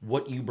of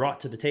what you brought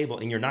to the table,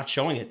 and you're not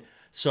showing it.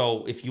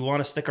 So if you want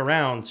to stick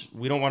around,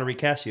 we don't want to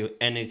recast you.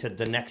 And he said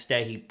the next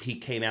day he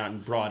came out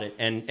and brought it,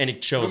 and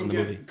it shows in the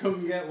movie.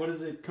 Come get, what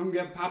is it? Come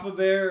get Papa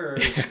Bear?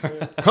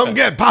 Or, Come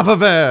get Papa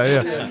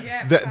Bear.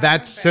 Yeah.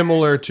 That's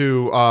similar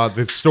to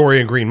the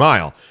story in Green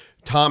Mile.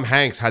 Tom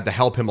Hanks had to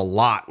help him a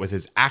lot with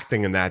his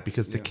acting in that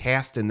because the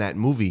cast in that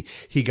movie,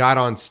 he got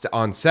on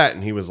set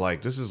and he was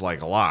like, this is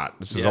like a lot.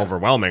 This is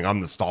overwhelming. I'm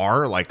the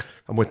star. Like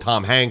I'm with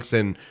Tom Hanks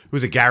and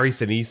who's it, Gary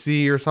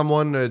Sinise or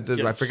someone?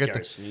 I forget.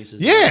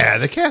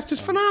 The cast is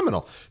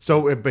phenomenal.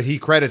 So, but he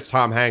credits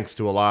Tom Hanks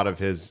to a lot of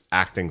his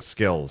acting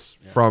skills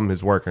from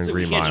his work in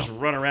Green Mile. You can't just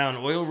run around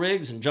oil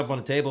rigs and jump on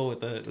a table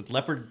with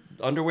leopard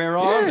underwear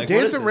on. Yeah,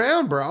 dance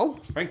around, bro.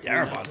 Frank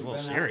Darabont's a little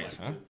serious,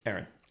 huh?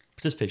 Aaron,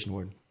 participation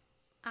award.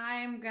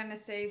 I'm gonna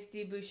say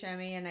Steve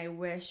Buscemi, and I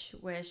wish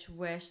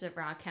that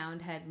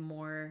Rockhound had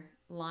more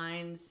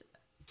lines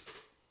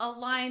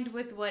aligned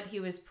with what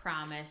he was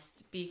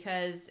promised,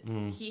 because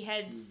he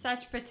had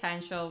such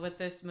potential with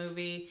this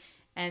movie,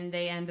 and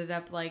they ended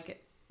up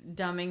like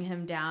dumbing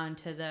him down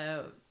to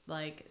the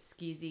like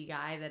skeezy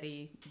guy that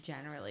he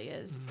generally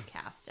is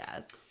cast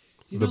as.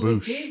 The they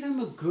Boosh. gave him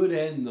a good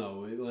end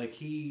though. Like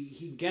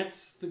he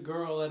gets the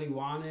girl that he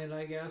wanted,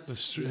 I guess. The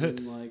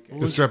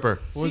The stripper.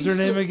 What was her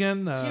name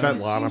again?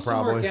 Svetlana, it seems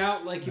probably. To work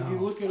out. Like if you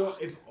look at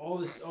all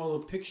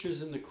the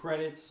pictures in the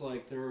credits,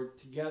 like they're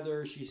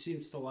together. She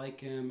seems to like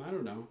him. I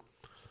don't know.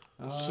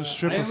 It's a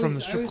stripper from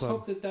the strip I always club.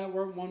 hope that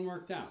one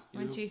worked out.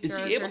 When she Is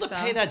throws he able to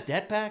herself. pay that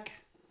debt back?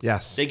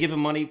 Yes. They give him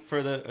money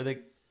for the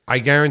I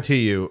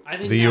guarantee you, I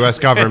think the that's- U.S.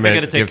 They gotta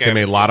government take gives care him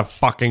a of it. lot of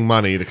fucking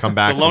money to come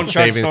back. The loan and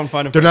sharks saving- don't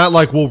find him They're for- not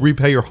like, we'll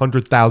repay your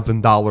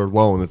 $100,000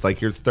 loan. It's like,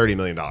 here's $30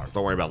 million. Don't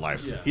worry about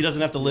life. Yeah. He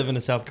doesn't have to live in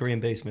a South Korean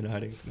basement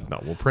hiding. No,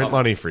 we'll print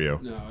money for you.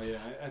 No, yeah,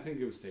 I think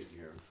it was taken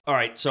care of. All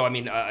right, so I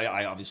mean,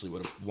 I obviously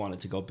would have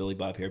wanted to go Billy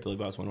Bob here. Billy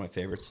Bob's one of my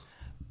favorites.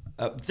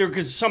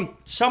 Because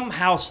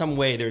somehow, some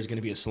way, there's going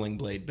to be a Sling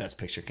Blade Best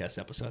Picture cast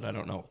episode. I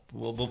don't know.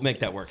 We'll make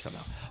that work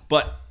somehow.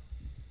 But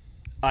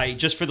I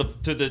just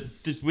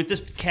with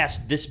this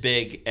cast this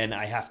big, and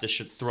I have to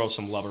throw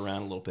some love around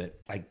a little bit.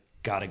 I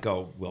gotta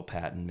go Will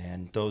Patton,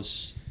 man.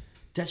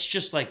 That's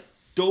just like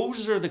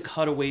those are the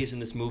cutaways in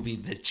this movie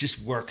that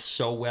just work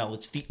so well.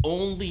 It's the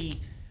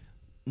only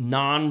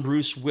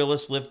non-Bruce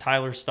Willis, Liv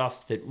Tyler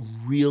stuff that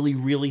really,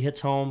 really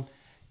hits home,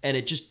 and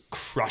it just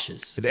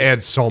crushes. It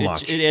adds so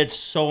much. It adds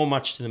so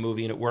much to the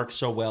movie, and it works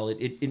so well.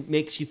 It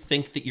makes you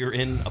think that you're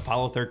in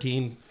Apollo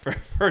 13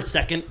 for a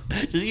second,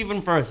 just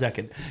even for a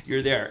second.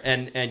 You're there,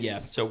 and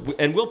yeah. So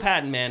and Will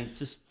Patton, man,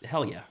 just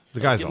hell yeah. The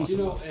guy's Give him awesome.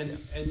 You know,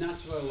 and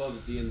that's what I love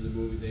at the end of the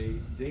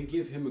movie. They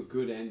give him a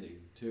good ending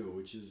too,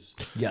 which is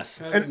Yes.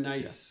 kind of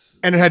nice.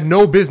 And it had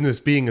no business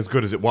being as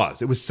good as it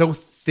was. It was so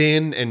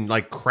thin and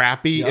like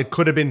crappy. Yep. It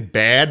could have been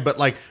bad, but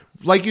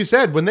like you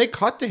said, when they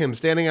cut to him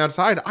standing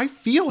outside, I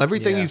feel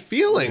everything Yeah. he's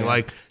feeling.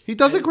 Like he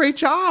does a great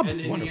job.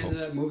 And in the end of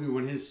that movie,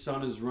 when his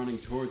son is running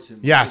towards him,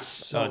 Yes.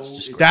 it's so, it's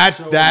just it's That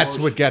so that's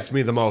emotional. what gets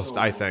me the It's most, so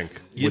I think.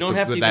 emotional. You with don't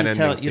have to with that even ending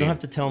tell. You scene. don't have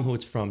to tell him who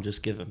it's from.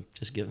 Just give him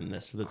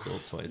this little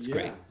toy. It's Yeah,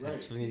 great.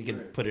 right, So you can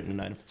right. put it in an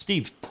item.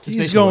 Steve, to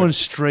He's Space going Forward.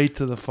 straight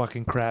to the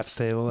fucking craps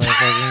table. That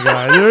fucking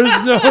guy.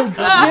 There's no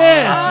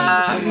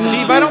chance.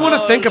 Steve, I don't want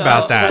to think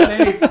about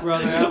that.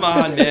 Come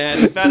on,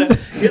 man. You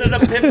had an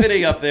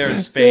epiphany up there in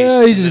space.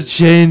 Yeah, he's a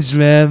changed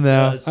man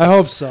now. Yes. I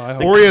hope so. I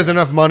hope. Or he has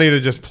enough money to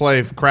just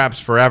play craps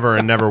forever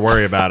and never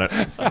worry about it.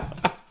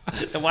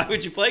 And why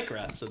would you play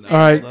craps in that? All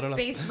right. I don't know.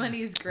 Space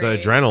money is The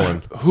great.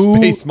 adrenaline. Who-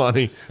 Space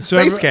money. So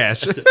Space every-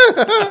 cash.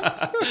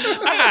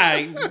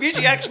 Hi,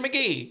 VGX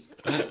McGee.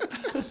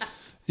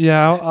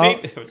 Yeah, I'll,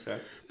 Baby, I'm sorry.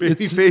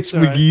 Babyface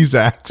all right. McGee's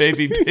axe.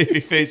 Baby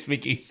face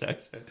McGee.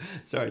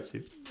 Sorry,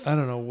 Steve. I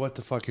don't know what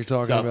the fuck you're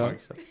talking South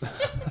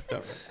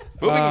about.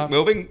 Park.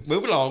 Moving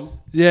along.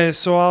 Yeah,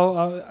 so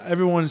I'll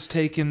everyone's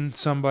taken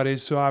somebody,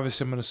 so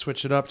obviously I'm going to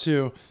switch it up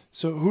too.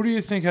 So who do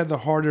you think had the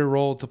harder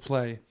role to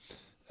play?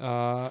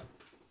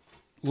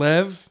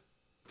 Lev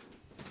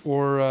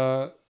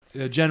or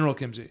General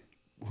Kimsey?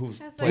 I was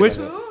like, Which-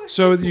 who?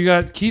 So you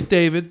got Keith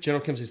David,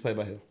 General Kimsey's played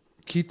by who?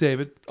 Keith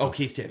David, Oh,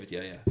 Keith David.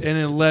 Yeah. and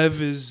then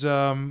Lev is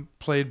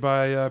played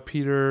by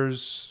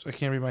Peter's. I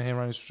can't read my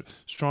handwriting.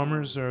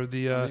 Stromers or I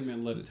the think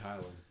man Liv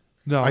Tyler.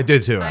 no. I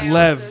did too. I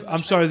Lev. also-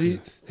 I'm sorry. The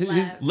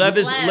his, Lev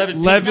is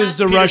Lev is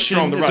the Peter Russian.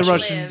 Strom, the the Russian.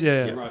 Russian. Lev.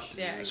 Yeah. Yeah. Russian.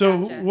 Yeah, So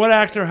gotcha. what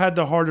actor had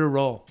the harder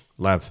role?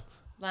 Lev.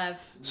 Lev.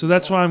 So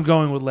that's why I'm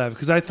going with Lev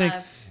because I think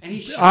Lev. And he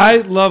shines. I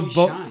love He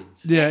both. shines.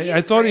 Yeah, Yeah, I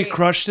he's thought he great.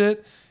 crushed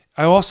it.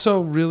 I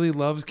also really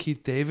loved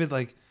Keith David.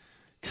 Like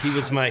He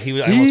was I almost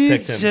picked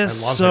he's him.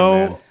 just I love so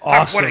him, man.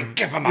 awesome.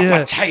 give him a Yeah.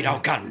 potato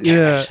gun.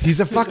 Yeah, He's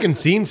a fucking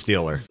scene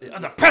stealer.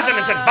 The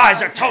president's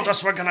advisor told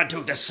us we're gonna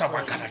do this, so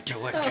we're gonna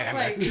do it. Oh Damn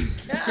my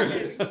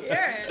it. God,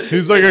 Garrett.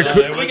 He's like a.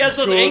 He has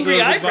those School angry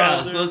goes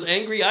eyebrows. about Those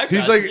angry eyebrows.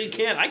 He's like-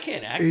 I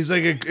can't act. He's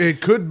like, it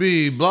could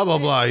be blah, blah,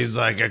 blah. He's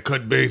like, it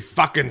could be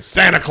fucking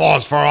Santa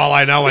Claus for all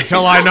I know.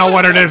 Until I know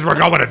what it is, we're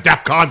going to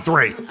DEFCON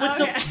 3. But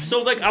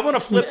so like, I want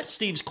to flip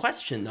Steve's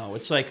question though.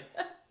 It's like,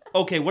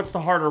 okay, what's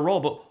the harder role?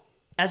 But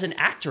as an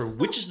actor,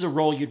 which is the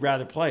role you'd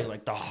rather play?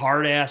 Like the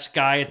hard ass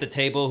guy at the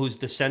table who's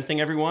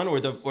dissenting everyone, or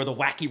the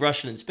wacky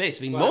Russian in space?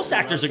 I mean, most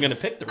actors are going to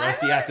pick the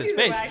wacky actor in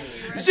space.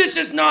 This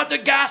is not the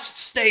gas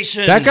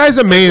station. That guy's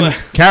a main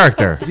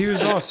character. he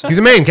was awesome. He's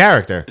a main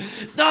character.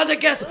 It's not the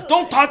gas.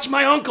 Don't touch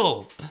my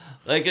uncle.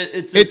 Like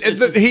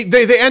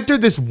They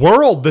entered this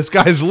world this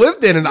guy's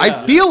lived in, and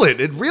I feel it.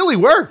 It really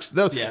works. It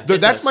That's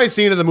does. my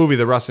scene of the movie,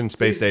 the Russian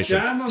space station.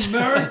 Damn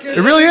American.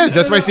 It really is.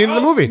 That's my scene of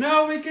the movie.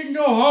 Now we can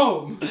go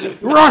home.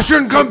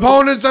 Russian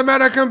components,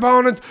 American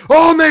components,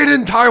 all made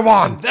in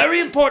Taiwan. very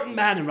important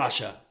man in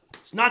Russia.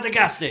 It's not the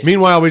gas station.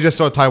 Meanwhile, we just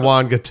saw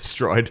Taiwan get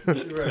destroyed.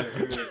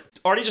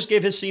 Artie just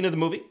gave his scene of the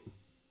movie.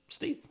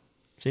 Steve,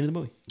 scene of the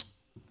movie.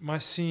 My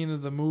scene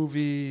of the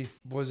movie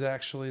was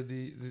actually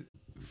the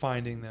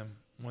finding them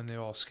when they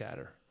all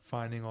scatter,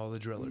 finding all the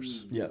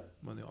drillers Yeah.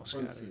 when they all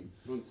Fun scatter. scene.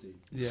 Fun scene.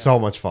 Yeah, So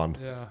much fun.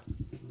 yeah,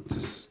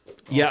 just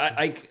Yeah,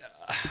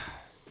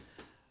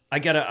 I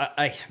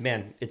gotta,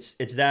 man, it's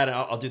that. And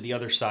I'll do the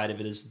other side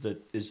of it is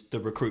the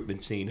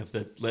recruitment scene of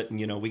the letting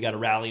we got to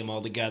rally them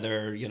all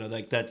together.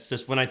 Like that's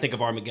just when I think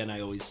of Armageddon,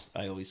 I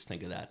always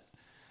think of that.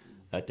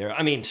 That there.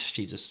 I mean,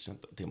 Jesus,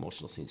 the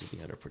emotional scenes at the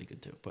end are pretty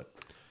good too. But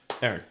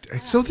Aaron,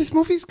 So this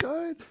movie's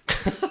good.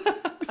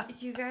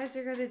 You guys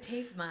are gonna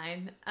take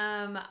mine.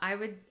 I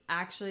would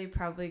actually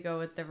probably go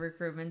with the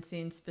recruitment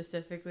scene,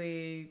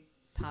 specifically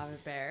Papa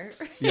Bear.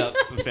 yeah,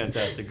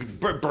 fantastic,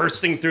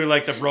 bursting through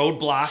like the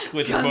roadblock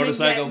with his Come and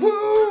motorcycle. get-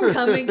 Woo!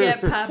 Come and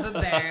get Papa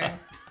Bear.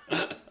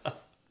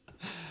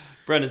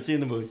 Brendan, see in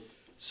the movie.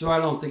 So I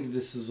don't think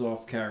this is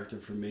off character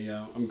for me.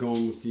 I'm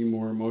going with the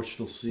more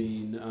emotional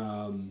scene.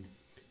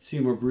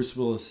 Scene where Bruce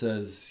Willis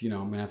says, I'm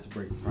going to have to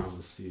break a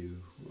promise to you.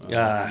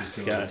 God,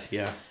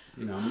 yeah.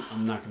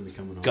 I'm not going to be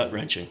coming home.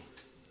 Gut-wrenching.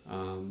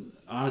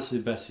 Honestly,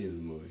 the best scene of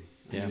the movie.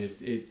 Yeah. I mean,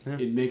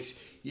 it makes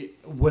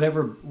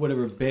whatever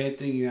bad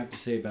thing you have to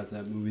say about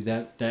that movie,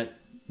 that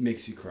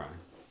makes you cry.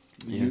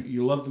 Yeah.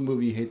 You love the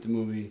movie, you hate the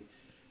movie.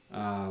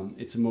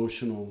 It's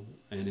emotional,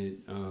 and it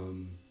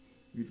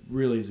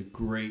really is a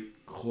great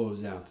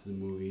closeout to the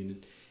movie,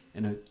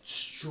 and a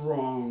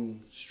strong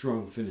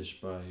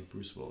finish by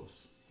Bruce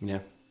Willis. Yeah,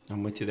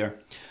 I'm with you there.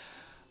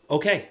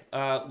 Okay,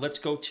 let's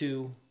go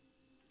to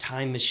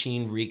Time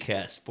Machine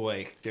recast.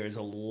 Boy, there's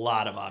a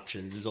lot of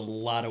options. There's a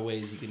lot of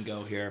ways you can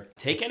go here.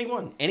 Take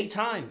anyone, any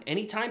time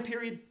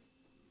period,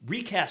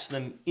 recast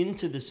them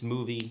into this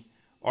movie.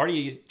 Artie,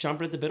 you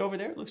jumping at the bit over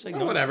there? It looks like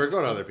no. Whatever.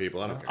 Go to other people.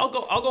 I don't care.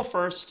 I'll go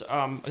first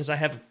because I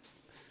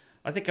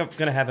think I'm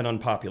gonna have an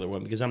unpopular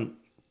one because I'm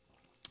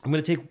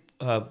gonna take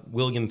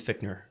William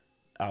Fichtner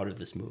out of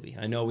this movie.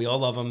 I know we all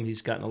love him.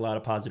 He's gotten a lot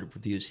of positive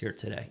reviews here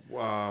today.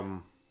 I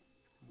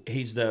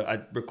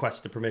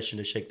request the permission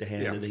to shake the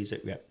hand.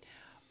 Yeah.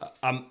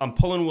 I'm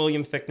pulling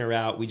William Fichtner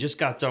out. We just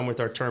got done with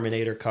our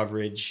Terminator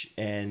coverage,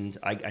 and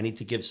I need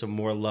to give some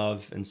more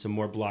love and some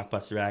more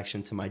blockbuster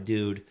action to my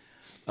dude,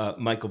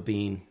 Michael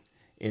Biehn,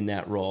 in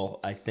that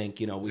role. I think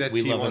we love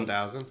him.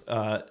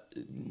 T-1000?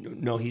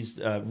 No,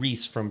 he's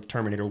Reese from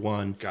Terminator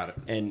 1. Got it.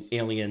 And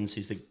Aliens.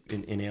 He's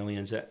in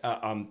Aliens.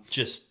 I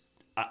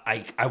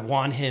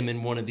want him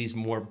in one of these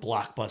more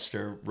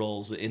blockbuster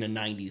roles in a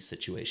 90s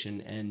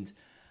situation, and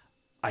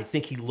I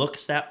think he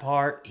looks that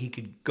part. He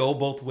could go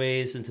both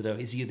ways into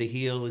is he the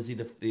heel? Is he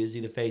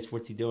the face?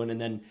 What's he doing? And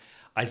then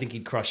I think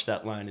he'd crush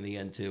that line in the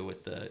end too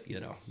with the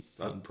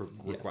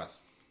request.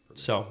 Yeah.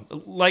 So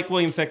like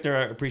William Fichtner,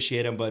 I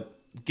appreciate him, but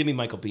give me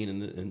Michael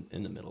Biehn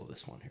in the middle of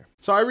this one here.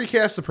 So I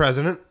recast the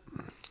president.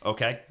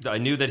 Okay, I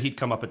knew that he'd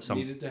come up at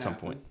some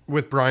point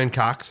with Brian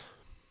Cox.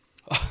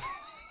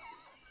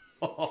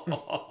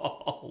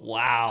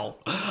 Wow,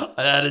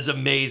 that is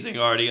amazing,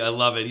 Artie. I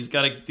love it. He's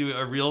got to do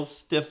a real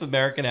stiff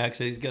American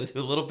accent. He's got to do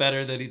a little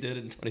better than he did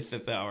in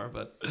 25th Hour,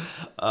 but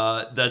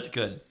that's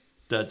good.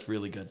 That's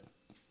really good.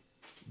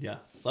 Yeah,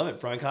 love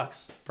it. Brian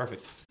Cox,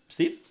 perfect.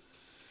 Steve?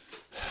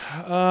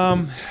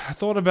 I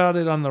thought about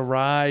it on the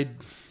ride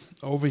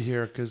over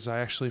here because I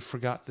actually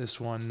forgot this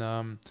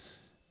one.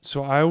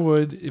 So I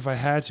would, if I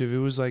had to, if it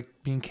was like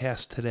being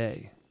cast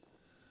today,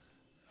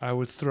 I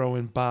would throw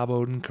in Bob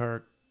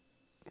Odenkirk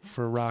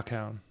for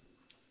Rockhound.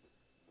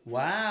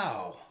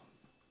 Wow.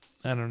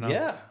 I don't know.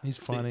 Yeah. He's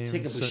funny.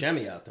 Take a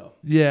Buscemi out, though.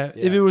 Yeah,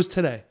 if it was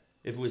today.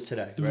 If it was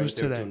today. If it was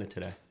today. Doing it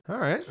today. All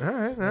right.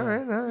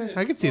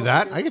 I can see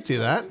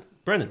that.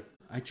 Brendan.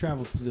 I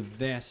traveled through the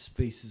vast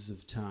spaces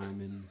of time,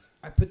 and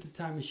I put the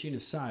time machine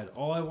aside.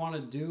 All I want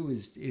to do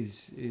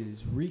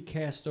is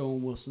recast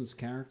Owen Wilson's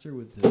character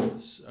with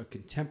a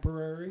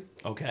contemporary.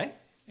 Okay.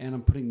 And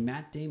I'm putting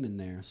Matt Damon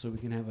there, so we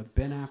can have a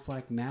Ben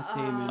Affleck, Matt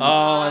Damon.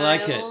 Oh, I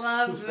like it. I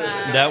love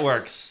that. That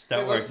works.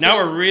 Now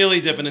we're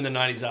really dipping in the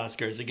 90s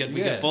Oscars. We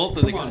get both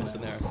of the guys in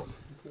there.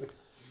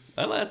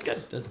 That's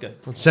good. That's good.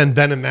 Let's send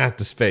Ben and Matt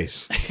to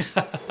space.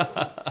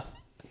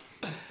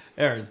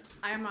 Aaron.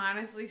 I'm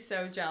honestly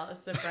so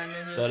jealous of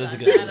Brendan. That is a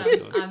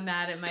good one. I'm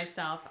mad at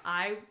myself.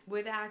 I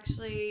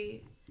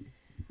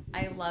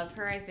love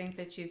her. I think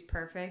that she's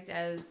perfect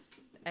as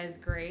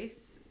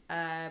Grace.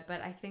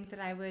 But I think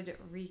that I would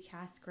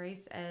recast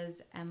Grace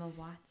as Emma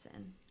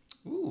Watson.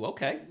 Ooh,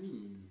 okay.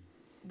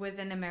 With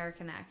an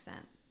American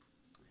accent.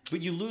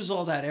 But you lose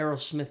all that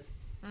Aerosmith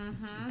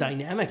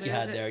dynamic you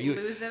had there. You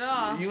lose it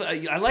all.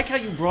 I like how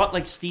you brought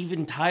like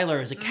Steven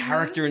Tyler as a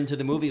character into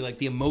the movie, like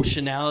the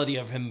emotionality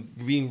of him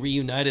being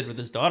reunited with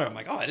his daughter. I'm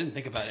like, I didn't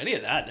think about any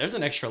of that. There's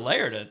an extra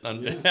layer to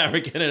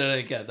Armageddon and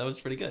again. That was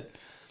pretty good.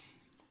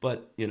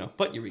 But you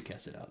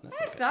recast it out. And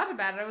that's I thought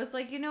about it. I was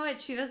like, you know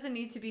what? She doesn't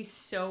need to be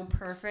so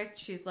perfect.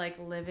 She's like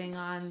living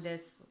on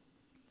this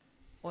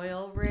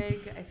oil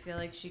rig. I feel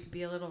like she could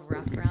be a little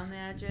rough around the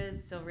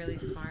edges, still really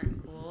smart and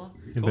cool.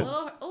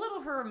 A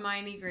little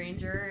Hermione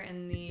Granger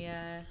in the.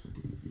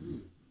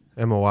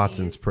 Emma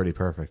Watson's pretty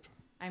perfect.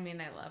 I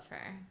mean, I love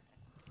her.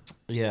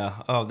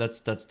 Yeah. Oh, that's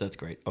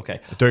great.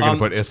 Okay. They're gonna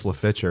put Isla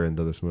Fisher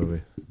into this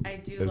movie. I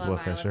do love Isla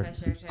Fisher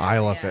too.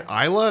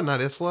 Isla, not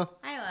Isla.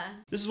 Isla.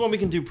 This is one we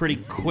can do pretty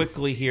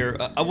quickly here.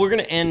 We're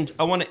gonna end.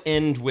 I want to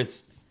end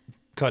with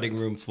cutting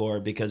room floor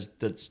because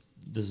this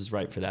is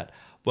right for that.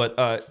 But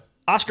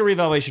Oscar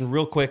reevaluation,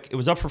 real quick. It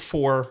was up for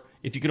 4.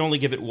 If you could only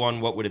give it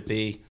 1, what would it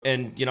be?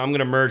 And I'm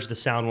gonna merge the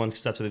sound ones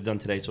because that's what they've done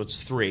today. So it's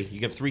 3. You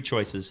give 3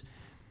 choices: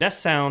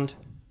 best sound,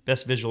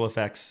 best visual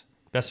effects,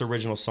 best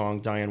original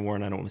song. Diane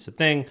Warren, I Don't Miss a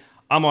Thing.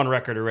 I'm on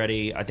record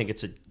already. I think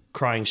it's a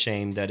crying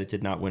shame that it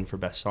did not win for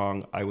best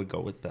song. I would go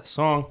with best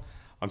song.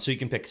 So you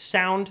can pick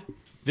sound,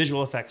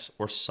 visual effects,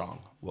 or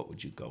song. What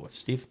would you go with,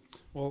 Steve?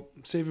 Well,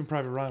 Saving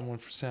Private Ryan won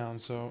for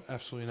sound, so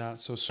absolutely not.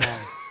 So song.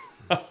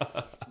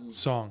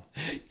 Song.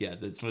 Yeah,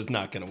 this was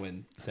not going to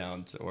win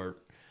sound or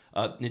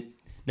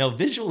now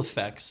visual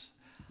effects.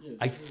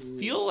 I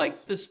feel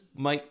like this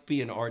might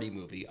be an Artie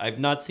movie. I've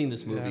not seen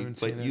this movie,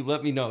 but you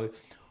let me know.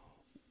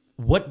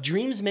 What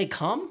Dreams May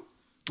Come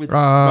with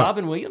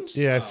Robin Williams?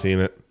 Yeah, I've seen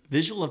it.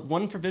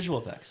 One for visual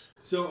effects.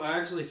 So I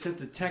actually sent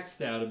the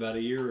text out about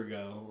a year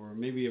ago, or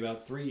maybe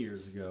about 3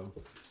 years ago.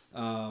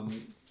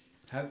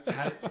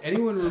 Have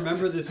anyone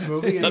remember this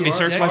movie? Let me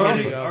search my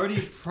phone.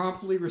 Artie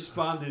promptly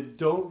responded,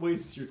 "Don't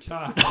waste your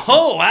time."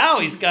 Oh wow,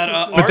 he's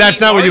got But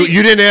that's not what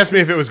you didn't ask me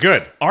if it was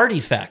good.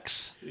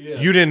 Artifacts. Yeah.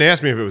 You didn't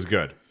ask me if it was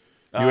good.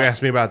 You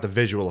asked me about the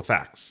visual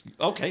effects.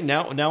 Okay,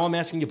 now I'm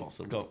asking you both.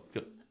 So go.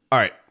 All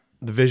right.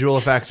 The visual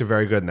effects are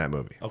very good in that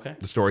movie. Okay.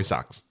 The story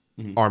sucks.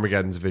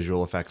 Armageddon's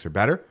visual effects are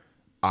better.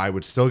 I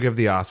would still give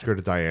the Oscar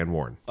to Diane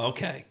Warren.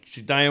 Okay,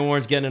 Diane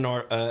Warren's getting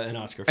an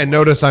Oscar. And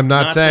notice I'm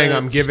not saying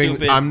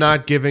I'm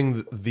not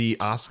giving the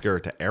Oscar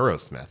to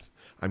Aerosmith.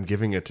 I'm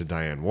giving it to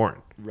Diane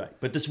Warren. Right.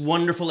 But this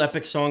wonderful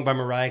epic song by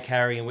Mariah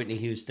Carey and Whitney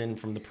Houston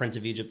from The Prince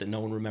of Egypt that no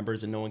one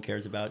remembers and no one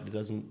cares about,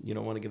 you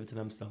don't want to give it to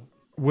them still?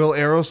 Would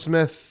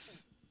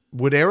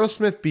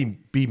Aerosmith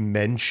be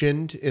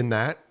mentioned in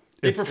that?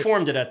 They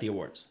performed it at the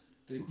awards.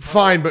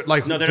 Fine, but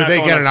like, No, do they're not they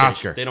going get on an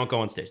stage. Oscar? They don't go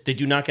on stage. They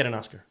do not get an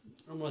Oscar.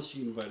 Unless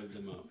you invited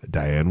them up.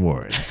 Diane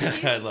Warren.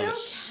 I love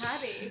So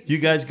catty. You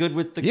guys good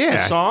with the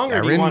Yeah, song,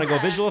 or do you Aaron. want to go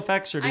visual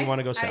effects, or do you want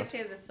to go I sound?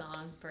 say the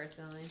song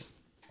personally.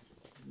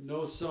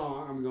 No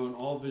song. I'm going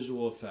all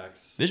visual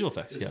effects. Visual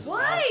effects, yeah.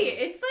 Why?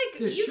 It's like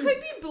This you should-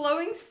 could be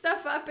blowing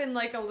stuff up in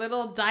like a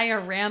little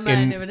diorama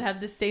and it would have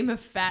the same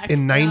effect. In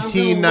And I'm gonna look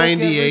every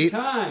 1998,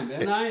 time,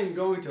 and I am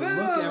going to Boom!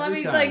 look every Let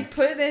me time. like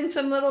put in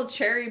some little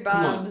cherry Come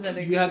on. bombs and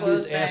explode You have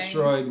this things.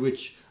 asteroid,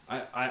 which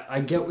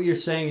I get what you're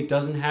saying. It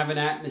doesn't have an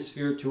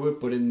atmosphere to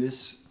it, but in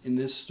this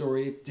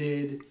story, it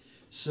did.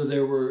 So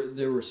there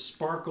were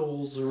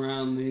sparkles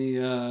around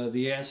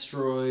the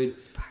asteroid.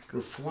 We're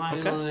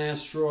flying on an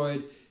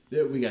asteroid.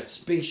 We got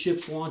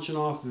spaceships launching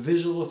off.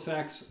 Visual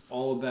effects,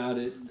 all about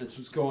it. That's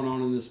what's going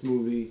on in this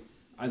movie.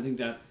 I think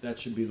that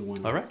should be the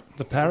one. All right.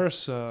 The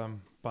Paris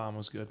bomb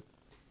was good.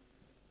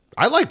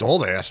 I liked all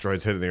the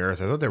asteroids hitting the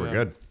Earth. I thought they were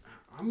good.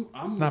 I'm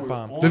Not more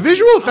bomb. on- The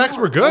visual effects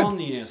I'm were good. on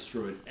the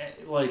asteroid.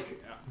 Like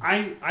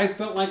I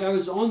felt like I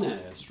was on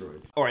that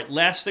asteroid. All right,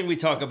 last thing we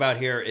talk about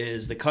here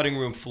is the cutting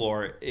room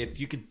floor. If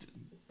you could,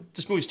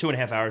 this movie's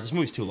 2.5 hours. This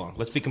movie's too long.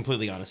 Let's be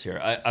completely honest here.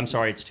 I'm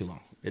sorry, it's too long.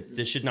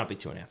 This should not be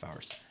 2.5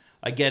 hours.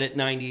 I get it,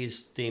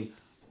 90s theme.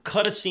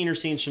 Cut a scene or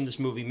scenes from this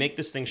movie. Make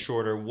this thing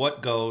shorter.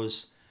 What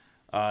goes?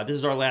 This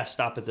is our last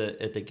stop at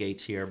the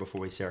gates here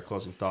before we say our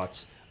closing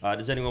thoughts.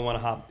 Does anyone want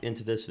to hop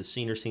into this with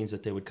scene or scenes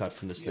that they would cut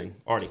from this thing?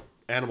 Artie.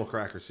 Animal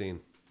cracker scene.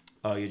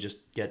 Oh, you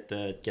just get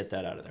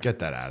that out of there. Get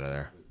that out of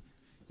there.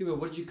 Yeah, but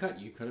what did you cut?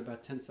 You cut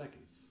about 10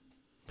 seconds.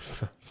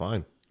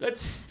 Fine.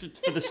 That's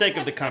for the sake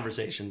of the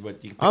conversation.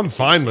 But you I'm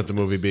fine with the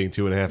movie being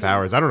 2.5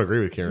 hours. I don't agree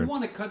with You Kieran.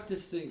 want to cut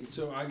this thing,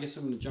 so I guess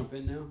I'm going to jump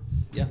in now.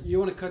 Yeah. You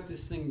want to cut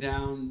this thing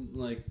down,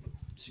 like,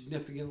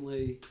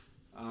 significantly.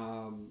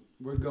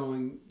 We're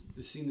going,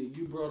 the scene that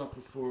you brought up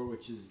before,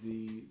 which is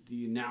the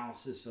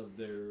analysis of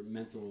their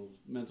mental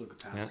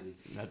capacity.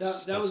 Yeah,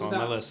 that's was on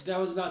about, my list. That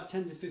was about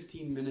 10 to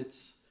 15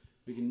 minutes.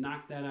 We can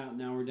knock that out.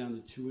 Now we're down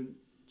to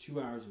 2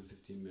 hours and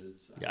 15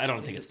 minutes. Yeah, I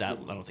don't think it's that.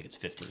 I don't think it's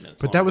 15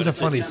 minutes. But long, that was a it's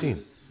funny like 10 scene.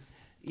 minutes.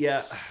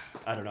 Yeah,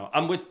 I don't know.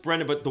 I'm with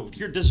Brendan, but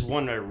this is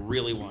one I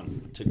really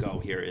want to go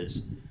here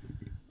is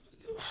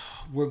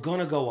we're going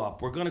to go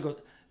up. We're going to go.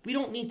 We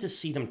don't need to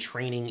see them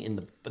training in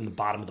the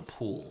bottom of the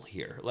pool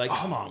here. Like,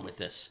 come on with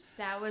this.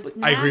 That was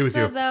I agree with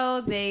you. NASA,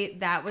 though.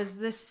 That was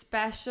the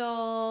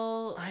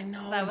special. I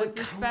know, That was but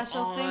the come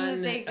special thing on.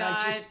 that they I got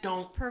just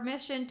don't-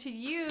 permission to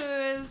use.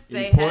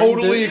 They Important.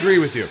 Totally agree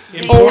with you.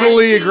 They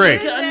Totally had to agree.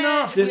 use it.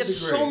 Enough. We have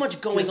Disagree. so much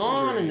going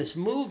on Disagree. in this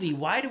movie.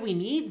 Why do we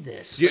need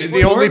this?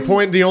 The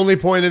only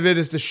point of it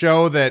is to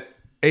show that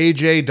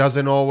AJ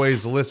doesn't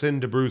always listen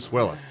to Bruce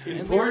Willis. And we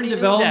Important already knew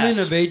development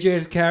that. of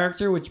AJ's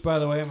character, which, by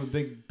the way, I'm a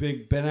big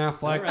Ben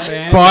Affleck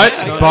fan.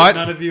 But-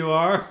 none of you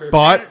are.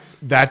 But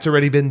that's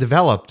already been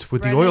developed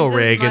with the Brendan's oil as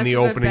rig in much the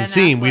of a opening Ben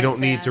scene. We Affleck don't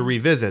need to fan.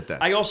 revisit this.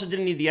 I also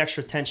didn't need the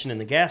extra tension in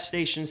the gas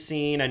station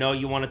scene. I know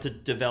you wanted to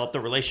develop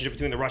the relationship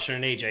between the Russian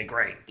and AJ.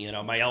 Great. You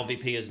know, my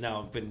LVP has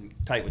now been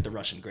tight with the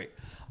Russian. Great.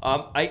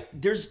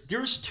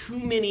 There's too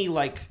many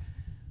like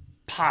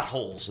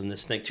potholes in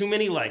this thing. Too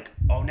many like,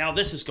 oh, now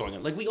this is going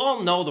on. Like we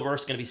all know the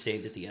Earth's going to be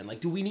saved at the end. Like,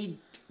 do we need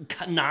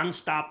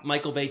nonstop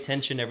Michael Bay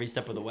tension every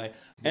step of the way?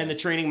 And the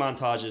training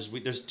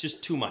montages. There's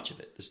just too much of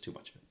it. There's too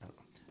much of it. I don't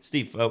know.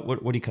 Steve,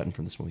 what are you cutting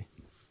from this movie?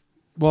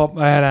 Well,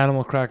 I had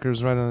animal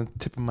crackers right on the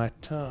tip of my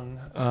tongue.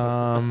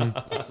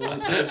 It's only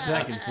 10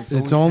 seconds.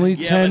 It's only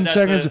Yeah, 10 but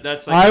seconds.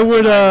 that's like I a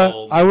would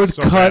reliable- I would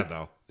So cut bad,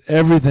 though.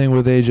 everything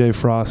with AJ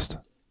Frost.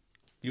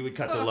 You would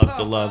cut the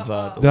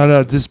love.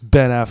 No, just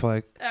Ben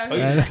Affleck. Oh, you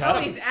just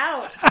cut him. he's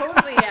out.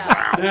 Totally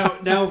out.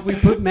 Now, if we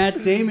put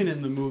Matt Damon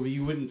in the movie,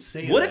 you wouldn't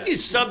say What that. if you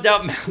subbed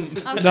out?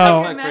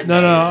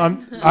 No.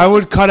 I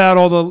would cut out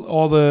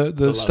all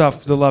the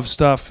stuff, the love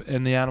stuff,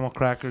 and the animal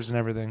crackers and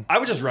everything. I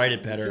would just write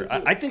it better.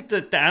 I think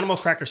that the animal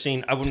cracker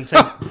scene. I wouldn't say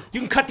you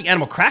can cut the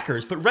animal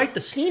crackers, but write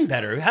the scene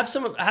better. Have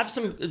some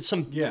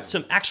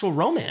actual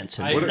romance.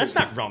 That's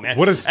not romance.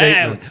 What a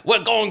statement!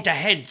 We're going to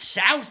head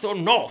south or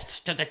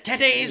north to the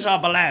titties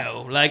or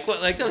below. Like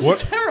that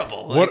was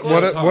terrible.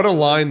 What a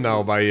line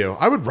though by you.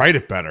 I would write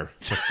it better.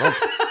 It's like,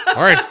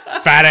 all right,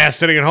 fat ass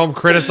sitting at home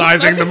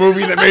criticizing the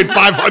movie that made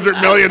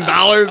 $500 million.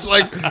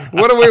 Like,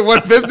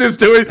 what business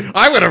doing?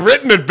 I would have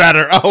written it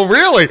better. Oh,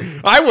 really?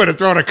 I would have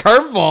thrown a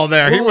curveball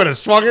there. He would have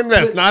swung and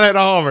missed, not hit a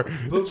homer.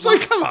 It's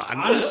like, come on.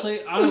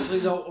 Honestly,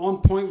 though,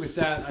 on point with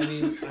that. I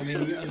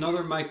mean,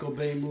 another Michael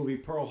Bay movie,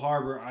 Pearl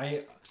Harbor.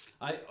 I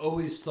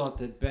always thought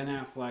that Ben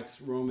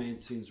Affleck's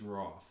romance scenes were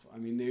off. I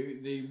mean,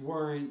 they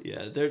weren't.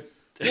 Yeah, they're.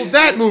 Well,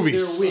 that movie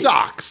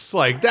sucks.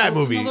 Like that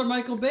movie. Another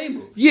Michael Bay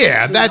movie.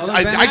 Yeah,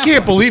 I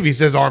can't believe he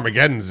says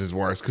Armageddon's his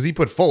worst because he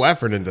put full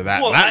effort into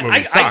that. Well, that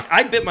movie sucked.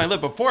 I bit my lip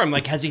before. I'm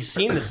like, has he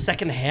seen the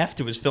second half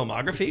to his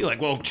filmography?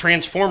 Like, well,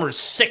 Transformers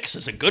 6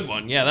 is a good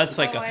one. Yeah, that's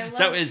like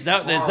is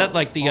that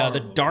like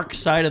the dark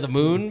side of the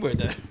moon where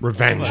the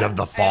Revenge of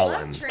the Fallen.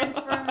 I love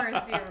Transformers,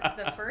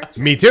 the first.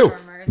 Me too.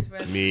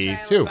 With Me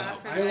Shia too.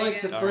 LaBeouf I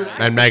like the first.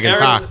 And Megan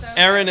Fox.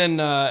 Aaron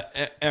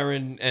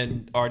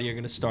and Artie are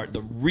going to start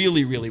the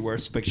really, really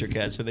worst picture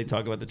cast when they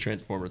talk about the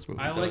Transformers movie.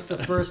 I like the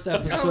first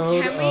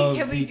episode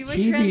of the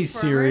TV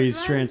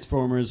series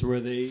Transformers, where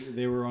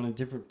they were on a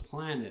different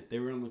planet. They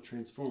were on the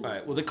Transformers. All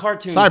right. Well, the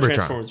cartoon Cybertron.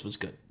 Transformers was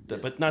good,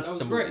 but not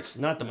the movies,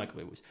 not the Michael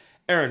Bay movies.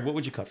 Aaron, what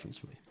would you cut from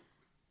this movie?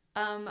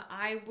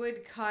 I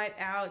would cut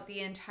out the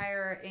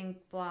entire ink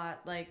blot,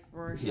 like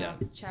Rorschach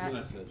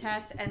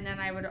test, and then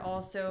I would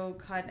also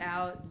cut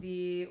out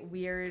the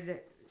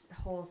weird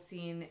whole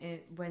scene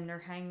when they're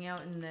hanging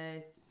out in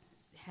the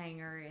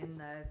hangar in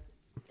the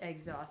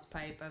exhaust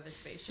pipe of a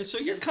spaceship. So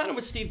you're kind of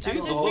with Steve too.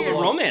 That's The just little weird.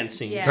 romance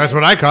scene. Yeah, That's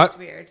what I cut. It's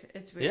weird.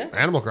 It's Yeah. weird.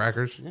 Animal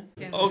crackers.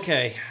 Yeah.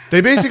 Okay. They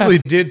basically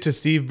did to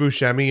Steve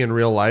Buscemi in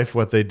real life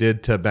what they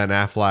did to Ben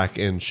Affleck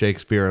in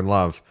Shakespeare in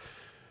Love.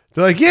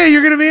 They're like, yeah,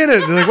 you're going to be in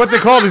it. They're like, what's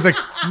it called? He's like,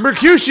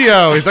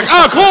 Mercutio. He's like,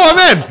 oh, cool, I'm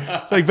in.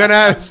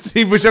 Like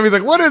Steve Buscemi's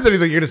like, what is it? He's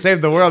like, you're going to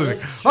save the world. He's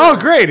like, oh,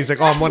 great. He's like,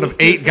 oh, I'm one of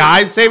 8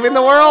 guys saving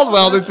the world?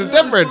 Well, this is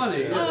different.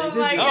 Oh,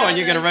 my God, and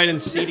you're going to write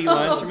in seedy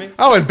lines for me?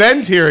 Oh, and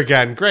Ben's here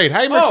again. Great.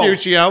 Hi,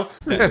 Mercutio.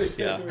 Yes.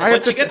 Yeah. I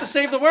have But you get to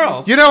save the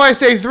world. You know, I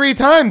say 3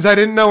 times. I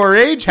didn't know her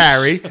age,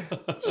 Harry.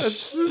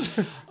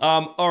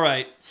 All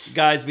right,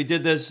 guys, we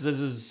did this.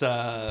 This is,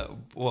 oh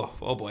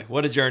boy,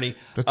 what a journey.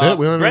 That's it?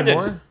 We don't have any Brendan,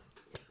 more?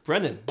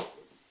 Brendan,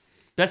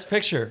 Best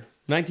Picture,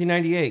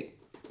 1998.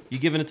 You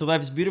giving it to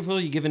Life is Beautiful?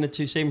 You giving it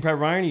to Saving Private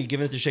Ryan? Or you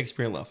giving it to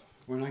Shakespeare in Love?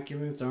 We're not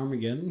giving it to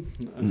Armageddon?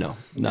 No,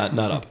 not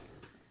up.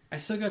 I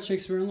still got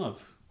Shakespeare in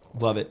Love.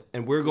 Love it.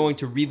 And we're going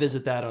to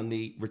revisit that on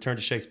the Return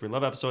to Shakespeare in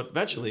Love episode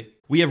eventually.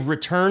 We have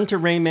Return to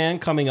Rain Man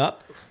coming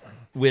up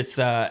with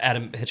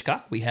Adam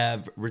Hitchcock. We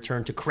have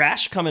Return to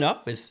Crash coming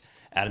up with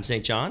Adam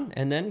St. John.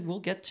 And then we'll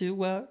get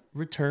to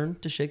Return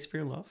to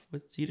Shakespeare in Love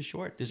with Zeta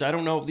Short. I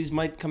don't know, these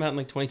might come out in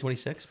like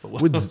 2026, but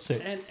we'll see.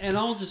 And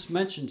I'll just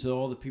mention to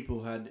all the people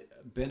who had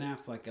Ben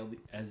Affleck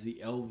as the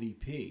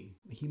LVP,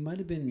 he might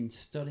have been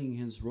studying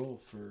his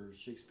role for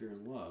Shakespeare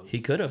in Love. He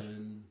could have.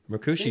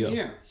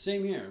 Mercutio.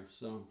 Same year.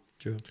 So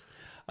true.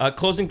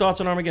 Closing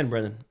thoughts on Armageddon,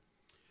 Brendan?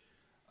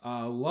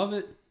 Love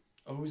it.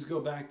 Always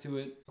go back to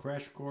it.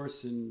 Crash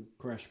Course and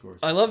Crash Course.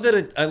 I love that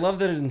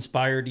it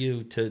inspired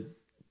you to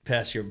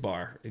pass your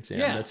bar exam.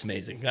 Yeah. That's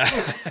amazing.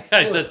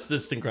 That's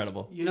just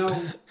incredible. You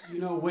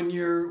know, when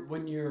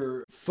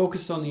you're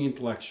focused on the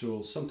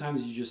intellectual,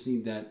 sometimes you just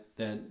need that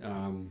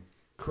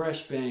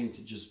crash bang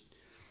to just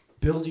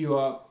build you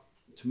up.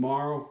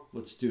 Tomorrow,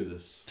 let's do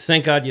this.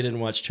 Thank God you didn't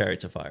watch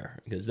Chariots of Fire,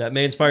 because that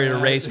may inspire you to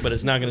race, but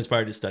it's not going to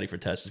inspire you to study for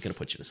tests. It's going to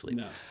put you to sleep.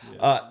 No.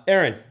 Yeah.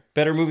 Aaron,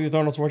 better movie with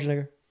Arnold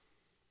Schwarzenegger?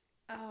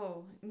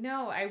 Oh,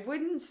 no, I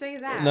wouldn't say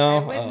that.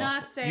 No, I would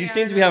not say. You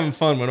seem to be having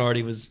fun when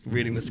Artie was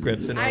reading the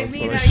script. And I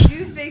mean, I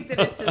do think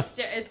that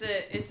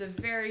it's a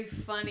very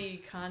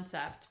funny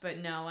concept, but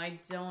no, I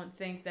don't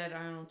think that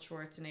Arnold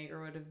Schwarzenegger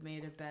would have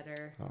made it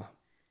better. Oh,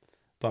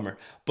 bummer.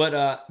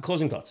 But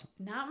closing thoughts.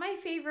 Not my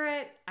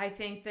favorite. I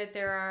think that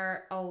there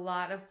are a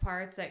lot of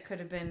parts that could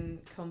have been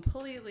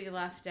completely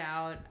left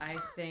out. I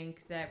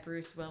think that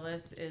Bruce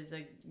Willis is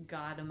a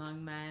god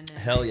among men. And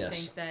Hell yes. I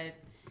think that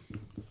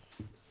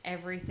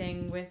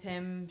everything with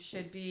him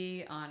should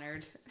be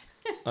honored.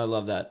 I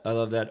love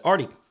that.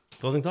 Artie,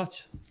 closing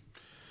thoughts.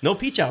 No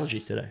peach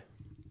allergies today.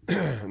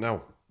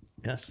 No.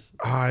 Yes.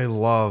 I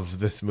love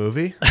this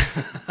movie.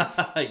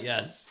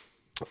 Yes.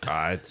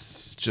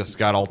 It's just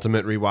got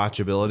ultimate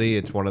rewatchability.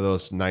 It's one of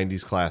those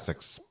 90s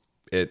classics.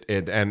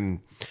 And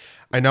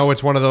I know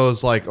it's one of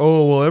those like,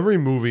 oh, well, every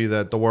movie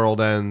that the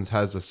world ends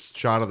has a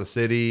shot of the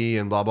city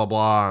and blah, blah,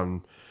 blah.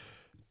 And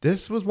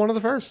this was one of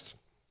the first.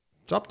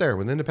 It's up there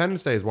with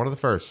Independence Day is one of the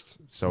first.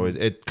 So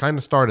it kind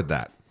of started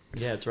that.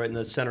 Yeah, it's right in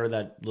the center of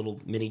that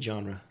little mini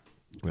genre.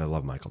 I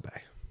love Michael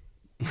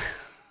Bay.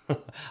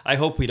 I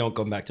hope we don't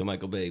go back to a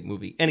Michael Bay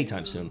movie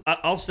anytime soon.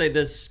 I'll say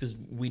this because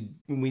when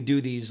we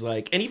do these,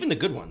 like, and even the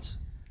good ones,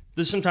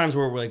 there's some times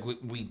where we're like,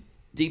 we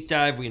deep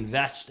dive, we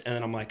invest, and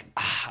then I'm like,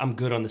 I'm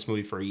good on this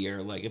movie for a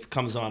year. Like, if it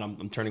comes on,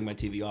 I'm turning my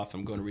TV off.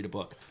 I'm going to read a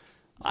book.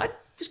 I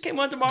just came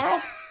on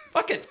tomorrow.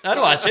 Fuck it. I'd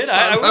watch it.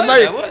 I would.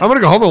 I'm going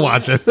to go home and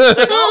watch it.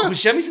 Like, oh,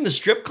 Buscemi's in the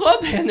strip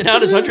club handing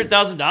out his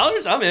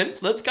 $100,000. I'm in.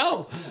 Let's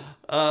go.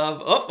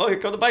 Here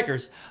come the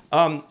bikers.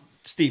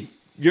 Steve,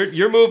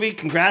 your movie.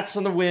 Congrats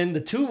on the win.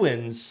 The 2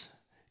 wins.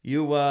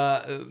 You,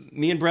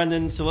 me and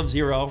Brendan still have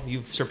 0.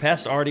 You've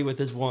surpassed Artie with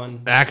his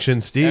 1.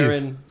 Action Steve.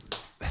 Aaron,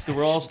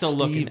 we're all still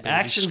looking. Baby.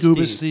 Action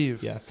Scuba Steve.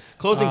 Steve. Yeah.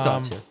 Closing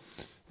thoughts here.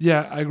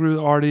 Yeah, I agree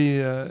with Artie.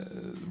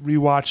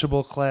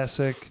 Rewatchable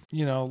classic.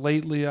 You know,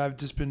 lately I've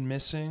just been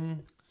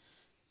missing,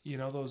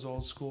 those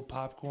old school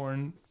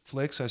popcorn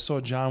flicks. I saw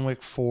John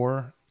Wick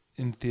 4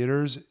 in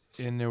theaters,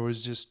 and there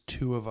was just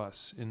 2 of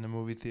us in the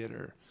movie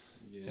theater.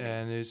 Yeah.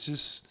 And it's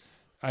just,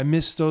 I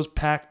miss those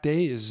packed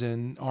days,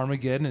 and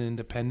Armageddon and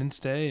Independence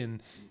Day,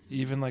 and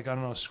even like, I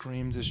don't know,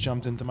 Scream just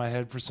jumped into my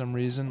head for some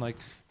reason. Like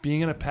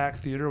being in a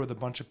packed theater with a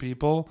bunch of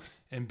people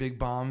and big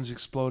bombs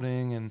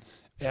exploding and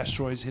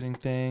asteroids hitting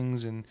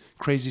things and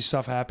crazy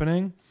stuff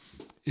happening,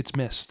 it's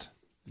missed.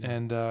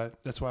 And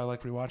that's why I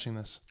like rewatching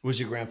this. Was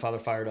your grandfather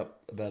fired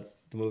up about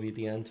the movie at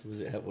the end?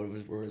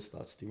 What were his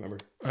thoughts? Do you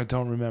remember? I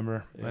don't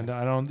remember. Yeah. And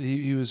I don't,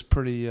 he was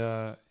pretty,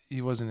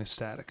 he wasn't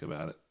ecstatic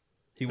about it.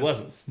 He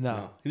wasn't?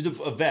 No. He was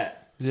a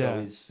vet.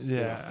 Yeah. So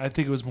yeah. I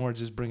think it was more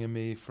just bringing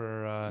me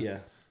for,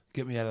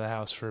 get me out of the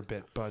house for a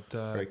bit. But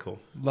very cool.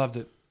 Loved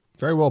it.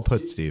 Very well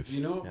put, Steve.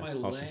 You know what my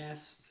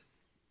last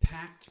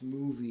packed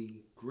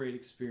movie great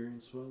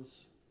experience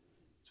was?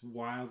 It's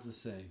wild to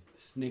say.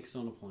 Snakes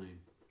on a Plane.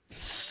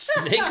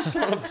 Snakes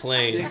on a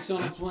Plane. Snakes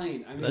on a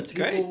Plane. I mean, That's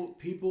great.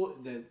 People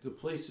that the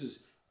place was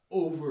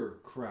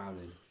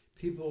overcrowded.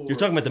 You're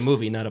talking about the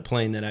movie, not a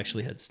plane that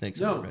actually had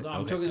snakes on it, right? No,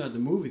 I'm talking about the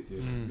movie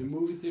theater. The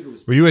movie theater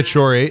was. Were you at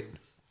Shore 8,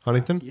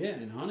 Huntington? Yeah,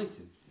 in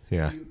Huntington.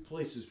 Yeah. The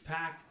place was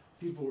packed.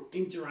 People were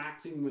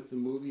interacting with the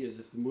movie as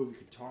if the movie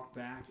could talk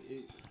back.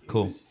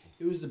 Cool.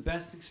 It was the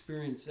best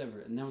experience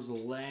ever, and that was the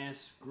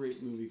last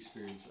great movie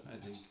experience I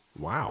think.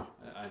 Wow.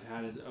 I've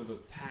had of a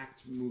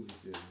packed movie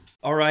theater.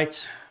 All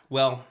right.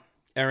 Well,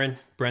 Aaron,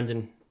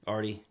 Brendan,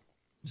 Artie,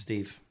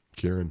 Steve.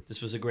 Kieran.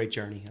 This was a great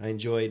journey. I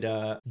enjoyed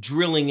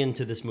drilling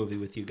into this movie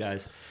with you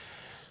guys.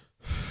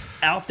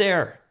 Out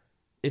there,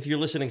 if you're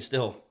listening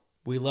still,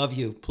 we love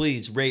you.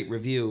 Please rate,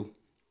 review,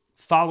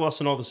 follow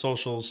us on all the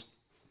socials.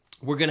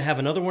 We're going to have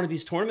another one of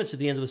these tournaments at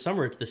the end of the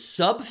summer. It's the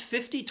Sub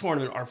 50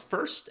 tournament, our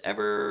first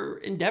ever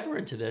endeavor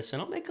into this.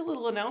 And I'll make a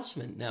little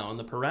announcement now on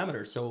the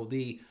parameters. So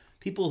the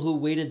people who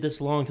waited this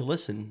long to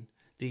listen,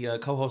 the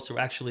co-hosts are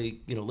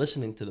actually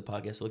listening to the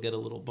podcast. They'll get a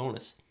little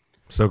bonus.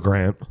 So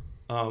Grant.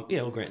 Grant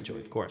and Joey,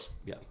 of course.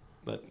 Yeah.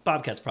 But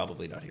Bobcat's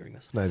probably not hearing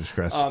this. Nice,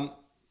 Chris.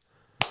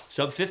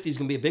 Sub 50 is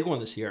going to be a big one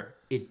this year.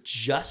 It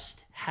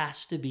just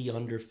has to be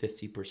under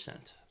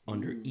 50%.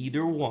 Under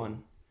either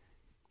one,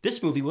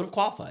 this movie would have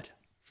qualified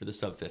for the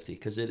Sub 50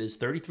 because it is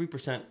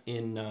 33%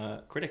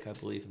 in critic, I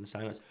believe, in the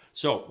silence.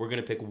 So we're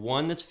going to pick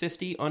one that's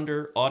 50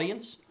 under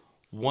audience,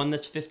 one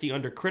that's 50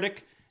 under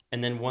critic,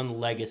 and then one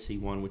legacy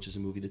one, which is a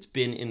movie that's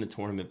been in the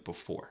tournament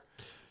before.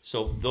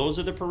 So those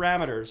are the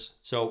parameters.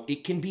 So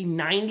it can be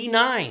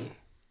 99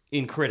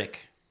 in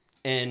critic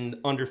and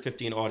under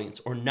 50 in audience,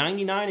 or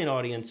 99 in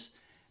audience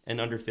and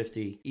under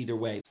 50 either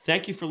way.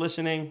 Thank you for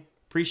listening.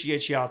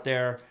 Appreciate you out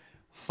there.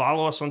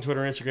 Follow us on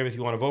Twitter and Instagram if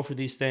you want to vote for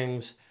these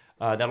things.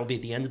 That'll be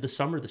at the end of the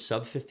summer, the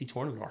Sub 50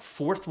 tournament, our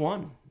fourth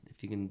one,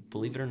 if you can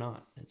believe it or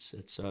not.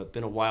 It's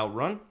been a wild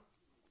run.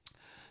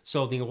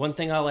 So the one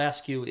thing I'll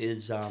ask you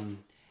is,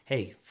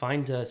 hey,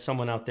 find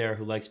someone out there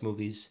who likes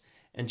movies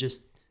and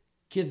just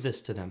give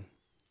this to them.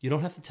 You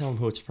don't have to tell them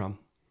who it's from.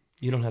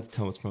 You don't have to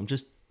tell them it's from.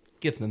 Just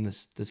give them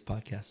this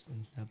podcast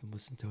and have them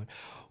listen to it.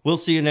 We'll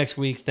see you next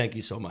week. Thank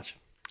you so much.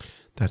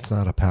 That's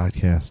not a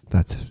podcast.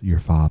 That's your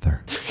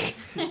father.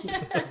 I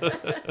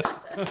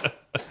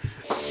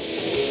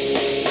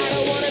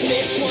don't want to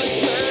miss one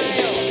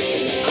smile.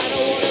 I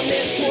don't want to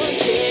miss one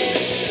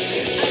kiss.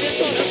 I just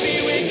want to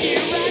be with you,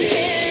 right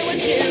here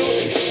with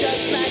you,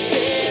 just like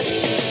this.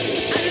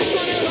 I just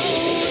want to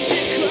hold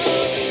you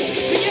close,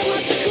 feel your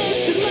heart so close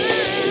to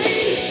mine,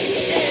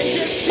 and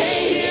just stay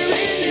here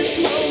in this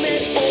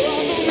moment for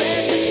all the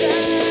rest of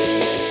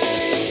time.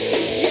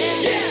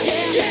 Yeah.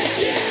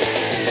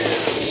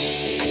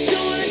 I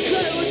don't want to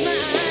close my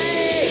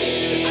eyes.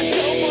 I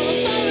don't want to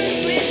fall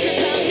asleep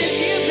 'cause I miss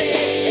you,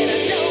 babe, and I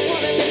don't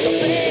want to miss a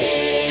thing.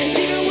 'Cause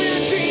even when I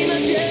dream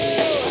of you,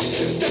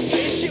 the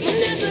things you will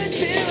never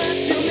do, I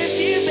still miss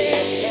you,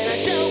 babe, and I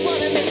don't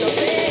want to miss a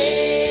thing.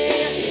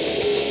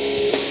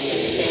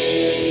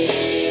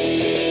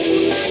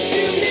 Well, I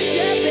still miss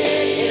you,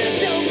 babe, and I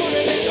don't want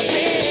to miss a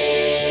thing.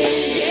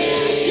 Yeah.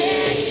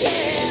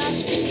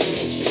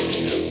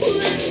 Well,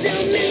 I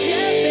still miss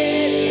you,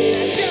 babe, and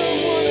I don't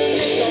want to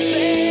miss a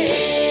thing.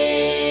 Yeah.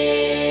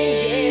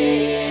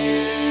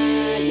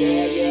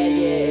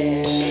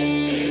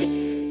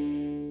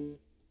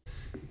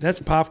 That's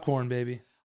popcorn, baby.